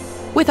demand.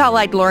 With all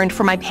I'd learned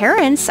from my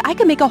parents, I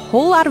could make a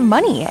whole lot of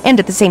money and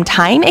at the same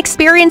time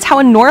experience how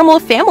a normal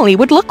family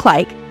would look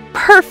like.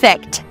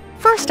 Perfect!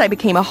 First, I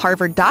became a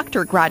Harvard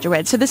doctor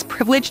graduate so this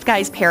privileged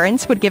guy's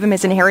parents would give him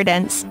his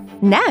inheritance.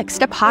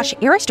 Next, a posh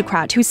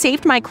aristocrat who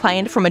saved my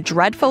client from a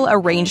dreadful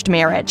arranged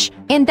marriage.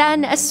 And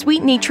then a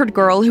sweet-natured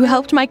girl who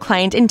helped my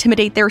client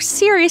intimidate their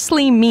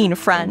seriously mean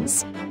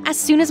friends. As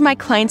soon as my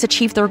clients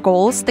achieved their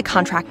goals, the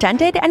contract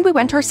ended and we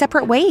went our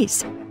separate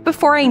ways.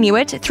 Before I knew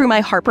it, through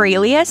my Harper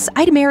alias,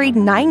 I'd married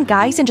 9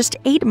 guys in just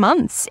 8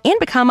 months and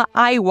become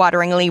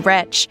eye-wateringly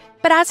rich.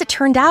 But as it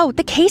turned out,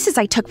 the cases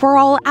I took were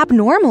all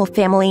abnormal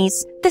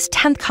families. This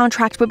 10th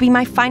contract would be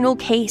my final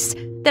case.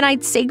 Then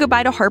I'd say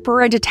goodbye to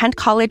Harper and attend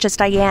college as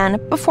Diane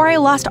before I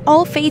lost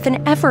all faith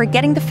in ever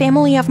getting the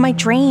family of my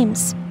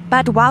dreams.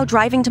 But while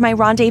driving to my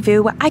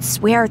rendezvous, I'd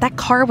swear that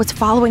car was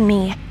following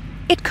me.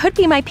 It could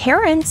be my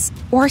parents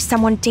or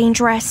someone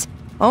dangerous.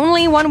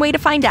 Only one way to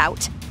find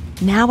out.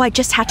 Now I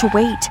just had to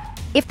wait.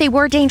 If they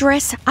were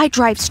dangerous, I'd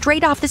drive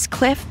straight off this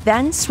cliff,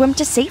 then swim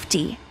to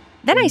safety.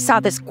 Then I saw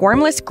this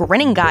gormless,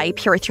 grinning guy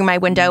peer through my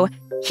window.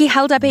 He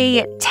held up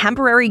a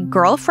temporary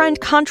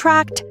girlfriend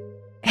contract.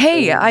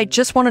 Hey, I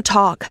just want to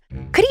talk.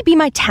 Could he be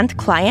my 10th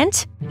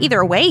client?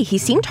 Either way, he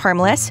seemed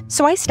harmless,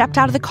 so I stepped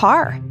out of the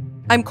car.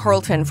 I'm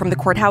Carlton from the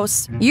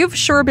courthouse. You've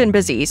sure been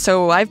busy,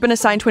 so I've been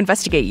assigned to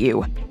investigate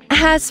you.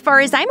 As far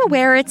as I'm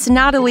aware, it's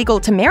not illegal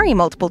to marry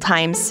multiple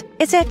times,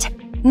 is it?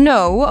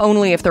 No,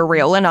 only if they're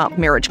real and not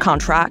marriage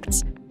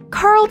contracts.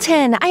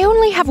 Carlton, I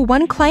only have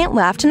one client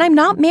left and I'm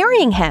not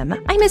marrying him.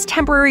 I'm his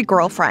temporary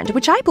girlfriend,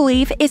 which I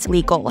believe is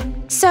legal.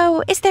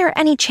 So, is there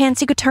any chance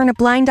you could turn a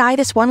blind eye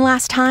this one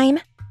last time?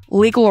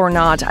 Legal or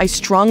not, I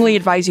strongly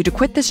advise you to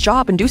quit this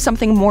job and do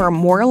something more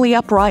morally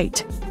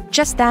upright.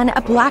 Just then,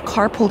 a black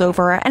car pulled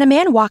over and a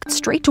man walked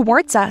straight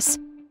towards us.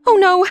 Oh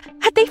no,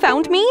 had they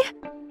found me?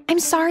 I'm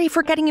sorry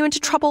for getting you into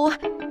trouble.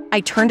 I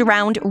turned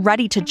around,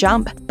 ready to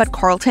jump, but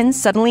Carlton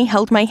suddenly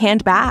held my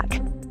hand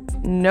back.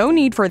 No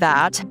need for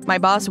that. My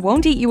boss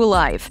won't eat you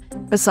alive.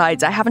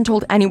 Besides, I haven't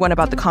told anyone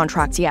about the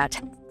contracts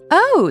yet.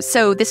 Oh,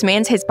 so this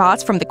man's his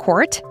boss from the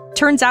court?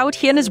 Turns out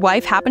he and his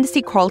wife happened to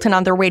see Carlton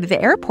on their way to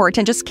the airport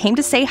and just came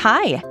to say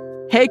hi.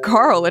 Hey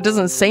Carl, it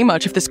doesn't say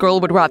much if this girl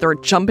would rather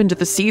jump into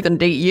the sea than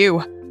date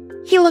you.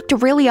 He looked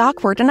really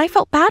awkward and I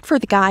felt bad for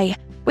the guy.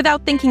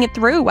 Without thinking it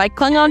through, I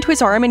clung onto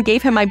his arm and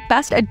gave him my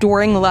best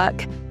adoring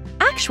look.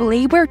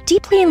 Actually, we're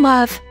deeply in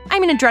love.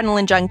 I'm an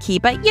adrenaline junkie,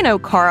 but you know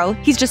Carl,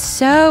 he's just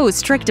so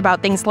strict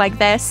about things like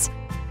this.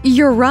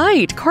 You're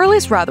right, Carl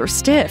is rather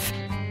stiff.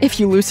 If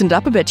you loosened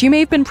up a bit, you may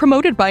have been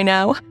promoted by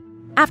now.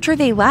 After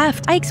they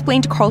left, I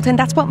explained to Carlton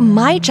that's what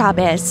my job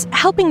is,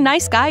 helping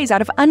nice guys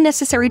out of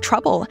unnecessary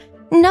trouble.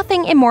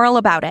 Nothing immoral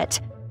about it.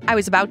 I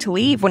was about to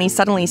leave when he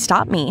suddenly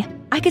stopped me.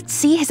 I could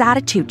see his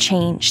attitude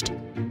changed.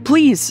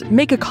 Please,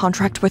 make a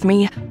contract with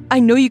me. I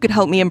know you could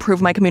help me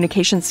improve my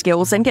communication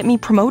skills and get me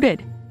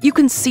promoted. You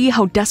can see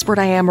how desperate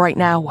I am right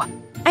now.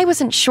 I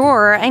wasn't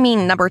sure. I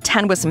mean, number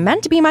 10 was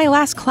meant to be my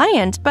last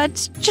client,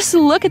 but just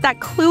look at that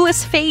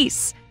clueless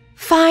face.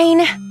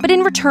 Fine, but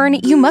in return,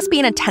 you must be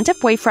an attentive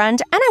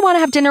boyfriend, and I want to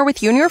have dinner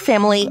with you and your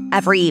family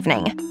every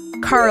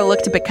evening. Carl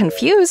looked a bit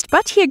confused,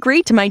 but he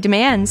agreed to my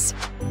demands.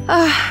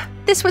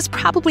 This was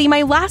probably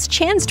my last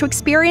chance to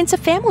experience a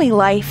family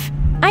life.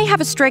 I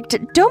have a strict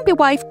don't be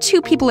wife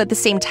 2 people at the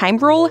same time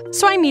rule,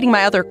 so I'm meeting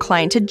my other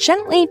client to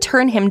gently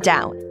turn him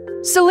down.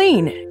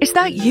 Celine, is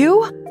that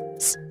you?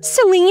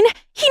 Celine?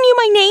 He knew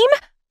my name?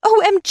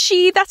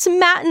 OMG, that's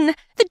Matten,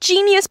 the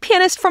genius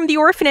pianist from the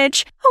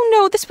orphanage. Oh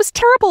no, this was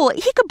terrible.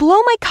 He could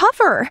blow my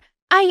cover.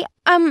 I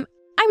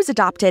was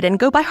adopted and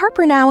go by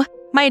Harper now.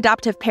 My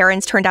adoptive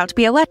parents turned out to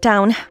be a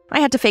letdown. I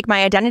had to fake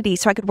my identity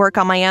so I could work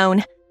on my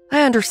own.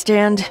 I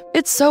understand.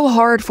 It's so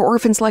hard for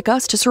orphans like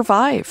us to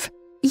survive.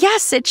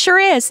 Yes, it sure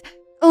is.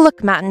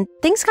 Look, Matten,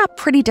 things got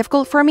pretty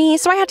difficult for me,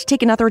 so I had to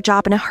take another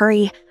job in a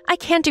hurry. I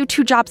can't do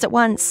 2 jobs at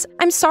once.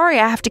 I'm sorry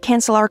I have to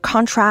cancel our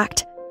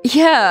contract.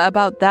 Yeah,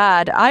 about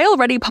that. I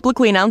already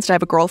publicly announced I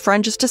have a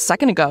girlfriend just a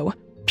second ago.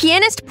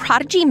 Pianist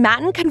prodigy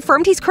Matten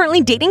confirmed he's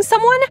currently dating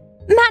someone?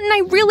 Matten,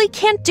 I really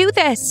can't do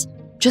this.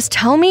 Just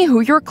tell me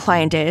who your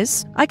client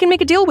is. I can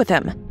make a deal with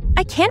him.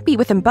 I can't be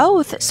with them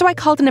both, so I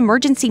called an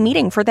emergency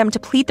meeting for them to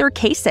plead their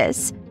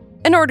cases.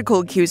 An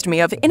article accused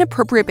me of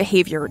inappropriate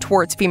behavior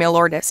towards female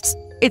artists.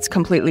 It's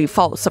completely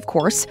false, of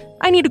course.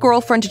 I need a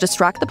girlfriend to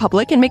distract the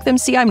public and make them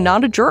see I'm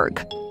not a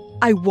jerk.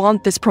 I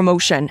want this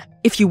promotion.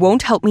 If you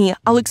won't help me,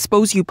 I'll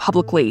expose you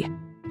publicly.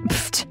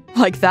 Pfft,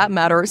 like that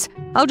matters.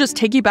 I'll just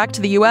take you back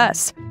to the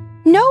US.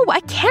 No, I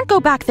can't go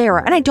back there,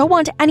 and I don't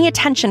want any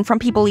attention from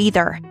people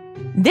either.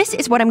 This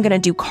is what I'm gonna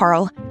do,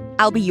 Carl.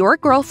 I'll be your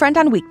girlfriend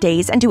on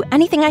weekdays and do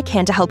anything I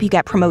can to help you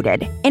get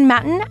promoted. In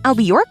Matten, I'll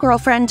be your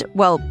girlfriend,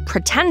 well,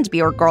 pretend to be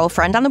your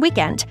girlfriend on the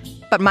weekend.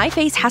 But my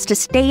face has to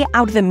stay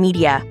out of the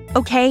media,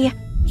 okay?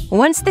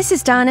 Once this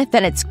is done,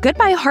 then it's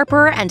goodbye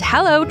Harper and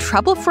hello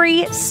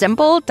trouble-free,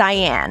 simple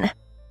Diane.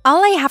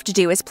 All I have to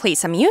do is play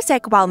some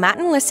music while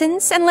Matten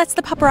listens and lets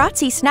the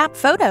paparazzi snap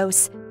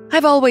photos.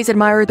 I've always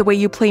admired the way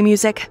you play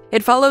music.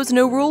 It follows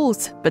no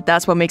rules, but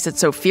that's what makes it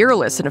so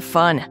fearless and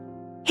fun.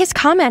 His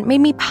comment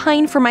made me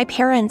pine for my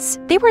parents.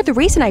 They were the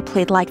reason I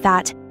played like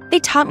that. They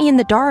taught me in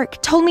the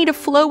dark, told me to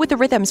flow with the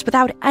rhythms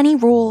without any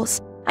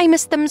rules. I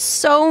miss them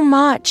so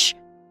much.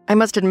 I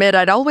must admit,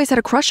 I'd always had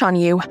a crush on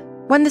you.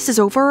 When this is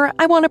over,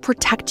 I want to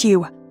protect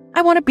you.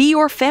 I want to be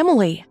your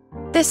family.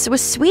 This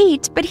was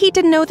sweet, but he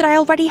didn't know that I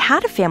already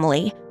had a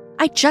family.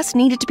 I just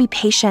needed to be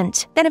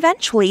patient, then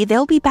eventually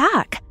they'll be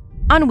back.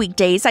 On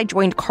weekdays, I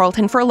joined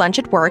Carlton for lunch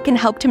at work and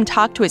helped him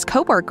talk to his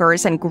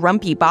coworkers and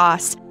grumpy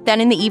boss.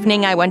 Then in the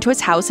evening, I went to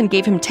his house and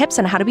gave him tips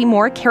on how to be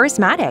more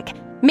charismatic,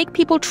 make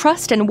people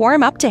trust and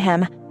warm up to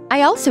him.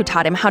 I also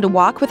taught him how to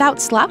walk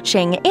without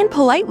slouching and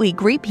politely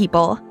greet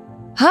people.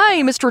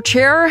 Hi, Mr.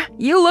 Chair.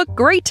 You look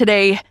great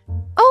today.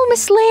 Oh,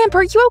 Miss Lamp,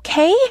 are you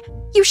okay?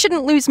 You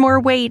shouldn't lose more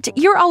weight.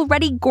 You're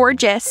already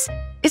gorgeous.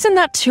 Isn't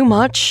that too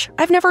much?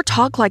 I've never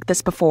talked like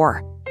this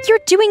before. You're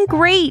doing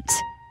great.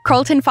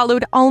 Carlton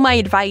followed all my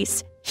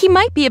advice. He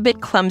might be a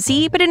bit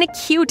clumsy, but in a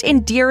cute,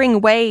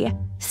 endearing way.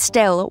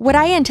 Still, what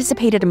I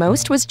anticipated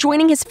most was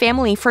joining his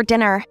family for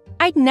dinner.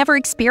 I'd never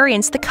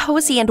experienced the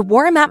cozy and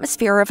warm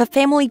atmosphere of a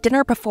family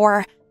dinner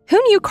before. Who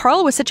knew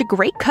Carl was such a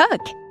great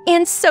cook?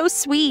 And so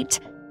sweet.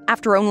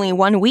 After only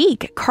 1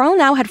 week, Carl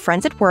now had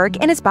friends at work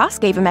and his boss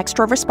gave him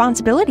extra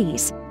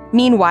responsibilities.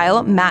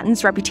 Meanwhile,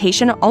 Matten's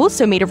reputation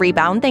also made a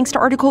rebound thanks to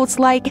articles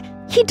like,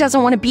 he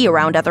doesn't want to be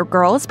around other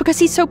girls because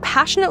he's so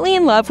passionately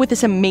in love with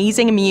this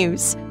amazing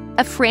muse.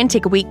 A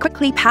frantic week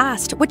quickly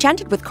passed, which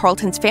ended with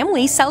Carlton's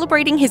family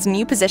celebrating his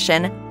new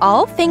position,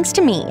 all thanks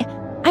to me.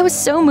 I was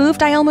so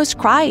moved I almost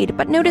cried,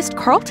 but noticed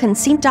Carlton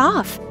seemed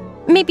off.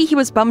 Maybe he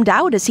was bummed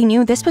out as he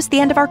knew this was the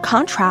end of our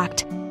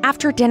contract.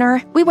 After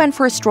dinner, we went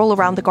for a stroll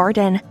around the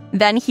garden.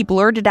 Then he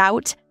blurted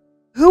out,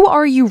 "Who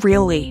are you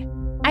really?"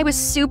 I was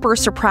super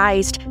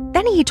surprised.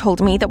 Then he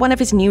told me that one of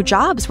his new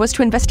jobs was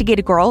to investigate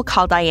a girl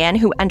called Diane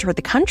who entered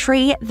the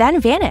country,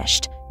 then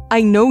vanished.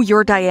 I know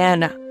you're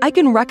Diane. I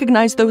can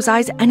recognize those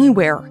eyes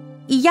anywhere.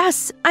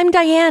 Yes, I'm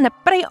Diane,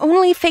 but I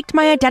only faked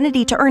my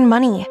identity to earn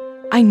money.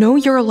 I know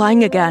you're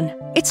lying again.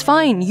 It's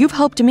fine, you've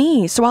helped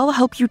me, so I'll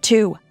help you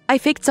too. I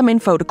faked some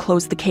info to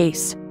close the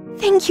case.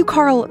 Thank you,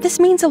 Carl. This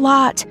means a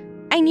lot.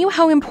 I knew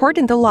how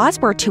important the laws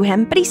were to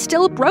him, but he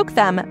still broke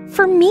them.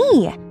 For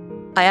me.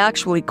 I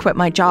actually quit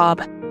my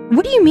job.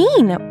 What do you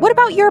mean? What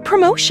about your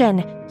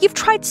promotion? You've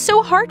tried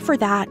so hard for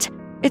that.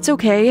 It's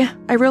okay.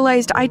 I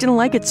realized I didn't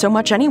like it so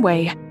much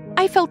anyway.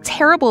 I felt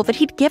terrible that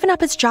he'd given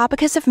up his job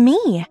because of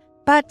me.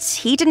 But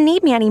he didn't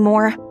need me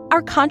anymore.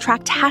 Our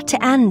contract had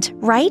to end,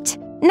 right?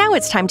 Now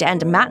it's time to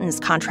end Matten's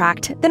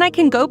contract. Then I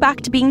can go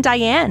back to being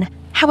Diane.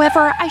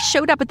 However, I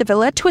showed up at the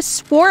villa to a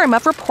swarm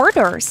of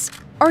reporters.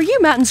 Are you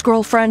Matten's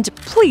girlfriend?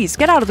 Please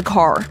get out of the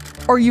car.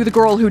 Are you the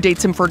girl who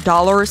dates him for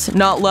dollars,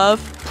 not love?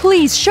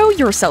 Please show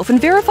yourself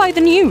and verify the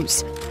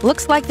news.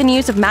 Looks like the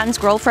news of Matten's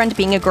girlfriend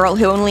being a girl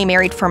who only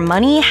married for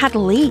money had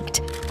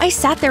leaked. I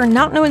sat there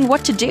not knowing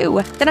what to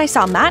do. Then I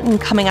saw Matten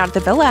coming out of the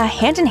villa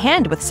hand in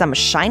hand with some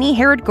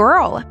shiny-haired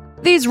girl.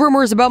 These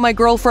rumors about my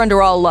girlfriend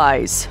are all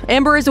lies.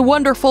 Amber is a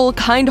wonderful,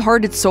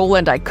 kind-hearted soul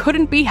and I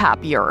couldn't be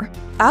happier.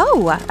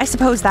 Oh, I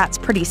suppose that's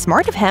pretty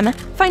smart of him.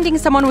 Finding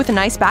someone with a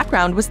nice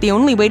background was the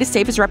only way to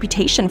save his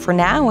reputation for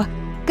now.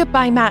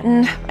 Goodbye,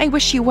 Matten. I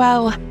wish you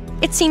well.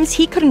 It seems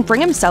he couldn't bring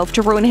himself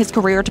to ruin his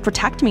career to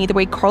protect me the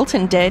way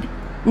Carlton did.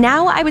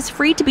 Now I was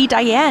free to be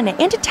Diane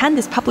and attend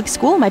this public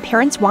school my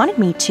parents wanted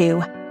me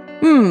to.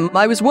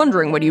 I was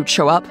wondering when you'd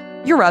show up.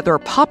 You're rather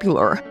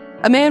popular.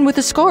 A man with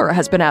a scar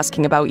has been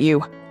asking about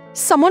you.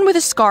 Someone with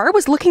a scar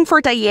was looking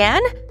for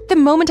Diane? The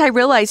moment I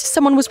realized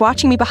someone was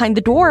watching me behind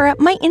the door,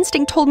 my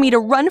instinct told me to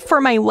run for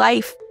my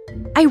life.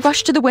 I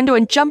rushed to the window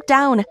and jumped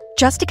down,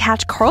 just to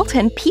catch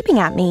Carlton peeping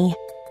at me.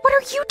 What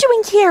are you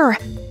doing here?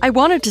 I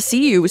wanted to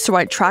see you, so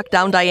I tracked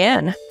down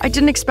Diane. I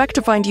didn't expect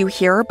to find you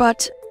here,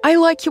 but I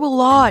like you a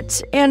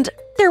lot, and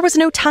there was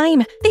no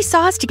time. They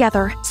saw us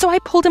together, so I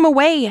pulled him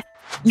away.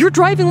 You're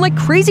driving like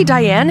crazy,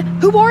 Diane.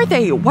 Who are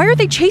they? Why are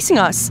they chasing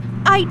us?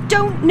 I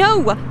don't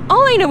know.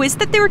 All I know is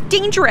that they're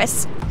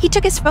dangerous. He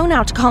took his phone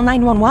out to call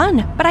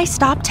 911, but I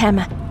stopped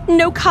him.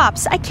 No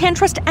cops. I can't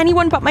trust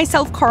anyone but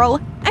myself, Carl.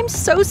 I'm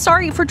so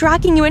sorry for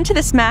dragging you into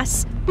this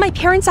mess. My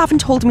parents often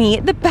told me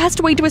the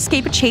best way to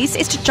escape a chase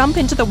is to jump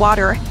into the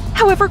water.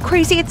 However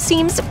crazy it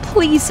seems,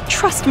 please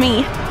trust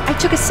me. I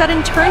took a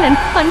sudden turn and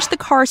plunged the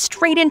car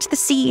straight into the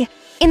sea.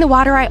 In the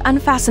water, I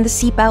unfastened the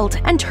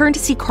seatbelt and turned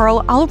to see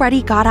Carl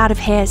already got out of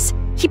his.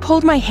 He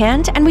pulled my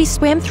hand and we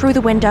swam through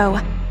the window.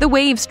 The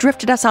waves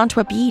drifted us onto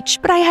a beach,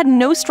 but I had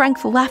no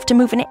strength left to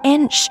move an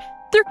inch.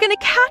 They're gonna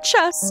catch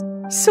us!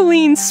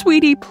 Celine,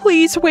 sweetie,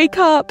 please wake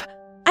up.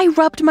 I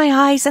rubbed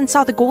my eyes and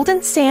saw the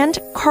golden sand,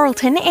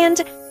 Carlton,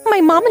 and my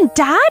mom and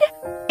dad?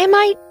 Am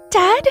I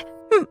dead?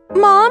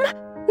 Mom?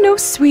 No,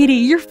 sweetie,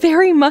 you're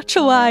very much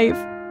alive.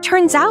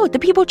 Turns out the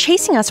people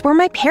chasing us were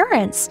my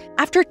parents.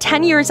 After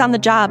 10 years on the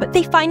job,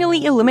 they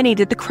finally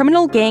eliminated the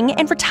criminal gang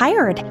and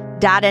retired.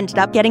 Dad ended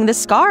up getting the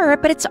scar,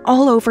 but it's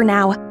all over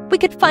now. We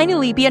could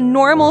finally be a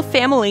normal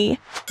family.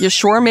 You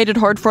sure made it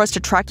hard for us to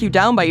track you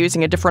down by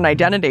using a different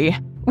identity.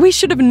 We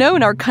should have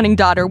known our cunning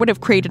daughter would have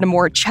created a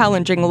more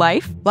challenging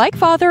life. Like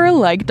father,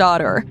 like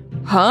daughter.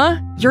 Huh?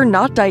 You're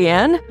not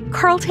Diane?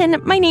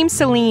 Carlton, my name's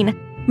Celine.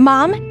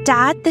 Mom,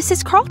 Dad, this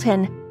is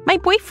Carlton, my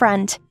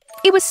boyfriend.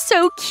 It was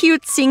so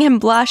cute seeing him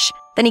blush.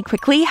 Then he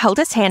quickly held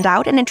his hand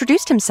out and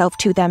introduced himself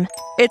to them.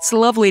 It's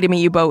lovely to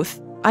meet you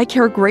both. I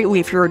care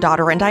greatly for your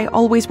daughter and I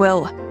always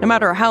will, no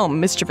matter how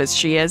mischievous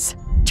she is.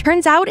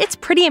 Turns out it's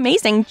pretty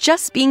amazing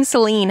just being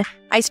Celine.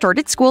 I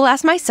started school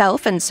as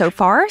myself and so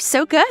far,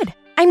 so good.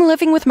 I'm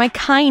living with my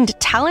kind,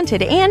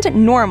 talented,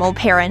 and normal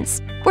parents.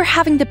 We're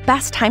having the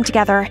best time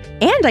together,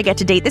 and I get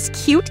to date this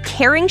cute,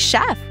 caring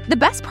chef. The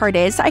best part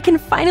is I can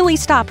finally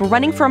stop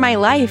running for my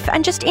life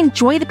and just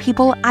enjoy the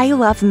people I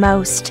love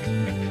most.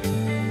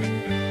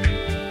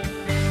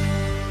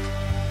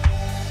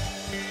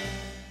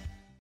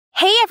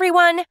 Hey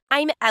everyone,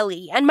 I'm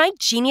Ellie, and my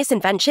genius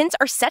inventions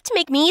are set to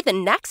make me the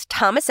next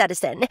Thomas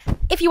Edison.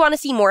 If you want to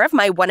see more of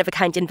my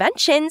one-of-a-kind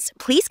inventions,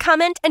 please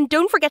comment and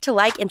don't forget to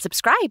like and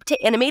subscribe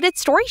to Animated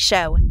Story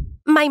Show.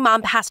 My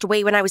mom passed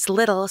away when I was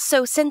little,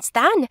 so since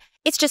then,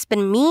 it's just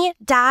been me,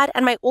 Dad,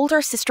 and my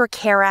older sister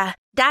Kara.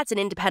 Dad's an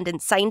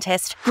independent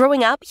scientist.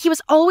 Growing up, he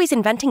was always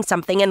inventing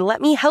something and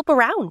let me help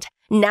around.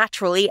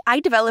 Naturally, I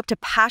developed a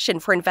passion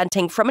for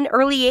inventing from an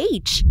early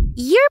age.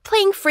 You're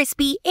playing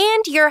Frisbee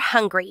and you're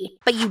hungry,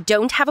 but you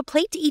don't have a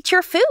plate to eat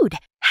your food.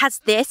 Has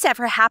this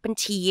ever happened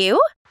to you?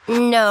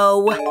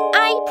 No.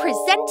 I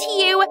present to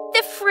you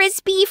the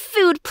Frisbee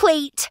food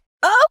plate.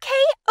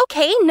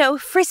 Okay, no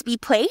Frisbee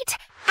plate.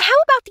 How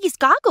about these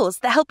goggles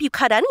that help you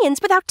cut onions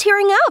without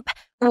tearing up?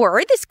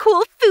 Or this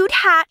cool food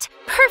hat,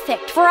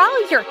 perfect for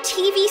all your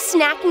TV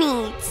snack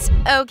needs.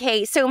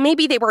 Okay, so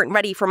maybe they weren't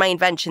ready for my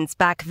inventions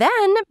back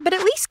then, but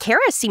at least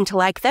Kara seemed to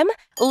like them.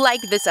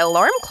 Like this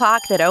alarm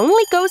clock that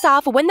only goes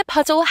off when the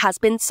puzzle has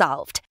been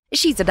solved.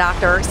 She's a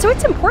doctor, so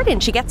it's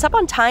important she gets up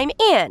on time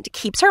and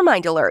keeps her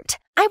mind alert.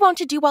 I want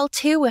to do well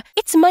too.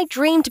 It's my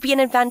dream to be an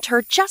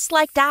inventor just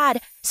like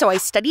Dad. So I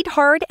studied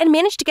hard and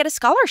managed to get a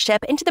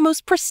scholarship into the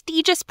most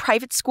prestigious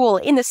private school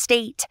in the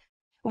state.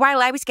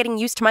 While I was getting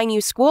used to my new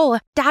school,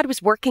 Dad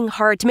was working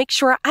hard to make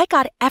sure I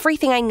got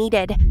everything I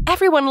needed.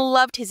 Everyone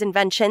loved his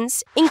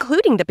inventions,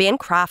 including the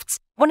Bancrofts.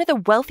 one of the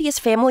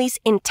wealthiest families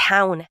in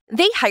town.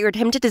 They hired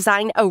him to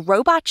design a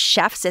robot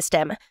chef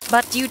system,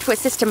 but due to a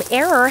system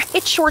error,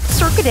 it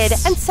short-circuited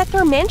and set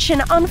their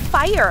mansion on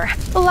fire.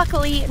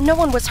 Luckily, no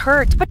one was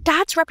hurt, but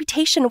Dad's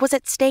reputation was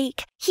at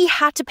stake. He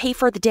had to pay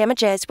for the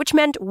damages, which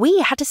meant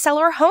we had to sell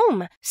our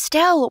home.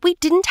 Still, we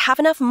didn't have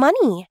enough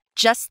money.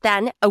 Just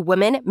then, a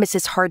woman,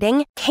 Mrs.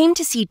 Harding, came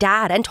to see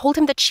Dad and told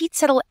him that she'd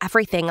settle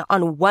everything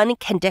on one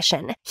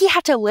condition. He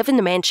had to live in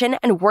the mansion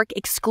and work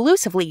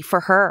exclusively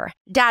for her.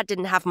 Dad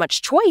didn't have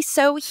much choice,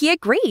 so he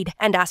agreed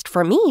and asked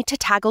for me to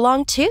tag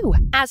along too.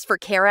 As for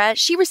Kara,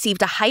 she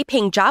received a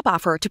high-paying job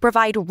offer to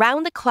provide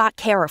round-the-clock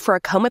care for a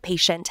coma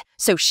patient,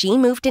 so she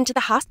moved into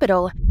the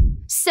hospital.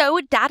 So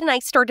Dad and I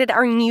started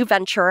our new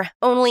venture,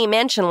 only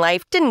mansion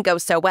life didn't go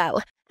so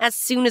well. As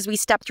soon as we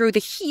stepped through the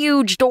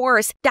huge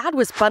doors, Dad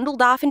was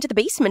bundled off into the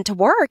basement to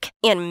work.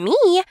 And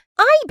me,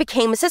 I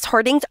became Mrs.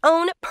 Harding's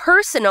own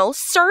personal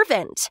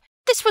servant.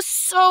 This was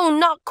so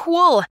not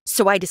cool,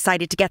 so I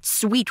decided to get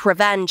sweet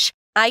revenge.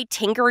 I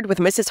tinkered with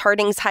Mrs.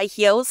 Harding's high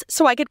heels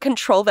so I could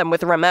control them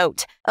with a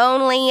remote.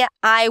 Only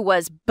I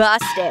was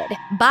busted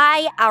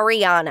by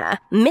Ariana,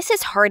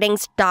 Mrs.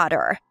 Harding's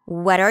daughter.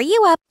 What are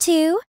you up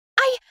to?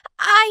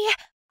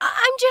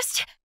 I'm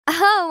just...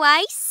 Oh,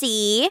 I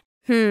see.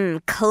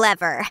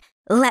 Clever.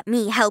 Let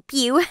me help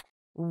you.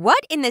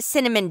 What in the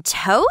cinnamon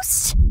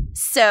toast?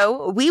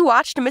 So we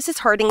watched Mrs.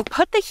 Harding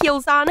put the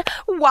heels on,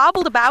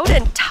 wobbled about,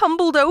 and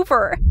tumbled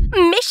over.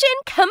 Mission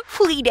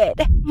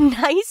completed.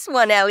 Nice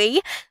one,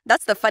 Ellie.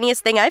 That's the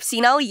funniest thing I've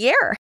seen all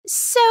year.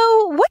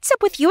 So what's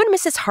up with you and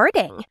Mrs.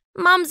 Harding?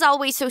 Mom's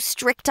always so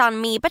strict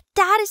on me, but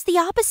Dad is the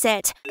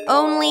opposite.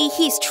 Only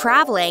he's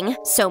traveling,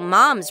 so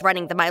Mom's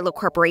running the Milo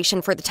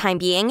Corporation for the time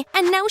being,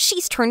 and now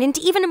she's turned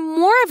into even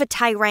more of a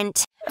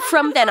tyrant.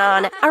 From then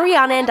on,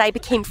 Ariana and I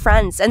became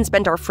friends and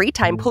spent our free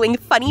time pulling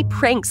funny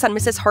pranks on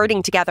Mrs.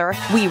 Harding together.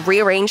 We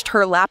rearranged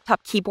her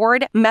laptop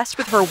keyboard, messed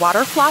with her water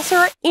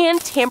flosser, and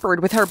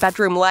tampered with her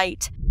bedroom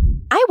light.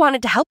 I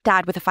wanted to help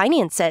Dad with the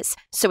finances,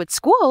 so at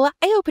school,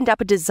 I opened up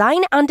a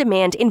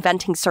design-on-demand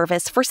inventing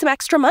service for some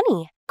extra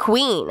money.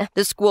 Queen,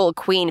 the school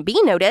queen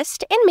bee,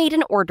 noticed and made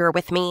an order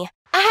with me.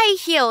 High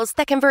heels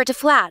that convert to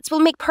flats will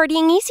make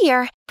partying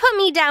easier. Put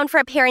me down for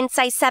a pair in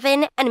size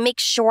 7 and make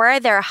sure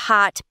they're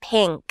hot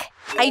pink.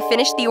 I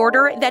finished the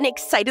order, then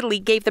excitedly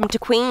gave them to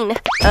Queen.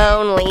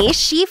 Only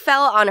she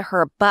fell on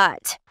her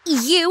butt.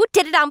 You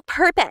did it on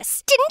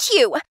purpose, didn't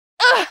you?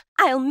 Ugh,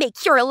 I'll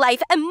make your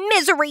life a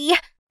misery.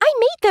 I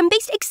made them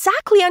based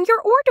exactly on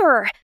your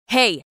order.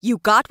 Hey, you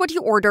got what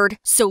you ordered,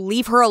 so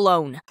leave her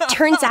alone.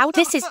 Turns out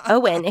this is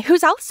Owen,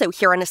 who's also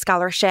here on a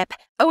scholarship.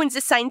 Owen's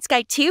a science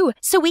guy too,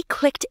 so we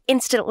clicked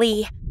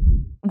instantly.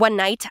 One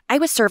night, I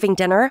was serving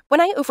dinner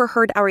when I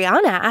overheard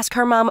Ariana ask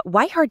her mom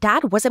why her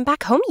dad wasn't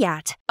back home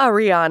yet.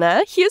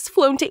 Ariana, he has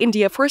flown to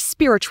India for a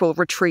spiritual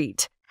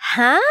retreat.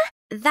 Huh?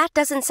 That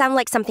doesn't sound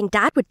like something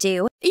Dad would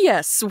do.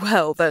 Yes,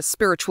 well, the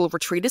spiritual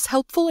retreat is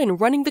helpful in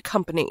running the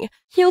company.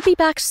 He'll be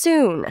back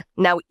soon.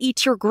 Now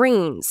eat your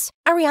greens.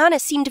 Ariana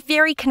seemed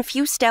very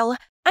confused still.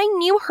 I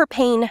knew her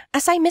pain,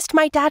 as I missed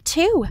my dad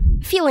too.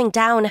 Feeling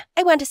down,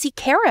 I went to see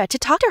Kara to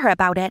talk to her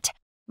about it.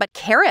 But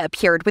Kara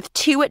appeared with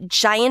 2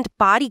 giant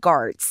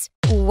bodyguards.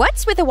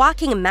 What's with the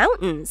walking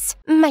mountains?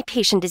 My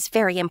patient is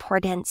very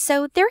important,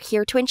 so they're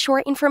here to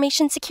ensure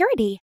information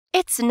security.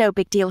 It's no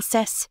big deal,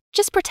 sis.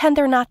 Just pretend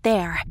they're not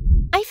there.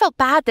 I felt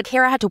bad that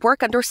Kara had to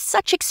work under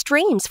such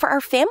extremes for our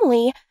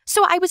family,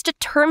 so I was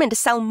determined to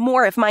sell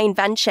more of my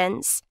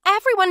inventions.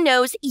 Everyone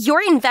knows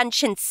your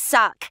inventions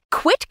suck.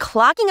 Quit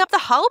clogging up the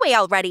hallway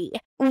already.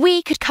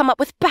 We could come up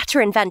with better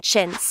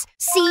inventions.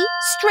 See,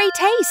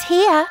 straight A's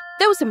here.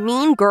 Those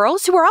mean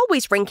girls who were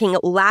always ranking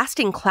last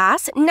in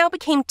class now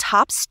became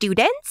top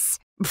students.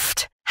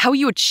 Pfft, how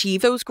you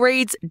achieve those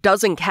grades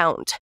doesn't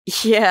count.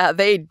 Yeah,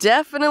 they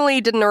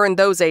definitely didn't earn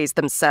those A's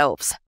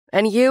themselves.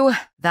 And you,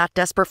 that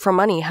desperate for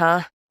money,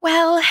 huh?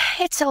 Well,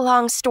 it's a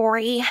long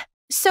story.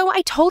 So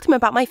I told him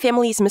about my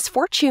family's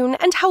misfortune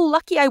and how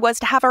lucky I was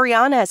to have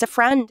Ariana as a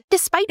friend,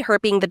 despite her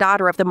being the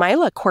daughter of the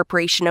Mila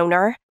Corporation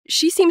owner.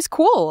 She seems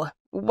cool.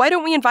 Why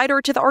don't we invite her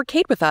to the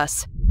arcade with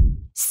us?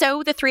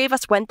 So the 3 of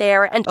us went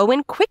there, and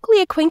Owen quickly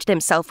acquainted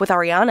himself with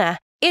Ariana.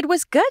 It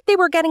was good they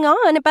were getting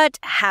on, but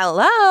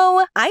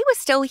hello, I was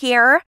still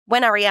here.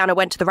 When Ariana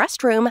went to the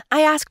restroom,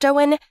 I asked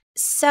Owen,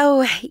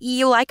 so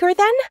you like her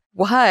then?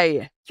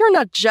 Why? You're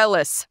not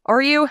jealous,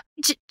 are you?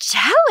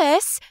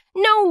 Jealous?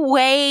 No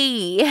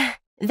way.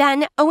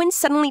 Then Owen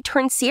suddenly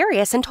turned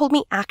serious and told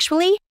me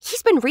actually,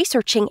 he's been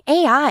researching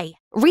AI.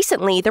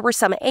 Recently, there were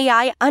some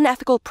AI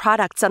unethical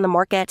products on the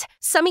market.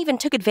 Some even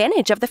took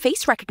advantage of the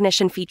face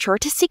recognition feature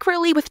to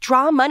secretly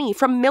withdraw money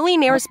from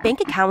millionaires'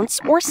 bank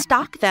accounts or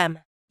stock them.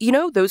 You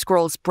know, those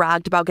girls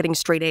bragged about getting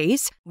straight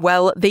A's?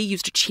 Well, they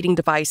used a cheating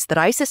device that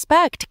I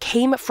suspect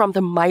came from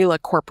the Mila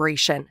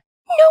Corporation.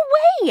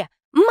 No way!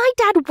 My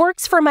dad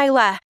works for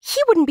Mila. He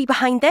wouldn't be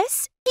behind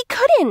this. He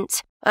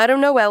couldn't. I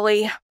don't know,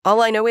 Ellie.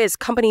 All I know is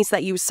companies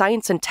that use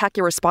science and tech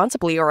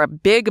irresponsibly are a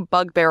big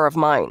bugbear of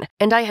mine,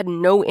 and I had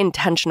no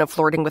intention of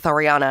flirting with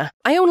Ariana.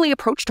 I only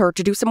approached her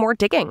to do some more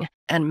digging,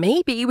 and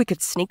maybe we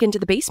could sneak into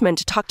the basement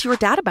to talk to your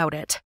dad about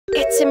it.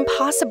 It's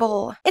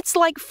impossible. It's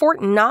like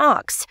Fort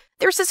Knox.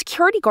 There's a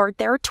security guard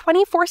there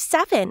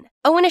 24/7.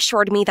 Owen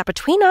assured me that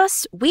between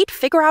us, we'd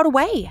figure out a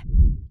way.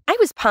 I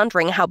was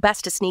pondering how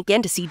best to sneak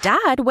in to see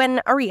Dad when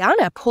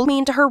Ariana pulled me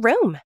into her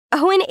room.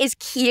 Owen is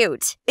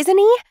cute, isn't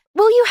he?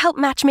 Will you help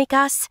matchmake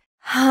us?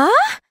 Huh?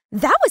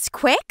 That was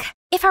quick.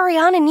 If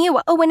Ariana knew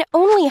Owen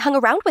only hung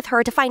around with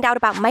her to find out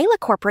about Myla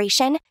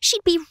Corporation,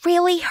 she'd be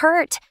really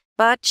hurt.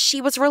 But she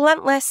was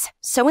relentless,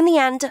 so in the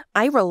end,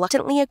 I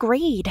reluctantly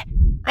agreed.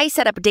 I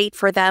set up a date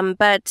for them,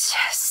 but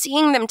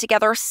seeing them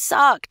together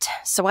sucked,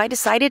 so I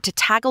decided to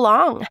tag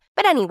along.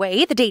 But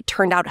anyway, the date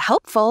turned out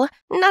helpful.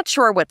 Not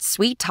sure what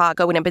sweet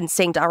talk Owen had been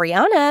saying to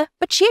Ariana,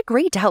 but she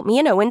agreed to help me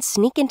and Owen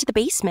sneak into the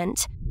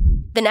basement.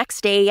 The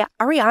next day,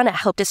 Ariana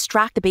helped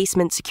distract the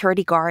basement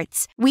security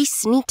guards. We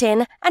sneaked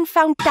in and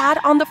found Dad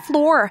on the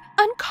floor,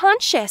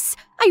 unconscious.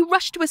 I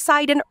rushed to his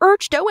side and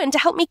urged Owen to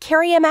help me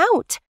carry him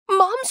out.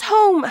 Mom's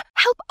home!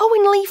 Help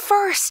Owen leave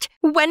first!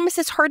 When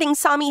Mrs. Harding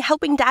saw me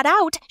helping Dad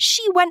out,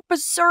 she went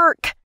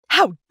berserk.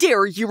 How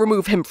dare you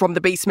remove him from the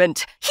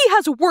basement? He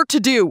has work to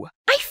do!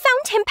 I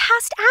found him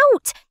passed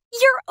out.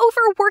 You're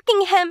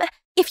overworking him.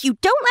 If you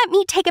don't let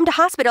me take him to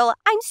hospital,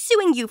 I'm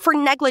suing you for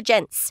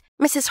negligence.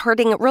 Mrs.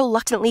 Harding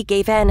reluctantly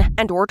gave in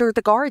and ordered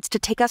the guards to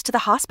take us to the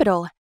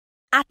hospital.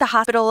 At the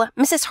hospital,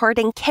 Mrs.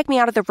 Harding kicked me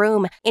out of the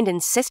room and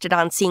insisted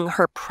on seeing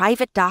her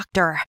private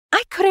doctor.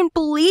 I couldn't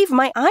believe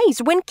my eyes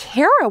when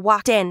Kara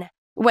walked in.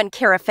 When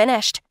Kara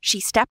finished, she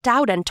stepped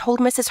out and told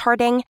Mrs.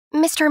 Harding,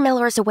 Mr.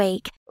 Miller's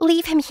awake.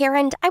 Leave him here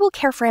and I will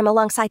care for him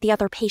alongside the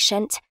other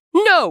patient.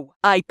 No!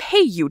 I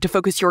pay you to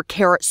focus your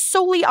care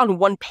solely on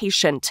one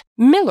patient.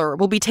 Miller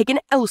will be taken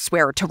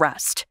elsewhere to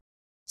rest.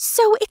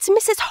 So it's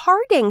Mrs.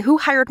 Harding who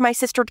hired my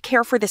sister to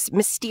care for this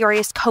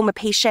mysterious coma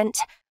patient.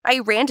 I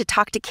ran to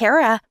talk to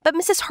Kara, but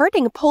Mrs.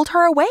 Harding pulled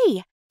her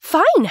away.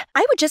 Fine,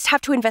 I would just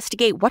have to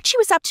investigate what she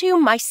was up to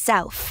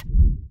myself.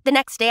 The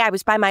next day I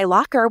was by my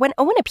locker when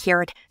Owen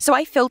appeared, so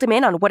I filled him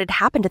in on what had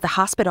happened at the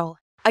hospital.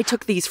 I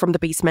took these from the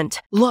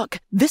basement. Look,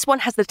 this one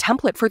has the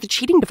template for the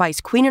cheating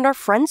device Queen and her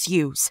friends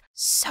use.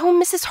 So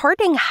Mrs.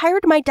 Harding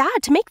hired my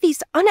dad to make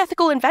these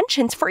unethical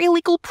inventions for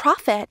illegal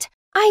profit.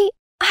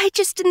 I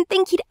just didn't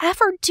think he'd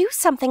ever do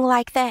something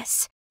like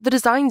this. The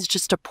design's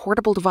just a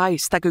portable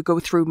device that could go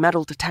through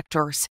metal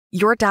detectors.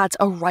 Your dad's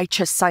a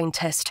righteous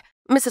scientist.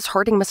 Mrs.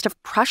 Harding must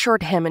have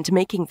pressured him into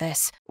making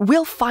this.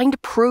 We'll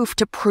find proof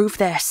to prove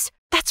this.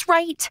 That's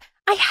right.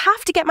 I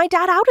have to get my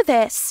dad out of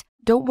this.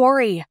 Don't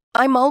worry.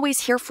 I'm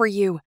always here for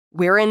you.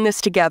 We're in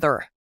this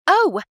together.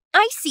 Oh,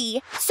 I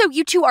see. So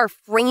you two are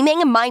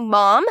framing my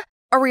mom?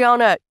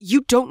 Ariana,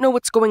 you don't know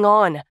what's going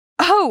on.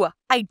 Oh,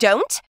 I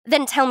don't?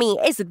 Then tell me,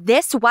 is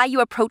this why you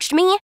approached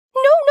me? No,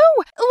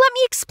 let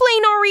me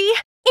explain, Ari.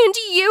 And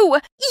you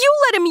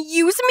let him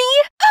use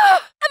me?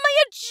 Am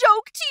I a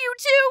joke to you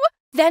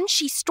two? Then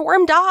she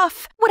stormed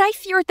off. What I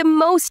feared the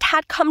most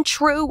had come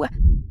true.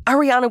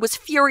 Ariana was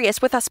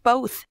furious with us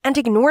both and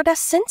ignored us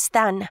since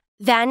then.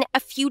 Then, a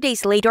few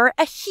days later,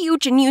 a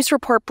huge news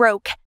report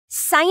broke.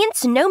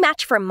 Science no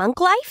match for monk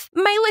life?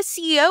 Myla's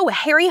CEO,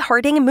 Harry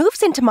Harding,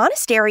 moves into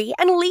monastery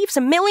and leaves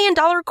 $1 million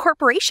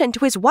corporation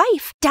to his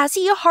wife,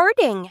 Desi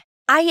Harding.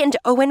 I and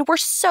Owen were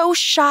so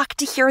shocked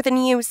to hear the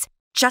news.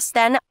 Just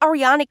then,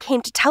 Ariana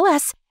came to tell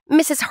us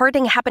Mrs.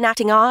 Harding had been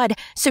acting odd,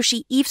 so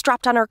she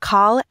eavesdropped on our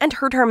call and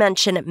heard her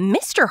mention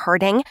Mr.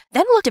 Harding,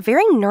 then looked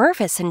very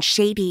nervous and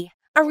shady.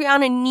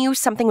 Ariana knew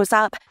something was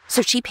up,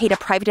 so she paid a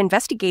private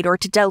investigator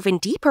to delve in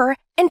deeper,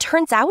 and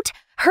turns out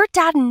her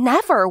dad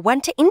never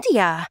went to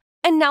India.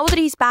 And now that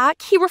he's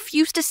back, he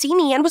refused to see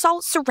me and was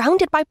all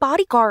surrounded by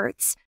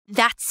bodyguards.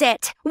 That's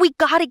it. We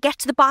gotta get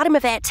to the bottom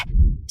of it.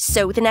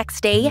 So the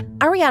next day,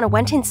 Ariana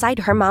went inside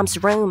her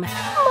mom's room.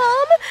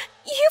 Mom,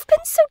 you've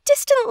been so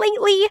distant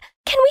lately.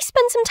 Can we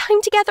spend some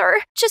time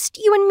together? Just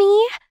you and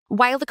me?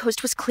 While the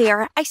coast was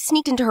clear, I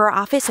sneaked into her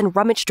office and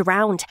rummaged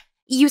around.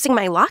 Using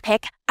my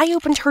lockpick, I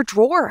opened her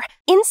drawer.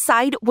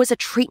 Inside was a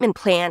treatment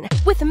plan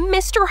with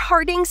Mr.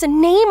 Harding's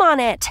name on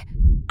it.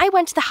 I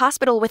went to the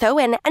hospital with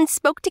Owen and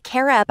spoke to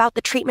Kara about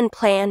the treatment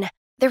plan.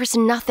 There was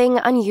nothing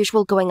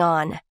unusual going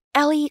on.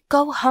 Ellie,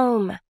 go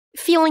home.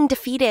 Feeling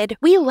defeated,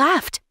 we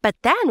left, but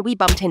then we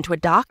bumped into a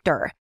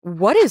doctor.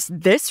 What is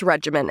this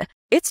regimen?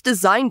 It's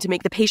designed to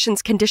make the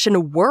patient's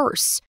condition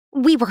worse.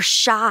 We were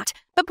shot,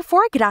 but before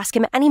I could ask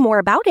him any more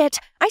about it,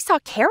 I saw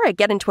Kara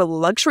get into a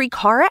luxury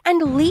car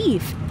and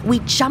leave. We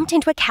jumped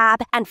into a cab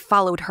and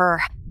followed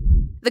her.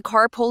 The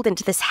car pulled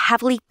into this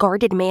heavily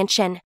guarded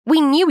mansion. We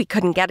knew we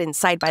couldn't get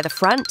inside by the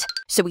front,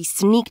 so we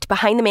sneaked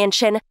behind the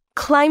mansion,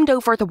 climbed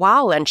over the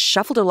wall, and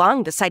shuffled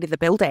along the side of the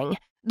building.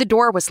 The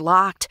door was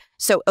locked,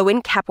 so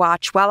Owen kept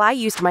watch while I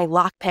used my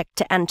lockpick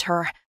to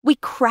enter. We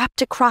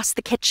crept across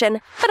the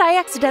kitchen, but I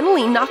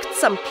accidentally knocked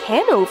some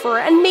pan over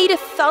and made a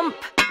thump.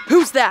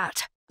 Who's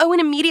that? Owen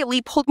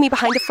immediately pulled me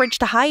behind a fridge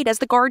to hide as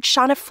the guard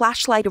shone a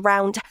flashlight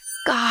around.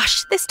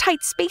 Gosh, this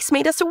tight space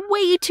made us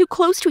way too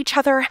close to each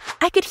other.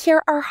 I could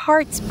hear our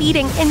hearts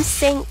beating in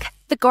sync.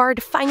 The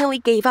guard finally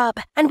gave up,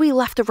 and we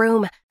left the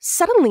room.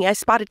 Suddenly, I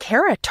spotted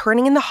Kara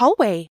turning in the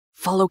hallway.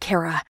 Follow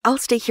Kara. I'll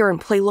stay here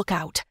and play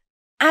lookout.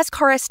 As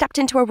Kara stepped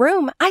into a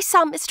room, I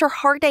saw Mr.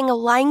 Harding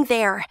lying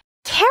there.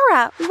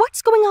 Kara,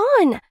 what's going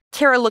on?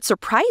 Kara looked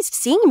surprised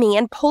seeing me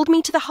and pulled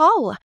me to the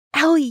hall.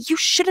 Ellie, you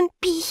shouldn't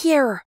be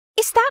here.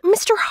 Is that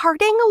Mr.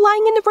 Harding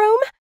lying in the room?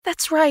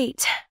 That's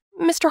right.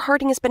 Mr.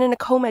 Harding has been in a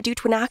coma due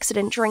to an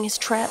accident during his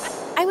trip.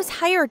 I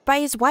was hired by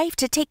his wife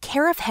to take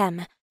care of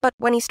him. But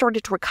when he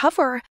started to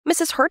recover,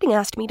 Mrs. Harding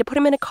asked me to put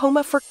him in a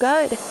coma for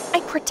good.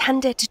 I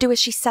pretended to do as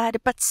she said,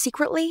 but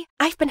secretly,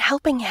 I've been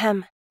helping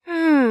him.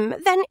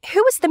 Then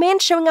who was the man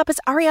showing up as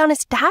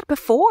Ariana's dad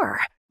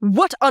before?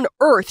 What on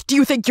earth do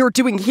you think you're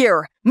doing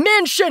here?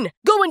 Mansion!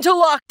 Go into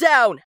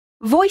lockdown!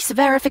 Voice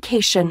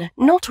verification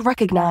not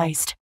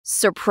recognized.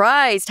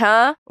 Surprised,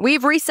 huh?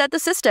 We've reset the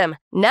system.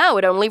 Now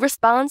it only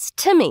responds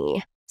to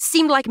me.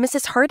 Seemed like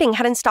Mrs. Harding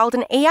had installed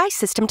an AI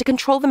system to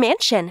control the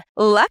mansion.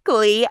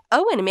 Luckily,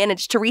 Owen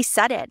managed to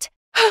reset it.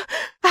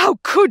 How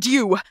could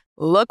you?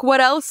 Look what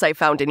else I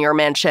found in your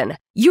mansion.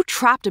 You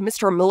trapped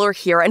Mr. Miller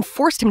here and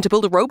forced him to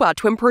build a robot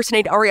to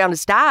impersonate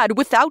Ariana's dad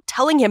without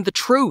telling him the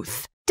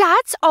truth.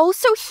 Dad's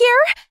also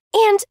here?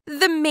 And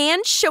the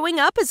man showing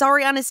up as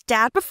Ariana's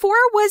dad before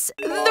was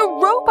the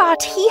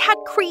robot he had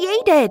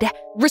created.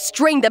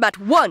 Restrain them at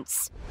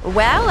once!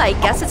 Well, I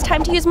guess it's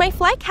time to use my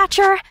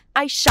flycatcher.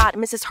 I shot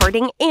Mrs.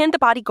 Harding and the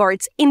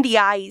bodyguards in the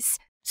eyes.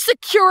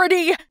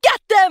 Security!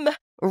 Get them!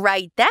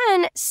 Right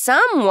then,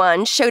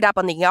 someone showed up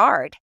on the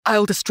yard.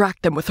 I'll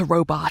distract them with a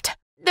robot.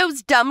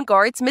 Those dumb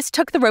guards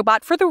mistook the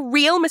robot for the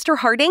real Mr.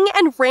 Harding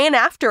and ran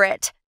after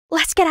it.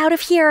 Let's get out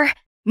of here.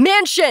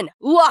 Mansion!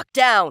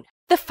 Lockdown!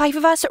 The 5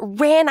 of us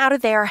ran out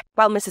of there,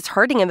 while Mrs.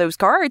 Harding and those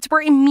guards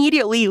were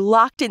immediately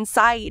locked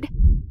inside.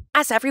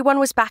 As everyone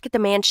was back at the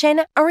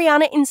mansion,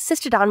 Ariana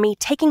insisted on me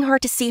taking her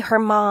to see her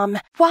mom.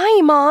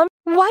 Why, Mom?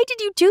 Why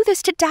did you do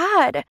this to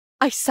Dad?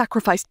 I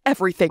sacrificed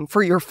everything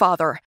for your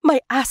father, my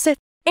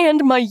assets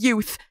and my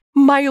youth.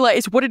 Mila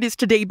is what it is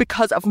today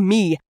because of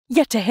me.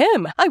 Yet to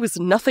him, I was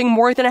nothing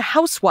more than a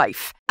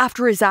housewife.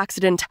 After his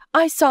accident,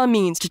 I saw a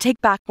means to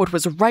take back what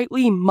was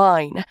rightly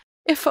mine.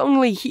 If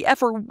only he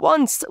ever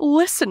once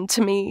listened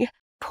to me.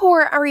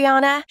 Poor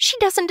Ariana. She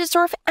doesn't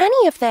deserve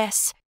any of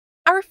this.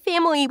 Our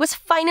family was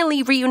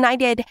finally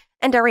reunited,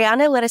 and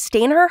Ariana let us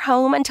stay in her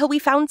home until we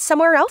found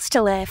somewhere else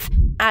to live.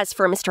 As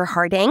for Mr.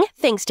 Harding,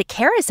 thanks to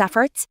Kara's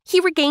efforts,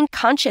 he regained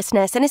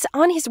consciousness and is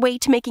on his way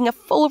to making a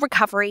full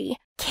recovery.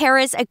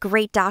 Kara's a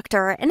great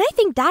doctor, and I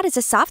think Dad is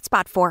a soft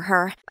spot for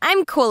her.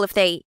 I'm cool if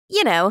they,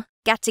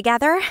 get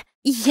together.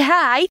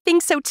 Yeah, I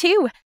think so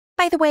too.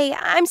 By the way,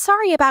 I'm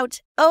sorry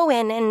about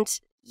Owen and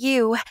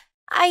you.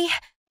 I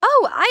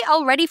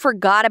already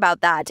forgot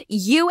about that.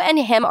 You and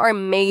him are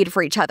made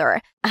for each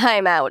other.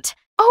 I'm out.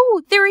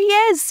 Oh, there he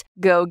is.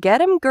 Go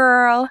get him,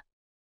 girl.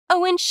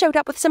 Owen showed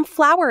up with some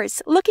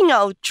flowers, looking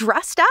all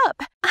dressed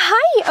up.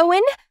 Hi,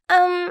 Owen.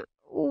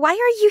 Why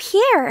are you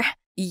here?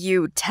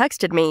 You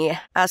texted me,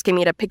 asking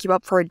me to pick you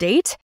up for a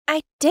date?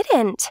 I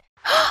didn't.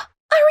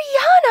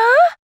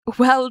 Ariana!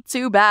 Well,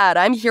 too bad.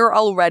 I'm here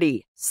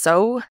already.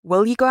 So,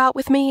 will you go out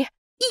with me?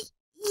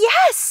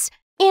 Yes!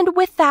 And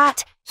with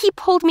that, he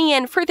pulled me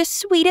in for the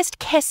sweetest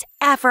kiss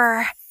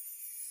ever.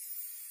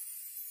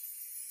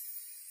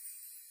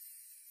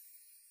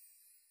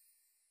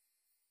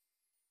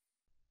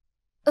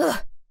 Ugh,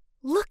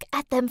 look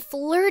at them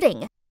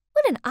flirting.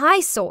 What an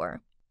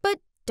eyesore. But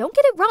don't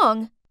get it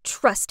wrong.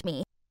 Trust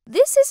me,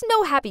 this is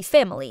no happy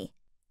family.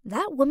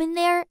 That woman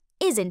there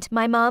isn't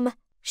my mom.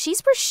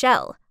 She's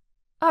Rochelle,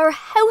 our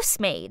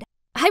housemaid.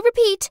 I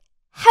repeat,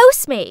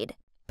 housemaid.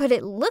 But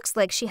it looks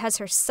like she has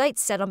her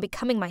sights set on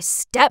becoming my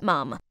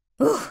stepmom.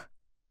 Ugh.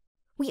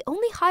 We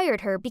only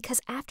hired her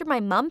because after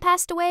my mom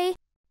passed away,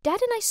 Dad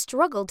and I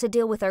struggled to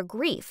deal with our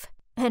grief,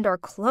 and our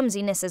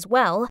clumsiness as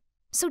well,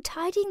 so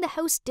tidying the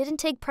house didn't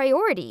take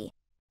priority.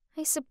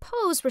 I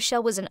suppose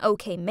Rochelle was an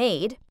okay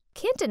maid.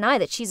 Can't deny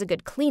that she's a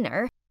good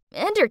cleaner,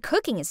 and her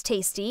cooking is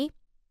tasty.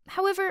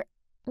 However,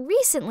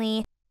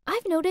 recently,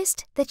 I've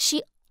noticed that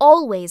she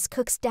always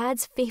cooks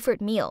Dad's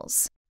favorite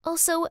meals.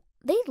 Also,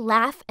 they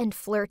laugh and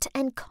flirt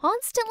and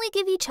constantly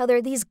give each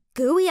other these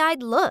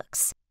gooey-eyed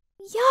looks.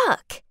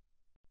 Yuck!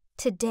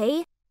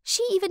 Today,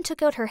 she even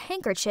took out her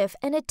handkerchief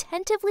and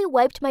attentively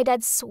wiped my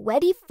dad's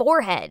sweaty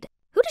forehead.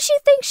 Who does she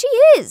think she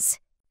is?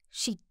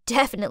 She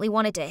definitely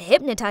wanted to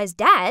hypnotize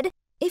Dad.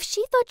 If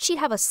she thought she'd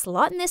have a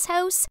slot in this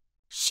house,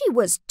 she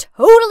was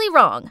totally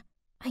wrong.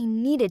 I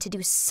needed to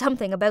do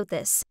something about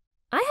this.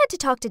 I had to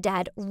talk to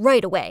Dad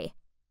right away.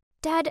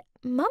 Dad,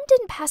 Mom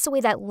didn't pass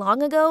away that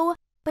long ago,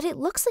 but it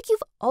looks like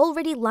you've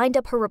already lined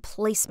up her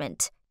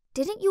replacement.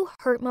 Didn't you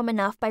hurt Mom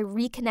enough by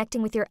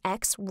reconnecting with your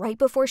ex right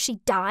before she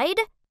died?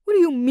 What do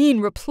you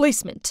mean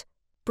replacement?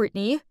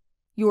 Brittany,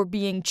 you're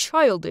being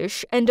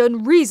childish and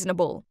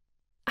unreasonable.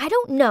 I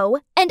don't know,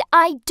 and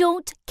I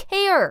don't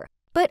care.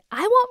 But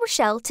I want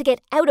Rochelle to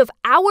get out of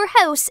our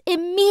house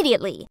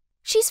immediately.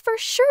 She's for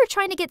sure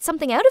trying to get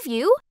something out of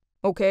you.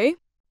 Okay,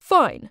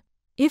 fine.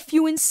 If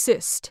you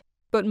insist.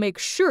 But make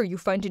sure you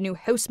find a new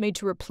housemaid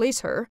to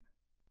replace her.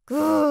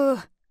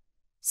 Ugh.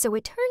 So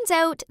it turns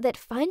out that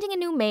finding a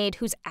new maid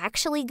who's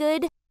actually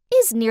good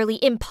is nearly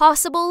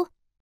impossible.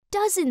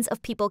 Dozens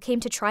of people came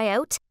to try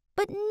out,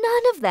 but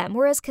none of them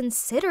were as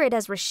considerate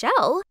as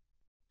Rochelle.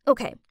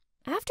 Okay,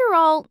 after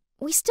all,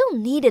 we still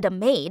needed a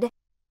maid,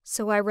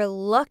 so I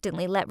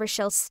reluctantly let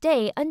Rochelle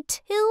stay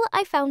until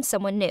I found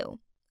someone new.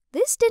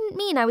 This didn't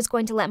mean I was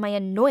going to let my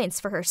annoyance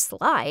for her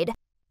slide.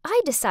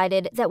 I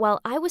decided that while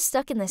I was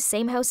stuck in the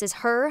same house as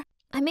her,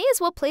 I may as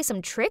well play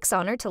some tricks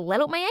on her to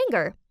let out my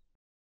anger.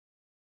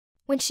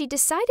 When she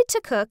decided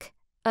to cook,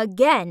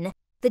 again,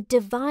 the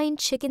divine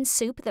chicken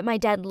soup that my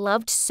dad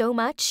loved so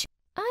much,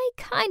 I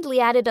kindly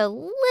added a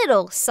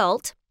little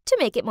salt to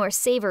make it more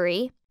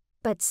savory.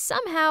 But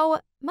somehow,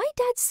 my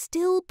dad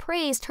still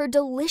praised her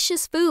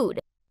delicious food.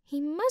 He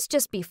must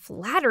just be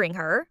flattering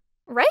her,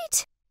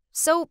 right?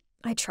 So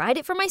I tried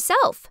it for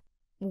myself.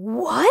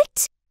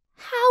 What?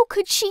 How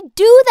could she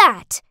do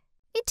that?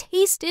 It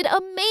tasted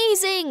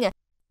amazing.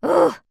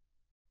 Ugh.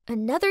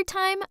 Another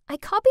time, I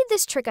copied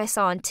this trick I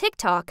saw on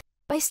TikTok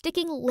by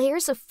sticking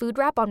layers of food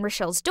wrap on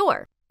Rochelle's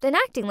door, then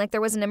acting like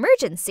there was an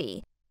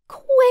emergency.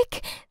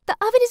 Quick! The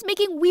oven is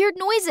making weird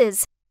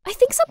noises. I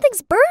think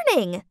something's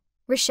burning.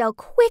 Rochelle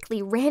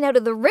quickly ran out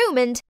of the room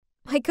and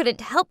I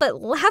couldn't help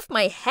but laugh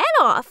my head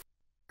off.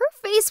 Her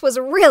face was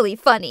really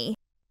funny.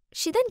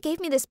 She then gave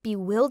me this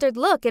bewildered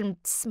look and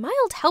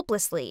smiled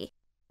helplessly.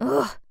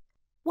 Ugh.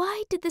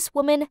 Why did this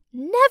woman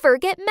never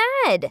get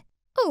mad?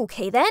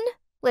 Okay then,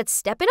 let's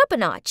step it up a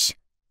notch.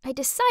 I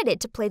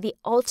decided to play the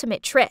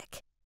ultimate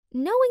trick.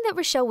 Knowing that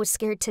Rochelle was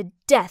scared to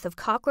death of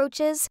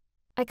cockroaches,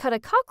 I cut a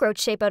cockroach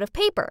shape out of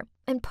paper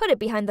and put it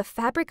behind the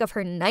fabric of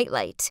her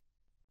nightlight.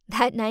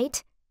 That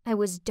night, I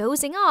was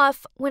dozing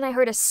off when I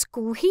heard a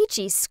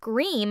screechy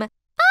scream,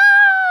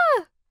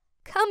 "Ah!"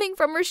 coming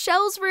from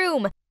Rochelle's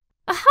room.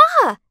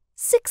 Aha!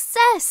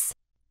 Success!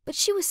 But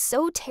she was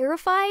so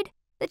terrified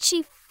that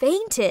she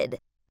fainted.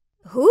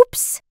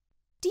 Oops!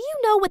 Do you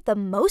know what the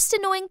most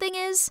annoying thing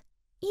is?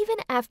 Even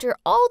after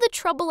all the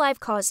trouble I've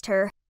caused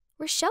her,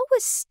 Rochelle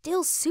was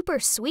still super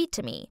sweet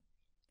to me.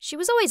 She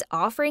was always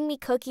offering me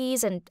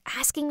cookies and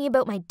asking me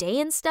about my day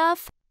and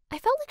stuff. I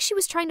felt like she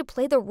was trying to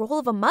play the role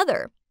of a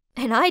mother,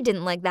 and I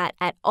didn't like that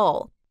at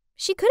all.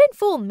 She couldn't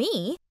fool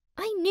me.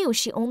 I knew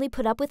she only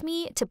put up with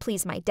me to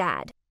please my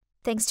dad.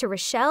 Thanks to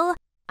Rochelle,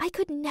 I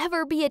could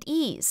never be at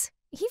ease,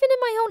 even in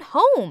my own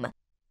home.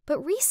 But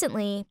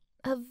recently,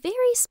 a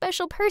very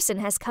special person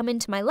has come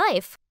into my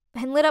life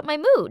and lit up my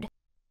mood.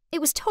 It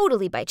was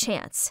totally by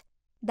chance.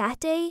 That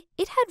day,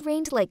 it had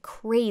rained like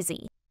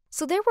crazy,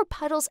 so there were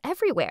puddles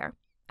everywhere.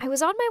 I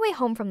was on my way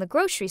home from the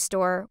grocery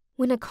store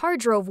when a car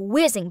drove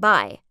whizzing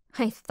by.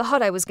 I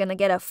thought I was going to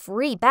get a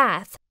free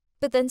bath,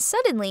 but then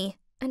suddenly,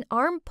 an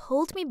arm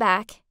pulled me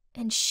back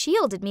and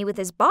shielded me with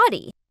his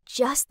body.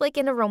 Just like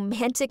in a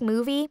romantic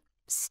movie,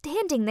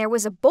 standing there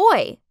was a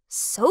boy,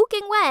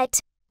 soaking wet,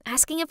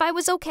 asking if I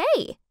was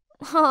okay.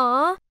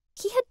 Aww,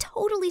 he had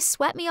totally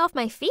swept me off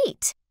my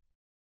feet.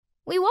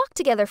 We walked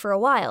together for a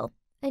while,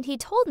 and he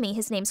told me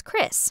his name's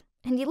Chris,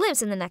 and he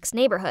lives in the next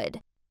neighborhood.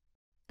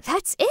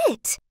 That's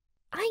it!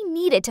 I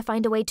needed to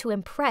find a way to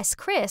impress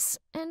Chris,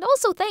 and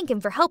also thank him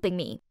for helping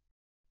me.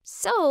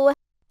 So,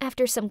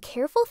 after some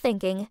careful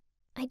thinking,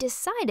 I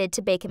decided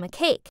to bake him a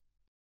cake.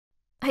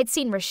 I'd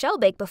seen Rochelle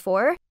bake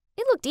before.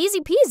 It looked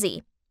easy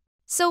peasy.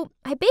 So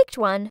I baked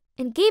one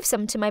and gave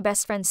some to my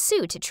best friend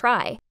Sue to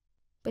try.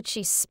 But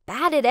she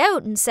spat it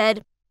out and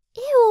said,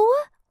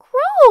 "Ew,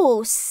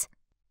 gross."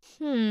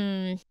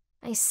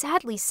 I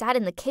sadly sat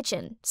in the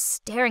kitchen,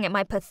 staring at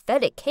my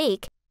pathetic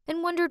cake,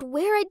 and wondered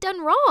where I'd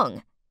done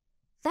wrong.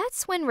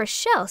 That's when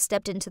Rochelle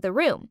stepped into the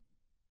room.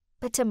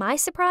 But to my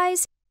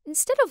surprise,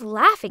 instead of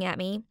laughing at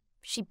me,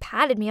 she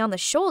patted me on the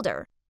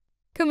shoulder.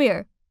 "Come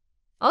here.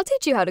 I'll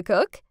teach you how to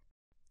cook."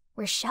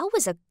 Rochelle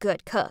was a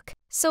good cook,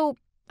 so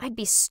I'd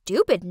be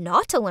stupid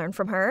not to learn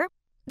from her.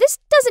 This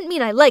doesn't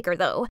mean I like her,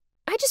 though.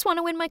 I just want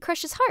to win my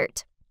crush's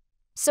heart.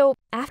 So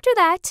after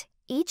that,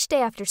 each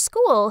day after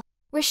school,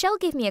 Rochelle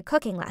gave me a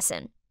cooking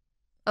lesson.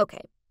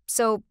 Okay,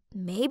 so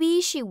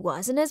maybe she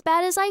wasn't as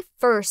bad as I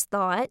first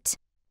thought.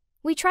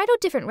 We tried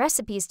out different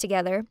recipes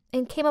together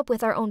and came up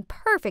with our own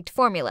perfect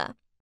formula.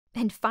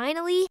 And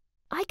finally,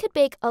 I could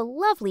bake a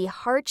lovely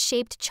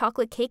heart-shaped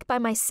chocolate cake by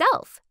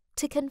myself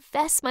to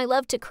confess my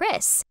love to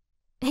Chris.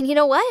 And you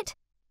know what?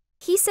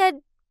 He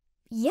said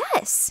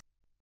yes.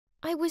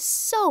 I was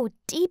so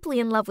deeply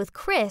in love with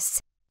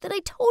Chris that I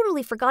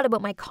totally forgot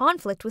about my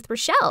conflict with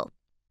Rochelle.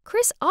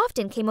 Chris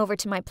often came over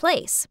to my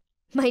place.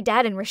 My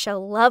dad and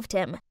Rochelle loved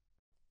him.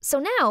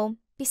 So now,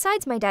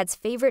 besides my dad's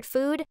favorite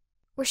food,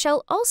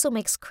 Rochelle also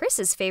makes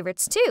Chris's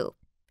favorites too.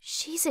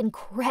 She's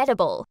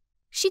incredible.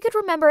 She could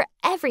remember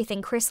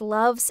everything Chris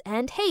loves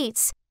and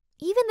hates,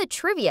 even the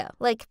trivia,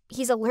 like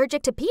he's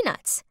allergic to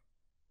peanuts.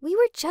 We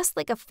were just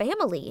like a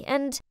family,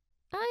 and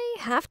I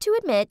have to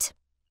admit,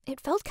 it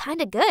felt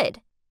kinda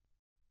good.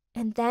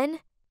 And then,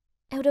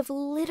 out of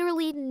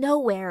literally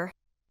nowhere,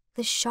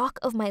 the shock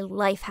of my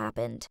life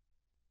happened.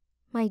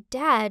 My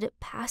dad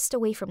passed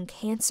away from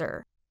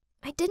cancer.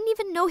 I didn't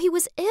even know he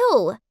was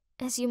ill.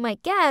 As you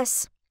might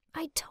guess,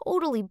 I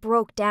totally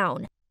broke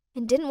down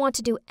and didn't want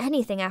to do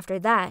anything after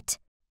that.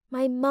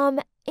 My mom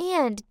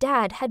and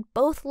dad had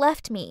both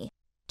left me,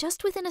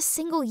 just within a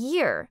single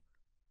year.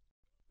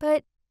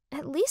 But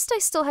at least I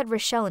still had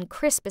Rochelle and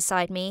Chris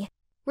beside me.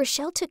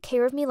 Rochelle took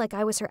care of me like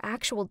I was her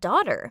actual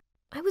daughter.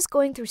 I was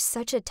going through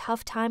such a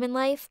tough time in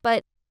life,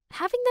 but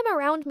having them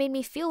around made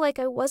me feel like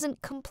I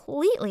wasn't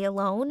completely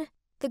alone.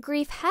 The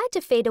grief had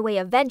to fade away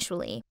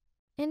eventually,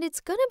 and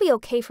it's gonna be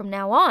okay from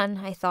now on,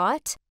 I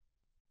thought.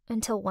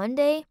 Until one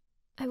day,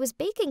 I was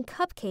baking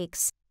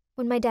cupcakes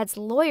when my dad's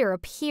lawyer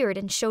appeared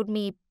and showed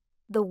me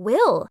the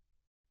will.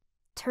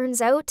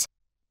 Turns out,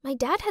 my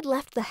dad had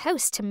left the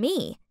house to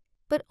me,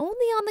 but only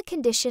on the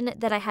condition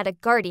that I had a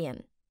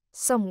guardian.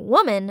 Some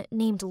woman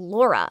named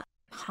Laura.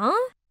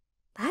 Huh?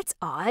 That's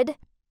odd.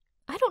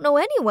 I don't know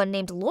anyone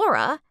named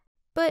Laura.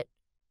 But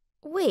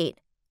wait,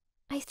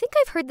 I think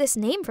I've heard this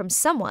name from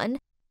someone.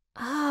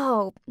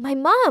 Oh, my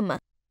mom.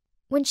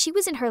 When she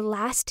was in her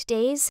last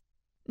days,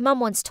 Mom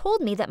once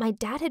told me that my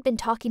dad had been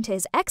talking to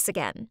his ex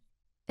again.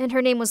 And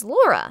her name was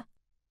Laura.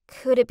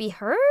 Could it be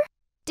her?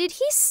 Did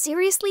he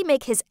seriously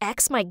make his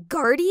ex my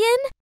guardian?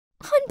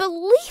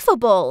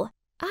 Unbelievable!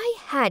 I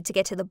had to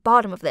get to the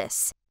bottom of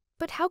this.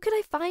 But how could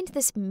I find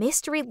this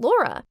mystery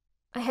Laura?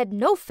 I had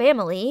no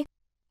family.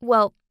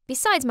 Well,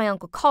 besides my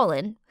Uncle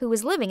Colin, who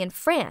was living in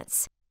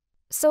France.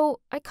 So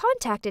I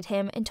contacted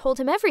him and told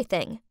him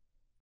everything.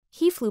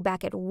 He flew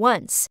back at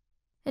once,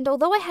 and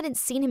although I hadn't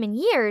seen him in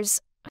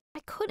years, I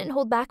couldn't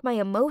hold back my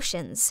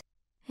emotions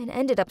and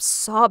ended up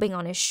sobbing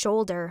on his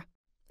shoulder.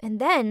 And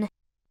then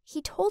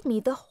he told me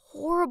the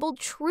horrible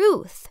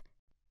truth.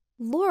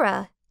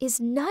 Laura is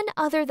none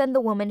other than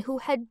the woman who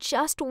had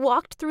just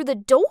walked through the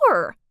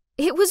door.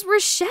 It was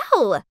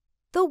Rochelle,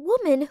 the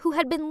woman who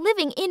had been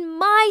living in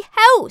my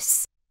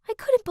house. I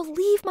couldn't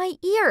believe my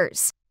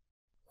ears.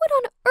 What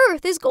on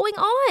earth is going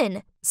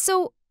on?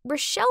 So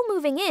Rochelle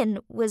moving in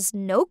was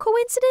no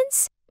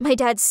coincidence? My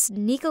dad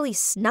sneakily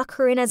snuck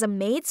her in as a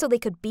maid so they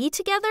could be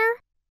together?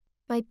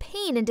 My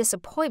pain and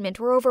disappointment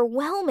were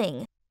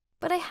overwhelming,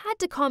 but I had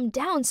to calm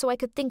down so I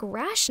could think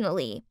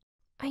rationally.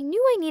 I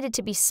knew I needed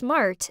to be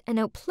smart and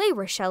outplay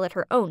Rochelle at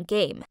her own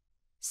game.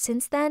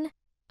 Since then,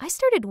 I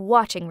started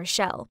watching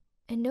Rochelle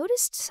and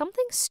noticed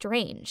something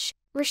strange.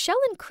 Rochelle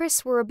and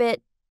Chris were a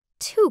bit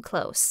too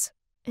close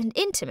and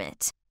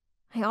intimate.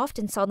 I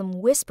often saw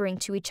them whispering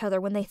to each other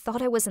when they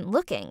thought I wasn't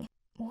looking.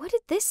 What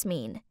did this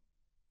mean?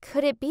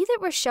 Could it be that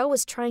Rochelle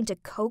was trying to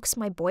coax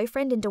my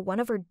boyfriend into one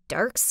of her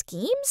dark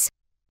schemes?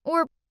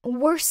 Or,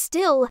 worse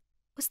still,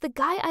 was the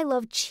guy I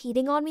loved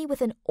cheating on me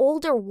with an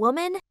older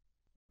woman?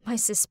 My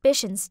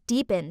suspicions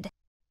deepened.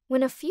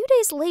 When a few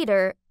days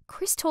later,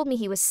 Chris told me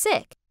he was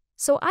sick,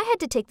 so I had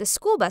to take the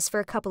school bus for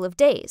a couple of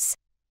days.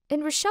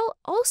 And Rochelle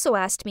also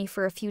asked me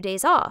for a few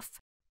days off.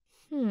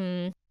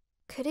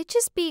 Could it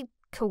just be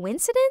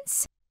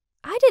coincidence?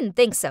 I didn't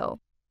think so.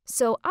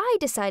 So I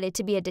decided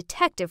to be a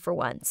detective for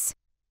once.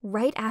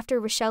 Right after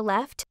Rochelle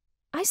left,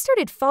 I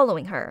started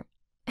following her.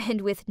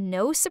 And with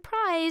no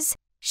surprise,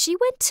 she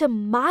went to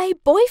my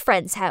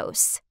boyfriend's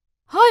house.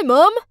 Hi,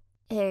 Mom.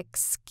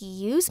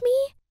 Excuse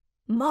me?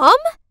 Mom?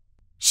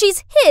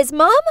 She's his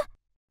mom?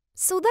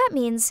 So that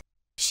means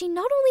she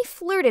not only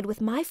flirted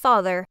with my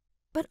father,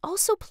 but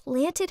also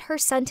planted her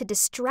son to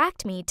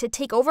distract me to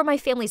take over my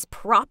family's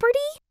property?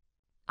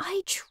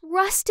 I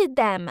trusted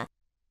them.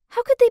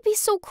 How could they be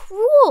so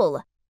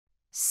cruel?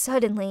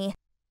 Suddenly,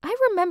 I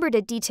remembered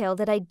a detail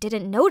that I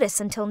didn't notice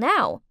until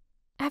now.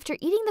 After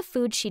eating the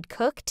food she'd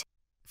cooked,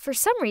 for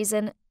some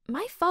reason,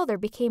 my father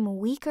became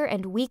weaker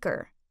and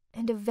weaker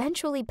and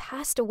eventually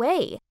passed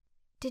away.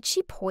 Did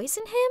she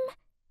poison him?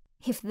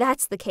 If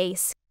that's the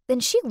case, then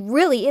she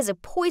really is a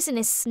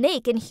poisonous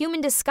snake in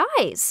human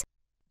disguise.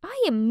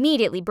 I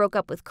immediately broke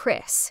up with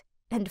Chris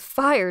and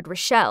fired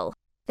Rochelle,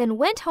 then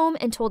went home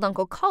and told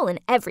Uncle Colin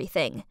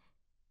everything.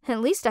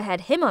 At least I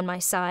had him on my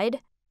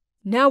side.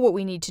 Now what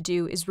we need to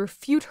do is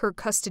refute her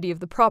custody of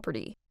the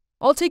property.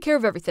 I'll take care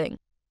of everything,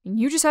 and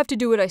you just have to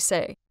do what I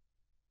say.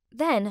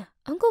 Then,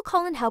 Uncle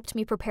Colin helped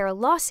me prepare a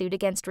lawsuit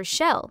against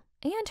Rochelle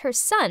and her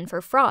son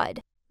for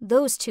fraud.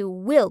 Those two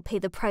will pay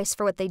the price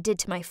for what they did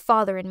to my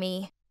father and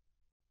me.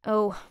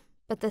 Oh,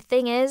 but the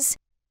thing is,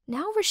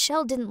 now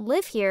Rochelle didn't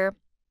live here.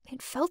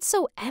 It felt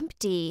so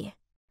empty.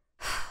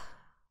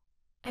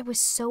 I was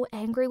so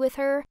angry with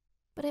her,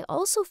 but I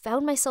also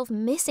found myself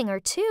missing her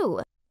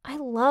too. I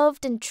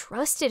loved and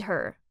trusted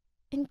her.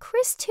 And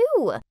Chris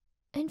too.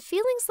 And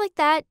feelings like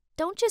that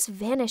don't just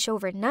vanish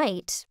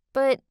overnight.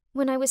 But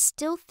when I was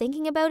still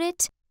thinking about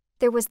it,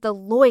 there was the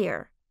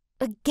lawyer.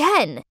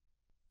 Again!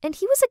 And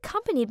he was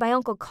accompanied by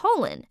Uncle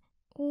Colin.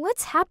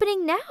 What's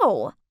happening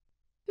now?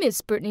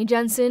 Miss Brittany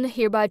Jensen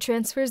hereby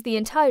transfers the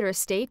entire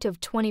estate of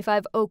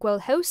 25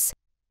 Oakwell House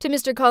to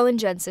Mr. Colin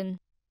Jensen,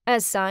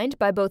 as signed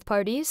by both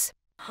parties.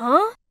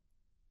 Huh?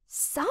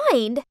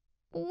 Signed?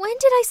 When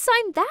did I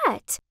sign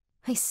that?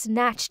 I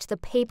snatched the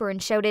paper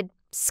and shouted,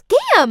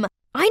 "Scam!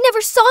 I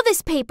never saw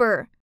this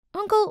paper!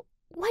 Uncle,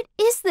 what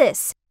is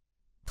this?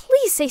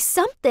 Please say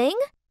something."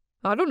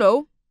 I don't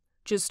know.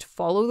 Just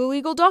follow the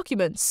legal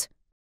documents.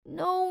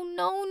 No,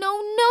 no,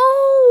 no,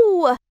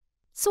 no!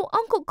 So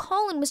Uncle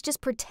Colin was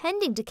just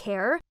pretending to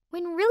care,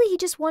 when really he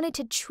just wanted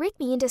to trick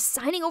me into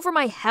signing over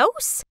my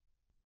house?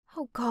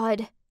 Oh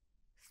God.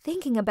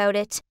 Thinking about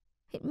it,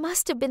 it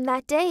must have been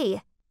that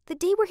day. The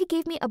day where he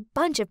gave me a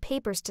bunch of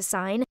papers to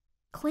sign,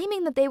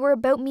 claiming that they were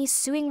about me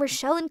suing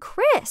Rochelle and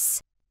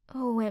Chris.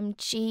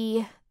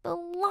 OMG, the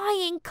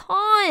lying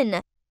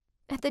con!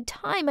 At the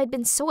time, I'd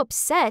been so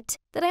upset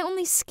that I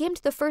only skimmed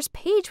the first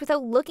page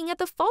without looking at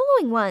the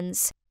following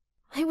ones.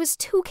 I was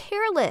too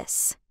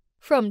careless.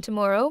 From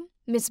tomorrow,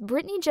 Miss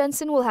Brittany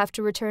Jensen will have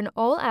to return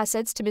all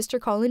assets to Mr.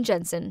 Colin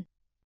Jensen.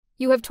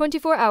 You have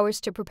 24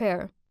 hours to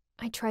prepare.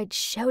 I tried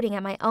shouting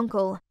at my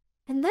uncle,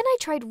 and then I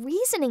tried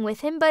reasoning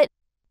with him, but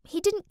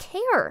he didn't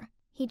care.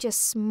 He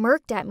just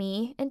smirked at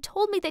me and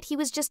told me that he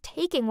was just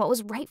taking what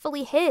was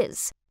rightfully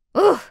his.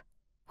 Ugh,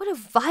 what a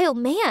vile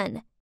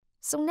man.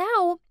 So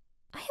now,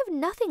 I have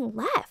nothing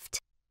left.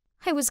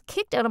 I was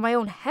kicked out of my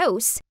own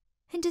house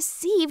and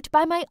deceived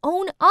by my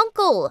own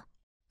uncle.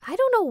 I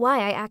don't know why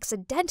I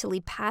accidentally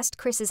passed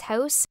Chris's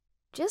house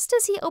just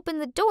as he opened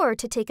the door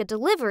to take a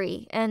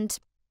delivery, and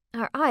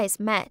our eyes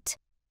met.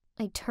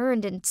 I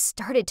turned and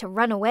started to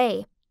run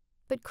away,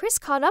 but Chris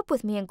caught up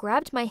with me and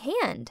grabbed my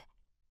hand.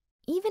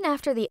 Even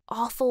after the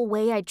awful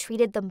way I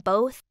treated them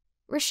both,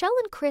 Rochelle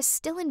and Chris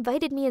still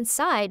invited me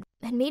inside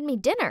and made me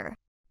dinner.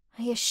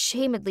 I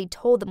ashamedly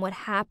told them what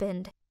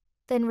happened.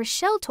 Then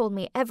Rochelle told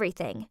me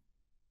everything.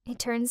 It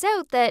turns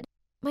out that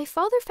my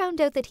father found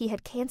out that he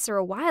had cancer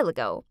a while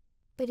ago,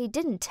 but he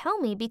didn't tell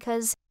me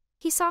because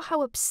he saw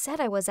how upset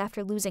I was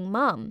after losing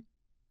Mom,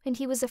 and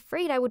he was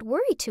afraid I would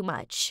worry too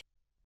much.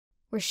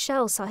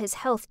 Rochelle saw his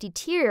health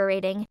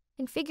deteriorating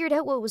and figured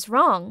out what was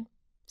wrong,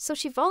 so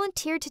she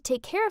volunteered to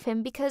take care of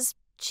him because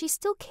she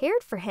still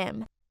cared for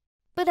him.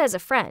 But as a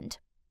friend,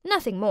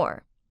 nothing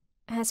more.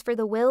 As for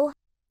the will,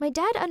 my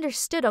dad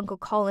understood Uncle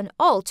Colin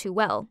all too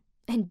well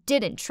and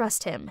didn't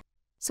trust him,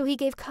 so he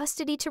gave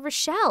custody to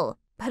Rochelle.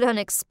 But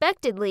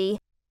unexpectedly,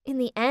 in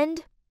the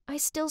end, I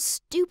still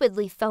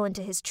stupidly fell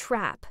into his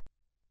trap.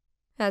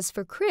 As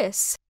for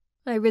Chris,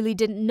 I really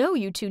didn't know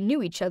you two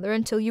knew each other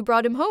until you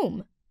brought him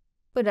home.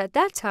 But at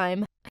that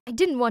time, I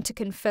didn't want to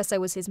confess I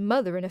was his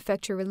mother and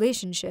affect your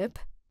relationship.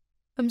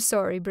 I'm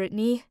sorry,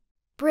 Brittany.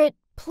 Britt,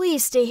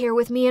 please stay here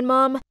with me and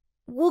Mom.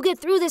 We'll get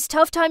through this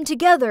tough time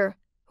together,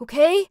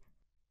 okay?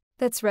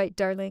 That's right,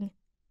 darling.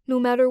 No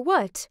matter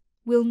what,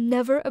 we'll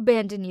never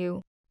abandon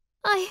you.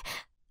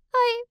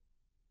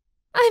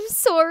 I'm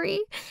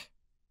sorry.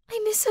 I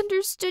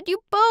misunderstood you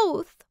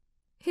both.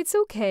 It's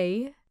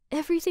okay.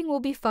 Everything will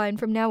be fine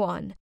from now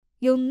on.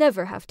 You'll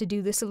never have to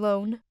do this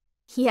alone.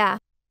 Yeah,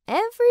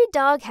 every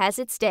dog has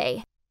its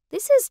day.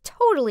 This is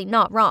totally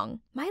not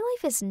wrong. My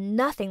life is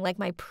nothing like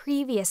my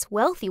previous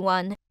wealthy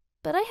one,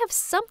 but I have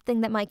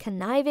something that my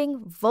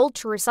conniving,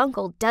 vulturous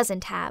uncle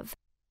doesn't have,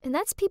 and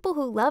that's people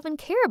who love and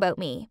care about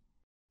me.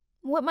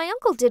 What my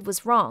uncle did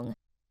was wrong,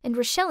 and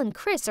Rochelle and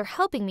Chris are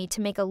helping me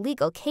to make a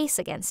legal case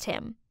against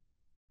him.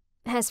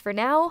 As for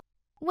now,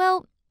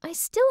 well, I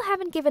still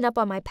haven't given up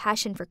on my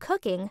passion for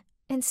cooking,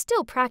 and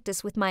still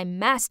practice with my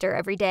master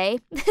every day.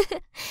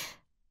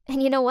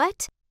 And you know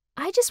what?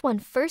 I just won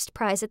first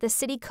prize at the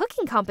city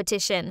cooking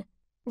competition.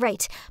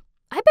 Right,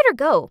 I better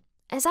go,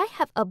 as I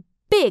have a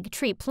big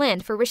treat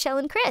planned for Rochelle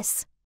and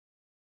Chris.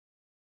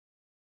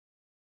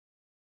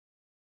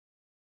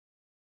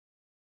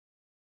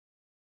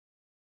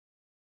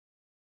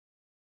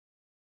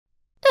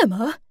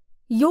 Emma,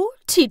 your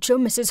teacher,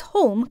 Mrs.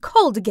 Holm,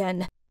 called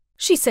again.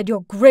 She said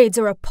your grades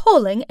are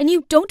appalling and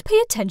you don't pay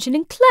attention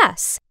in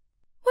class.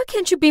 Why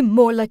can't you be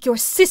more like your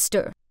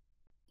sister?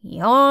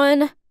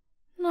 Yawn.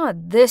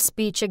 Not this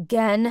speech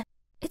again.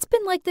 It's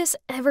been like this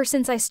ever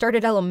since I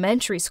started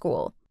elementary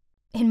school.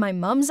 In my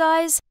mom's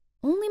eyes,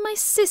 only my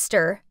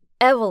sister,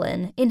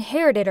 Evelyn,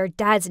 inherited our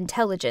dad's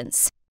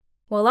intelligence,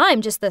 while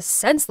I'm just the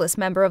senseless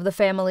member of the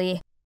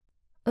family.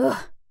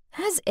 Ugh,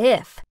 as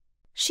if.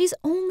 She's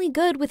only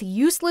good with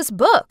useless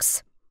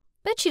books.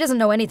 Bet she doesn't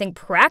know anything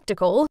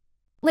practical,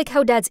 like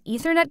how Dad's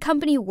Ethernet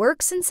company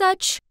works and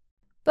such.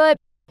 But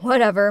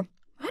whatever,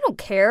 I don't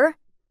care.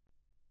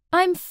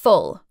 I'm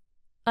full,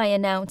 I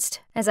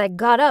announced as I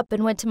got up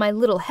and went to my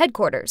little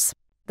headquarters,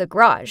 the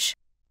garage.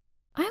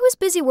 I was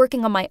busy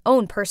working on my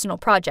own personal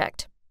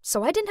project,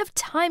 so I didn't have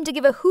time to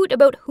give a hoot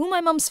about who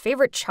my mom's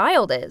favorite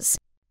child is.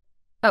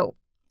 Oh,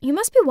 you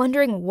must be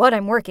wondering what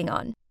I'm working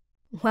on.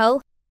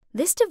 Well,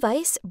 this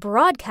device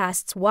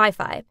broadcasts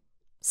Wi-Fi.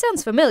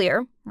 Sounds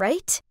familiar,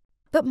 right?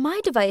 But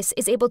my device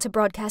is able to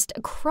broadcast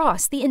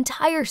across the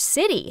entire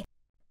city.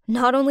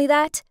 Not only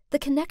that, the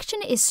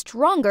connection is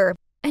stronger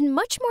and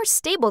much more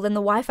stable than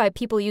the Wi-Fi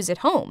people use at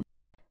home.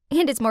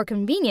 And it's more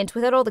convenient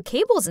without all the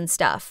cables and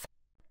stuff.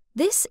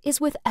 This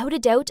is without a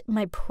doubt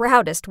my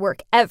proudest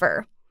work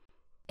ever.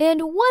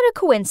 And what a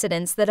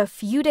coincidence that a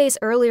few days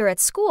earlier at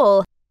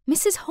school,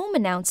 Mrs. Holm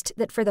announced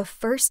that for the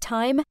first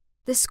time,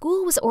 The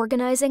school was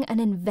organizing an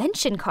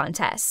invention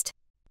contest.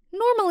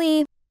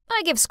 Normally,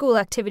 I give school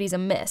activities a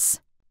miss,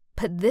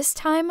 but this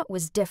time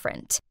was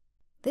different.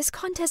 This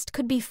contest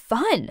could be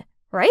fun,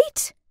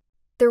 right?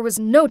 There was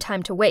no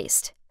time to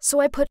waste, so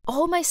I put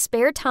all my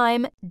spare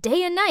time,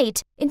 day and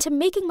night, into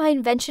making my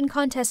invention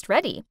contest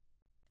ready.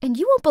 And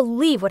you won't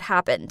believe what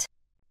happened.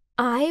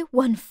 I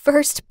won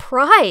first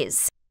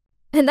prize!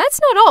 And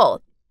that's not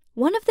all.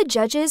 One of the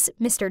judges,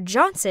 Mr.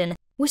 Johnson,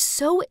 was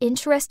so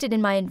interested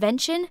in my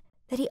invention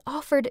that he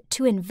offered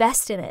to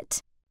invest in it.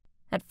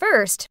 At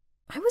first,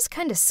 I was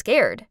kinda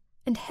scared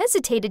and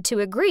hesitated to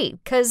agree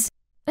because,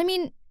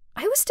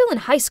 I was still in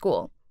high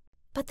school.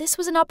 But this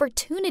was an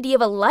opportunity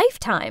of a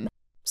lifetime,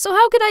 so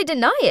how could I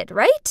deny it,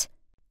 right?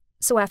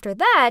 So after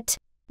that,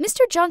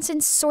 Mr.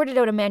 Johnson sorted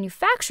out a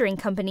manufacturing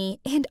company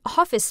and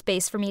office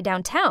space for me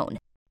downtown.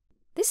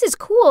 This is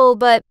cool,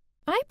 but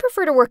I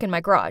prefer to work in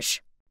my garage.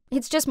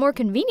 It's just more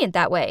convenient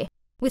that way,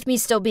 with me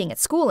still being at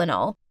school and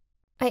all.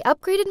 I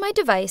upgraded my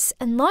device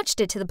and launched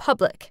it to the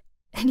public.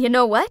 And you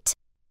know what?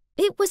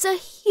 It was a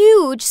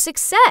huge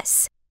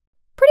success.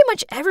 Pretty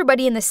much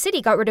everybody in the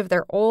city got rid of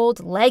their old,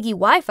 laggy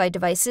Wi-Fi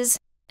devices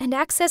and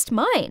accessed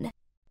mine.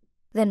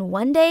 Then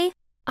one day,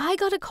 I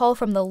got a call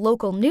from the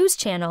local news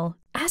channel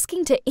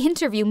asking to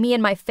interview me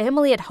and my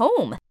family at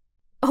home.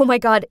 Oh my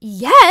god,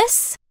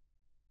 yes!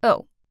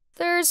 Oh,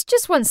 there's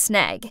just one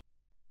snag.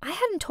 I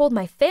hadn't told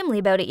my family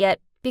about it yet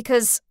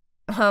because,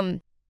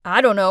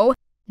 I don't know,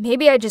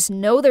 maybe I just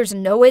know there's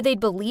no way they'd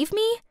believe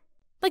me?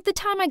 Like the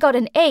time I got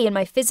an A in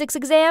my physics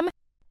exam,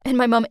 and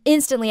my mom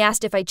instantly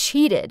asked if I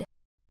cheated.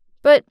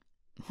 But,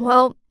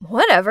 well,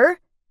 whatever.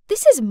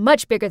 This is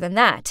much bigger than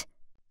that.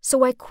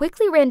 So I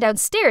quickly ran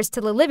downstairs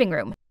to the living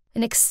room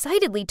and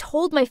excitedly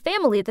told my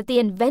family that the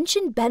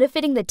invention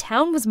benefiting the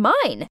town was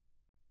mine.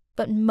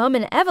 But Mum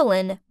and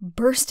Evelyn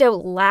burst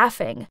out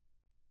laughing.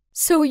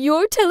 So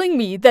you're telling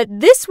me that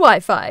this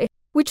Wi-Fi,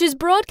 which is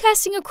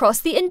broadcasting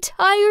across the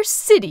entire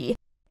city,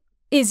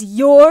 is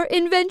your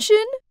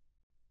invention?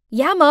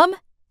 Yeah, Mum,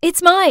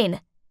 it's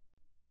mine.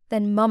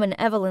 Then Mum and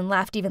Evelyn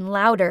laughed even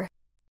louder.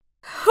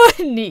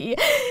 Honey,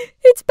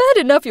 it's bad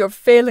enough you're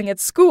failing at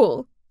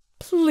school.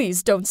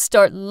 Please don't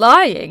start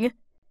lying.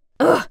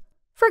 Ugh,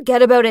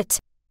 forget about it.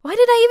 Why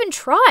did I even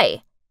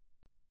try?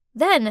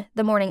 Then,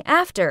 the morning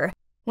after,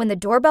 when the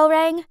doorbell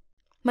rang,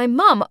 my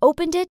mom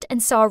opened it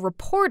and saw a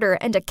reporter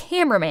and a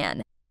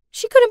cameraman.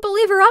 She couldn't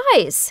believe her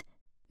eyes.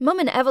 Mum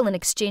and Evelyn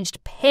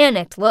exchanged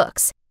panicked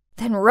looks,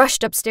 then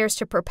rushed upstairs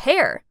to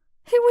prepare.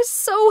 It was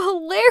so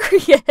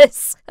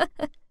hilarious.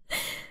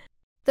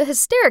 The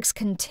hysterics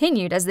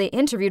continued as they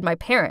interviewed my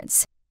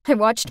parents. I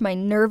watched my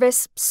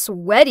nervous,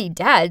 sweaty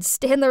dad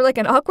stand there like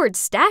an awkward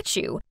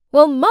statue,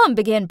 while Mum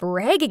began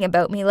bragging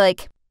about me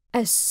like,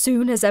 as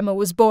soon as Emma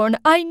was born,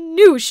 I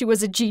knew she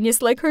was a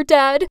genius like her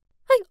dad.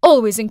 I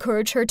always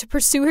encourage her to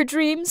pursue her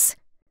dreams.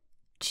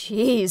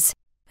 Jeez,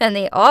 and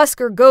the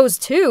Oscar goes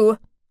to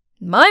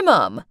my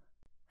mum.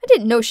 I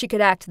didn't know she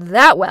could act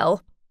that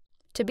well.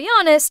 To be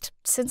honest,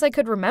 since I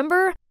could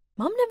remember,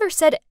 Mum never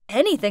said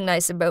anything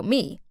nice about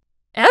me.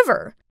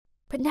 Ever.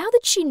 But now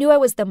that she knew I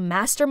was the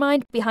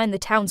mastermind behind the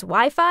town's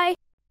Wi-Fi,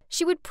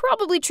 she would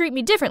probably treat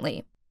me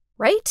differently,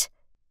 right?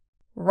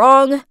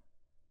 Wrong.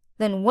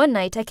 Then one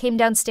night I came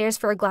downstairs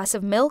for a glass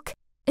of milk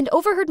and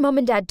overheard Mum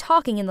and Dad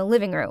talking in the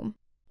living room.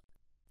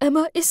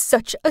 Emma is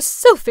such a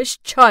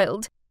selfish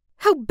child.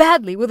 How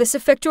badly will this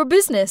affect your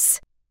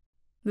business?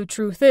 The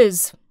truth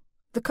is,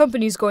 the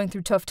company's going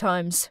through tough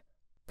times.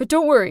 But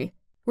don't worry,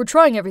 we're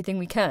trying everything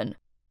we can.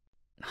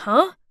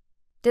 Huh?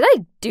 Did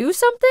I do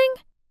something?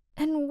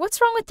 And what's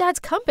wrong with Dad's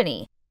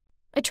company?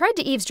 I tried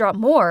to eavesdrop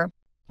more,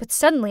 but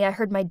suddenly I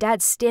heard my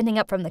dad standing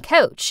up from the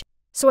couch,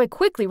 so I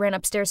quickly ran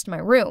upstairs to my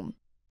room.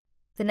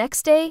 The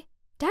next day,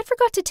 Dad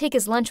forgot to take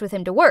his lunch with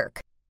him to work,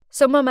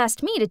 so Mum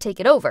asked me to take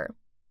it over.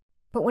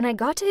 But when I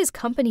got to his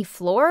company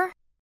floor,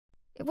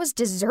 it was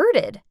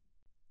deserted.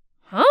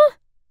 Huh?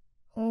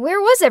 Where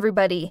was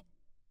everybody?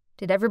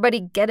 Did everybody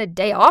get a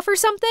day off or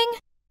something?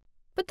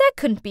 But that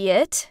couldn't be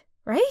it,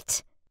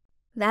 right?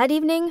 That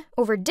evening,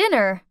 over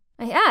dinner,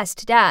 I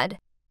asked Dad.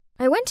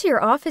 I went to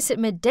your office at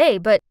midday,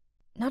 but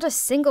not a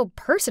single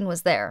person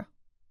was there.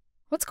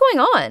 What's going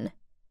on?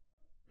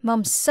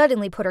 Mum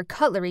suddenly put her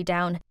cutlery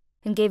down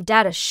and gave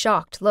Dad a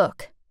shocked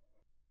look.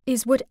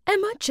 Is what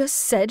Emma just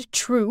said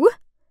true?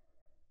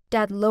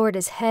 Dad lowered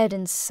his head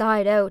and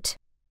sighed out.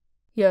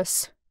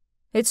 Yes,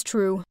 it's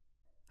true.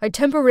 I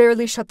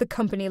temporarily shut the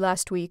company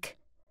last week.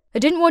 I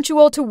didn't want you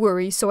all to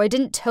worry, so I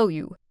didn't tell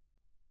you.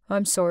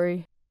 I'm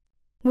sorry.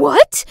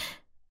 What?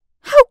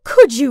 How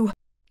could you?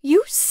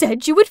 You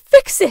said you would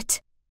fix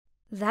it!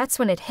 That's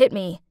when it hit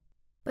me.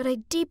 But I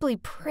deeply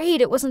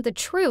prayed it wasn't the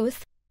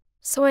truth.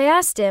 So I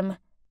asked him,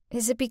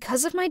 is it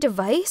because of my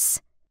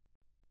device?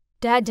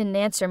 Dad didn't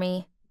answer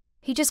me.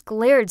 He just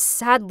glared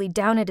sadly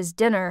down at his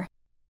dinner.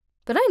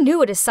 But I knew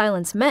what his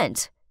silence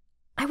meant.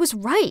 I was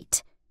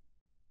right.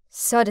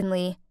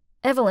 Suddenly,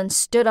 Evelyn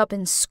stood up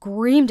and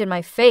screamed in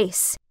my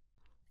face.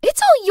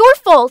 It's all your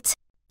fault!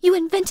 You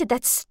invented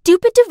that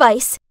stupid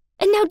device,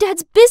 and now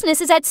Dad's business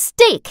is at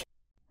stake.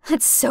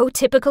 That's so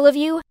typical of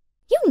you.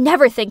 You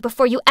never think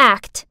before you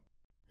act.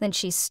 Then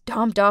she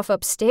stomped off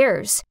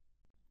upstairs.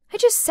 I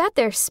just sat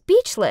there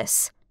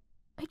speechless.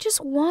 I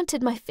just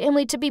wanted my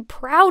family to be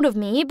proud of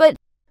me, but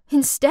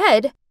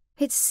instead,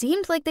 it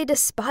seemed like they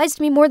despised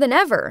me more than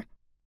ever.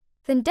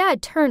 Then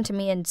Dad turned to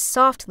me and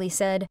softly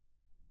said,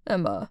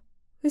 "Emma,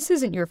 this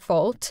isn't your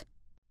fault."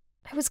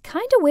 I was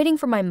kinda waiting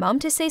for my mom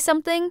to say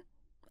something,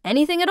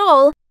 anything at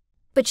all,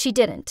 but she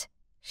didn't.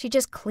 She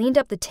just cleaned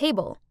up the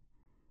table.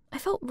 I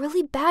felt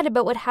really bad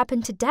about what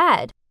happened to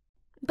Dad.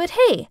 But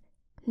hey,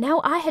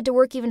 now I had to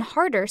work even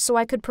harder so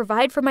I could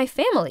provide for my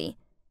family,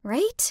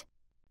 right?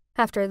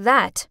 After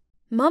that,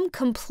 Mom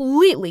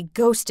completely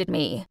ghosted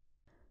me.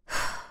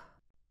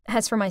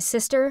 As for my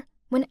sister,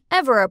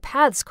 whenever our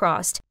paths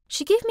crossed,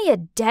 she gave me a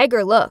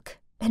dagger look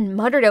and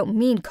muttered out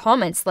mean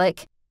comments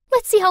like,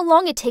 "Let's see how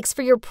long it takes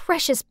for your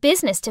precious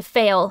business to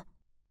fail."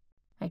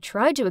 I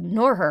tried to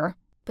ignore her,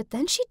 but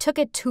then she took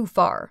it too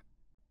far.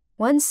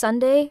 One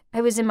Sunday,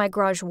 I was in my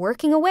garage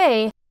working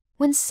away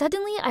when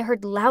suddenly I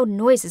heard loud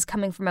noises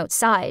coming from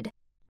outside.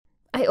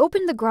 I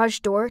opened the garage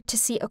door to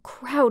see a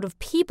crowd of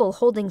people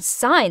holding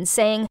signs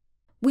saying,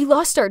 "We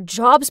lost our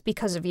jobs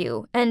because of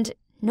you," and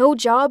 "No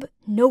job,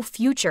 no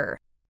future."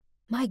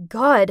 My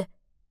God,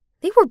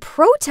 they were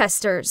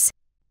protesters.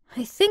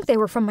 I think they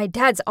were from my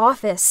dad's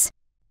office.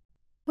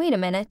 Wait a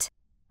minute.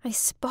 I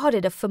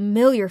spotted a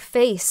familiar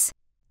face.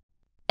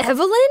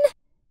 Evelyn?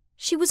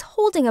 She was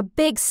holding a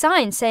big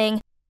sign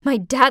saying, "My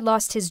dad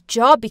lost his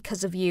job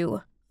because of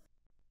you."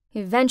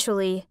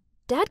 Eventually,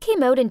 Dad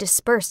came out and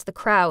dispersed the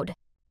crowd.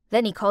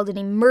 Then he called an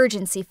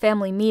emergency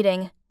family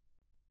meeting.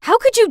 "How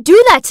could you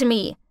do that to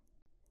me?"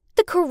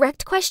 The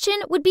correct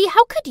question would be,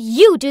 how could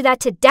you do that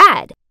to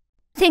Dad?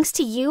 Thanks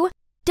to you,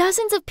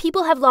 dozens of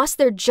people have lost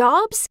their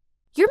jobs.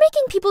 You're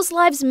making people's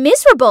lives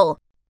miserable.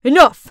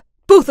 Enough,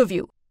 both of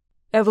you.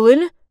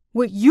 Evelyn,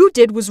 what you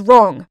did was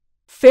wrong.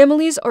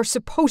 Families are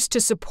supposed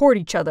to support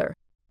each other.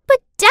 But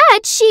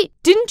Dad,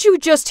 Didn't you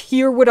just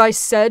hear what I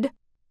said?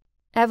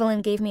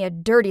 Evelyn gave me a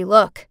dirty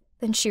look.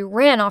 Then she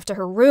ran off to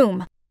her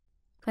room.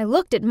 I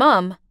looked at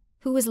Mum,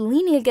 who was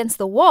leaning against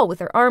the wall with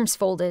her arms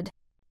folded.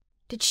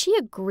 Did she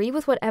agree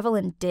with what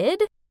Evelyn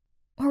did?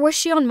 Or was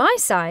she on my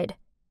side?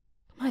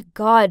 My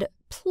God,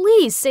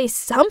 please say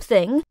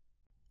something.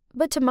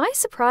 But to my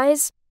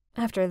surprise,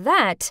 after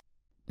that,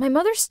 my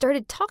mother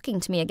started talking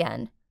to me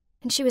again,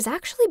 and she was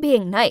actually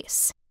being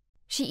nice.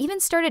 She even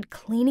started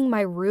cleaning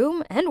my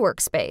room and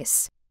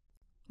workspace.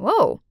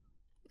 Whoa,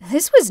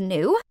 this was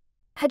new.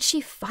 Had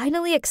she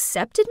finally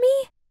accepted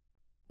me?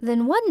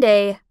 Then one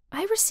day,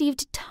 I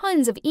received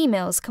tons of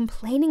emails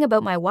complaining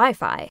about my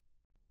Wi-Fi.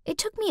 It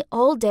took me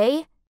all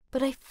day,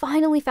 but I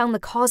finally found the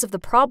cause of the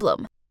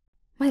problem.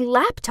 My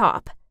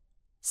laptop.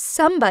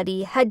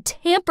 Somebody had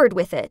tampered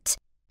with it.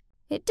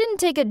 It didn't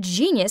take a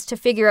genius to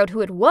figure out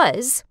who it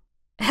was.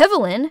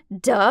 Evelyn,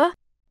 duh.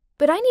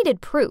 But I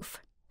needed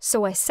proof,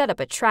 so I set up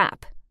a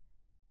trap.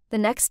 The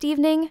next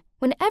evening,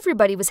 when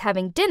everybody was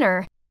having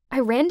dinner, I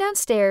ran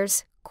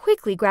downstairs,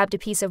 quickly grabbed a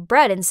piece of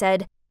bread and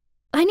said,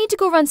 "I need to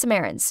go run some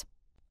errands.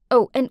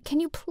 Oh, and can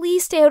you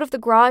please stay out of the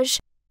garage,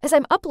 as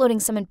I'm uploading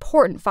some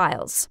important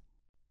files?"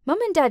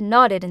 Mum and Dad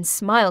nodded and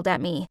smiled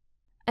at me.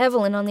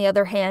 Evelyn, on the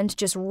other hand,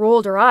 just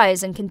rolled her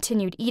eyes and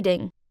continued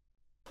eating.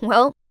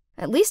 Well,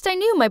 at least I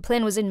knew my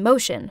plan was in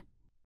motion.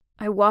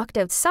 I walked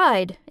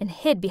outside and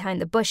hid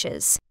behind the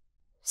bushes.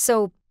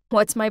 So,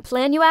 what's my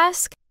plan, you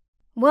ask?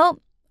 Well,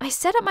 I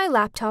set up my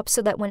laptop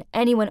so that when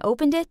anyone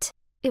opened it,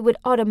 it would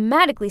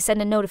automatically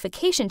send a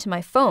notification to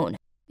my phone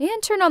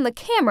and turn on the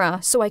camera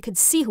so I could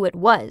see who it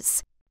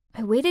was.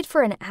 I waited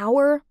for an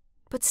hour,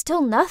 but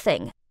still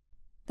nothing.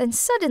 Then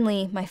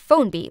suddenly, my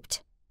phone beeped.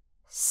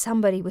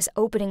 Somebody was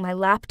opening my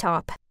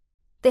laptop.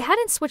 They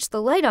hadn't switched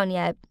the light on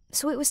yet,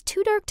 so it was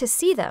too dark to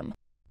see them,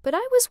 but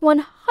I was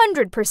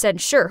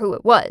 100% sure who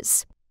it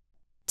was.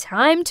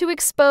 Time to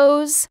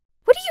expose.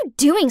 What are you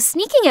doing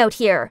sneaking out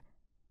here?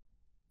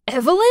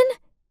 Evelyn?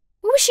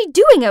 What was she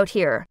doing out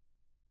here?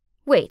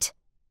 Wait,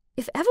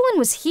 if Evelyn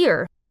was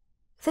here,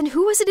 then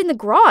who was it in the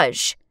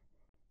garage?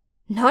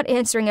 Not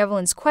answering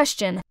Evelyn's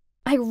question,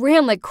 I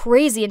ran like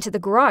crazy into the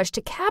garage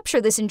to capture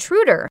this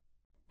intruder.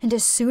 And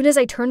as soon as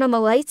I turned on the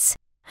lights,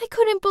 I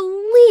couldn't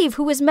believe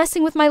who was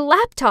messing with my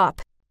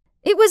laptop.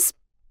 It was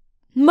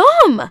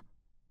Mom!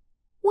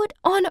 What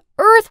on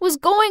earth was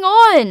going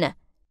on?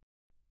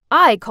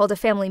 I called a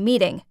family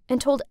meeting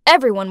and told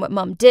everyone what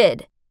Mom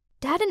did.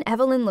 Dad and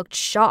Evelyn looked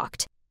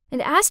shocked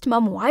and asked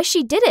Mom why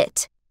she did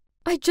it.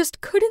 I just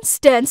couldn't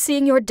stand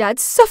seeing your dad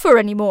suffer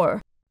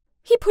anymore.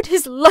 He put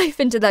his life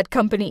into that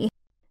company,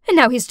 and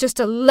now he's just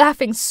a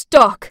laughing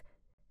stock.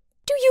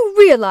 Do you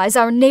realize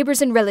our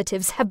neighbors and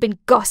relatives have been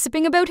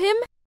gossiping about him?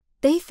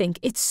 They think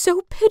it's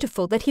so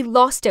pitiful that he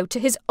lost out to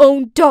his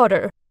own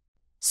daughter.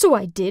 So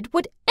I did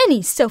what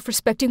any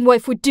self-respecting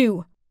wife would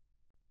do.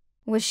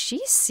 Was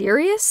she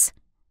serious?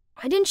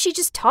 Why didn't she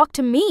just talk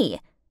to me?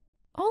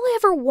 All I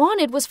ever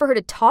wanted was for her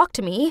to talk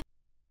to me.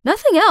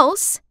 Nothing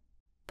else.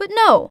 But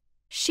no,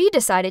 she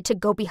decided to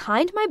go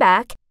behind my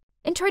back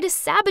and try to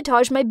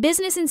sabotage my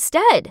business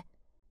instead.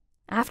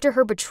 After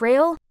her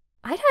betrayal,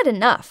 I'd had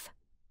enough.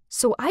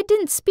 So I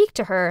didn't speak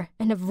to her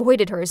and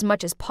avoided her as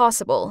much as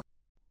possible.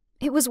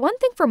 It was one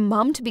thing for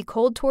Mom to be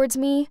cold towards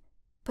me,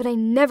 but I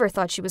never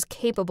thought she was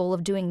capable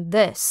of doing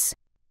this.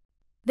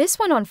 This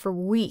went on for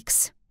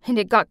weeks, and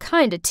it got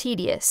kinda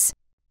tedious.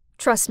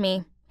 Trust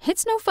me,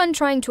 it's no fun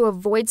trying to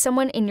avoid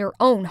someone in your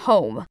own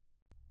home.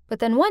 But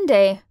then one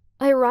day,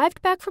 I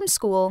arrived back from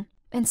school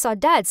and saw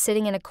Dad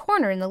sitting in a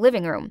corner in the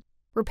living room,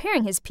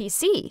 repairing his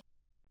PC.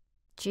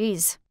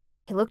 Geez,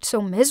 he looked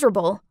so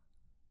miserable.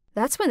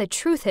 That's when the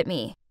truth hit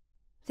me.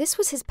 This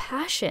was his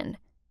passion,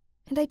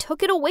 and I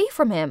took it away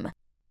from him.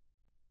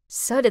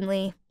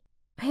 Suddenly,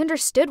 I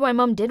understood why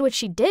Mom did what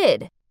she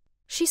did.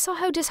 She saw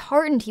how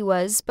disheartened he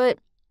was, but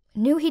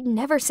knew he'd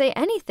never say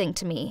anything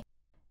to me,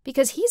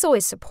 because he's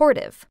always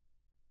supportive.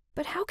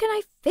 But how can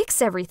I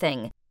fix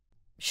everything?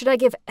 Should I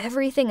give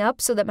everything up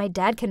so that my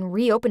dad can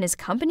reopen his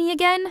company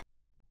again?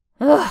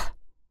 Ugh,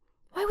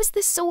 why was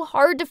this so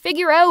hard to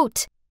figure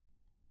out?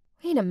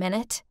 Wait a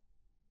minute.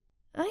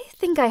 I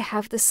think I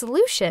have the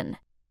solution.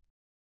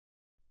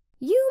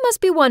 You must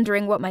be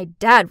wondering what my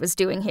dad was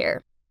doing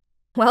here.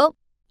 Well,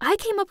 I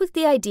came up with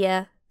the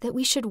idea that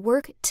we should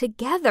work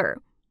together.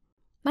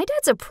 My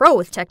dad's a pro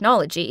with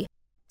technology,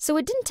 so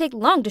it didn't take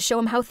long to show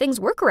him how things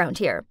work around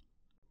here.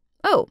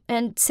 Oh,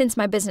 and since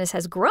my business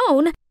has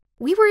grown,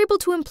 we were able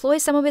to employ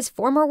some of his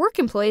former work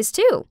employees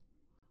too.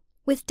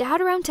 With Dad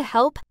around to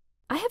help,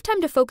 I have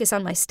time to focus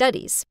on my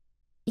studies.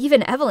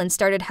 Even Evelyn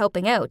started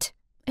helping out,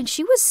 and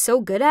she was so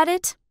good at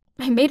it,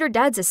 I made her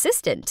Dad's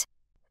assistant.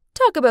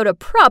 Talk about a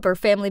proper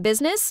family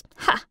business.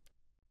 Ha!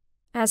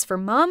 As for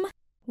Mom,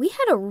 we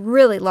had a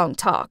really long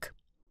talk.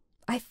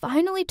 I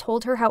finally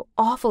told her how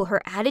awful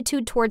her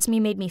attitude towards me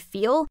made me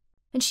feel,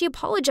 and she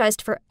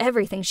apologized for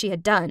everything she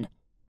had done.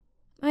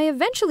 I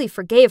eventually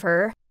forgave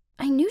her.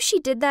 I knew she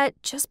did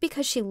that just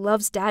because she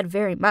loves Dad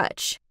very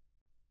much.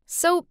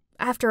 So,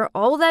 after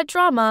all that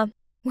drama,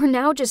 we're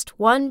now just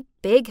one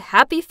big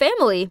happy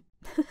family.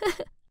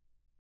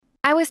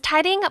 I was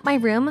tidying up my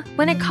room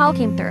when a call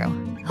came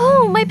through.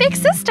 Oh, my big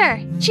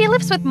sister! She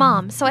lives with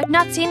Mom, so I've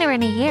not seen her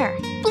in a year.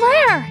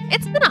 Blair,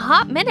 it's been a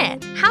hot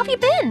minute. How have you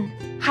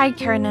been? Hi,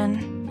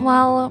 Kiernan.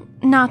 Well,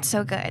 not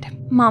so good.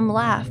 Mom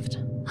left.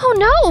 Oh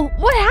no!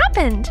 What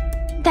happened?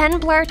 Then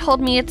Blair told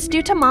me it's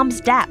due to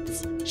Mom's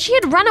debts. She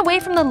had run away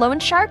from the loan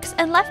sharks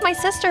and left my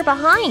sister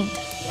behind.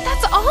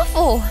 That's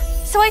awful!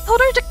 So I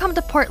told her to come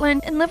to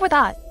Portland and live with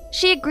us.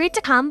 She agreed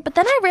to come, but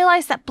then I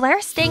realized that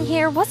Blair staying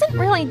here wasn't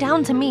really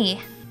down to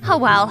me. Oh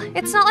well,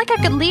 it's not like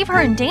I could leave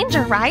her in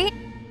danger, right?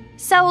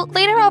 So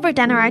later over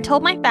dinner, I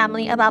told my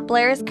family about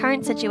Blair's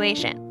current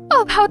situation.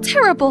 Oh, how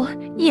terrible!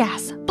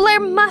 Yes, Blair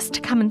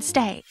must come and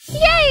stay.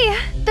 Yay!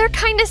 Their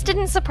kindness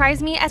didn't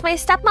surprise me as my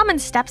stepmom and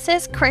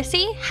stepsis,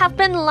 Chrissy, have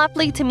been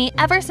lovely to me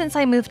ever since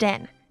I moved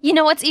in. You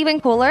know what's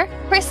even cooler?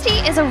 Christy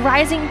is a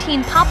rising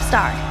teen pop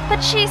star,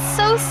 but she's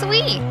so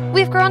sweet.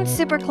 We've grown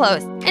super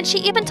close, and she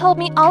even told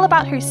me all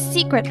about her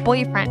secret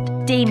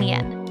boyfriend,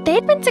 Damien.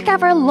 They'd been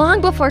together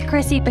long before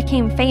Chrissy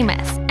became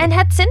famous, and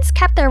had since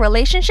kept their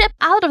relationship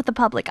out of the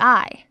public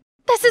eye.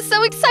 This is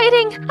so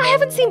exciting! I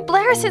haven't seen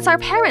Blair since our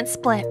parents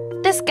split.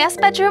 This guest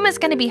bedroom is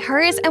gonna be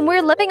hers, and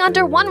we're living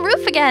under one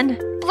roof again.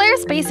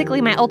 Blair's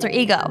basically my alter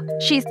ego.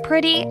 She's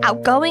pretty,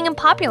 outgoing, and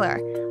popular,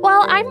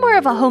 while I'm more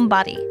of a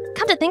homebody.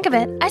 Come to think of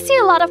it, I see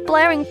a lot of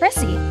Blair and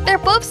Chrissy. They're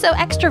both so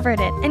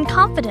extroverted and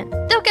confident.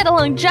 They'll get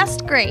along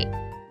just great.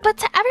 But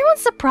to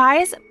everyone's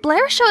surprise,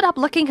 Blair showed up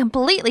looking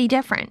completely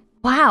different.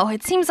 Wow,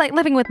 it seems like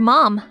living with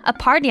Mom, a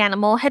party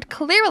animal, had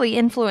clearly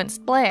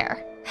influenced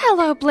Blair.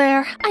 Hello,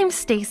 Blair. I'm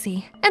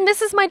Stacy, and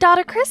this is my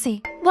daughter,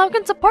 Chrissy.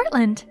 Welcome to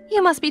Portland.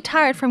 You must be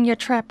tired from your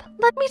trip.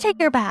 Let me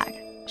take your bag.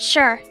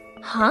 Sure.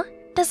 Huh?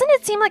 Doesn't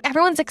it seem like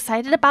everyone's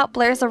excited about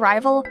Blair's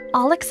arrival,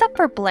 all except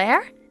for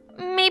Blair?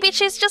 Maybe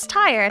she's just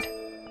tired.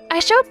 I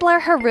showed Blair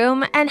her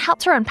room and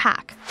helped her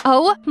unpack.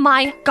 Oh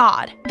my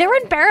god, they're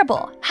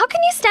unbearable. How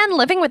can you stand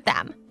living with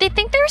them? They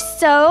think they're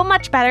so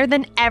much better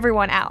than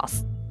everyone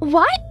else.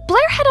 What?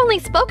 Blair had only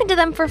spoken to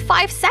them for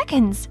 5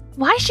 seconds.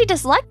 Why she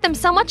disliked them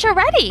so much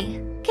already?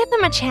 Give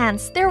them a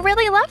chance, they're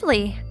really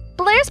lovely.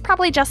 Blair's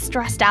probably just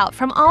stressed out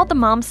from all the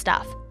mom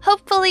stuff.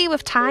 Hopefully,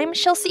 with time,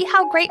 she'll see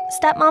how great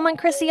stepmom and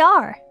Chrissy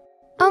are.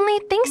 Only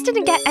things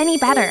didn't get any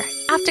better.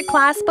 After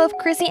class, both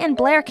Chrissy and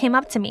Blair came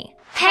up to me.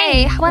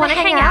 Hey, wanna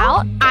hang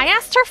out? I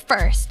asked her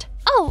first.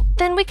 Oh,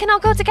 then we can all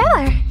go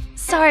together.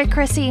 Sorry,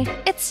 Chrissy.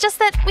 It's just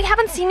that we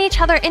haven't seen each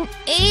other in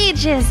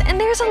ages, and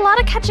there's a lot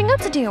of catching up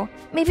to do.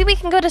 Maybe we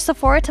can go to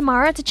Sephora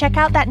tomorrow to check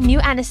out that new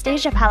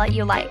Anastasia palette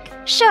you like.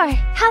 Sure,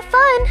 have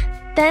fun.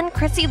 Then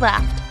Chrissy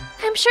left.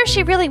 I'm sure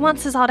she really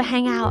wants us all to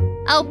hang out.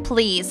 Oh,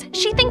 please.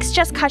 She thinks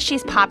just 'cause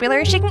she's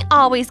popular, she can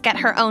always get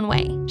her own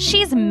way.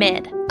 She's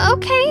mid.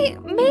 Okay,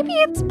 maybe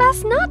it's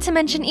best not to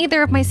mention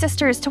either of my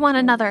sisters to one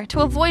another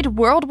to avoid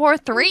World War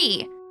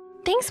III.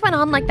 Things went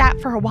on like that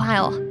for a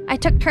while. I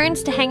took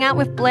turns to hang out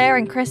with Blair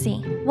and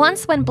Chrissy.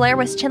 Once when Blair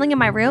was chilling in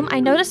my room, I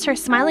noticed her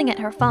smiling at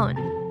her phone.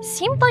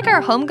 Seemed like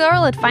our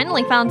homegirl had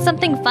finally found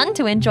something fun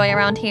to enjoy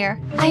around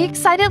here. I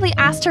excitedly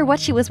asked her what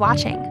she was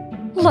watching.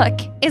 Look,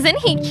 isn't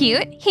he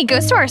cute? He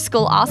goes to our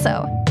school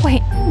also.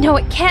 Wait, no,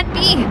 it can't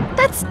be.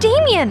 That's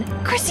Damien,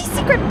 Chrissy's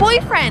secret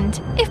boyfriend.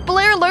 If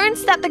Blair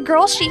learns that the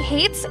girl she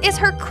hates is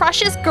her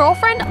crush's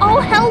girlfriend, all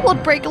hell will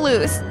break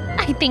loose.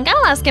 I think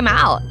I'll ask him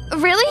out.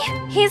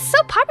 Really? He's so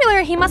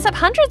popular, he must have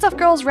hundreds of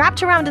girls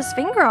wrapped around his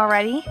finger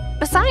already.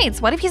 Besides,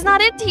 what if he's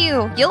not into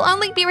you? You'll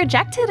only be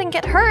rejected and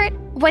get hurt.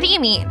 What do you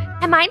mean?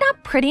 Am I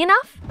not pretty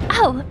enough?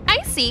 Oh,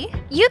 I see.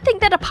 You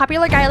think that a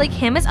popular guy like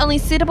him is only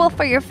suitable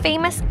for your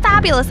famous,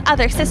 fabulous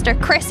other sister,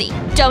 Chrissy,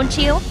 don't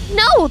you?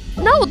 No,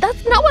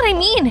 that's not what I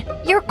mean.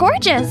 You're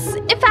gorgeous.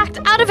 In fact,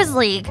 out of his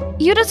league.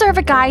 You deserve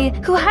a guy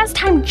who has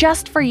time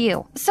just for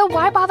you. So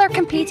why bother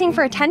competing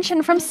for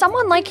attention from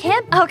someone like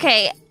him?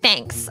 Okay,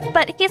 thanks.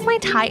 But he's my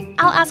type.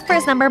 I'll ask for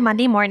his number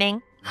Monday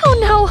morning. Oh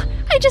no,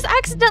 I just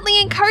accidentally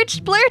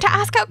encouraged Blair to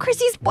ask out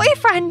Chrissy's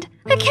boyfriend.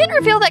 I can't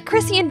reveal that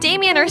Chrissy and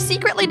Damien are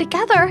secretly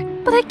together,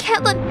 but I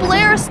can't let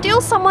Blair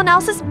steal someone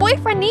else's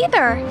boyfriend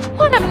either.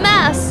 What a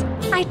mess.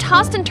 I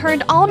tossed and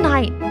turned all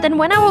night. Then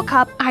when I woke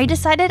up, I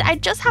decided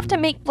I'd just have to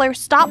make Blair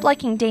stop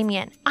liking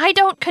Damien. I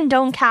don't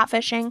condone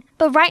catfishing,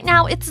 but right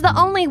now it's the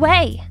only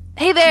way.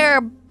 Hey there,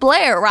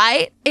 Blair,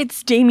 right?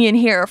 It's Damien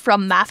here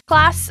from math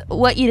class.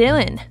 What you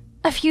doing?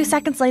 A few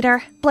seconds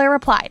later, Blair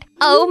replied,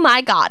 "Oh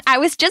my god, I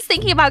was just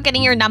thinking about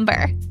getting your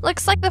number.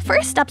 Looks like the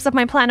first steps of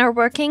my plan are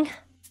working."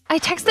 I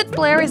texted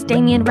Blair as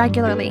Damien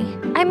regularly.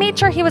 I made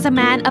sure he was a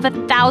man of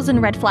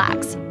 1,000 red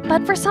flags.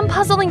 But for some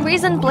puzzling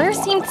reason, Blair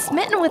seemed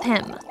smitten with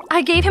him.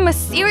 I gave him a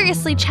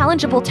seriously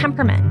challengeable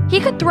temperament. He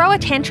could throw a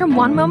tantrum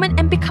one moment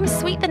and become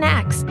sweet the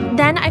next.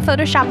 Then I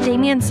photoshopped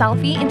Damien's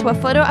selfie into a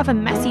photo of a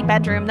messy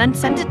bedroom, then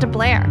sent it to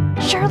Blair.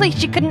 Surely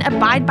she couldn't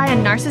abide by a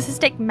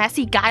narcissistic,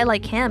 messy guy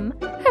like him.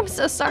 I'm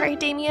so sorry,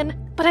 Damien,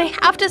 but I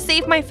have to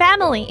save my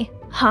family.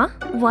 Huh?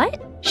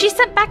 What? She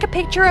sent back a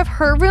picture of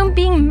her room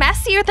being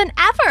messier than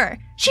ever.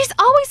 She's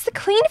always the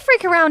clean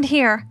freak around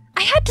here.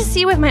 I had to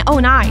see with my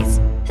own eyes.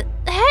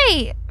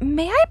 Hey,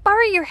 may I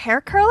borrow your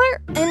hair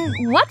curler?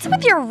 And what's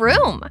with your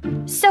room?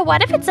 So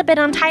what if it's a bit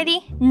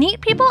untidy?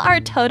 Neat people are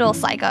total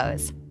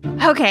psychos.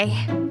 Okay,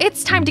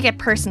 it's time to get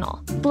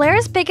personal.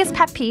 Blair's biggest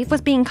pet peeve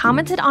was being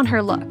commented on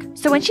her look.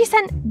 So when she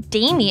sent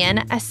Damien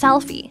a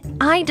selfie,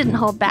 I didn't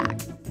hold back.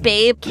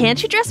 Babe,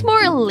 can't you dress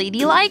more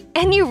ladylike?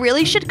 And you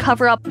really should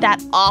cover up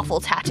that awful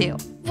tattoo.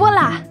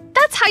 Voila!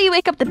 That's how you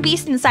wake up the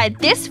beast inside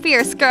this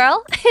fierce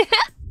girl.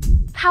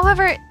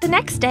 However, the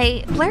next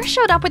day, Blair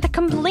showed up with a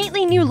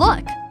completely new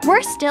look.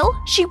 Worse still,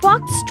 she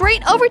walked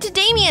straight over to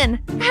Damien.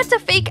 I had to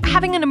fake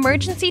having an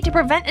emergency to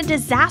prevent a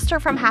disaster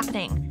from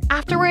happening.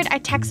 Afterward, I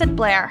texted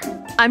Blair.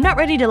 "I'm not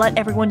ready to let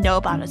everyone know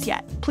about us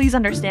yet. Please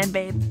understand,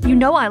 babe. You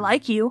know I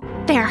like you."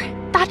 There,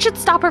 that should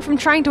stop her from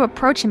trying to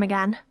approach him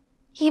again.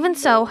 Even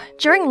so,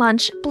 during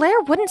lunch, Blair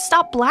wouldn't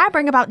stop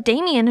blabbering about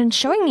Damien and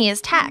showing me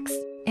his texts.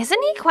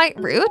 Isn't he quite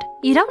rude?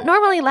 You don't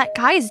normally let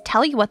guys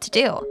tell you what to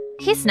do.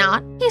 He's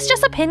not. He's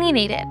just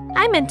opinionated.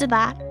 I'm into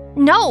that.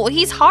 No,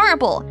 he's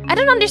horrible. I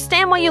don't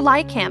understand why you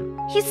like him.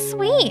 He's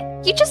sweet.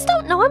 You just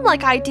don't know him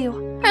like I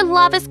do. Our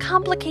love is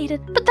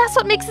complicated, but that's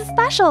what makes it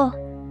special.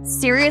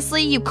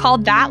 Seriously, you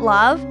called that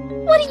love?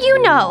 What do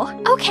you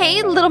know?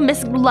 Okay, little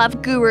Miss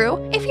Love Guru,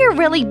 if you're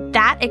really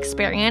that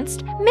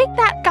experienced, make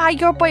that guy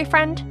your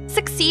boyfriend.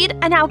 Succeed,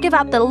 and I'll give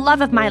up the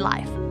love of my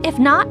life. If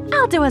not,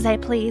 I'll do as I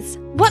please.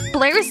 What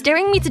Blair is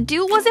daring me to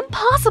do was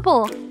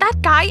impossible.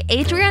 That guy,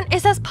 Adrian,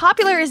 is as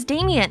popular as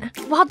Damien.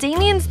 While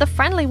Damien's the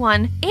friendly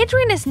one,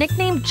 Adrian is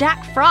nicknamed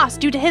Jack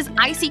Frost due to his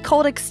icy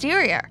cold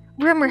exterior.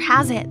 Rumor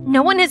has it,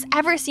 no one has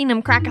ever seen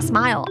him crack a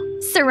smile.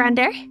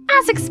 Surrender?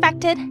 As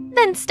expected.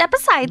 Then step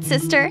aside,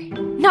 sister.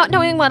 Not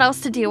knowing what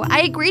else to do,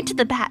 I agreed to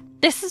the bet.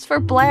 This is for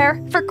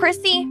Blair, for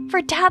Chrissy,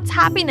 for Dad's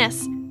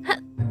happiness.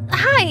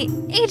 Hi,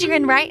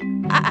 Adrian, right?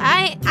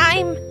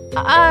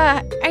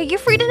 Are you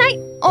free tonight?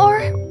 Or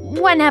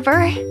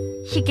whenever?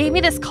 He gave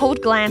me this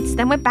cold glance,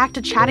 then went back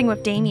to chatting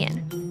with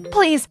Damien.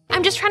 Please,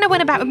 I'm just trying to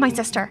win a bet with my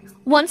sister.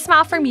 One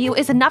smile from you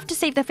is enough to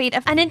save the fate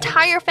of an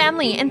entire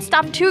family and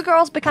stop 2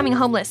 girls becoming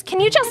homeless. Can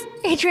you just...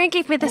 Adrian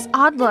gave me this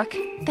odd look.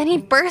 Then he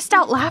burst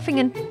out laughing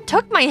and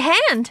took my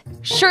hand.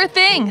 Sure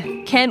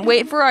thing. Can't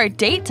wait for our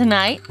date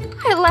tonight.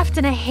 I left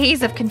in a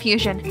haze of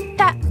confusion.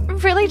 That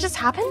really just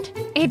happened?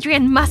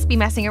 Adrian must be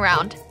messing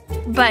around.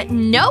 But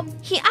nope,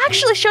 he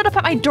actually showed up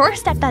at my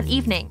doorstep that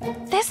evening.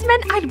 This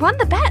meant I'd won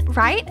the bet,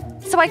 right?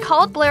 So I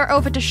called Blair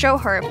over to show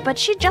her, but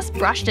she just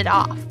brushed it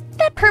off.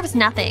 That proves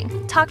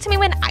nothing. Talk to me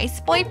when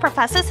Ice Boy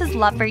professes his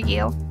love for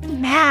you.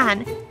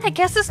 Man, I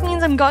guess this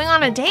means I'm going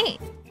on a date.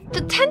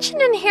 The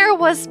tension in here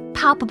was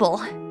palpable,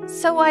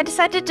 so I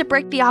decided to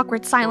break the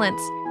awkward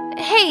silence.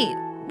 Hey,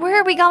 where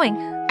are we going?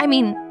 I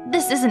mean,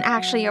 this isn't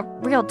actually a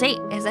real date,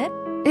 is it?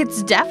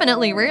 It's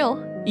definitely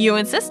real. You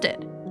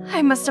insisted.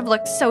 I must have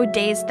looked so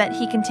dazed that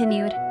he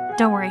continued.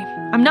 Don't worry,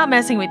 I'm not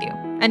messing with you.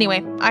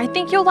 Anyway, I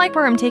think you'll like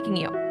where I'm taking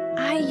you.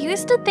 I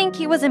used to think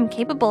he was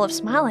incapable of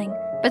smiling,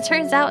 but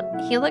turns out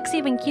he looks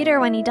even cuter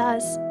when he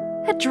does.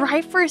 A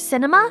drive-through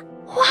cinema?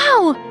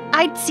 Wow!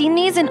 I'd seen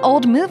these in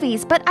old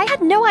movies, but I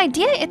had no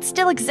idea it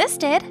still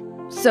existed.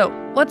 So,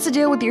 what's the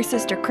deal with your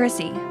sister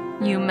Chrissy?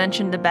 You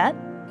mentioned the bet?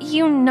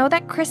 you know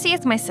that Chrissy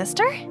is my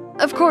sister?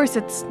 Of course,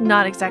 it's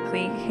not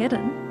exactly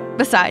hidden.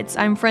 Besides,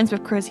 I'm friends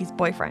with Chrissy's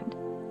boyfriend.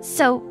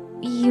 So,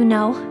 you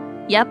know?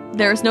 Yep,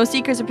 there's no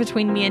secrets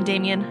between me and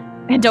Damien.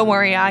 And don't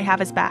worry, I have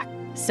his back.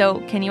 So,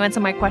 can you answer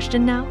my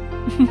question now?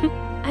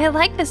 I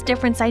like this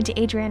different side to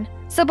Adrian.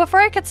 So before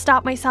I could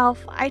stop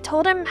myself, I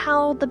told him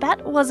how the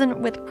bet wasn't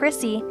with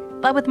Chrissy,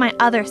 but with my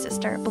other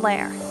sister,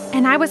 Blair.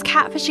 And I was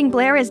catfishing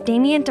Blair as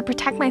Damien to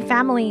protect my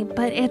family,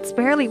 but it's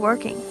barely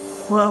working.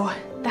 Whoa,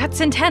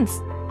 that's intense.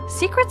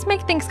 Secrets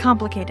make things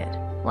complicated.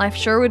 Life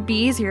sure would be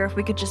easier if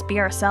we could just be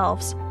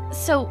ourselves.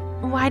 So,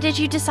 why did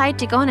you decide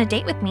to go on a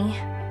date with me?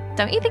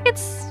 Don't you think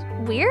it's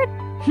weird?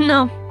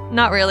 No,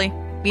 not really.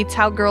 Beats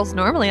how girls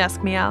normally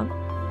ask me out.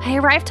 I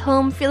arrived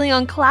home feeling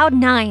on cloud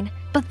 9,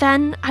 but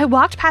then I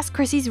walked past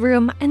Chrissy's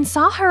room and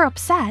saw her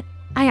upset.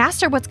 I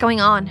asked her what's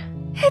going on.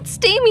 It's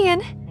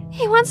Damien.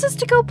 He wants us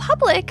to go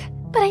public,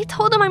 but I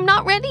told him I'm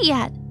not ready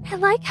yet. I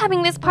like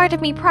having this part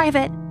of me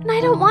private, and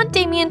I don't want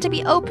Damien to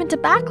be open to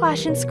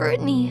backlash and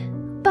scrutiny.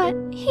 But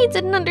he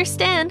didn't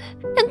understand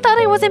and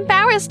thought I was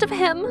embarrassed of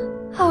him.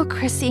 Oh,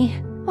 Chrissy,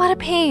 what a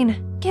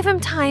pain. Give him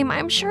time,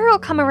 I'm sure he'll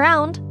come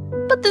around.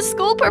 But the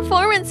school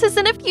performance is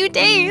in a few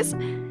days.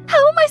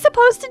 How am I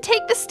supposed to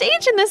take the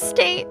stage in this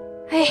state?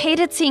 I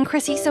hated seeing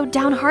Chrissy so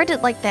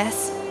downhearted like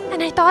this.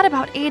 And I thought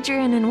about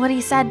Adrian and what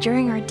he said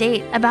during our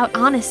date about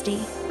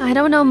honesty. I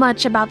don't know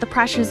much about the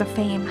pressures of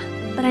fame,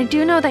 but I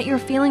do know that your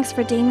feelings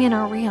for Damien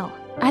are real.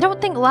 I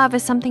don't think love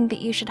is something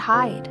that you should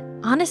hide.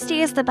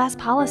 Honesty is the best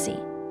policy.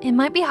 It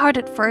might be hard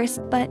at first,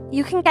 but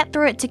you can get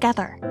through it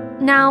together.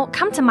 Now,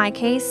 come to my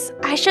case,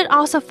 I should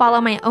also follow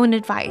my own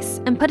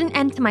advice and put an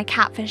end to my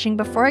catfishing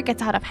before it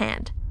gets out of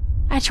hand.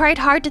 I tried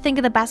hard to think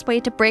of the best way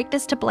to break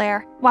this to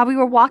Blair while we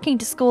were walking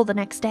to school the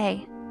next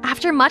day.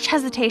 After much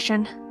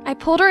hesitation, I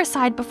pulled her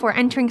aside before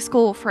entering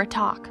school for a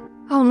talk.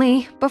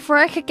 Only, before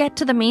I could get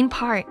to the main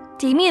part,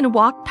 Damien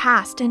walked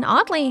past and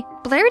oddly,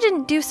 Blair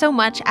didn't do so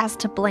much as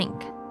to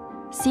blink.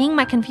 Seeing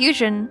my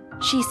confusion,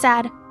 she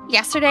said,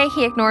 "Yesterday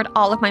he ignored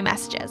all of my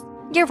messages.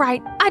 You're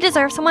right, I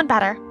deserve someone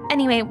better.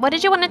 Anyway, what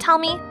did you want to tell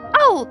me?"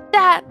 Oh,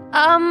 that,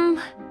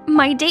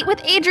 my date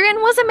with Adrian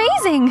was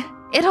amazing.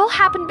 It all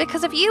happened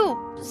because of you.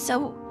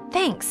 So,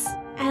 thanks.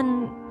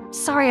 And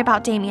sorry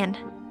about Damien.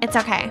 It's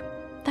okay.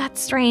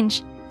 That's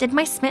strange. Did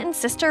my smitten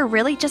sister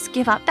really just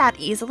give up that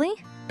easily?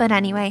 But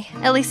anyway,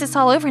 at least it's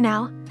all over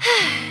now.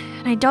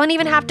 And I don't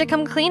even have to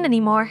come clean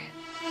anymore.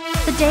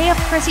 The day of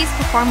Chrissy's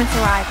performance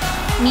arrived.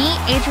 Me,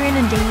 Adrian,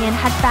 and Damien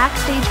had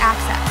backstage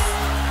access.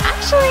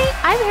 Actually,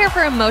 I'm here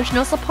for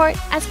emotional support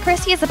as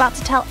Chrissy is about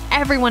to tell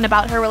everyone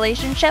about her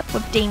relationship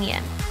with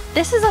Damien.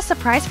 This is a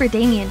surprise for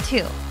Damien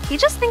too. He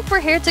just thinks we're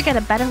here to get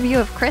a better view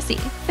of Chrissy.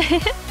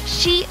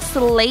 She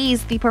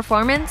slays the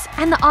performance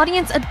and the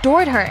audience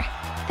adored her.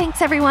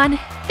 Thanks everyone.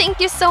 Thank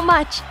you so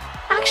much.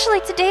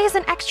 Actually, today is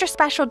an extra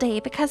special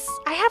day because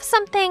I have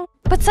something.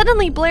 But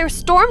suddenly Blair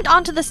stormed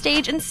onto the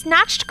stage and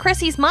snatched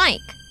Chrissy's mic.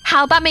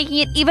 How about making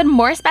it even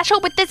more special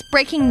with this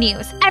breaking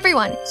news?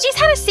 Everyone, she's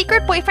had a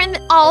secret boyfriend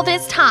all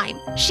this time.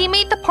 She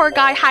made the poor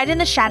guy hide in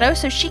the shadows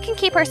so she can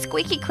keep her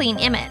squeaky clean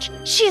image.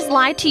 She's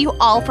lied to you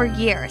all for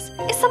years.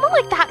 Is someone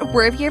like that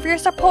worthy of your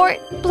support?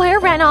 Blair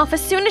ran off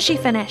as soon as she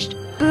finished.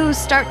 Boos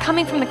start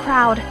coming from the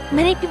crowd.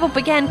 Many people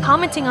began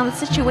commenting on the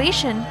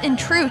situation in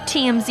true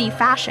TMZ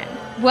fashion.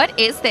 What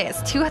is this,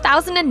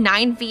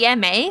 2009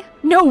 VMA?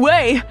 No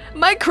way!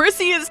 My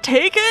Chrissy is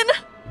taken?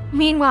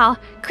 Meanwhile,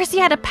 Chrissy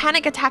had a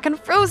panic attack and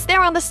froze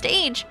there on the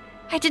stage.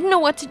 I didn't know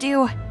what to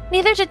do.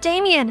 Neither did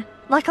Damien.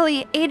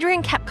 Luckily,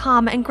 Adrian kept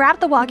calm and grabbed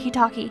the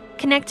walkie-talkie,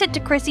 connected to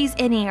Chrissy's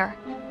in-ear.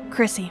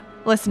 Chrissy,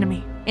 listen to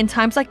me. In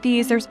times like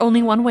these, there's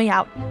only one way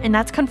out, and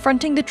that's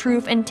confronting the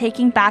truth and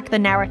taking back the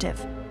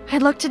narrative. I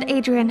looked at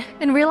Adrian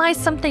and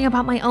realized something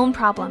about my own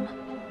problem.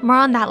 More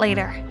on that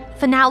later.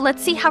 For now,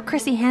 let's see how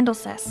Chrissy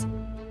handles this.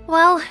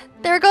 Well,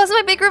 there goes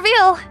my big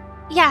reveal.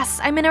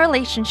 Yes, I'm in a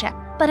relationship.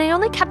 But I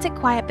only kept it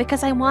quiet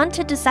because I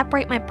wanted to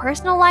separate my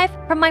personal life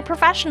from my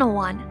professional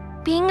one.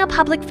 Being a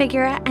public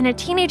figure and a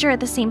teenager at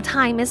the same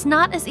time is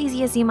not as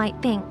easy as you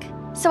might think.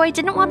 So I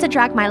didn't want to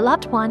drag my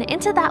loved one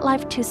into that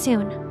life too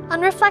soon.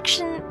 On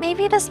reflection,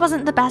 maybe this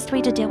wasn't the best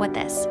way to deal with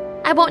this.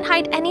 I won't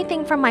hide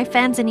anything from my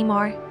fans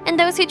anymore, and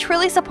those who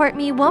truly support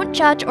me won't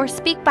judge or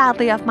speak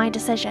badly of my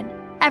decision.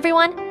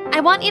 Everyone, I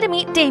want you to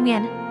meet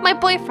Damien, my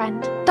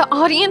boyfriend. The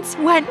audience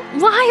went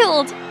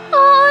wild.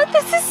 Aw,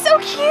 this is so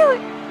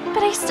cute.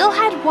 But I still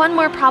had one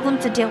more problem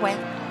to deal with.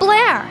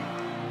 Blair!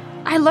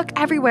 I looked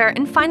everywhere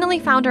and finally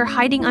found her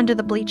hiding under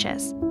the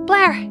bleachers.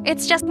 Blair,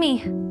 it's just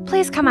me.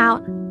 Please come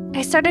out.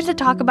 I started to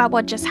talk about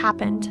what just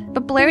happened,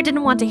 but Blair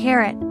didn't want to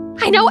hear it.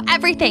 I know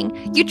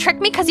everything! You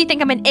tricked me because you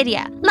think I'm an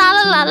idiot. La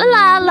la la la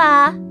la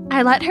la.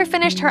 I let her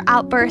finish her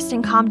outburst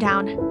and calm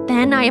down.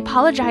 Then I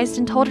apologized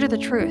and told her the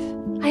truth.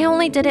 I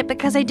only did it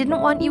because I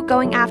didn't want you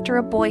going after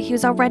a boy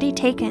who's already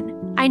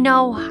taken. I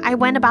know I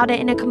went about it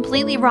in a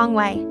completely wrong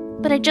way.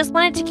 But I just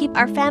wanted to keep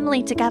our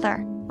family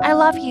together. I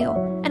love you,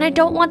 and I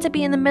don't want to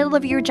be in the middle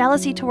of your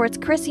jealousy towards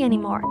Chrissy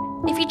anymore.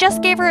 If you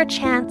just gave her a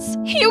chance,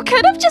 you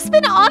could have just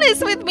been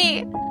honest with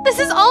me. This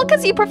is all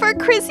because you prefer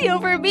Chrissy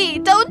over me,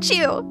 don't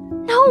you?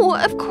 No,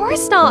 of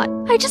course not.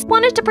 I just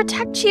wanted to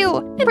protect you,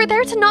 and for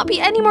there to not be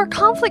any more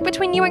conflict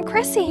between you and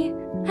Chrissy.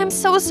 I'm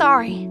so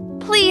sorry.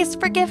 Please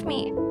forgive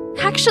me.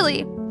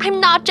 Actually,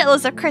 I'm not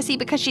jealous of Chrissy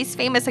because she's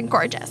famous and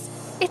gorgeous.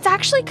 It's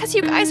actually because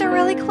you guys are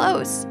really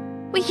close.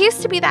 We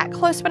used to be that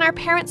close when our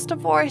parents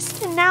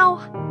divorced, and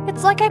now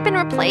it's like I've been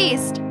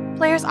replaced.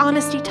 Blair's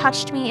honesty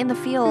touched me in the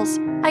feels.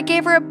 I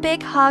gave her a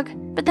big hug,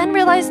 but then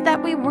realized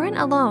that we weren't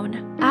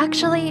alone.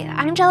 Actually,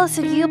 I'm jealous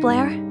of you,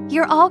 Blair.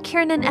 You're all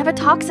Kieran ever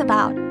talks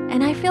about,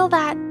 and I feel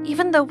that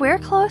even though we're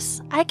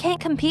close, I can't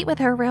compete with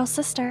her real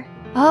sister.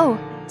 Oh,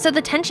 so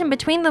the tension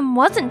between them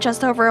wasn't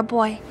just over a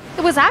boy.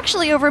 It was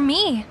actually over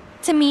me.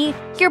 To me,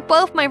 you're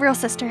both my real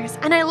sisters,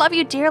 and I love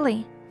you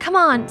dearly. Come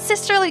on,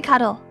 sisterly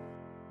cuddle.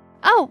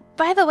 Oh,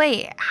 by the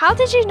way, how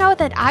did you know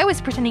that I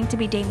was pretending to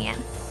be Damien?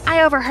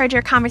 I overheard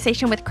your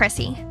conversation with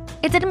Chrissy.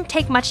 It didn't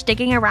take much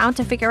digging around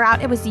to figure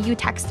out it was you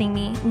texting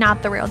me,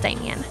 not the real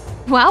Damien.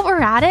 While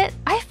we're at it,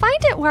 I find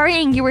it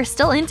worrying you were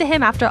still into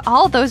him after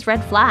all those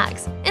red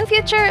flags. In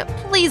future,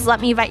 please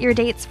let me vet your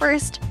dates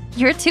first.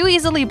 You're too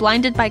easily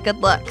blinded by good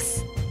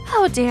looks.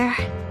 Oh dear.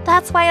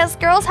 That's why us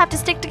girls have to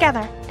stick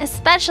together,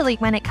 especially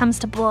when it comes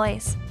to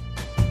boys.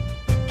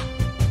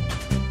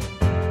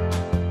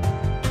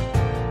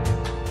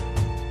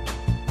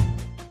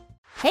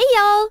 Hey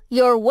y'all!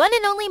 Your one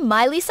and only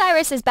Miley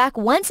Cyrus is back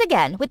once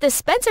again with the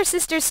Spencer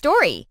sisters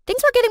story.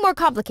 Things were getting more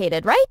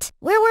complicated, right?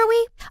 Where were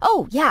we?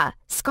 Oh, yeah.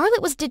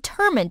 Scarlett was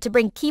determined to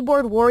bring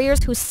keyboard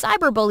warriors who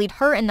cyberbullied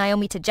her and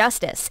Naomi to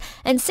justice.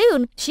 And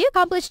soon, she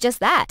accomplished just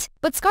that.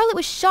 But Scarlett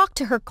was shocked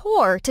to her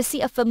core to see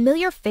a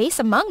familiar face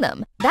among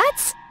them.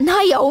 That's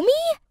Naomi?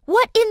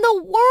 What in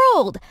the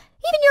world?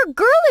 Even your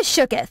girl is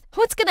shooketh.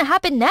 What's gonna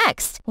happen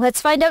next? Let's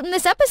find out in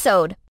this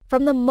episode.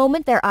 From the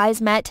moment their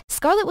eyes met,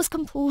 Scarlett was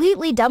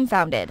completely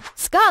dumbfounded.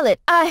 Scarlett,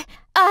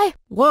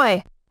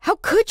 why? How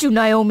could you,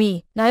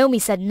 Naomi? Naomi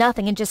said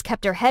nothing and just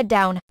kept her head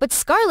down, but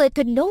Scarlett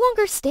could no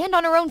longer stand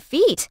on her own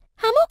feet.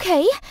 I'm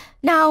okay.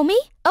 Naomi,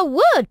 a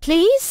word,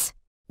 please.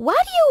 Why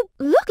do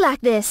you look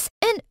like this?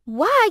 And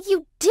why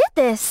you did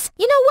this?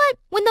 You know what?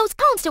 When those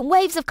constant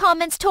waves of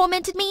comments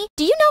tormented me,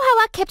 do you know how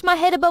I kept my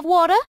head above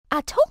water?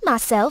 I told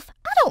myself,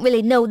 I don't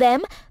really know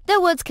them.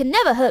 Their words can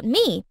never hurt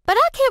me. But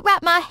I can't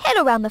wrap my head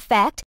around the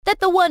fact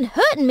that the one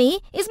hurting me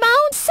is my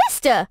own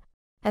sister.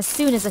 As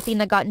soon as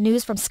Athena got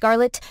news from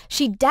Scarlett,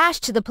 she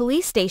dashed to the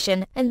police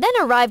station and then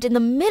arrived in the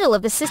middle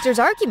of the sisters'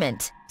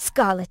 argument.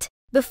 Scarlett,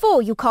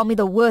 before you call me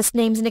the worst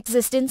names in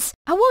existence,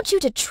 I want you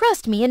to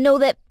trust me and know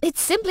that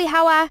it's simply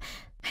how I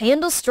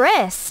handle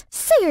stress.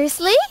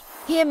 Seriously?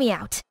 Hear me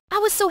out. I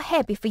was so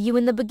happy for you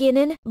in the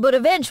beginning, but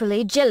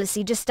eventually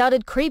jealousy just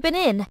started creeping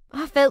in.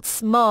 I felt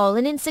small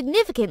and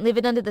insignificant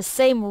living under the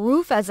same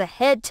roof as a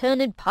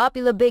head-turning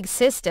popular big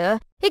sister.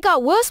 It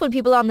got worse when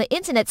people on the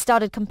internet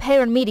started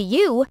comparing me to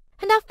you,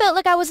 and I felt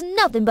like I was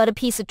nothing but a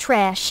piece of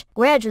trash.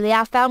 Gradually,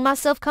 I found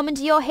myself coming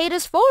to your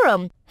haters'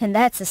 forum, and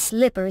that's a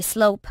slippery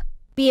slope.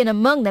 Being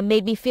among them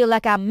made me feel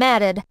like I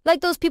mattered,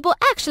 like those people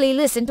actually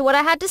listened to what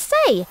I had to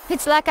say.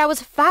 It's like I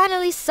was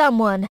finally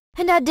someone,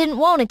 and I didn't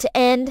want it to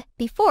end.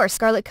 Before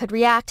Scarlett could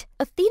react,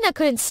 Athena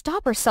couldn't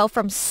stop herself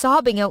from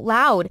sobbing out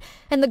loud,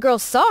 and the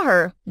girls saw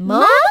her.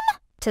 Mom?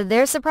 To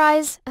their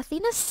surprise,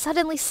 Athena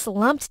suddenly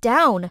slumped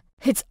down.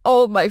 It's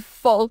all my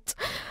fault.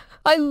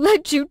 I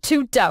led you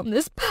two down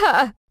this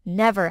path.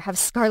 Never have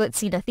Scarlett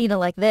seen Athena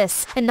like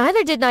this, and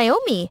neither did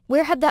Naomi.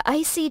 Where had the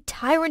icy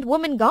tyrant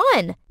woman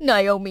gone?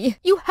 Naomi,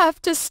 you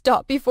have to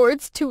stop before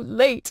it's too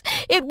late.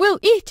 It will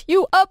eat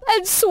you up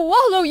and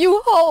swallow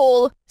you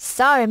whole.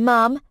 Sorry,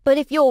 Mom, but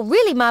if you're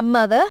really my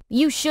mother,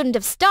 you shouldn't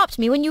have stopped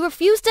me when you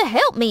refused to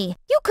help me.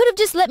 You could have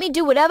just let me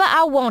do whatever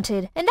I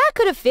wanted, and I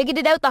could have figured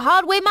it out the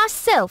hard way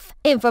myself.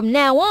 And from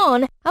now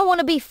on, I want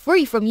to be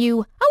free from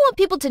you. I want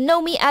people to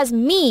know me as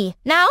me,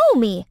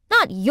 Naomi,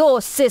 not your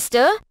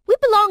sister. We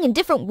belong in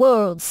different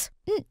worlds.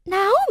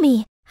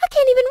 Naomi, I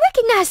can't even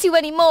recognize you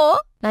anymore.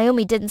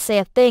 Naomi didn't say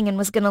a thing and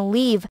was gonna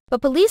leave,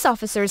 but police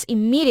officers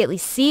immediately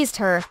seized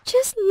her.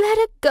 Just let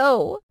it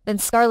go. Then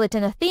Scarlett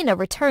and Athena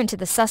returned to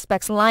the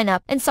suspects' lineup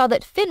and saw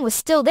that Finn was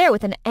still there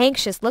with an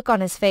anxious look on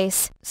his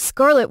face.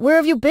 Scarlett, where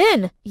have you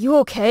been? You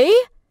okay?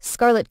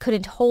 Scarlett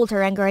couldn't hold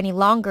her anger any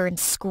longer and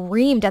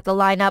screamed at the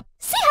lineup.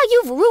 See how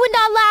you've ruined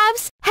our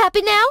lives?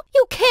 Happy now?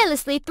 You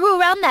carelessly threw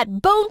around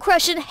that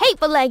bone-crushing,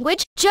 hateful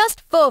language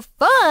just for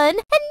fun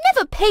and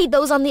never paid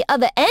those on the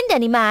other end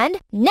any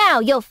mind.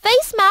 Now you'll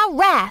face my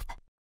wrath.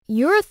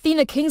 You're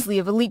Athena Kingsley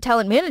of Elite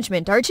Talent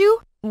Management, aren't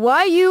you?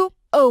 Why you?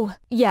 Oh,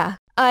 yeah,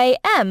 I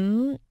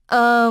am,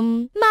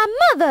 my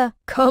mother.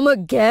 Come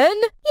again?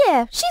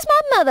 Yeah, she's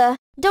my mother.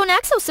 Don't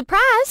act so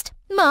surprised.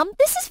 Mom,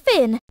 this is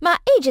Finn, my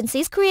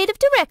agency's creative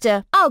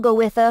director. I'll go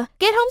with her.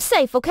 Get home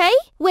safe, okay?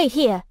 Wait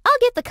here. I'll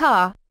get the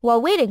car.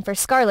 While waiting for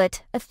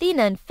Scarlett,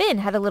 Athena and Finn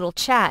had a little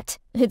chat.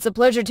 It's a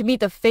pleasure to meet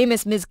the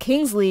famous Ms.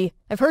 Kingsley.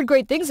 I've heard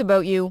great things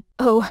about you.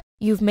 Oh,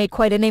 you've made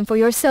quite a name for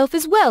yourself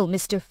as well,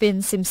 Mr.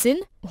 Finn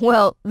Simpson.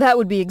 Well, that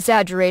would be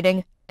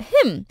exaggerating.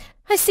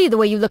 I see the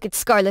way you look at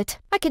Scarlet.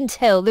 I can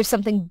tell there's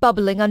something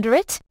bubbling under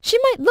it. She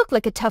might look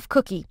like a tough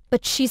cookie,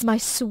 but she's my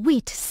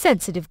sweet,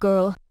 sensitive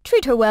girl.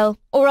 Treat her well,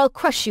 or I'll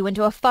crush you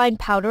into a fine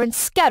powder and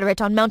scatter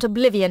it on Mount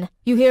Oblivion.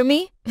 You hear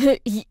me?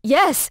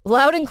 Yes,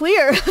 loud and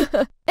clear.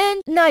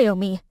 And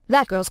Naomi,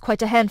 that girl's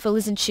quite a handful,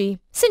 isn't she?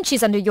 Since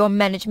she's under your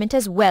management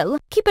as well,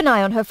 keep an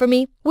eye on her for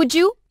me, would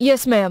you?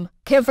 Yes, ma'am.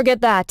 Can't forget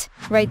that.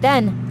 Right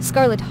then,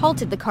 Scarlet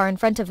halted the car in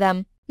front of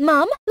them.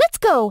 Mom, let's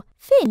go.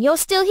 Finn, you're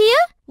still here?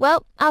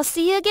 Well, I'll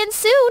see you again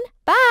soon.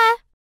 Bye.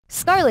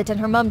 Scarlet and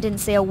her mum didn't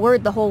say a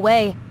word the whole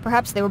way.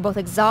 Perhaps they were both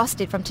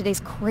exhausted from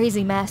today's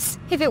crazy mess.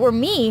 If it were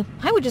me,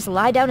 I would just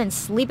lie down and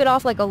sleep it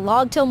off like a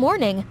log till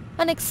morning.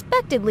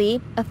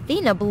 Unexpectedly,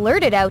 Athena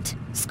blurted out,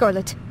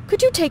 Scarlet,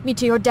 could you take me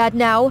to your dad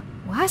now?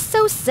 Why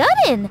so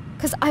sudden?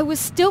 'Cause I was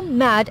still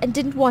mad and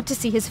didn't want to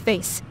see his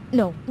face.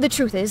 No, the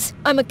truth is,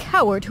 I'm a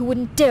coward who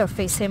wouldn't dare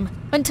face him.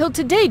 Until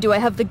today do I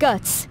have the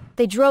guts.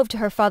 They drove to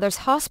her father's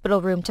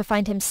hospital room to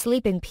find him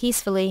sleeping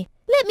peacefully.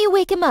 Let me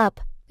wake him up.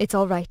 It's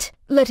all right.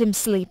 Let him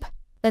sleep.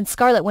 Then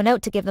Scarlet went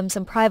out to give them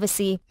some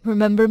privacy.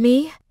 Remember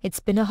me? It's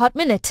been a hot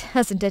minute,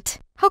 hasn't it?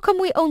 How come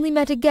we only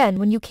met again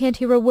when you can't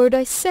hear a word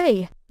I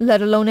say?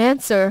 Let alone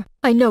answer.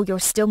 I know you're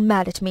still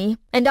mad at me,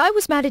 and I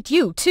was mad at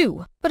you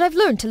too, but I've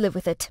learned to live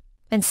with it.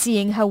 And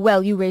seeing how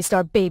well you raised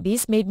our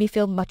babies made me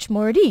feel much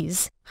more at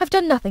ease. I've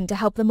done nothing to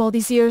help them all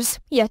these years,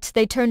 yet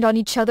they turned on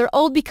each other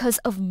all because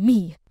of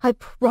me. I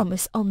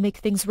promise I'll make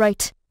things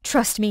right.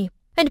 Trust me.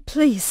 And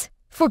please,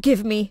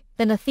 forgive me.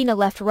 Then Athena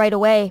left right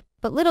away.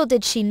 But little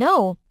did she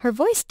know, her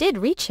voice did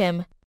reach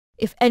him.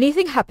 If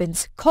anything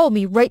happens, call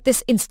me right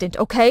this instant,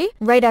 okay?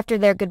 Right after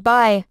their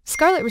goodbye,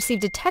 Scarlet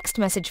received a text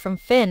message from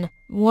Finn.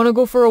 Wanna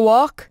go for a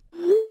walk?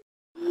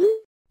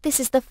 This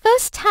is the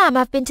first time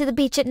I've been to the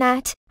beach at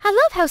night. I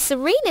love how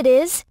serene it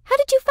is. How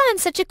did you find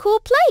such a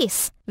cool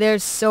place?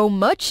 There's so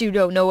much you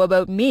don't know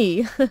about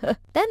me.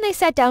 Then they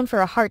sat down for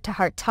a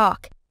heart-to-heart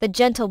talk. The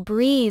gentle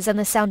breeze and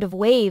the sound of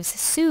waves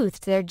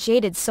soothed their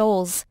jaded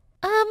souls.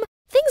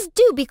 Things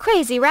do be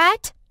crazy,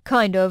 right?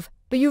 Kind of,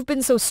 but you've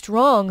been so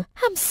strong.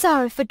 I'm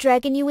sorry for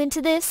dragging you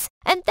into this,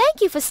 and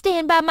thank you for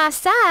staying by my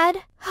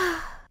side.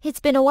 It's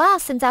been a while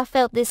since I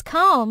felt this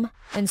calm.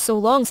 And so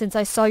long since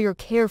I saw your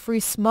carefree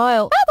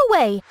smile. By the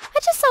way, I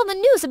just saw the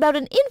news about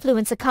an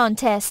influencer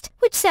contest,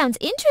 which sounds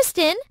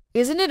interesting.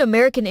 Isn't it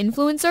American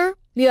Influencer?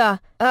 Yeah,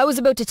 I was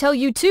about to tell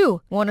you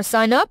too. Want to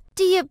sign up?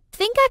 Do you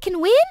think I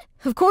can win?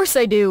 Of course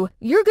I do.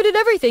 You're good at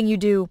everything you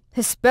do,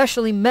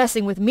 especially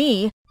messing with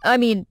me. I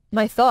mean,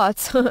 my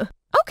thoughts.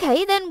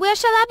 Okay, then where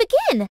shall I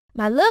begin?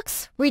 My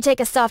looks,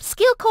 retake a soft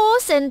skill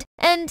course,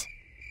 and...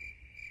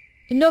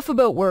 Enough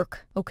about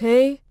work,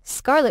 okay?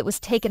 Scarlet was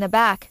taken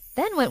aback,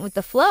 then went with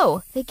the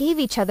flow. They gave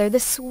each other the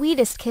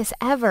sweetest kiss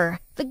ever.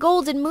 The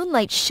golden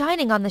moonlight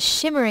shining on the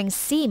shimmering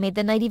sea made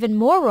the night even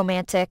more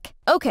romantic.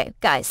 Okay,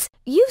 guys,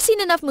 you've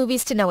seen enough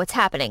movies to know what's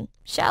happening.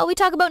 Shall we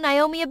talk about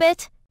Naomi a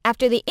bit?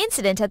 After the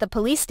incident at the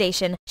police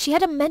station, she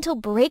had a mental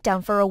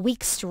breakdown for a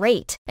week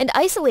straight and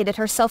isolated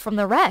herself from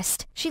the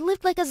rest. She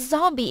lived like a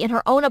zombie in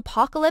her own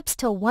apocalypse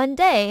till one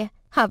day.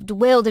 I've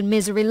dwelled in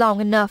misery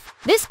long enough.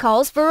 This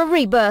calls for a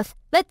rebirth.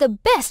 Let the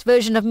best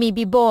version of me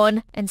be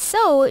born. And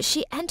so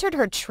she entered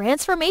her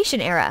transformation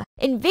era,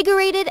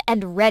 invigorated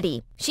and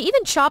ready. She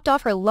even chopped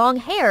off her long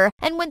hair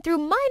and went through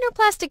minor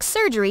plastic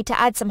surgery to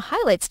add some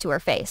highlights to her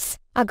face.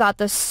 I got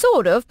the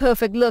sort of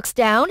perfect looks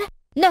down.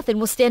 Nothing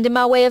will stand in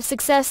my way of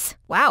success.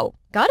 Wow,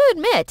 gotta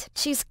admit,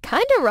 she's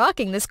kinda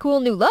rocking this cool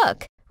new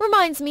look.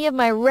 Reminds me of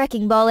my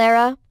wrecking ball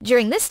era.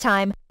 During this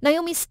time,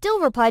 Naomi still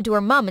replied to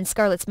her mom and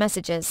Scarlet's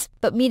messages,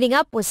 but meeting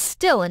up was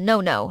still a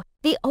no-no.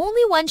 The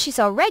only one she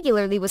saw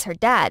regularly was her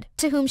dad,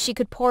 to whom she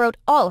could pour out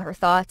all her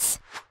thoughts.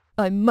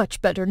 I'm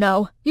much better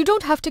now. You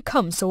don't have to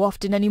come so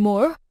often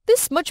anymore.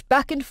 This much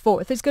back and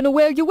forth is gonna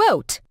wear you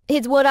out.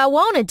 It's what I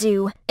wanna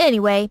do.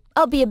 Anyway,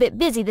 I'll be a bit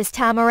busy this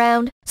time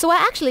around, so I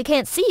actually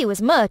can't see you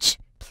as much.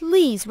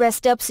 Please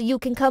rest up so you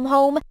can come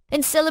home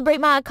and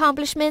celebrate my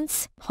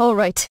accomplishments. All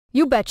right,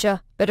 you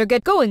betcha. Better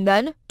get going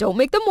then. Don't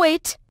make them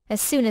wait. As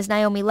soon as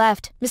Naomi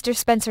left, Mr.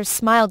 Spencer's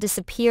smile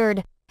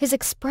disappeared. His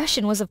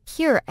expression was of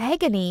pure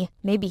agony.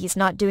 Maybe he's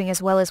not doing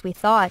as well as we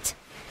thought.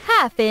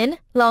 Hi, Finn.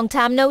 Long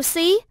time no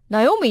see.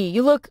 Naomi,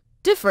 you look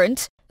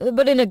different,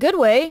 but in a good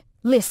way.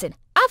 Listen,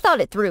 I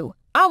thought it through.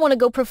 I want to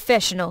go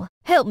professional.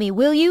 Help me,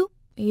 will you?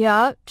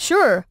 Yeah,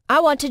 sure.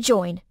 I want to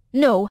join.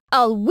 No,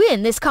 I'll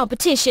win this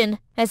competition.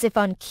 As if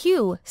on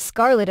cue,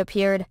 Scarlet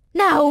appeared.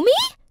 Naomi?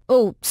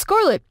 Oh,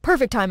 Scarlet,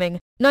 perfect timing.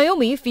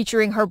 Naomi,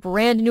 featuring her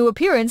brand new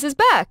appearance, is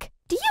back.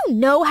 Do you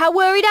know how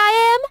worried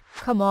I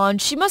am? Come on,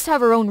 she must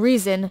have her own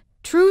reason.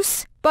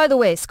 Truce? By the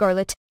way,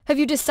 Scarlet, have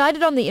you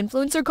decided on the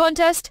influencer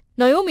contest?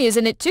 Naomi is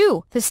in it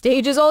too. The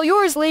stage is all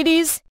yours,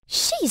 ladies.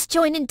 She's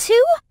joining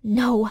too?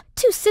 No,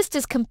 two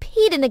sisters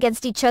competing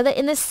against each other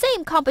in the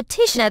same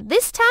competition at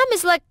this time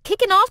is like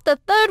kicking off the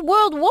Third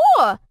World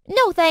War.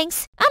 No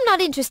thanks, I'm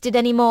not interested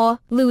anymore.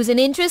 Losing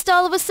interest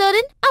all of a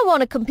sudden? I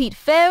want to compete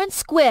fair and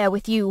square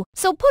with you.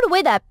 So put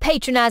away that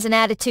patronizing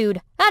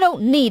attitude. I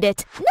don't need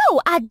it. No,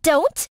 I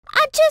don't.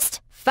 I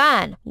just...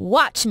 Fine,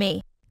 watch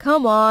me.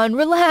 Come on,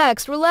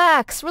 relax.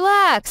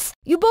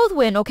 You both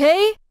win,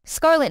 okay?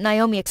 Scarlet and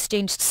Naomi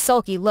exchanged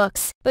sulky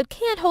looks, but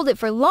can't hold it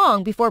for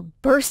long before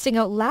bursting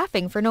out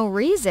laughing for no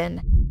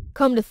reason.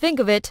 Come to think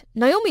of it,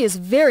 Naomi is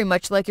very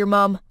much like your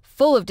mom,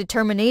 full of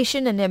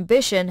determination and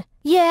ambition.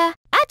 Yeah,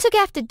 I took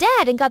after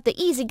Dad and got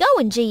the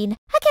easygoing gene.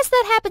 I guess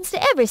that happens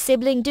to every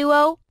sibling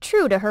duo.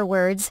 True to her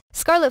words,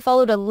 Scarlet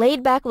followed a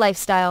laid-back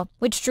lifestyle,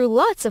 which drew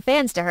lots of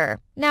fans to her.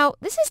 Now,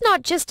 this is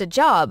not just a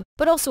job,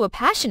 but also a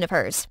passion of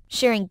hers,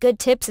 sharing good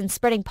tips and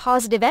spreading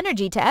positive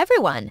energy to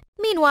everyone.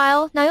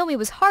 Meanwhile, Naomi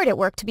was hard at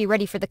work to be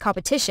ready for the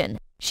competition.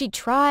 She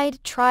tried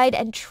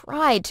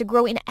to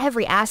grow in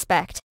every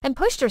aspect, and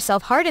pushed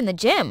herself hard in the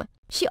gym.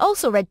 She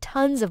also read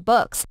tons of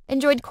books,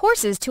 and joined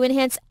courses to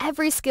enhance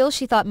every skill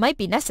she thought might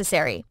be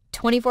necessary.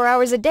 24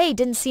 hours a day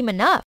didn't seem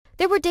enough.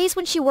 There were days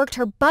when she worked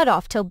her butt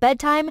off till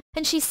bedtime,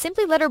 and she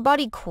simply let her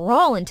body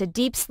crawl into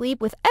deep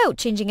sleep without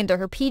changing into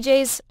her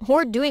PJs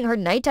or doing her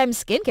nighttime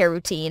skincare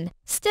routine.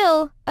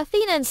 Still,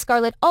 Athena and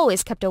Scarlet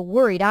always kept a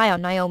worried eye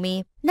on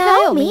Naomi.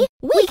 Naomi,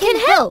 we can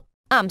help!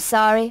 I'm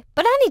sorry,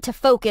 but I need to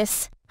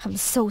focus. I'm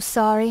so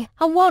sorry.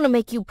 I want to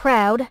make you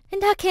proud,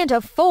 and I can't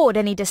afford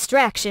any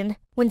distraction.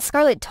 When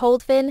Scarlet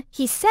told Finn,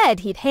 he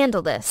said he'd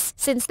handle this.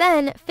 Since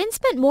then, Finn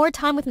spent more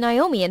time with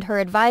Naomi and her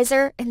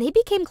advisor, and they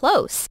became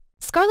close.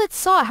 Scarlet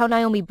saw how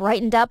Naomi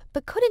brightened up,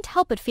 but couldn't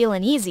help but feel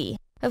uneasy.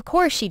 Of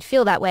course she'd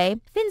feel that way,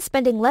 Finn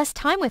spending less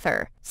time with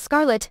her.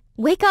 Scarlet,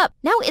 wake up!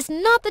 Now is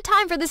not the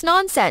time for this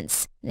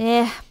nonsense!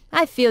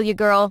 I feel you,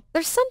 girl.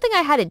 There's something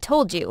I hadn't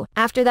told you.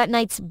 After that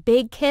night's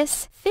big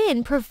kiss,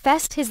 Finn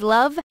professed his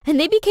love, and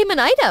they became an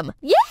item.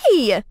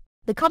 Yay!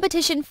 The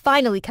competition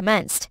finally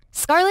commenced.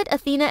 Scarlet,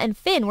 Athena, and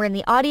Finn were in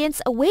the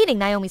audience awaiting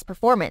Naomi's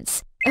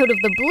performance. Out of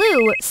the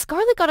blue,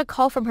 Scarlet got a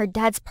call from her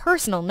dad's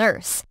personal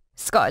nurse.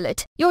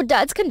 Scarlet, your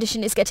dad's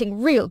condition is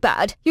getting real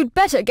bad. You'd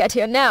better get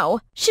here now.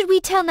 Should we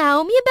tell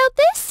Naomi about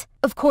this?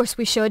 Of course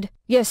we should.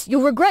 Yes,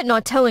 you'll regret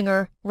not telling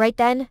her. Right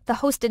then, the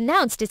host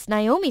announced it's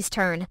Naomi's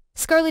turn.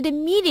 Scarlet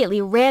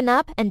immediately ran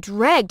up and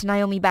dragged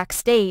Naomi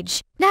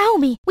backstage.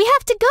 Naomi, we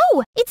have to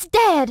go! It's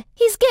Dad!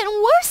 He's getting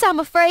worse, I'm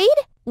afraid!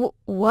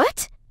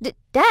 What?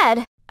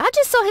 Dad? I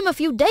just saw him a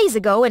few days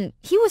ago and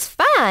he was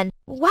fine.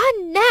 Why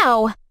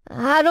now?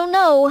 I don't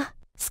know.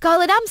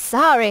 Scarlet, I'm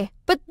sorry,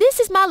 but this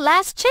is my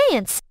last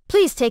chance.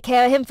 Please take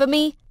care of him for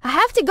me. I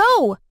have to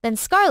go. Then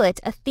Scarlet,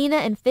 Athena,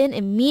 and Finn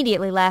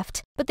immediately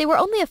left, but they were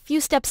only a few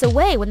steps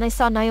away when they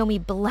saw Naomi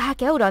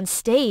black out on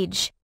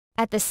stage.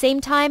 At the same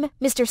time,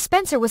 Mr.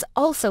 Spencer was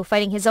also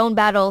fighting his own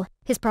battle.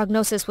 His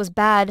prognosis was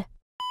bad.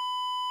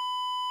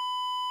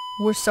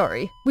 We're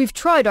sorry. We've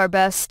tried our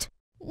best.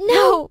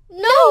 No!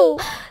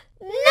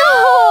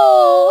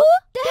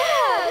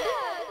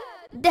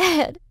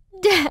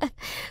 Dad,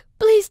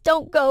 please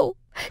don't go.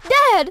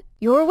 Dad!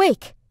 You're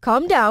awake.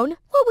 Calm down.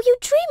 What were you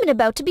dreaming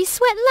about to be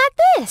sweating like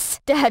this?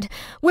 Dad!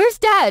 Where's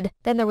Dad?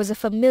 Then there was a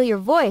familiar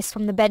voice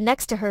from the bed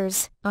next to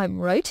hers. I'm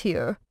right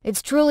here.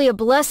 It's truly a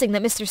blessing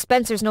that Mr.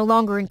 Spencer's no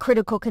longer in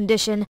critical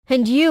condition.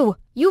 And you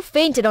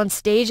fainted on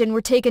stage and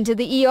were taken to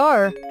the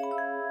ER.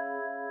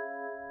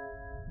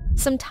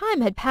 Some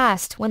time had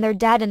passed when their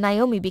dad and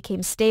Naomi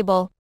became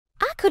stable.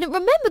 I couldn't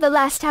remember the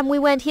last time we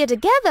went here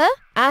together.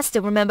 I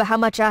still remember how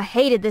much I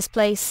hated this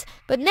place,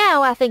 but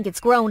now I think it's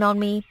grown on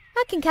me.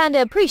 I can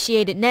kinda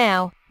appreciate it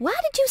now. Why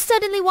did you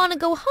suddenly want to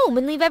go home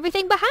and leave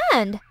everything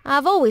behind?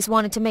 I've always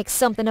wanted to make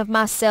something of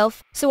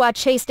myself, so I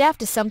chased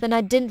after something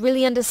I didn't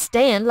really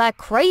understand like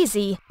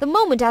crazy. The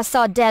moment I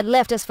saw Dad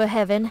left us for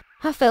heaven,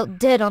 I felt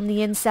dead on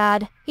the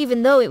inside.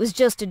 Even though it was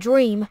just a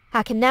dream,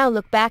 I can now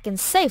look back and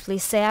safely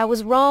say I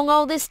was wrong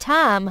all this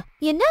time.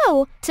 You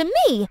know, to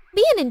me,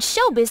 being in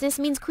show business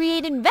means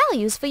creating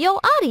values for your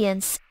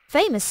audience.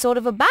 Fame is sort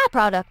of a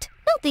byproduct,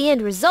 not the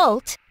end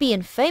result.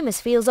 Being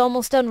famous feels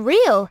almost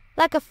unreal,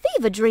 like a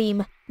fever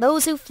dream.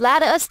 Those who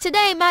flatter us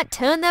today might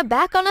turn their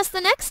back on us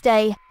the next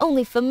day.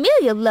 Only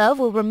familial love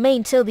will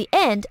remain till the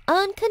end,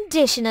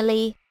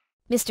 unconditionally.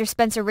 Mr.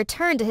 Spencer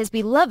returned to his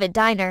beloved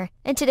diner,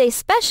 and today's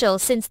special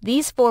since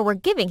these four were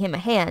giving him a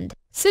hand.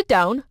 Sit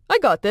down, I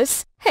got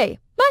this. Hey,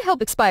 my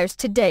help expires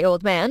today,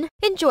 old man.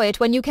 Enjoy it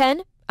when you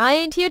can. I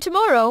ain't here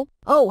tomorrow.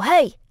 Oh,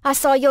 hey, I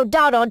saw your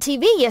daughter on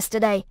TV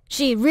yesterday.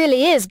 She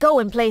really is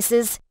going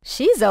places.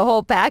 She's a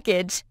whole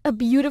package. A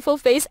beautiful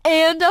face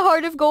and a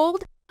heart of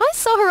gold. I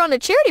saw her on a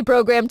charity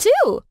program,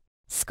 too.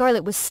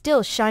 Scarlet was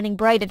still shining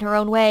bright in her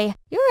own way.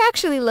 You're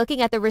actually looking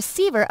at the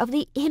receiver of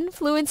the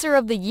Influencer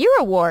of the Year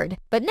award.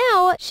 But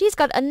now, she's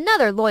got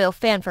another loyal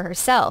fan for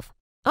herself.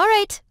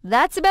 Alright,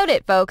 that's about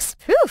it, folks.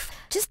 Phew,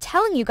 just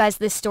telling you guys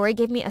this story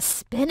gave me a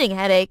spinning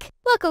headache.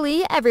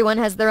 Luckily, everyone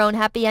has their own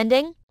happy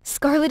ending.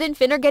 Scarlet and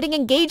Finn are getting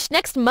engaged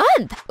next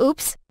month.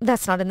 Oops,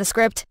 that's not in the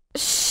script.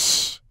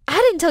 Shh, I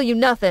didn't tell you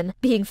nothing.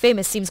 Being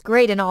famous seems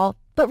great and all.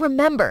 But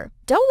remember,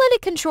 don't let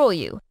it control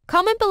you.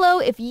 Comment below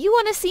if you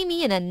want to see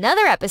me in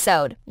another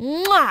episode.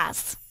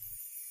 Mwahs!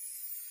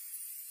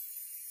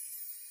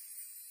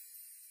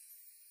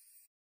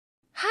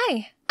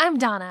 Hi, I'm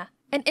Donna,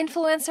 an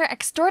influencer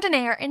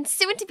extraordinaire and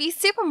soon-to-be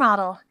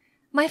supermodel.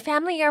 My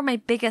family are my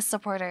biggest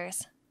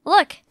supporters.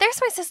 Look, there's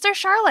my sister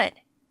Charlotte.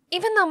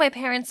 Even though my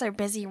parents are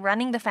busy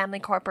running the family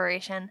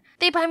corporation,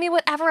 they buy me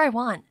whatever I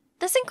want.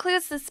 This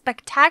includes this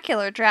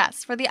spectacular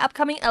dress for the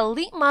upcoming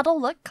Elite Model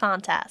Look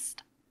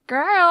contest.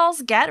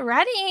 Girls, get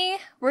ready.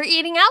 We're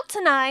eating out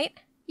tonight.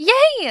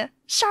 Yay!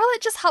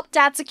 Charlotte just helped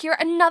Dad secure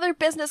another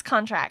business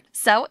contract,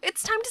 so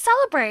it's time to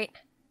celebrate.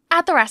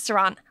 At the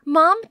restaurant,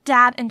 Mom,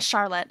 Dad, and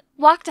Charlotte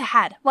walked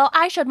ahead while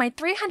I showed my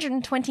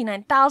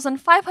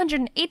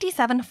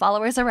 329,587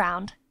 followers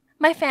around.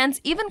 My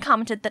fans even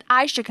commented that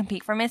I should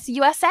compete for Miss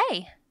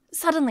USA.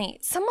 Suddenly,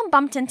 someone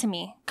bumped into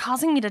me,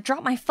 causing me to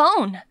drop my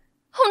phone.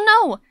 Oh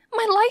no,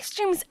 my live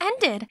stream's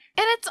ended,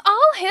 and it's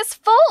all his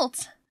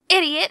fault.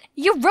 Idiot,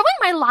 you ruined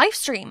my live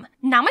stream.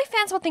 Now my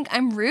fans will think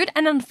I'm rude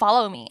and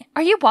unfollow me.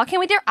 Are you walking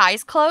with your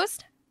eyes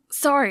closed?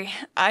 Sorry,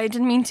 I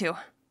didn't mean to.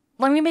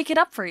 Let me make it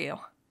up for you.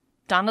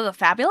 Donna the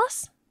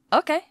Fabulous?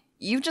 Okay,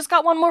 you've just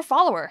got one more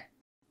follower.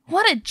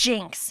 What a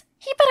jinx.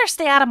 He better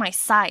stay out of my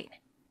sight.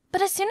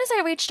 But as soon as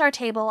I reached our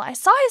table, I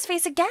saw his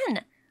face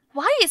again.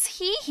 Why is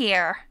he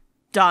here?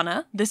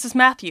 Donna, this is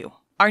Matthew,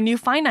 our new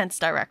finance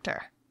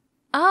director.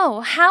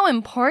 Oh, how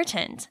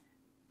important.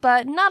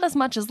 But not as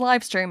much as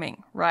live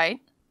streaming, right?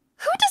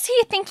 Who does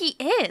he think he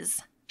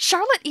is?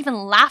 Charlotte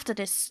even laughed at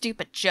his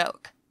stupid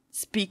joke.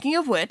 Speaking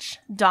of which,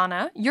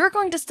 Donna, you're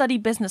going to study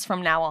business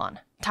from now on.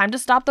 Time to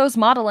stop those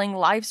modeling,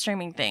 live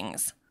streaming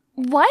things.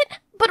 What?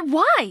 But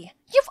why?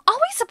 You've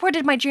always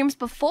supported my dreams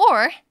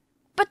before.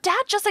 But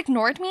Dad just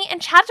ignored me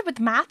and chatted with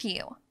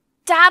Matthew.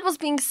 Dad was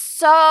being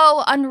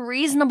so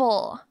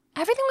unreasonable.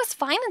 Everything was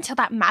fine until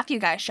that Matthew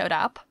guy showed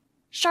up.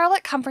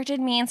 Charlotte comforted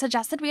me and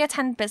suggested we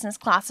attend business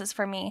classes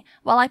for me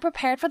while I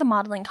prepared for the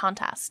modeling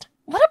contest.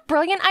 What a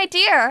brilliant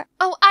idea!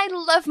 Oh, I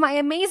love my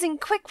amazing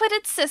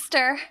quick-witted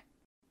sister.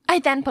 I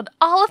then put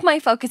all of my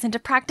focus into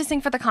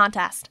practicing for the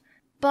contest.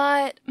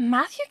 But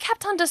Matthew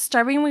kept on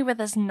disturbing me with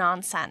his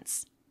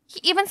nonsense. He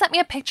even sent me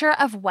a picture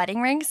of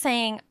wedding rings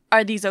saying,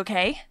 "Are these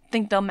okay?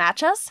 Think they'll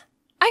match us?"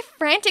 I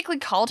frantically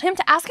called him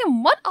to ask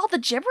him what all the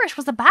gibberish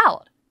was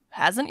about.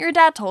 Hasn't your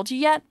dad told you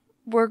yet?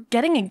 We're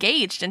getting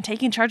engaged and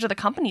taking charge of the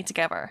company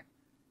together.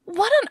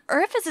 What on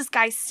earth is this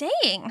guy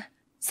saying?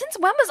 Since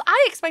when was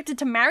I expected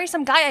to marry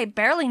some guy I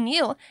barely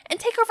knew and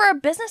take over a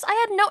business I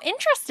had no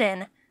interest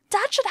in?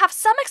 Dad should have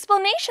some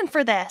explanation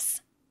for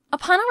this.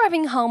 Upon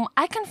arriving home,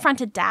 I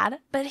confronted Dad,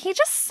 but he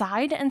just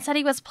sighed and said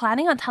he was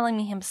planning on telling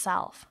me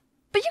himself.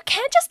 But you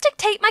can't just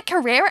dictate my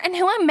career and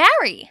who I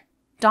marry.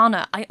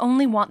 Donna, I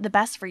only want the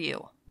best for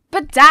you.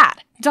 But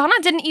Dad, Donna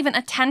didn't even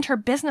attend her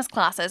business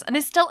classes and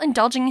is still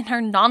indulging in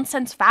her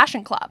nonsense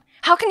fashion club.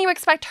 How can you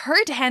expect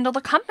her to handle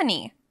the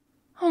company?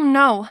 Oh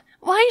no,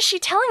 why is she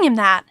telling him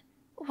that?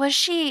 Was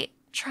she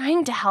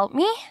trying to help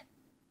me?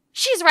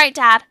 She's right,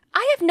 Dad.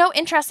 I have no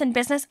interest in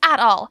business at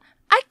all.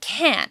 I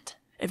can't.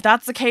 If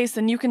that's the case,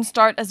 then you can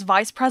start as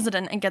vice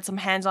president and get some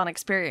hands-on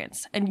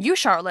experience. And you,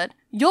 Charlotte,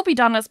 you'll be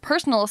Donna's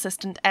personal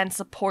assistant and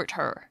support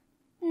her.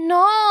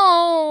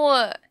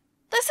 No!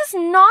 This is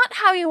not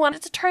how you want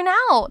it to turn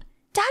out.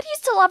 Dad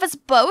used to love us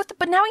both,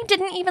 but now he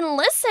didn't even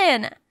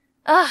listen.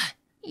 Ugh,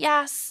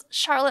 yes,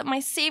 Charlotte, my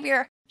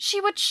savior.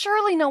 She would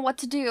surely know what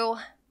to do.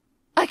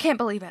 I can't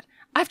believe it.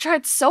 I've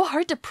tried so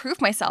hard to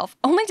prove myself,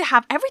 only to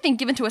have everything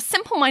given to a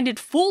simple-minded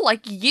fool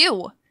like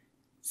you.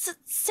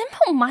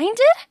 Simple-minded?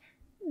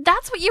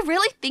 That's what you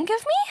really think of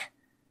me?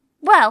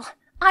 Well,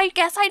 I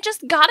guess I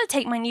just gotta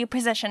take my new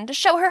position to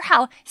show her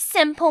how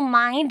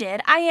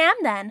simple-minded I am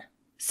then.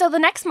 So the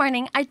next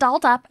morning, I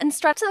dolled up and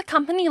strutted to the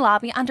company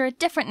lobby under a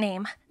different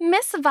name,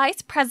 Miss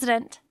Vice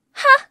President.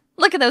 Ha!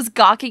 Look at those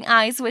gawking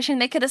eyes wishing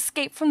they could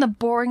escape from the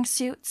boring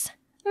suits.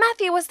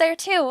 Matthew was there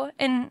too,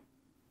 and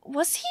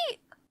was he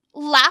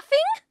laughing?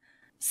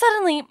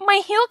 Suddenly,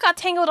 my heel got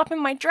tangled up in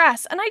my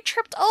dress and I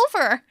tripped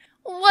over.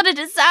 What a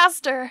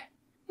disaster!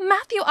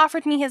 Matthew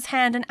offered me his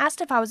hand and asked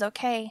if I was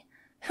okay.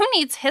 Who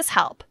needs his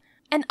help?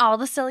 And all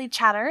the silly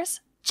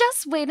chatters?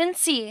 Just wait and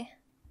see.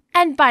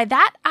 And by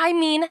that, I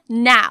mean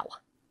now.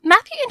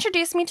 Matthew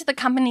introduced me to the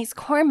company's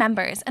core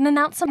members and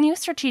announced some new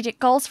strategic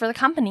goals for the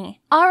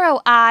company.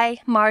 ROI,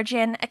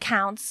 margin,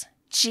 accounts.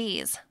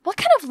 Geez, what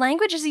kind of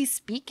language is he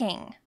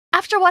speaking?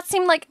 After what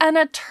seemed like an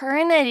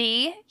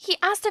eternity, he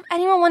asked if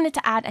anyone wanted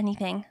to add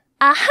anything.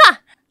 Aha!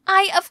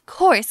 I, of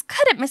course,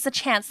 couldn't miss a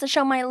chance to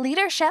show my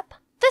leadership.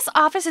 This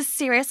office is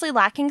seriously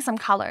lacking some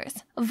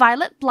colors.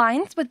 Violet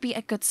blinds would be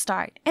a good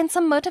start, and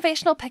some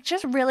motivational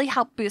pictures really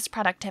help boost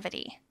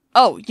productivity.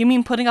 Oh, you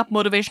mean putting up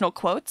motivational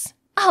quotes?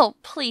 Oh,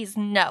 please,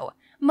 no.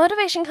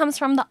 Motivation comes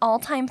from the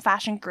all-time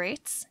fashion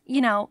greats.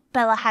 You know,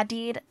 Bella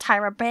Hadid,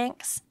 Tyra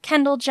Banks,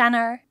 Kendall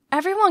Jenner.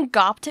 Everyone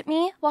gawped at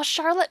me, while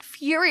Charlotte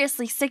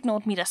furiously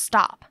signaled me to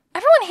stop.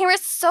 Everyone here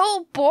is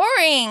so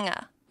boring!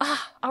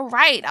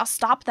 Alright, I'll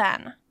stop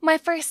then. My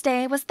first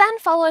day was then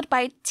followed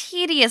by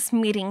tedious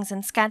meetings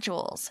and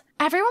schedules.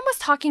 Everyone was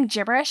talking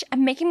gibberish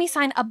and making me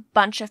sign a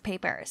bunch of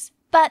papers.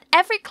 But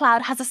every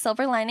cloud has a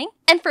silver lining,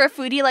 and for a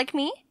foodie like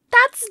me,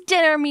 that's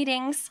dinner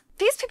meetings.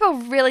 These people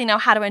really know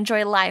how to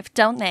enjoy life,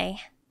 don't they?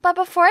 But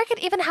before I could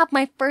even have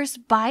my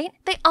first bite,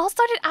 they all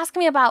started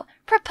asking me about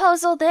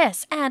proposal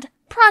this and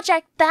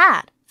project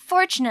that.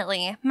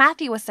 Fortunately,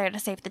 Matthew was there to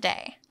save the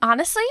day.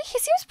 Honestly, he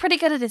seems pretty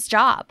good at his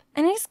job,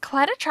 and he's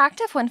quite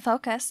attractive when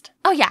focused.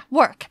 Oh yeah,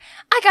 work.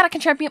 I gotta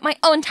contribute my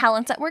own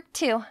talents at work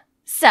too.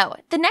 So,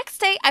 the next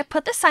day I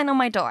put the sign on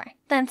my door,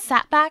 then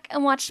sat back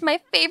and watched my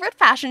favorite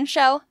fashion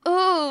show.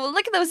 Ooh,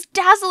 look at those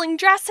dazzling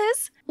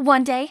dresses.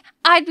 One day,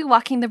 I'd be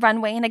walking the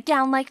runway in a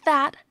gown like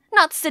that,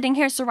 not sitting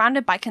here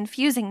surrounded by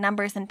confusing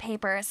numbers and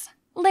papers.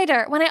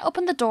 Later, when I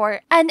opened the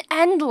door, an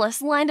endless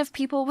line of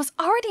people was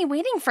already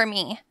waiting for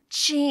me.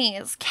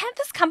 Jeez, can't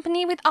this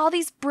company with all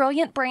these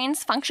brilliant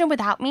brains function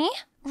without me?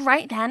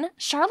 Right then,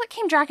 Charlotte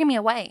came dragging me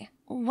away.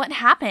 What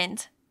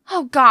happened?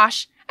 Oh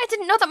gosh, I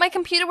didn't know that my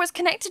computer was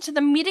connected to the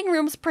meeting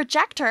room's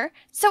projector,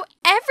 so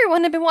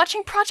everyone had been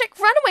watching Project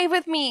Runway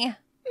with me.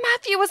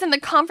 Matthew was in the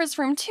conference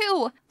room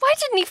too. Why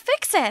didn't he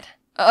fix it?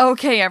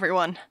 Okay,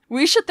 everyone.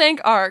 We should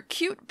thank our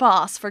cute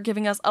boss for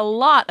giving us a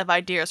lot of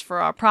ideas for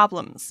our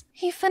problems.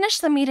 He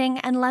finished the meeting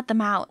and let them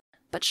out,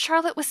 but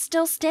Charlotte was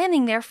still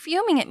standing there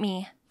fuming at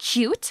me.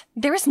 Cute?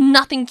 There is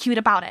nothing cute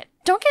about it.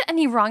 Don't get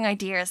any wrong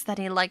ideas that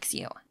he likes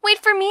you. Wait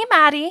for me,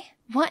 Maddie.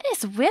 What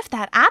is with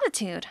that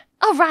attitude?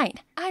 Oh, right.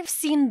 I've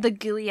seen the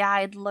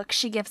gooey-eyed look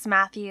she gives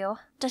Matthew.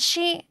 Does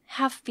she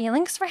have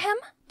feelings for him?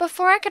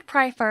 Before I could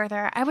pry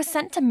further, I was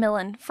sent to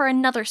Millen for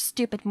another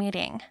stupid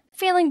meeting.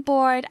 Feeling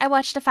bored, I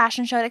watched a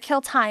fashion show to kill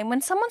time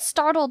when someone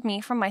startled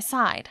me from my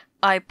side.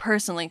 I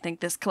personally think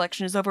this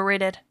collection is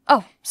overrated.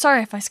 Oh,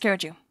 sorry if I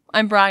scared you.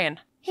 I'm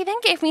Brian. He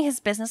then gave me his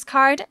business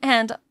card,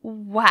 and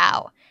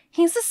wow,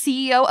 he's the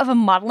CEO of a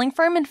modeling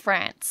firm in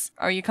France.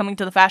 Are you coming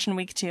to the Fashion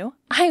Week too?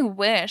 I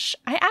wish.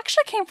 I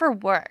actually came for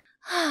work.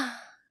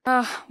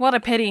 What a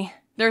pity.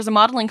 There's a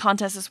modeling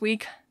contest this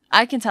week.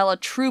 I can tell a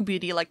true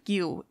beauty like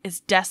you is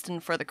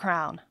destined for the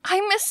crown.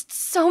 I missed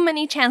so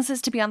many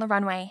chances to be on the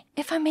runway.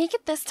 If I make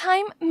it this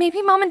time,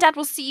 maybe Mom and Dad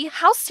will see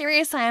how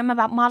serious I am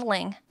about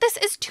modeling. This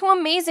is too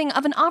amazing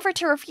of an offer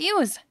to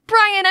refuse.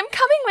 Brian, I'm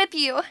coming with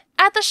you.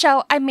 At the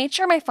show, I made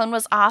sure my phone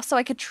was off so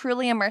I could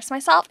truly immerse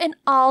myself in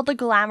all the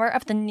glamour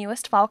of the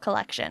newest fall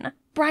collection.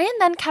 Brian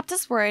then kept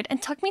his word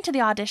and took me to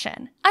the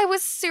audition. I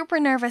was super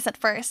nervous at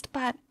first,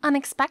 but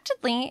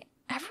unexpectedly,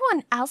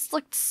 everyone else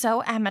looked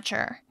so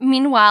amateur.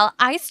 Meanwhile,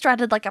 I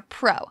strutted like a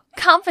pro,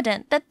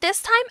 confident that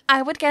this time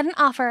I would get an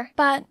offer.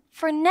 But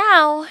for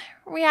now,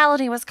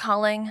 reality was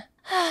calling.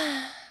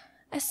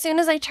 As soon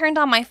as I turned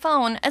on my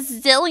phone, a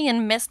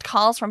zillion missed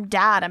calls from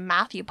Dad and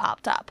Matthew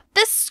popped up.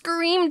 This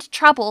screamed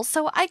trouble,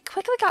 so I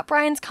quickly got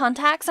Brian's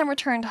contacts and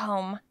returned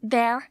home.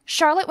 There,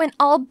 Charlotte went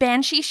all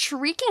banshee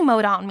shrieking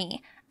mode on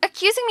me,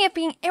 accusing me of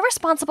being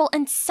irresponsible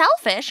and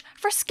selfish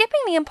for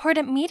skipping the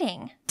important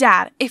meeting.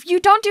 Dad, if you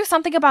don't do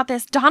something about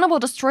this, Donna will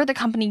destroy the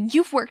company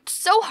you've worked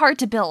so hard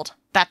to build.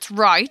 That's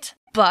right.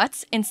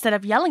 But instead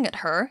of yelling at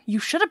her, you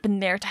should have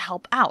been there to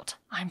help out.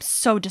 I'm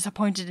so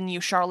disappointed in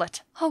you,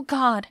 Charlotte. Oh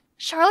God.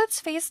 Charlotte's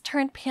face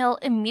turned pale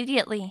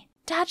immediately.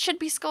 Dad should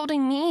be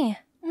scolding me,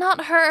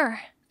 not her.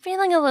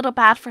 Feeling a little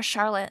bad for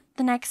Charlotte,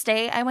 the next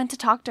day I went to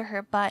talk to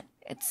her, but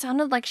it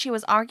sounded like she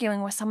was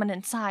arguing with someone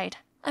inside.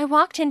 I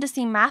walked in to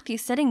see Matthew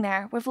sitting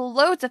there with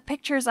loads of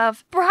pictures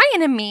of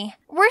Brian and me.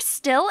 We're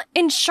still,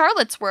 in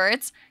Charlotte's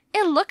words,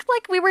 it looked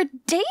like we were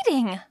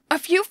dating. A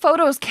few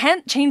photos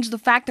can't change the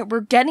fact that we're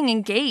getting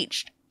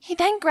engaged. He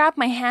then grabbed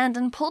my hand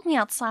and pulled me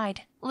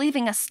outside,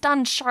 leaving a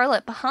stunned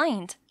Charlotte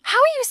behind. How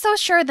are you so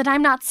sure that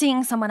I'm not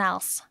seeing someone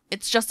else?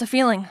 It's just a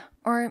feeling.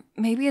 Or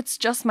maybe it's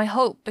just my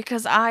hope,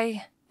 because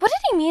What did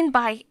he mean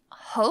by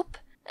hope?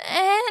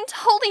 And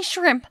holy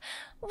shrimp,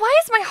 why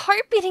is my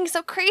heart beating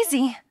so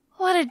crazy?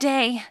 What a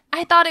day.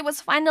 I thought it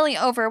was finally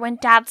over when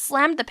Dad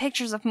slammed the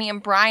pictures of me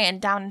and Brian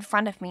down in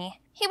front of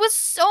me. He was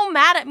so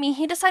mad at me,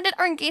 he decided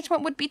our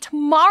engagement would be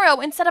tomorrow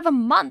instead of a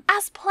month,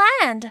 as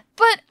planned.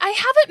 But I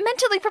haven't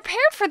mentally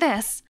prepared for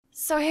this.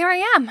 So here I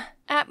am,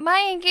 at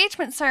my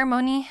engagement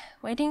ceremony,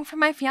 waiting for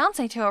my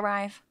fiancé to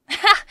arrive.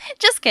 Ha!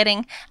 Just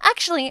kidding.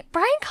 Actually,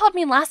 Brian called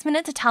me last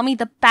minute to tell me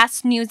the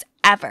best news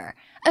ever.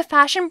 A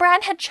fashion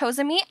brand had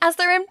chosen me as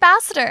their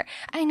ambassador.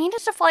 I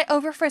needed to fly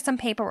over for some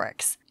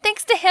paperwork.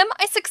 Thanks to him,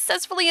 I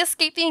successfully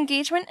escaped the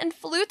engagement and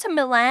flew to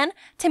Milan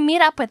to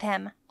meet up with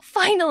him.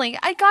 Finally,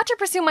 I got to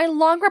pursue my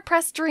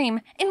long-repressed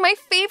dream in my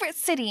favorite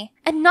city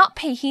and not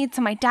pay heed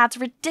to my dad's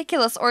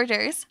ridiculous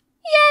orders.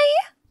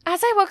 Yay!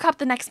 As I woke up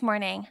the next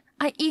morning,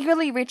 I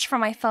eagerly reached for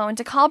my phone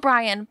to call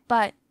Brian,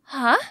 but...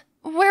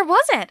 Where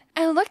was it?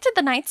 I looked at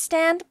the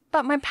nightstand,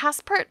 but my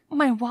passport,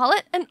 my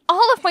wallet, and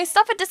all of my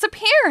stuff had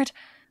disappeared.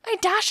 I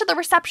dashed to the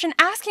reception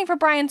asking for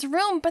Brian's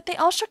room, but they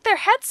all shook their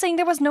heads saying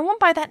there was no one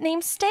by that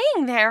name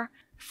staying there.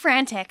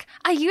 Frantic,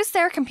 I used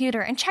their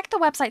computer and checked the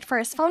website for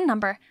his phone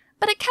number,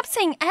 but it kept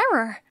saying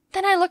error.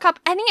 Then I looked up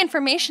any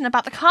information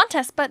about the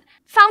contest, but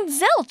found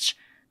zilch.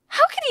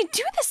 How could he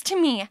do this to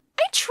me?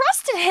 I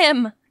trusted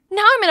him.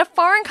 Now I'm in a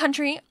foreign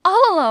country,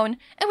 all alone,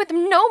 and with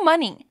no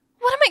money.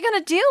 What am I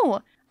gonna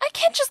do? I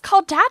can't just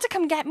call Dad to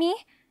come get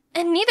me.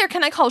 And neither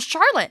can I call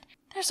Charlotte.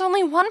 There's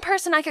only one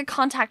person I could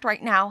contact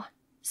right now.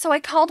 So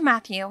I called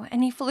Matthew,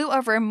 and he flew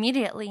over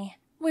immediately.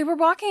 We were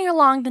walking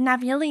along the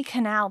Navili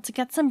Canal to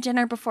get some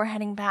dinner before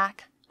heading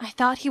back. I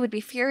thought he would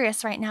be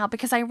furious right now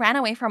because I ran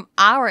away from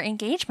our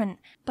engagement,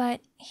 but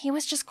he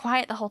was just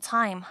quiet the whole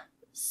time.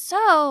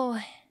 So,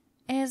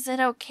 is it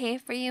okay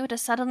for you to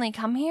suddenly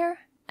come here?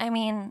 I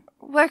mean,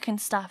 work and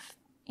stuff,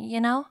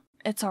 you know?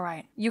 It's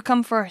alright. You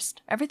come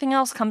first. Everything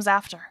else comes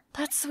after.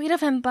 That's sweet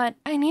of him, but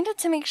I needed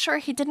to make sure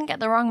he didn't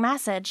get the wrong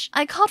message.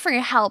 I called for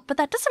your help, but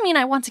that doesn't mean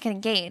I want to get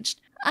engaged.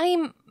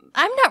 I'm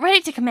not ready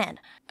to commit.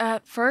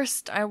 At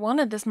first, I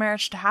wanted this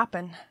marriage to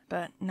happen,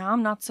 but now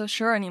I'm not so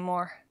sure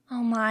anymore.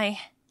 Oh my.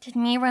 Did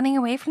me running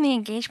away from the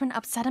engagement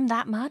upset him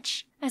that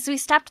much? As we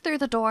stepped through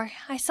the door,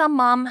 I saw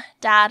Mom,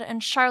 Dad,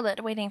 and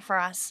Charlotte waiting for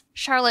us.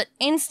 Charlotte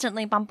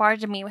instantly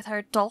bombarded me with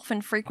her dolphin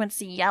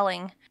frequency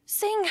yelling,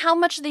 saying how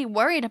much they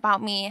worried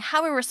about me,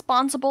 how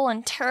irresponsible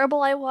and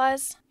terrible I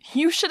was.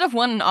 You should have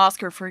won an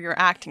Oscar for your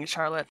acting,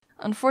 Charlotte.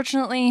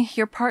 Unfortunately,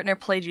 your partner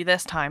played you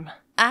this time.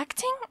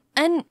 Acting?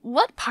 And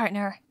what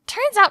partner?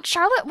 Turns out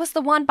Charlotte was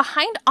the one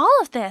behind all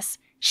of this.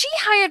 She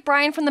hired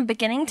Brian from the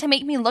beginning to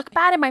make me look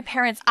bad in my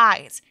parents'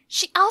 eyes.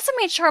 She also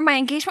made sure my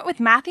engagement with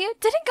Matthew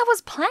didn't go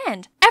as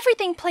planned.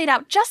 Everything played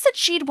out just as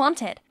she'd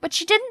wanted, but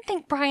she didn't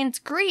think Brian's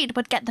greed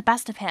would get the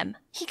best of him.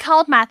 He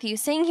called Matthew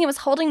saying he was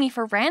holding me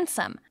for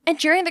ransom, and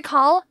during the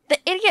call, the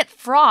idiot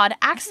fraud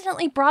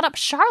accidentally brought up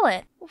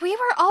Charlotte. We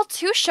were all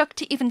too shook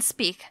to even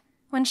speak,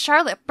 when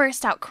Charlotte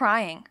burst out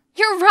crying.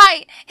 You're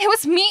right! It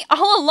was me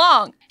all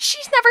along!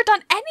 She's never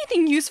done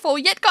anything useful,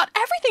 yet got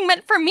everything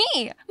meant for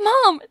me!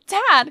 Mom,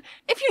 Dad,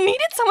 if you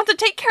needed someone to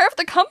take care of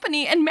the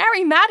company and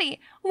marry Maddie,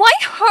 why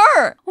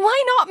her?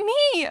 Why not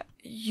me?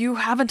 You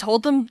haven't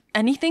told them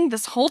anything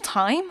this whole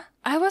time?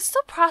 I was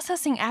still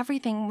processing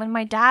everything when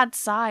my dad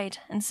sighed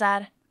and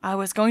said, I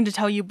was going to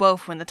tell you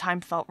both when the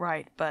time felt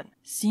right, but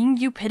seeing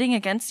you pitting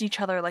against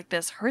each other like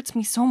this hurts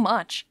me so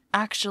much.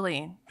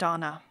 Actually,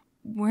 Donna,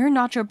 we're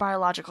not your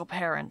biological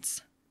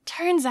parents.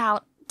 Turns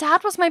out,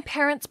 Dad was my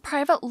parents'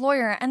 private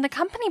lawyer and the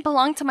company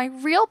belonged to my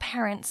real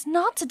parents,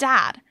 not to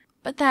Dad.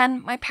 But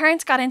then, my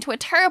parents got into a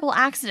terrible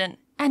accident,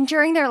 and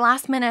during their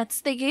last minutes,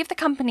 they gave the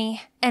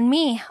company, and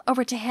me,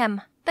 over to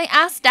him. They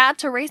asked Dad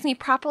to raise me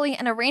properly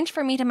and arrange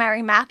for me to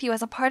marry Matthew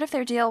as a part of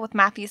their deal with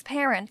Matthew's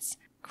parents.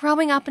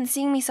 Growing up and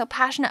seeing me so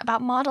passionate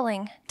about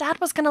modeling,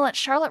 Dad was going to let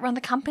Charlotte run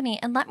the company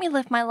and let me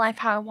live my life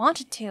how I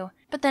wanted to.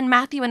 But then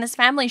Matthew and his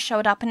family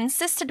showed up and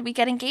insisted we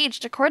get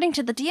engaged according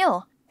to the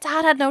deal.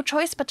 Dad had no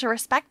choice but to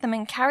respect them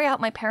and carry out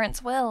my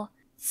parents' will.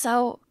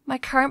 So, my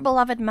current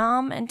beloved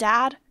mom and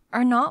dad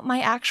are not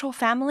my actual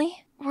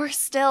family. Worse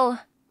still,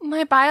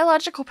 my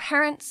biological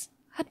parents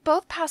had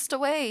both passed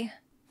away.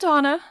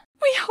 Donna,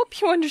 we hope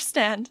you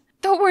understand.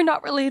 Though we're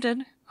not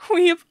related,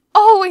 we have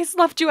always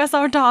loved you as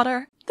our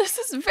daughter. This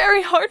is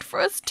very hard for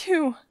us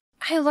too.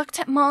 I looked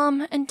at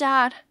Mom and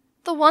Dad,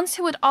 the ones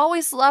who had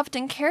always loved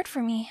and cared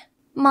for me.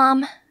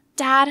 Mom,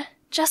 Dad,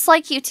 just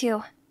like you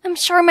two, I'm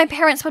sure my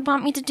parents would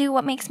want me to do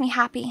what makes me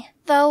happy.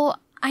 Though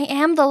I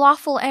am the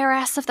lawful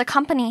heiress of the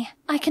company,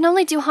 I can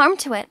only do harm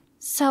to it.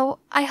 So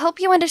I hope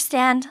you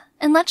understand,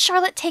 and let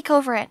Charlotte take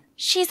over it.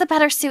 She's a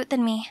better suit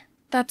than me.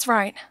 That's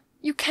right.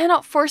 You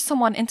cannot force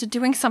someone into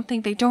doing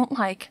something they don't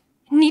like.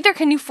 Neither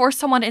can you force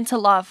someone into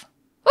love.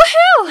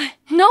 Woohoo!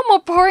 No more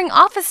boring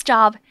office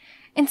job.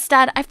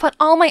 Instead, I've put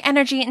all my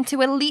energy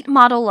into elite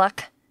model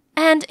look.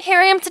 And here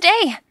I am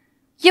today.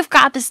 You've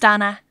got this,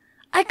 Donna.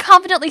 I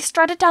confidently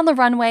strutted down the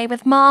runway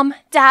with Mom,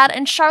 Dad,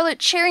 and Charlotte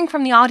cheering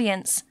from the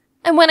audience.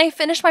 And when I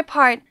finished my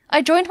part,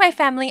 I joined my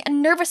family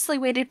and nervously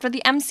waited for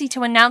the MC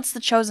to announce the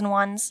chosen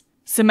ones.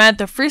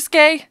 Samantha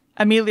Friske,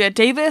 Amelia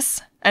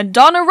Davis, and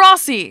Donna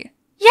Rossi!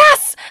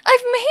 Yes!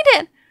 I've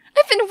made it!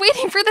 I've been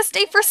waiting for this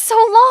day for so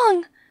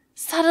long!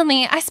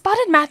 Suddenly, I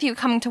spotted Matthew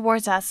coming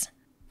towards us.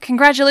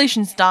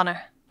 Congratulations,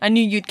 Donna. I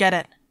knew you'd get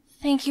it.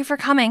 Thank you for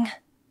coming.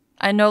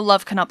 I know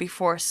love cannot be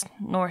forced,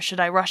 nor should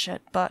I rush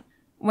it, but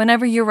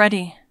whenever you're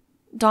ready.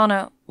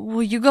 Donna,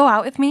 will you go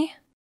out with me?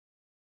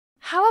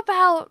 How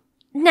about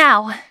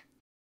now?